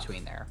hallway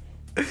between there.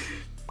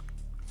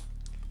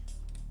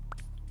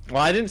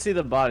 Well, I didn't see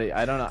the body.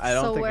 I don't know. I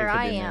don't So think where it could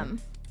I be me.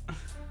 am.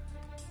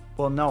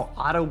 Well, no,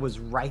 Otto was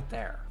right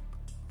there.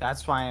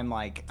 That's why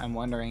I'm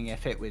wondering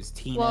if it was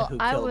Tina Well, who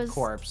I killed was-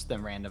 Corpse,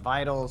 then ran to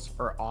vitals,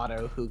 or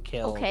Otto who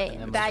killed. Okay, and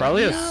then bad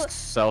Probably you- a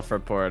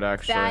self-report,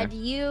 actually. Bad,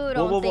 you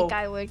don't whoa, think whoa.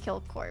 I would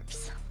kill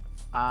corpse.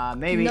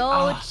 Maybe.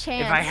 No If I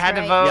chance, had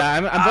to right? vote.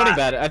 Yeah, I'm voting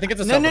bad. I think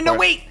it's a No, self-report. no, no,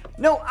 wait!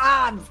 No,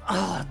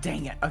 oh,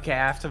 dang it. Okay, I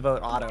have to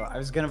vote Otto. I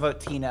was gonna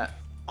vote Tina.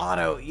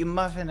 Otto, you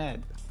muffin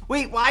head.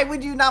 Wait, why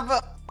would you not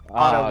vote?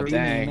 Otto, were you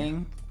dang.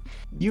 memeing?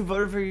 You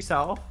voted for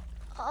yourself?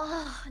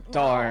 Oh, no.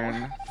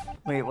 Darn.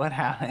 Wait, what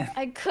happened?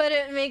 I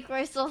couldn't make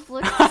myself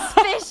look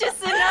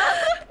suspicious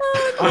enough.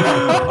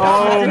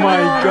 Oh my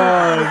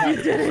god. You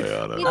did it,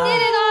 Otto.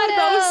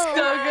 That was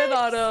so good,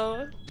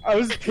 Otto. I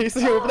was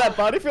pacing over that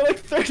body for like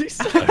 30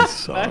 seconds. I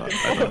saw it.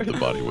 I thought the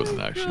body wasn't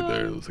actually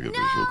there. It was like a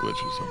visual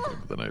glitch or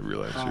something. But then I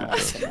realized you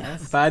were dead.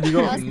 Bad, you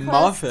got That was close,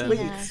 muffin.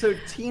 Tina. Wait, so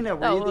Tina,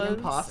 were That you the was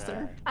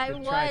imposter? I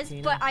Good try, was,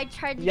 Tina. but I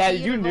tried to Yeah,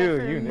 get you to vote knew,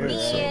 for you knew. me,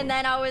 So- and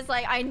then I was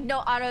like, I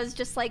know Otto's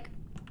just like,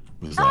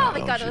 Was Oh that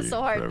my god, it was LG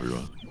so hard. for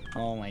everyone?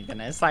 Oh my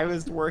goodness, I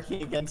was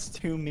working against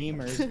two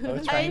memers,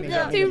 both I trying to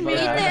know, get me to you vote for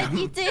did, them.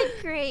 you did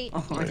great.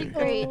 Oh You my did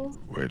great.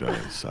 Wait,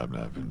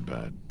 Sabnap and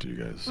Bad, do you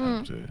guys Mm.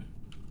 have to...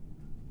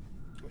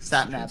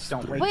 Satnaps,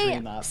 don't wake Wait,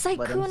 Dream up.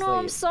 Let him Sykkuno,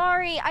 I'm sleep.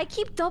 sorry. I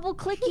keep double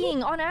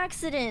clicking on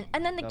accident,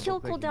 and then the kill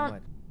Double-clicking cooldown,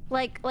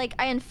 what? like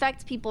I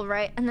infect people,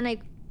 right? And then I,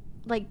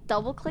 like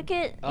double click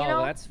it, you Oh,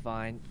 know? that's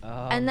fine.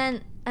 And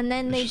then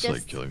It's they just, just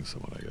like killing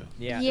someone, I guess.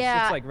 Yeah, it's Yeah.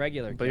 just like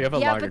regular. But you have a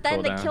yeah, longer but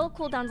then cooldown. the kill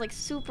cooldown's like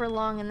super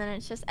long, and then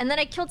it's just, and then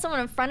I killed someone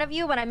in front of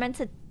you, but I meant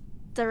to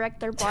direct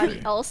their body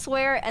Okay.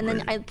 elsewhere, and then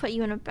Right. I put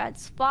you in a bad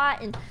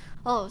spot, and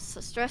oh, it's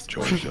so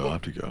stressful. George, you'll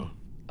have to go.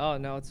 Oh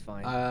no, it's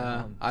fine.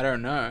 I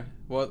don't know.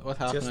 What's Just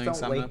happening, don't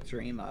Sabnap? wake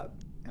Dream up,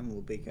 and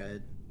we'll be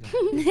good.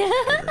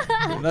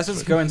 Let's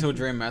just go until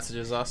Dream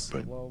messages us.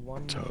 But well,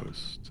 one.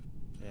 Toast.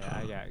 Yeah,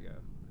 I gotta go.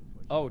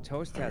 Oh,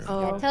 Toast has.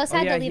 Oh. to go. Toast Oh,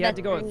 had to yeah, leave he at had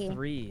to go 3. at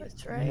 3.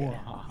 That's right.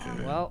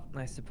 Yeah. Well,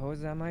 I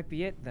suppose that might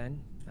be it then.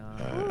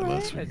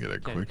 Unless we can get a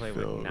Can quick play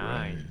fill, with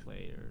right? 9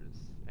 players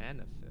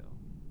and a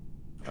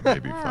fill.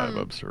 Maybe 5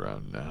 ups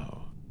around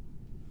now.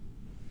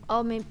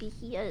 Oh, maybe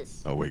he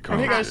is. Oh wait,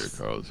 Karl's here.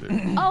 Karl's here.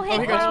 Oh,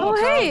 hey, Karl. Oh,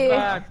 hey.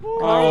 Oh,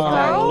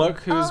 Karl. look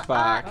who's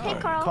back. Hey,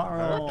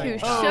 Karl. Look who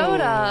showed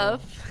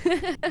up.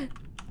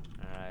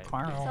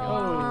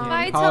 Karl.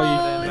 Bye,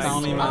 Karl, you Toast.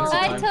 finally managed to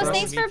Bye, time Toast. for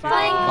Thanks us. for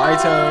playing. Bye,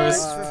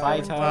 Toast. Bye,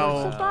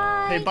 Toast.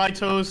 Bye. Hey, bye,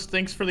 Toast.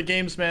 Thanks for the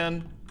games,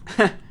 man.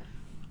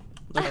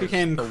 Look who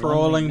came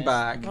crawling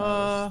back.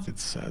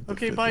 It's sad the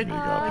Okay, fifth bye. amigo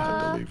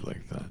had to leave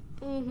like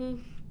that.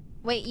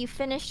 Wait, you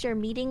finished your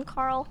meeting,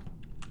 Karl?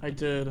 I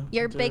did.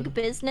 Your big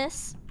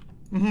business?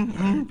 Get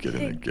in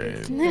the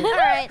game.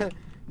 Alright.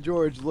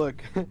 George,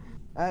 look.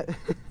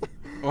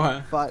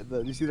 What?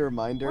 You see the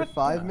reminder?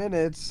 5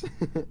 minutes.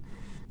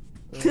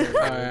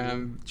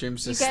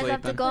 Jim's You just guys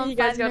have to sleeping. go in You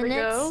guys 5 gotta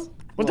minutes. go?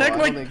 What the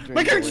heck?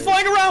 My character's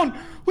flying around!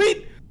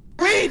 Wait!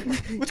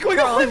 What's going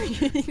on?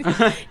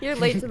 You're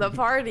late to the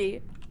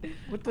party.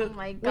 What the? Oh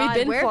my We've god,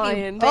 been where have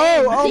you flying.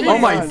 been? Oh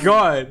my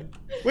god.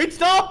 Wait,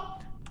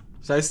 stop!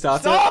 Should I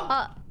start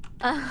Stop!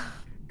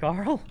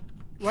 Karl?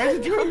 Why is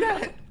it doing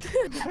that?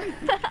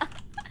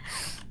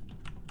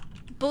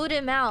 Boot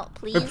him out,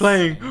 please. it?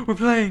 We're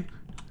playing.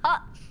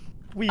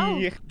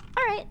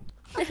 Alright.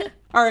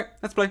 Alright,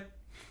 let's play.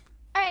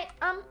 Alright,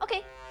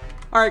 okay.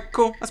 Alright,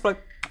 cool, let's play.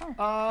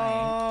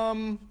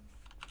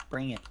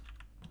 Bring it.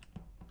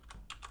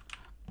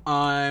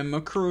 I'm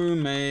a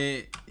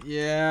crewmate.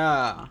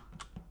 Yeah.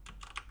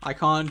 I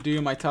can't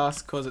do my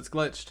task because it's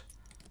glitched.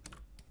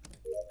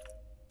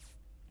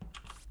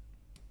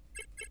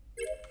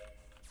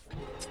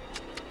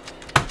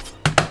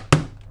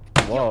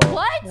 Whoa.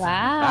 What?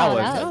 Wow.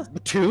 That was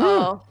 2?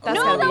 Oh, that's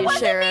No, gotta that be a wasn't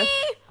sheriff.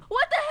 me!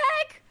 What the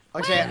heck?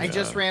 Okay, I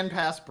just ran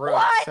past Brooke,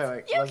 What? so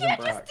it You wasn't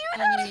can't Brooke. just do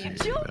that, are you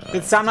joking?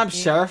 Did Samnab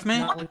sheriff me?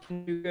 Not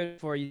looking too good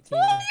for you,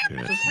 Tina.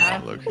 Yeah, it's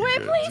not looking Wait,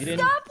 good. please You didn't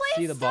stop, please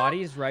see the stop.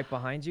 bodies right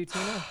behind you,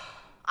 Tina?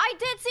 I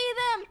did see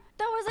them!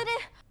 That wasn't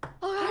it.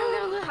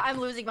 Oh, I'm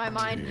losing my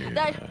mind. Yeah.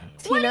 That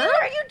Tina?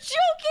 Are you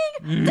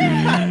joking?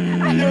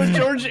 No,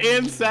 George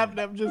and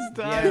Sapnap just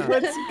died. Yeah.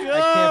 Let's I go!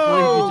 can't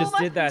believe you just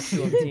did that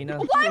to him, Tina.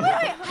 Why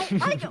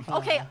would I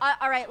okay,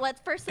 alright,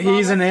 let's first of all,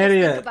 He's an let's just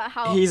think idiot. about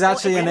how- He's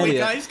actually an Wait,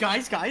 idiot.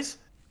 guys.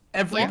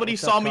 Everybody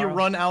What's saw up, me Karl?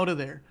 run out of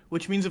there,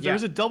 which means if Yeah.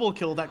 there's a double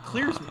kill, that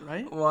clears me,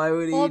 right? Why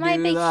would he Well, my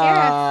do big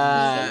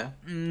that?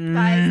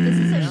 Guys, this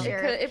is a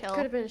sheriff It kill.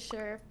 could have been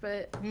sheriff,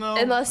 but No.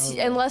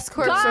 unless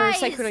Corpse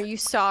Guys! or Sykkuno, you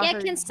saw Yeah,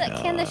 her.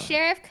 can the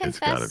sheriff It's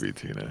gotta confess? be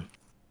Tina.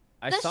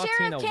 I The saw sheriff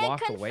Tina can't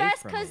walk away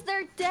confess from because me.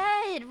 they're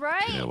dead,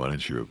 right? Yeah, why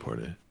didn't you report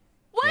it?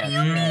 What do you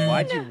mean?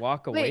 Why'd you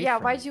walk away Wait, yeah,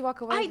 from why'd me? you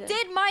walk away? I then?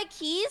 did my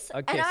keys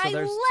Okay, and so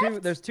I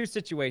left. there's two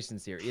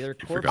situations here. Either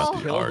Corpse forgot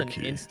the killed R and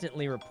key.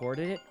 instantly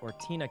reported it, or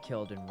Tina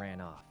killed and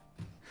ran off.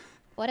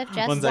 What if One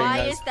Jess? second, Why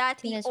guys. is that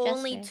the Tina's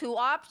only Jester. two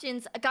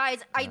options? Guys,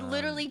 I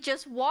literally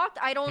just walked.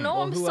 I don't know.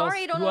 Well, I'm who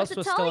sorry. else, I don't who know what else to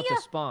was tell still you. at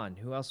the spawn?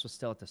 Who else was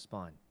still at the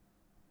spawn?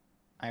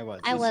 I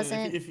was. I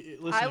wasn't.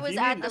 I was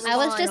at the I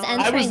was just spawn.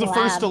 I was the entering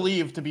first to lab.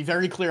 leave. To be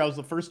very clear, I was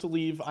the first to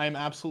leave. I am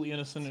absolutely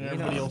innocent, and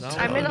everybody else. is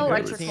I'm in guilty.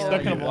 electrical. Tina,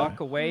 Stuck in a you block. walk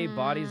away,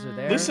 bodies are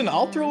there. Listen,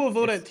 I'll throw a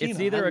vote at Tina. It's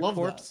either I a love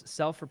Corpse that.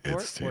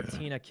 self-report It's or Tina.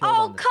 Tina killed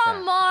Oh, on the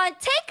come spot. on.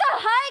 Take a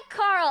hike,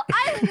 Karl.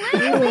 I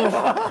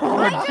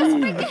just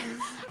freaking...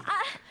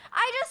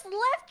 I just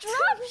left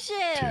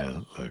dropship.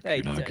 Tina, look, Hey,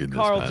 you're not getting this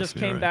Carl past just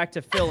me, came right? back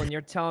to Phil, and you're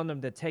telling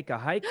him to take a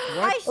hike? I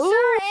What?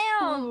 sure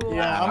am.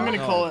 Yeah, I'm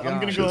gonna Oh, call it. I'm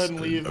gonna gosh. go ahead Just-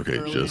 and leave. Okay,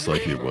 early. just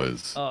like it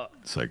was Uh,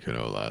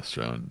 Sykkuno last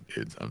round.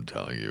 I'm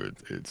telling you,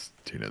 it's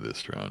Tina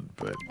this round.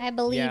 But I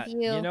believe yeah,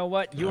 you. you know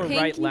what? You were Pinky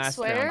right last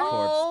swear? round,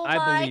 Corpse. Oh I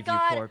my believe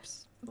God. you,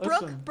 Corpse.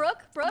 Listen.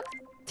 Brooke,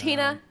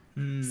 Tina,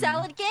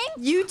 salad gang.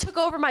 you took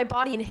over my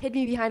body and hid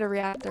me behind a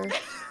reactor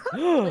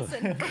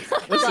Listen,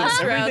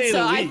 last every round, day of so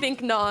the I week.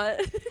 think not.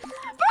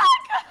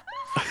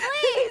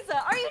 please,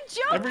 are you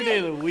joking? Every day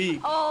of the week.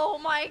 Oh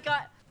my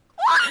god.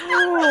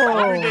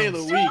 Every day of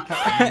the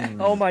week.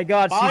 Oh my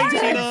God, Bye,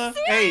 she's dead. Tina.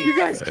 Hey, You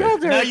guys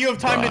killed her. now you have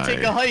time to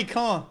take a hike,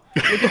 huh?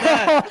 Look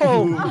at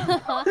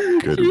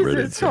that. good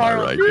riddance, am I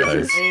right,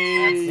 guys?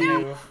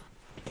 Hey.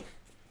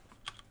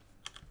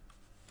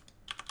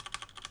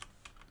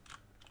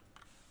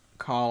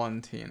 Karl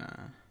and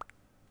Tina.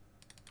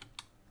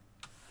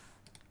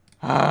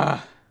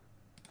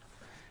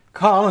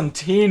 Karl and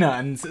Tina,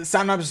 and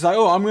Samnap's just like,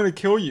 oh, I'm gonna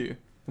kill you.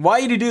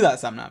 Why did you do that,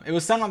 Samnap? It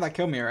was Samnap that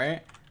killed me,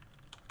 right?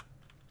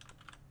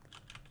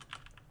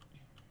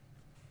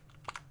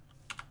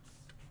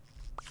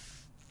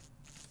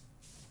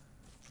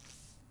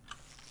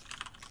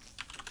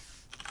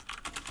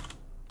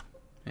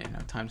 Yeah, no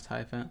time to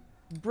type it.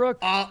 Brooke.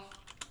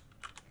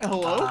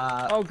 Hello?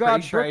 Oh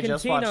God, pretty sure I Brooke and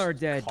just Tina watched are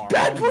dead. Carl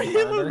Bad boy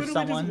murder literally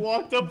someone. just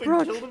walked up and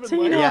Brooke, killed him in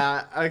Tina. my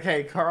Yeah,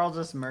 okay, Carl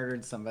just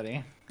murdered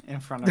somebody in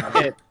front of me.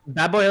 Okay,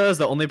 Bad Boy is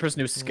the only person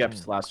who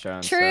skipped last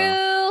round. True.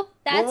 So.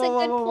 That's a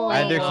good point.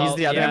 Either he's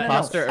the other Yeah.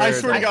 imposter, or I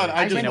swear to God, Tina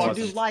I just went walked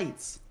to in. do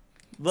lights.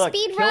 Look,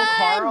 Speed kill run!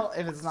 Carl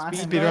if it's not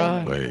him. Speed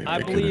run. Wait, I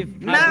it believe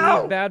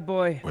could've- Bad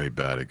Boy. Wait,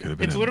 bad. It could have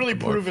been. It's a literally Morphling.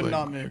 proven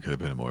not me. It could have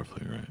been a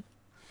Morphling, right?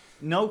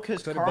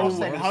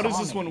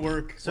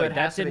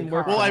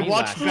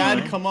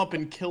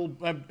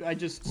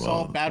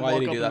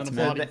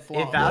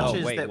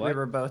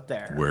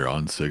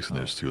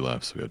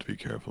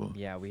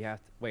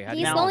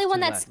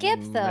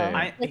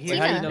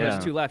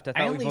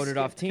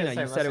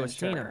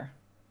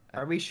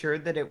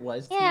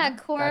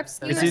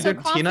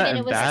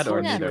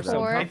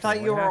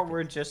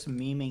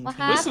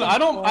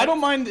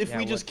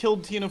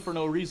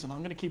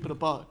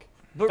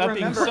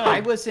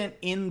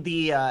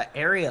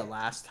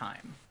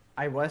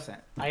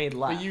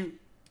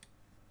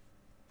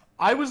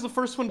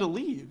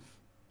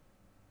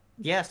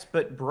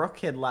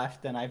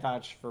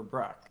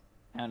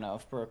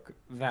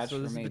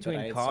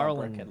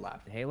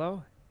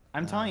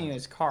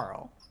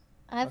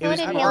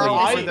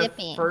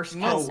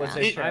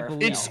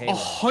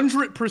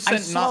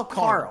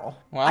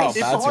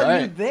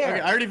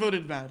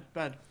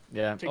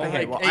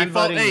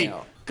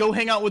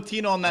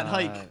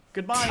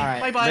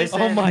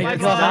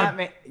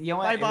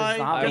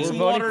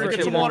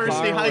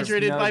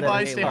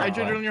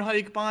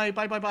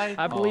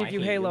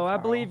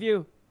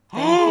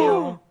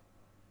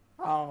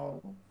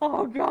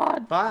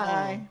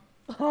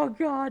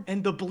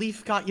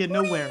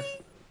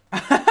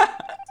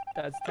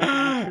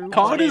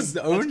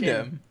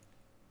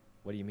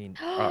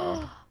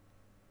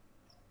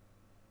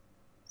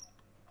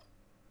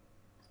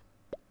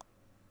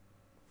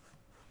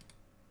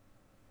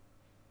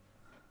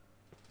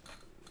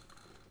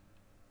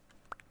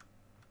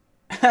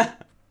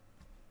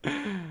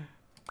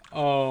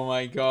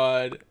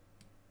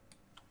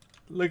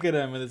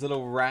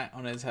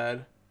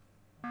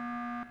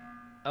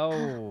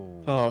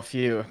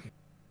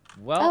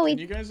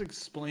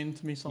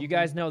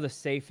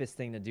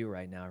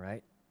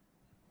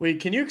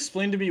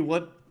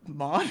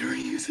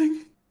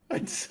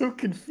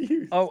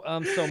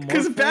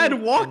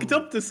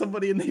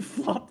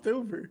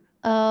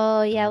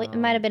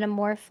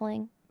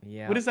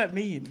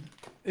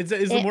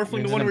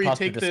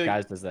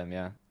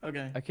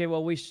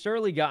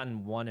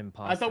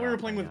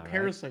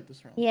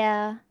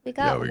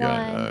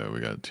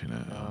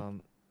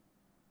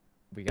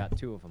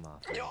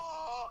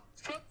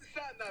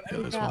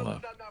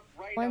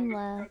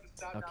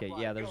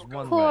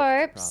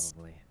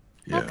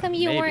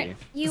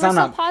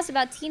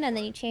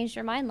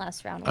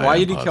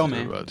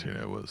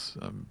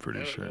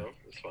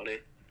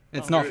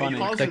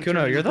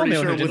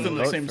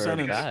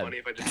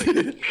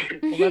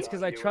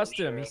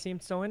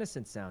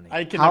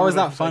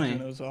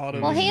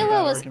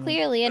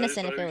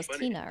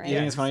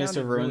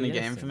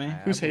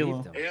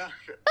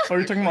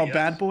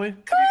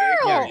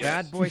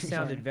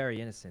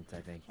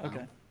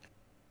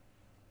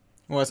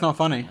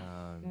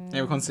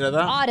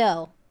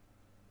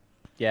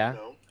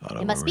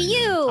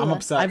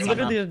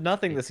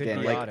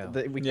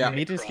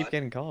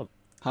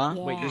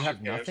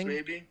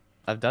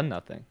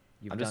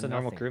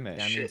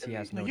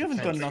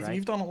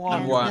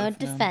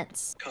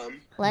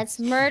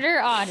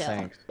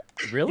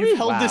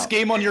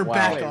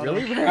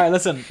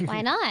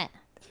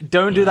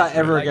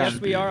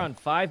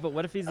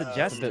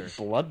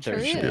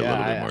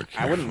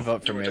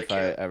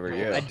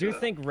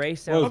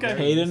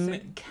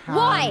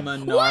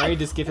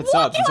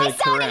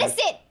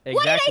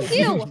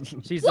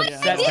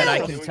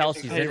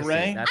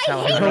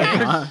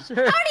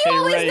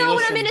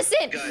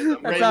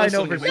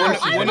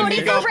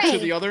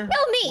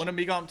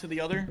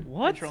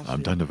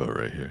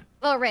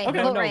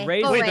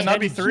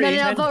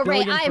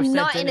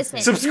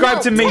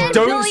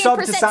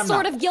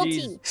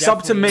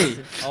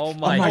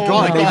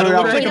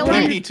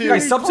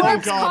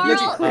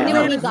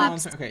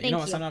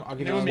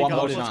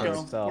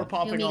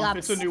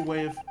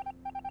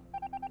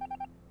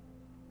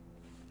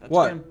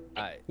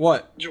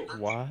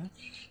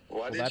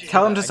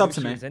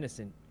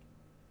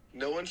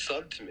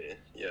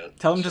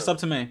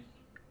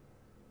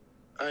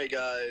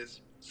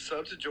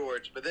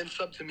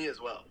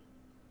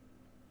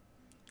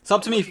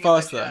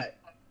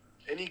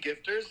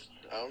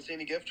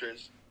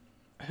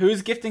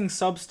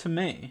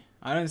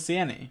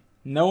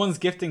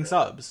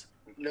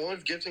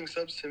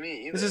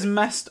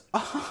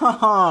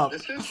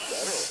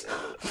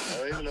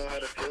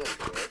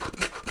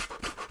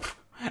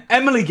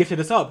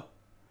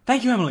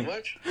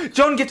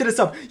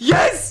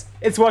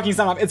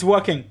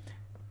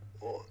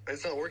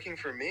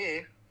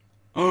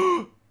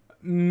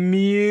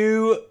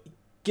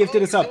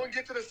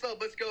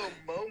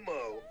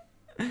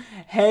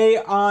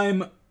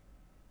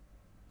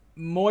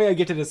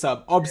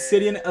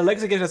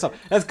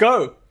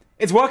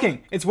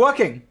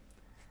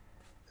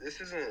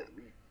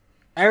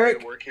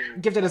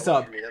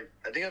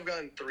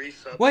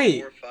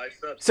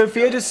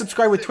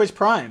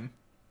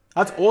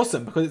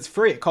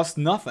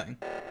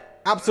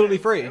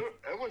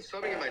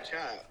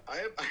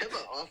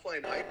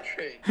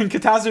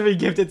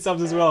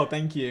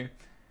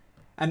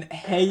 And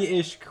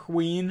hey-ish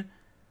queen.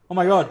 Oh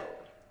my god.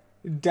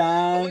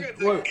 Dan.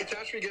 Whoa.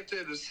 Catastrophe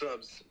gifted the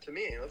subs to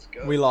me. Let's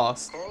go. We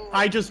lost.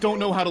 I just don't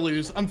know how to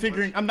lose. I'm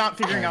not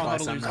figuring out how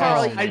to lose.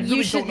 Carl, I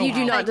really don't know you do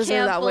how. not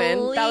deserve that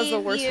win. That was the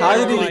worst. How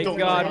did he? Oh my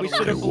god, we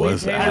should have It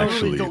was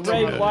actually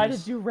Ray, why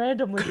did you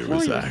randomly It kill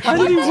was yourself? How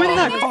did he win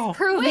that call?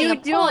 Proving a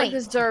You don't point.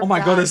 deserve Oh my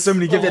god, there's so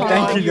many gifted.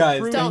 Thank you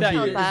guys. Proving Don't that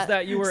count you- that. is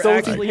that you were So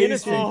actually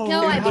innocent.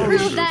 No, I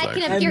proved that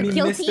And you're me,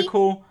 guilty.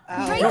 Mystical.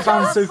 Great Not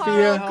found job,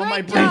 Sophia. Carl. Oh,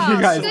 my Great brain. Thank you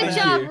job. guys. Good Thank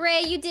job, you.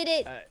 Ray. You did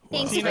it.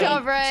 Thanks, Tina, Ray.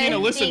 job, Ray. Tina,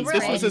 listen, Thanks,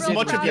 this Ray. was as Really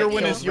much of proud your of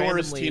win you. as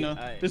yours, Randomly,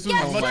 Tina. This was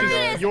Yes, as much it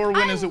is. of your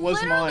win as it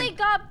was literally mine.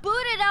 got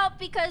booted out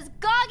because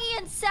Goggy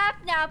and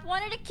Sapnap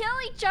wanted to kill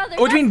each other.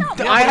 What do you mean? That's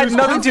not I had Because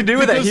nothing to do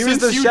with it. He was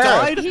the since you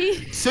sheriff.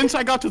 died, since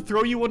I got to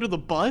throw you under the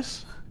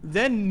bus,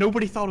 then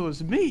nobody thought it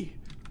was me.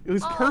 It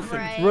was perfect.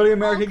 Alright. Really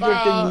American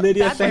gifting.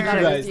 Lydia, That's thank you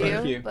better guys. with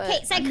Thank you. but- Okay,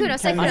 Sykkuno,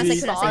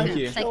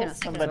 Kenzie, thank you.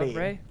 Somebody.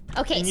 Ray?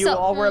 Okay, And you so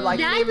all were like,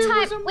 that maybe it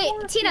was time. a Wait,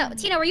 morphine.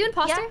 Tina, were you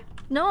imposter? Yeah.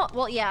 No,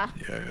 well, yeah.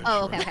 Yeah,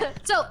 Oh, sure. okay.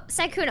 So,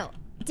 Sykkuno,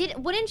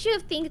 wouldn't you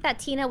think that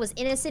Tina was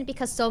innocent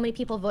because so many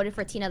people voted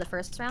for Tina the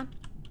first round?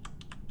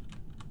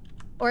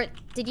 Or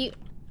did you?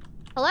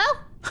 Hello?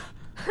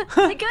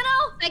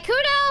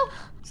 Sykkuno?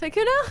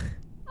 Sykkuno?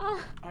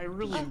 Oh, I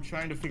really am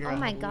trying to figure Oh out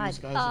my how to God. lose,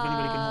 guys. If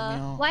anybody can help me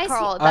out. Why is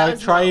Carl, he? that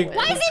was Try not a win.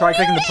 Why is it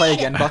clicking the play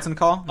muted? again button,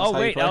 Carl. That's Oh how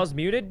you wait, play. I was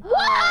muted?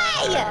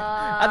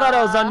 Why? I thought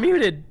I was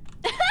unmuted.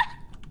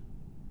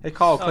 Hey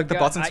Carl, Oh, click the God,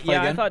 buttons to play yeah,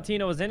 I again. thought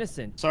Tina was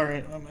innocent.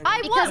 Sorry.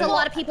 Because a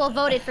lot of people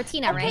voted for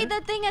Tina, okay, right?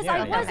 the thing is, Yeah,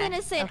 I yeah. was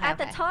innocent Okay, at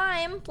the okay.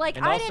 time. Like,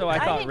 And I also, didn't.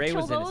 I thought didn't Ray kill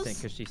was those. innocent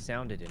because she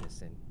sounded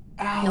innocent.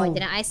 No, I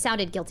didn't. I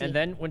sounded guilty. And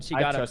then when she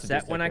I got trusted you,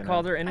 upset when I Sykkuno.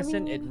 called her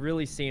innocent, it mean-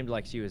 really seemed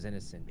like she was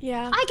innocent.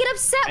 Yeah. I get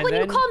upset And when you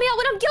then- call me out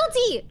when I'm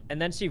guilty.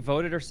 And then she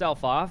voted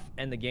herself off,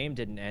 and the game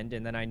didn't end,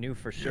 and then I knew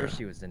for sure Yeah.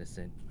 she was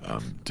innocent.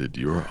 Did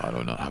your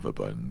auto not have a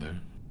button there?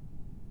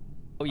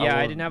 Oh yeah, I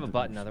well, didn't have a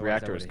button, otherwise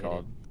reactor I was would've hit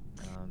called. it.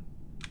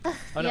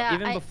 Oh no, Yeah,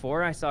 even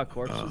before I saw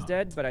Corpse was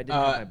dead, but I didn't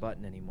have my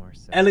button anymore.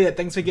 So. Elliot,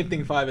 thanks for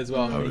gifting 5 as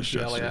well. I Thank was you,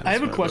 just. Elliot. I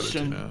have a that's why voted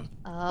question. Tina.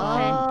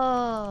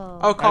 Oh.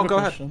 Oh, I Carl, have a go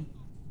ahead.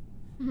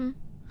 question.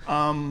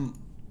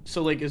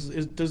 So like,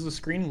 does the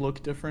screen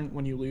look different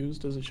when you lose?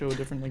 Does it show a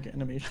different like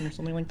animation or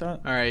something like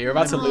that? All right, you're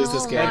about to lose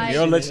this Oh game. my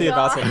You're literally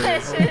about to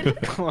gosh.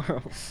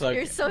 lose. Look,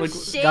 You're so Like,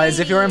 shady. guys,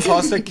 if you're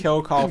imposter,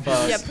 kill Carl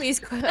first. Yeah, please.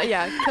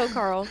 Yeah, kill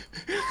Carl.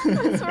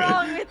 What's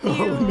wrong with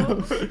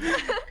you?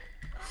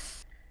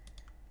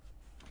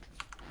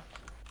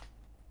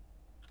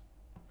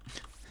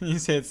 You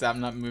said Sam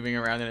not moving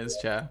around in his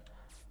chair.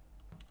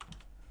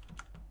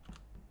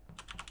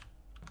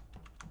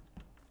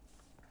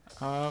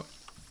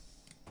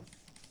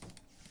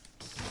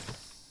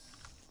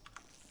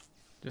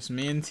 Just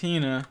me and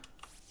Tina.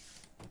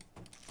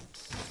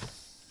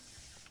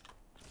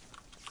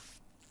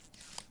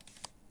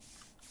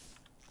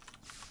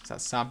 Is that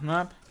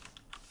Sapnap?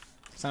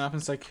 Sapnap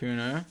and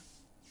Sykkuno.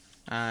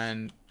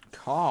 And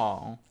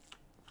Karl.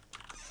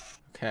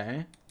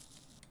 Okay.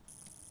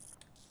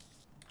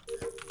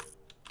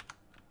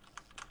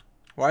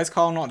 Why is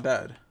Karl not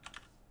dead?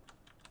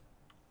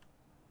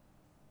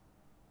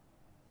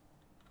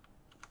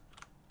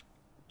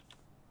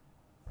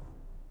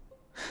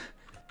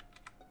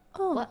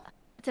 Oh. What?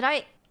 Did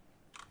I?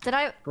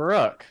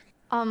 Brooke.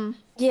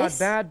 Yes. A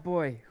bad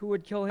boy. Who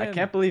would kill him? I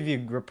can't believe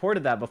you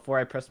reported that before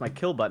I pressed my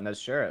kill button as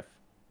sheriff.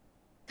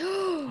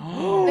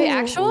 Wait,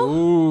 actual?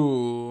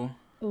 Ooh.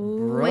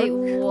 Wait,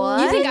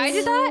 what? You think I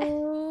did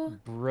that?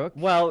 Brooke.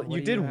 Well, what you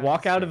do did have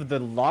walk to out say? of the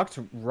locked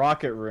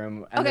rocket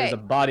room, and there's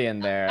Okay. a body in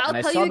there, I'll and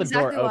I tell saw you the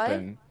door exactly why.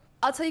 open.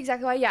 I'll tell you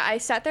exactly why. Yeah, I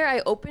sat there, I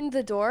opened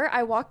the door,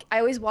 I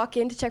always walk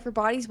in to check for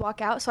bodies,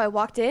 walk out, so I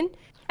walked in,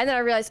 and then I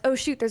realized, oh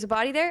shoot, there's a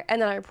body there,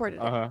 and then I reported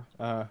it.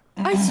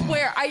 I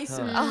swear,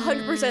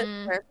 100%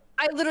 swear.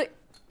 I literally,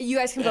 you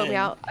guys can vote me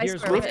out. I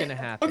Here's swear. what's gonna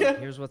happen. Okay.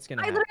 Here's what's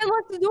gonna I happen. literally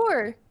unlocked the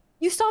door.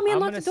 You saw me I'm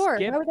unlock gonna the door.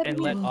 skip Why would that and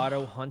be let me?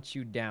 Otto hunt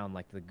you down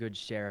like the good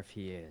sheriff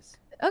he is.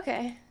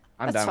 Okay.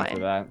 I'm That's down fine. for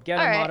that. Get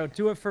him, Alright. Otto.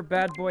 Do it for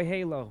Bad Boy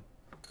Halo.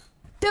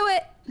 Do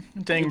it.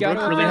 Dang, You gotta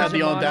Brooke really had the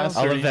avenge him, Otto.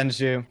 audacity. I'll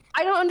avenge you.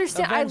 I don't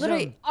understand. I Avenge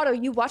literally, him. Otto,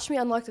 you watched me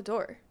unlock the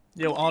door.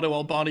 Yo, Otto,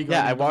 I'll bodyguard.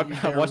 Yeah, I you, don't you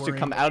I dare watched you worry.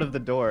 come out of the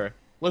door.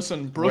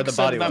 Listen, where Brooke the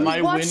said body that was.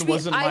 my Watch win me.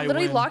 wasn't I my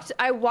literally win.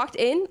 I walked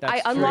in, That's I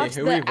true. unlocked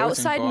Who are you the voting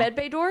outside for?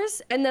 medbay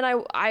doors, and then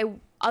I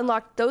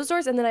unlocked those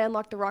doors, and then I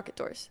unlocked the rocket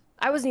doors.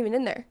 I wasn't even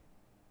in there.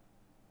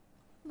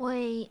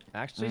 Wait.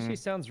 Actually, she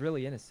sounds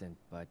really innocent,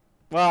 but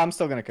Well, I'm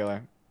still gonna kill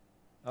her.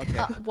 okay.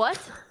 What?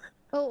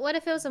 But what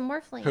if it was a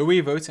morphling? Who are we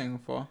voting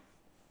for?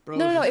 Bro,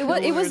 No, just it was-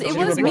 kill it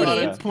her. was Don't me.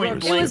 reported It point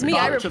was blank me,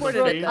 I back to the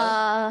reported it.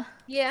 face.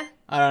 Yeah.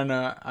 I don't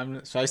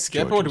know. Should I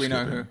skip George or do we is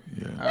know who?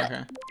 skipping, Oh, Yeah.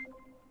 okay.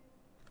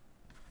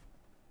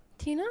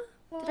 Tina?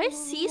 Did I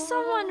see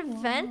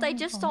someone vent? I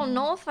just don't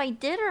know if I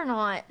did or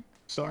not.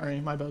 Sorry,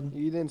 my bad.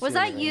 You didn't Was say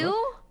that anything.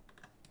 you?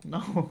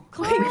 No.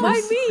 Wait,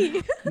 why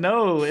me?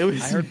 No, it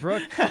was. I heard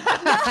Brooke.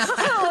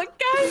 Oh,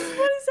 guys,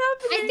 what is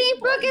happening? I think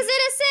Brooke is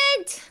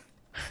innocent.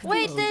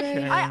 Wait, Okay.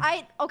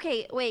 did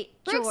okay,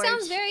 wait. Brooke George,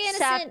 sounds very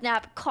innocent.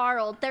 Sapnap,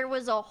 Karl, there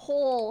was a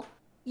hole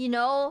You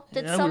know,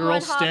 did Yeah, someone we were all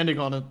hop... standing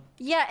on it.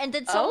 Yeah, and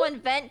did someone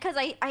vent? Because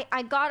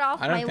I got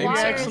off I don't my think so. We wires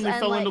accidentally and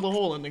fell like... into the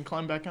hole and then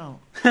climbed back out.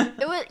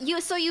 It was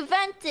you. So you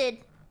vented.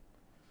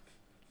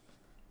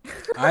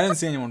 I didn't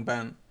see anyone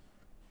bent.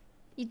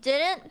 You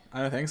didn't?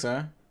 I don't think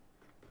so.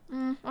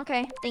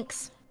 Okay,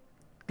 thanks.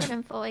 Good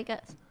info, I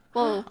guess.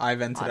 Whoa. I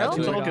vented Otto?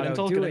 actually. Intel, good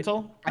intel, do good it.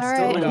 intel. I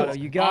still Alright. Otto,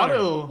 you got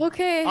Otto.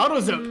 Okay.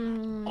 Otto's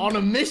on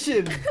a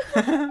mission.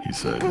 He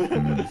said.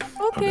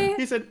 Okay.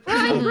 He said,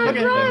 Run,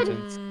 okay.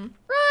 run.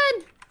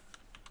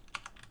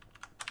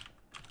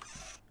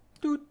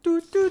 Do do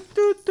do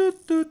do do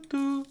do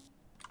do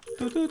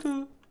do do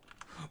do.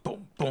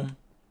 Boom boom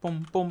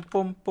boom boom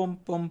boom boom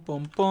boom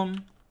boom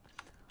boom.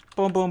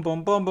 Boom boom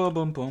boom boom boom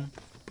boom boom.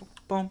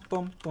 Boom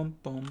boom boom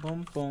boom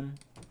boom boom.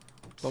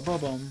 Boom boom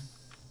boom.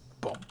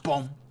 Boom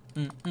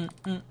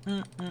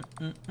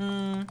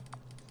boom.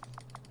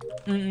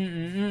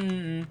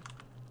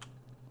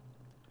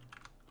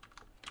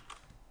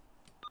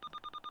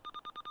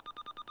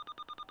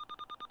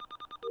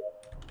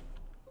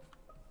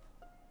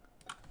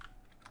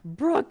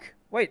 Brooke!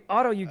 Wait,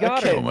 Otto, you got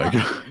Okay. her. Oh my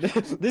god.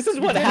 This is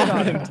what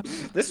happened.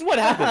 This is what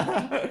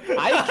happened.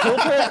 I killed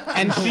her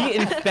and she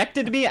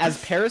infected me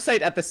as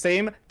parasite at the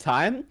same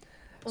time.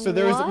 So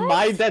there was What?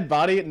 my dead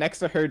body next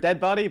to her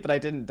dead body, but I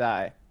didn't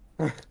die.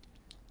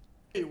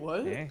 Wait,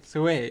 what?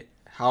 So wait,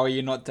 how are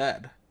you not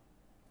dead?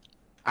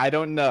 I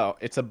don't know.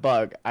 It's a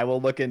bug. I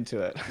will look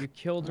into it. You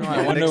killed her. I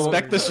And wonder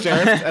expect the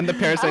sheriff and the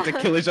parasite to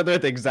kill each other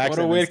at the exact What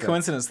same a weird instant.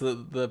 coincidence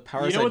that the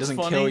parasite what's doesn't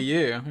funny? kill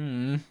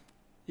you.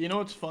 You know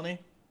what's funny?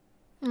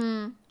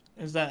 Hmm.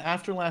 Is that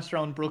after last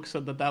round, Brooke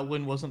said that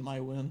win wasn't my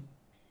win.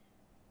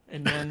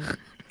 And then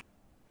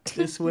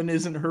this win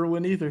isn't her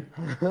win either.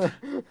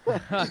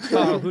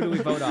 Carl, who do we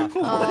vote off?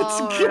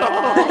 Let's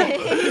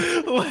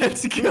Alright. go!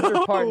 Let's Who's your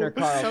go! partner,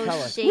 Carl? So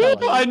Tell us. shady.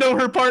 Tell us. I know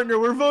her partner.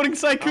 We're voting I'll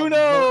vote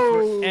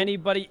Sykkuno! for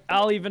anybody.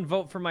 I'll even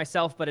vote for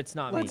myself, but it's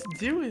not Let's me.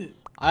 do it.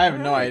 I have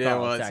no idea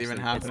Carl, what's it's even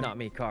actually- happening. It's not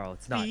me, Carl.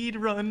 It's not. Speed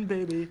run,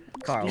 baby.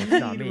 Carl, it's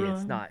not Speed me. run.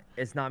 It's not.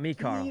 It's not me,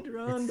 Carl. Speed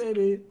run, It's-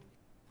 baby.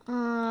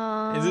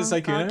 Is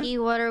it Sykkuno? Doggy,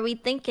 what are we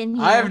thinking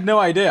here? I have no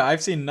idea.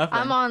 I've seen nothing.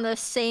 I'm on the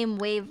same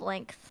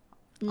wavelength.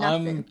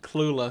 Nothing. I'm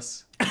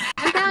clueless.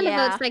 I'm down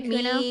yeah, to vote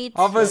Sykkuno. me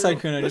I'll vote too.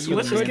 Sykkuno. Let's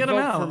Just just give get it him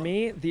a out. For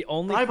me, the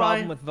only Bye-bye.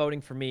 problem with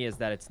voting for me is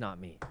that it's not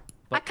me. I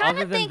But kind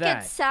other of than think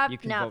that, it's you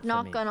can vote Sapnap, for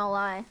not me. gonna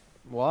lie.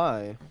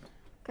 Why?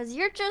 Because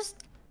you're just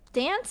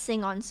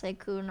dancing on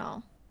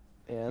Sykkuno.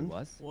 And?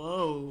 Was?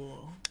 Whoa. What's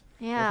wrong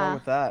Yeah.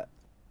 with that?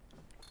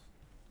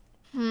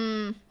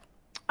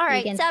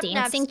 Alright, against Sapnap's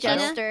dancing, Tina?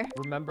 Jester.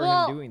 Remember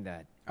Well, him doing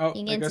that. Oh,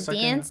 You there get goes into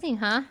Sykkuno. dancing,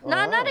 huh?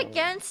 Not Oh.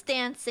 against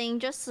dancing,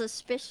 just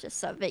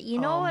suspicious of it. You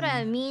know what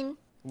I mean?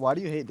 Why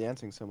do you hate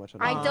dancing so much?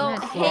 I don't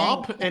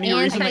Crop? hate. Any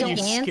reason that you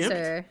skipped?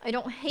 Anti-dancer. I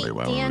don't hate Wait,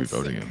 why were we dancing.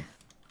 voting him?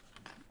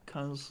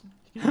 Because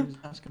he was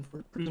asking for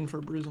bruising for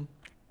bruising.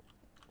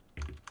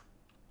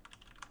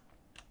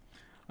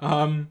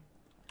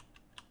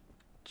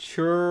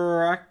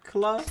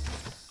 Churakla.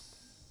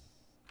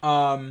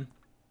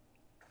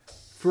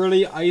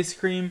 Frilly Ice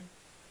Cream.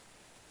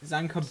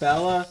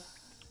 Zankabella.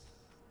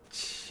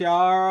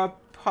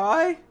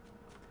 Charapai.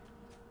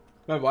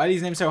 Wait, why are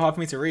these names so hard for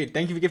me to read?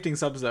 Thank you for gifting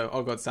subs though.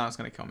 Oh god, Sam's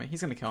gonna kill me.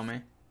 He's gonna kill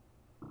me.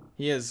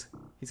 He is.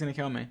 He's gonna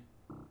kill me.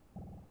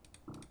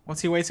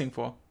 What's he waiting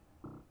for?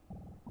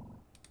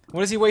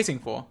 What is he waiting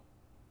for?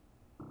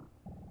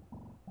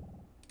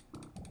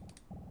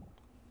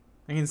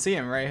 I can see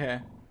him right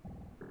here.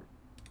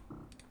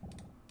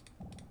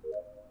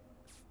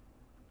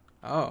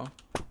 Oh.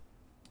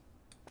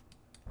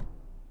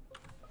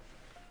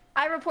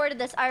 I reported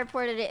this. I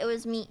reported it. It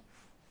was me.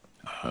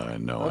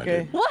 No, I Okay.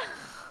 didn't. What?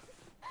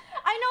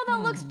 I know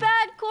that looks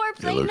bad,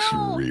 Corpse. It I looks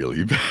know.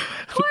 really bad.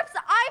 Corpse,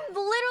 I'm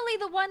literally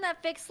the one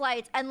that fixed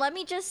lights. And let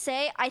me just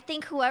say, I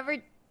think whoever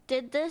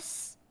did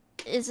this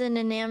is an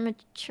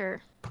amateur.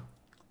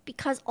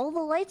 Because all the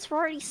lights were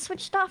already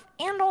switched off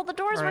and all the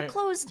doors were Alright.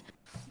 closed.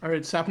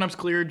 Alright, Sapnap's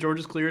cleared. George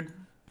is cleared.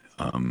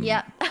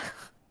 Yeah.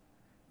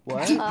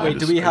 What? Wait,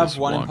 do we I have just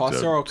one walked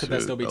imposter or up could there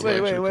to still be two? Wait,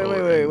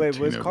 electrical wait, and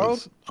was Tina Karl-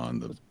 on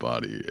the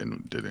body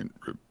and didn't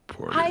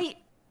report it.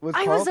 Was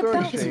I Karl was throwing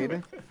about to.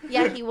 shade?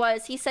 Yeah, he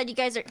was. He said you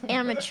guys are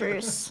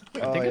amateurs.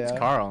 I think it's yeah.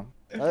 Carl.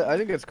 I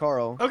think it's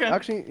Karl. Okay.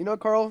 Actually, you know,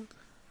 Karl,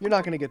 you're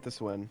not gonna get this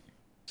win.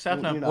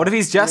 Sapnap. You're What if not.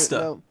 he's Jester?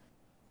 No.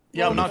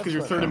 Yeah, I'm not that's because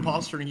you're fine. third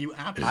imposter and you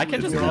absolutely I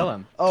can just wrong. kill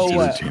him. Oh, It's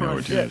what? Tina or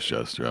Christ. Tina's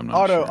Jester, I'm not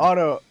Otto,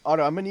 sure.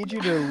 Otto, I'm gonna need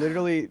you to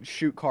literally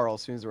shoot Karl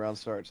as soon as the round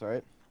starts,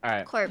 alright?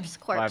 Alright. Corpse,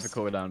 Well, I have corpse, to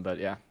cool it down, but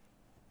yeah.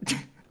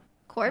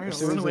 corpse. As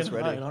soon as it's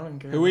ready. I don't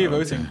care. Who are you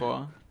voting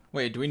for?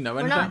 Wait, do we know We're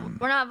anything? not.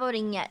 We're not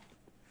voting yet.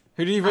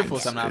 Who did you vote for,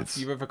 It's- Samnap? it's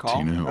You vote for Karl?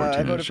 Tina or I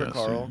Tina's voted for Jester.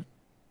 Karl.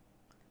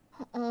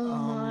 Oh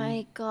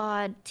my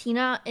god,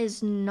 Tina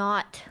is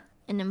not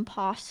an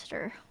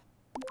imposter.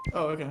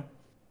 Oh, okay.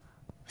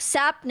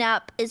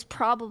 Sapnap is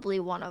probably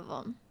one of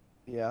them.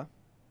 Yeah.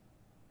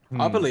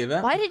 I'll believe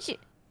it. Why did you?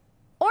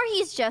 Or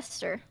he's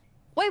Jester.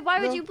 Wait, why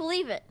would No. you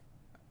believe it?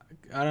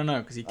 I don't know,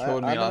 because he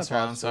killed me I'm an last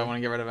round, so I imposter. want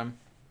to get rid of him.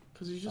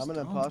 Because he's just I'm an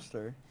dumb.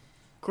 imposter.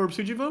 Corpse,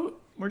 who'd you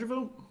vote? Where'd you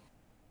vote?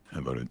 I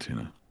voted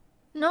Tina.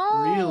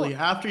 No. Really?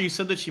 After you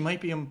said that she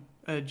might be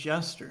a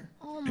jester.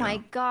 Oh my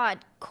God,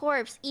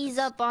 Corpse, ease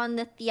up on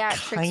the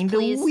theatrics, Kinda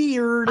please.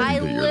 weird. I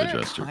You're the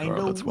literally. jester,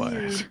 Karl, that's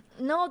why.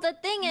 No, the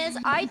thing is,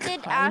 I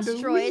did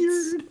asteroids.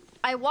 Weird.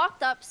 I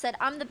walked up, said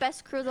I'm the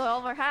best crew they'll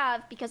ever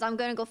have because I'm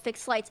gonna go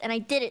fix lights, and I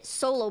did it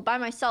solo by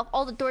myself.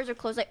 All the doors are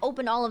closed. I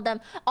opened all of them.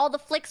 All the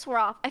flicks were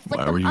off. I flicked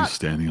Why them were you up.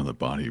 standing on the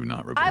body,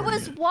 not reporting I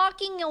was it?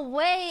 walking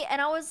away,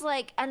 and I was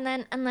like, and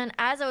then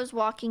as I was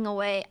walking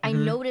away, I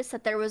noticed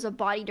that there was a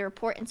body to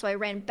report, and so I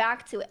ran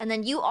back to it. And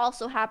then you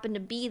also happened to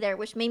be there,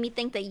 which made me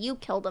think that you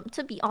killed him.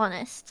 To be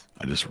honest.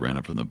 I just ran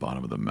up from the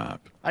bottom of the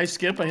map. I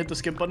hit the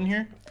skip button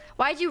here.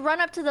 Why'd you run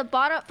up to the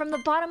bottom from the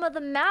bottom of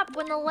the map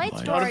when the lights were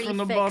Started already from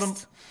the fixed? bottom.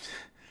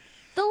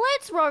 The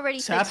lights were already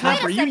fixed.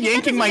 Are you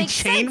yanking my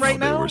chain right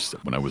No, now?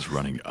 when I was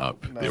running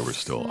up, they were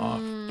still off.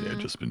 They had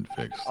just been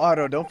fixed.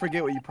 Otto, don't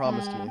forget what you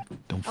promised me.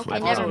 Don't Okay,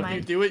 flip never it. If mind.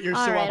 you do it, you're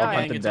All so right, off all the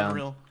right. gang, it's Down.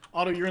 unreal.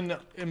 Otto, you're in the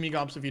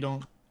Amigops if you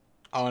don't.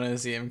 I want to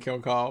see him kill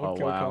Karl. Oh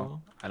Kill wow.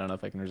 Karl. I don't know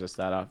if I can resist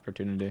that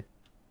opportunity.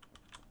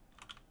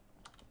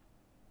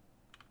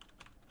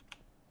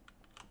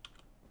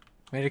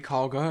 Where did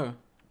Karl go?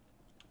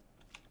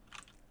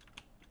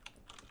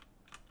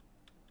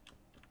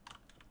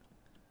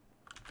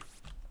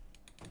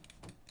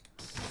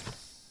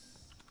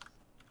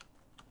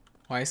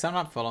 Why is Sam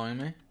not following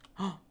me?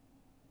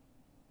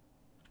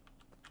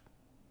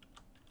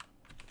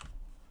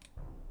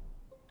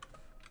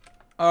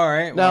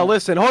 Alright, Now well,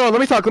 listen, hold on, let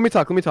me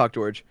talk,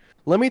 George.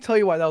 Let me tell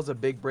you why that was a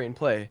big brain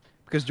play.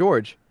 Because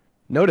George,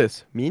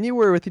 notice, me and you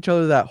were with each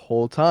other that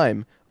whole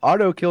time.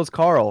 Otto kills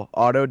Karl,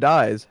 Otto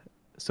dies.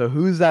 So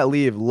who's that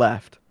leave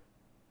left?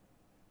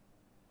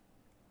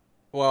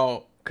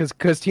 well,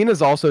 Cause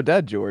Tina's also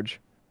dead, George.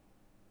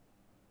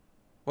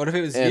 what if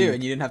it was And- you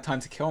and you didn't have time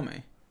to kill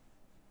me?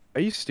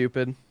 Are you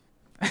stupid?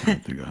 I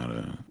don't think how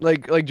to...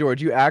 Like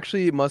George, you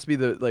actually must be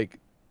the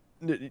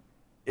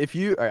if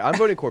you all right, I'm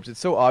voting corpse. It's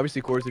so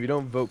obviously corpse. If you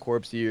don't vote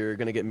corpse, you're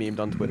gonna get memed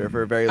on Twitter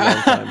for a very long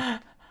time.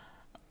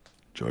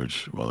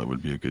 George, while it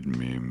would be a good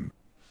meme...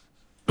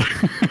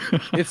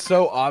 It's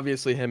so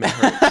obviously him and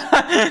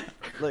hurts.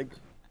 Like,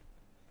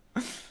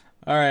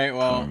 Alright,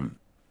 well, Um,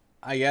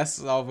 I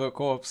guess I'll vote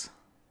corpse.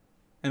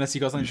 Unless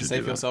you got something to should say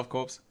do for that. yourself,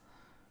 corpse.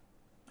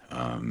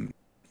 Oh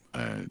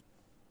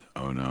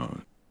no.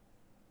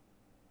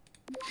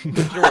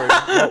 George,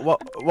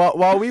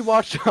 while we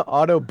watched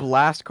Otto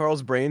blast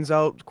Karl's brains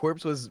out,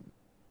 corpse was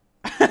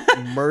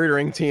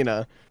murdering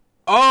Tina.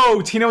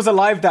 Oh, Tina was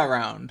alive that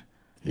round.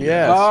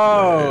 Yes.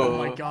 Oh Oh,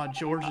 my God,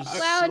 George is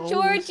Wow, so...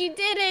 George, you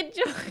did it,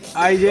 George.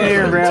 I didn't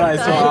even realize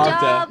Good till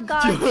after. job,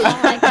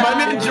 God. My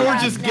man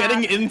George is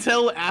getting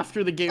intel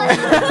after the game.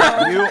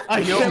 You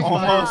can't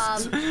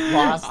almost lost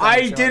that,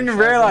 I George. didn't That's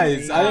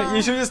realize. amazing.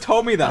 You should have just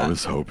told me I that.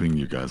 was hoping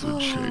you guys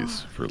would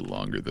chase for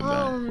longer than Oh,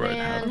 that, where I'd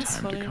man. have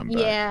time to funny. come back.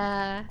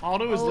 Yeah.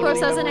 Otto is Of literally course,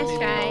 that was a the nice one-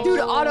 try. Dude,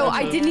 Otto,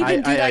 I didn't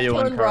even do I that you kill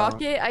won, and Karl.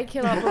 rocket. I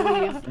cannot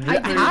believe. I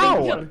didn't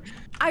Ow! even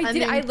I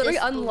did. I'm I in literally disbelief.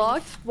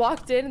 unlocked,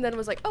 walked in, and then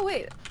was like, oh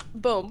wait,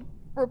 boom,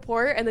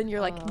 report, and then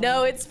you're like,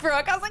 no, it's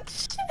Brooke. I was like,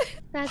 shit.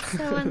 That's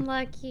so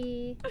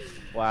unlucky.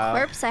 Wow.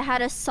 Corpse, I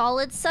had a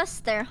solid sus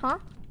there, huh?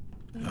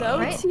 No,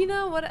 Right.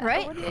 Tina, what?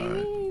 Right. What do you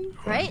mean?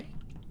 Right?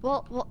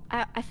 Well,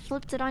 I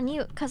flipped it on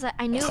you because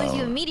I knew it was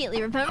you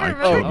immediately. Remember? I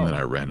Remember? killed him and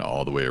I ran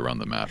all the way around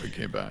the map and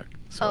came back.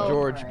 So, Oh.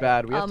 George, Alright.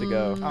 bad. We have to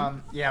go.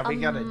 Yeah, we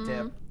got a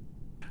dip.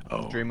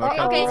 oh. Dream Okay,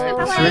 okay. so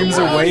Bye. Dreams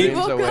awake.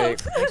 Dream's awake.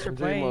 Thanks for Dream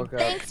playing. woke up.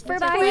 Thanks for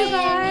Thanks for playing.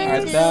 playing.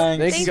 Alright,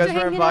 thanks. Thank you guys for for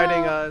hanging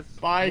inviting out. us.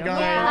 Bye, guys.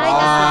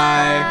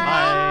 Bye.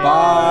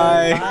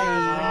 Bye.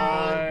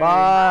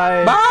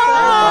 Bye. Bye.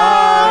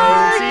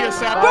 Bye. See you,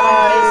 Sap.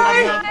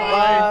 Bye.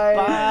 Bye.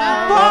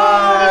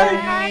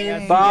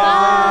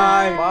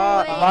 Bye.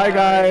 Bye,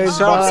 guys.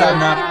 Shut up, Bye.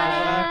 Sapnap.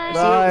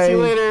 Bye. See you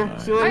later.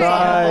 See you later.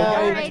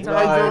 Bye. Bye. Bye.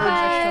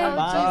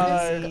 Bye.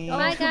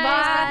 Bye, guys.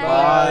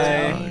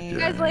 Bye. See you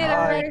guys Oh later.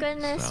 my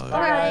goodness. Salad.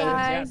 Bye.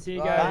 Yeah, see you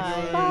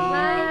guys.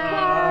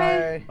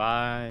 Bye.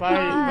 Bye.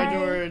 Bye,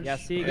 George. Yeah,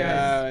 see you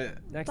guys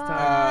next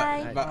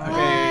time. Bye.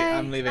 Okay,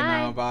 I'm leaving Bye.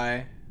 now.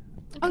 Bye.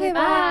 Okay,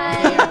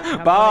 Bye.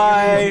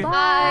 Bye.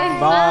 Bye.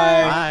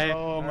 Bye.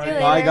 Oh my See you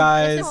God. Bye, later.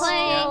 guys. Thanks for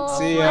playing.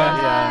 See ya.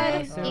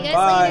 Bye. See you guys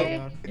Bye.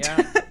 later.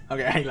 Yeah.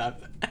 Okay, I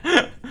left.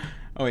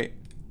 Oh wait.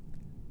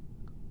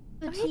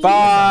 Jeez.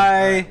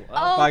 Bye.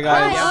 Oh, Bye,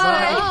 guys.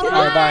 bye.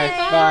 Alright,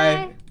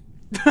 bye.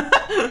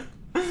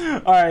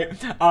 Bye. Alright.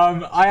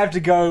 I have to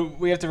go.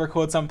 We have to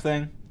record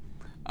something.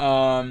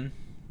 Like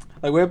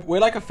we're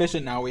like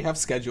efficient now. We have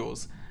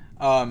schedules.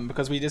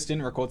 Because we just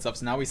didn't record stuff.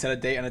 So now we set a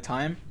date and a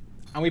time,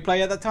 and we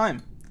play at that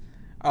time.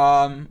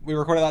 We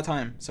record at that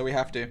time, so we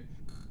have to.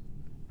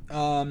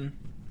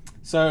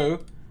 So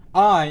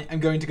I am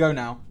going to go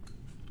now.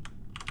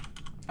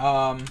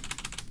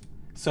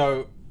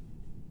 So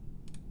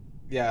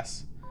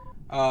yes.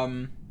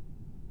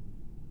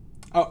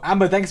 Oh,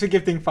 Amber, thanks for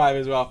gifting 5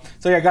 as well.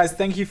 So yeah, guys,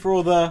 thank you for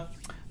all the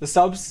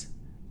subs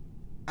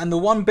and the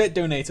 1-bit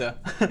donator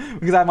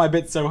because I have my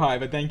bits so high.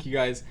 But thank you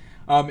guys.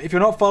 If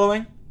you're not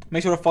following,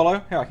 make sure to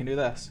follow. Here, I can do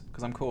this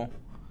because I'm cool.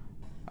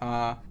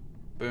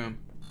 Boom.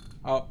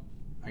 Oh,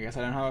 I guess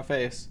I don't have a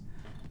face.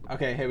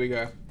 Okay, here we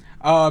go.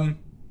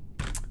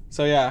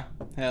 So yeah,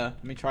 here,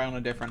 let me try on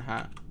a different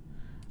hat.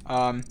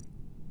 I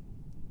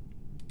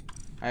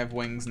have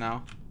wings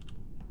now.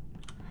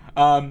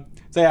 So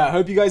yeah, I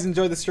hope you guys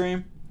enjoyed the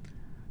stream.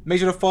 Make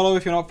sure to follow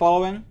if you're not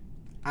following.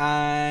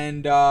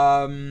 And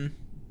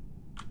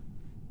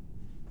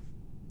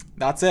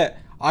that's it.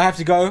 I have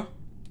to go.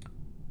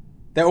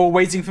 They're all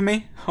waiting for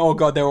me. Oh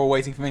god, they're all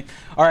waiting for me.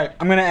 Alright,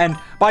 I'm gonna end.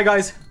 Bye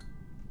guys.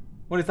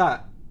 What is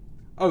that?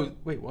 Oh,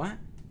 wait, what?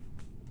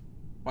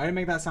 Why did it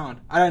make that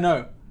sound? I don't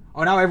know.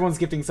 Oh, now everyone's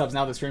gifting subs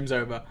now the stream's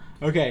over.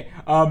 Okay,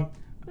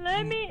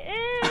 Let me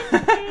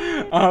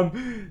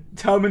in,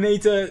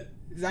 Terminator,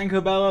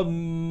 Zankabella,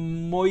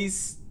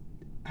 Moise,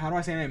 how do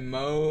I say her name?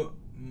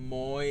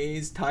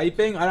 Moise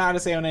typing? I don't know how to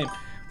say her name.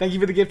 Thank you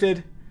for the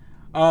gifted.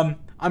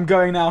 I'm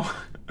going now.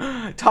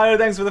 Tyler,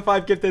 thanks for the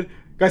 5 gifted.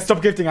 Guys,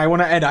 stop gifting. I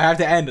want to end. I have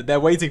to end. They're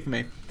waiting for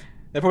me.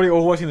 They're probably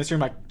all watching the stream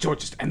like,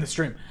 George, just end the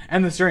stream.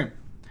 End the stream.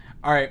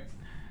 Alright.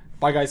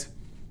 Bye, guys.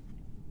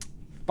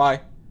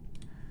 Bye.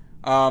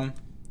 Oh,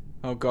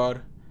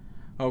 God.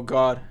 Oh,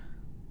 God.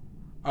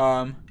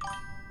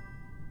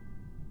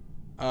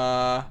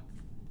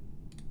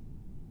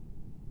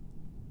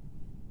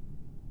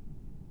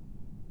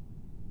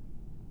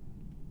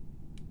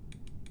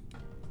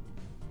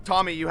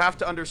 Tommy, you have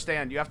to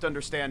understand. You have to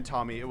understand,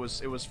 Tommy. It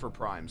was for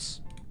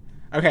primes.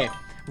 Okay.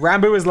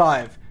 Rambo is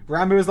live.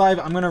 Rambo is live.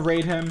 I'm gonna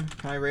raid him.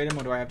 Can I raid him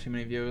or do I have too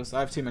many viewers?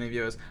 I have too many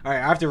viewers.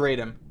 Alright, I have to raid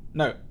him.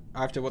 No.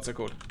 I have to, what's it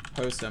called?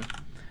 Host him.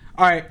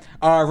 Alright.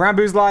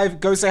 Rambo's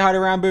live. Go say hi to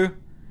Rambo.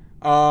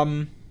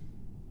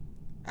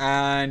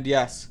 And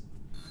yes.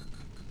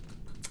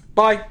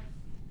 Bye.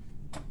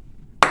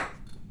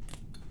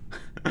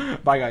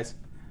 Bye, guys.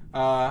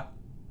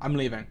 I'm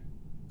leaving.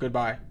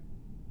 Goodbye.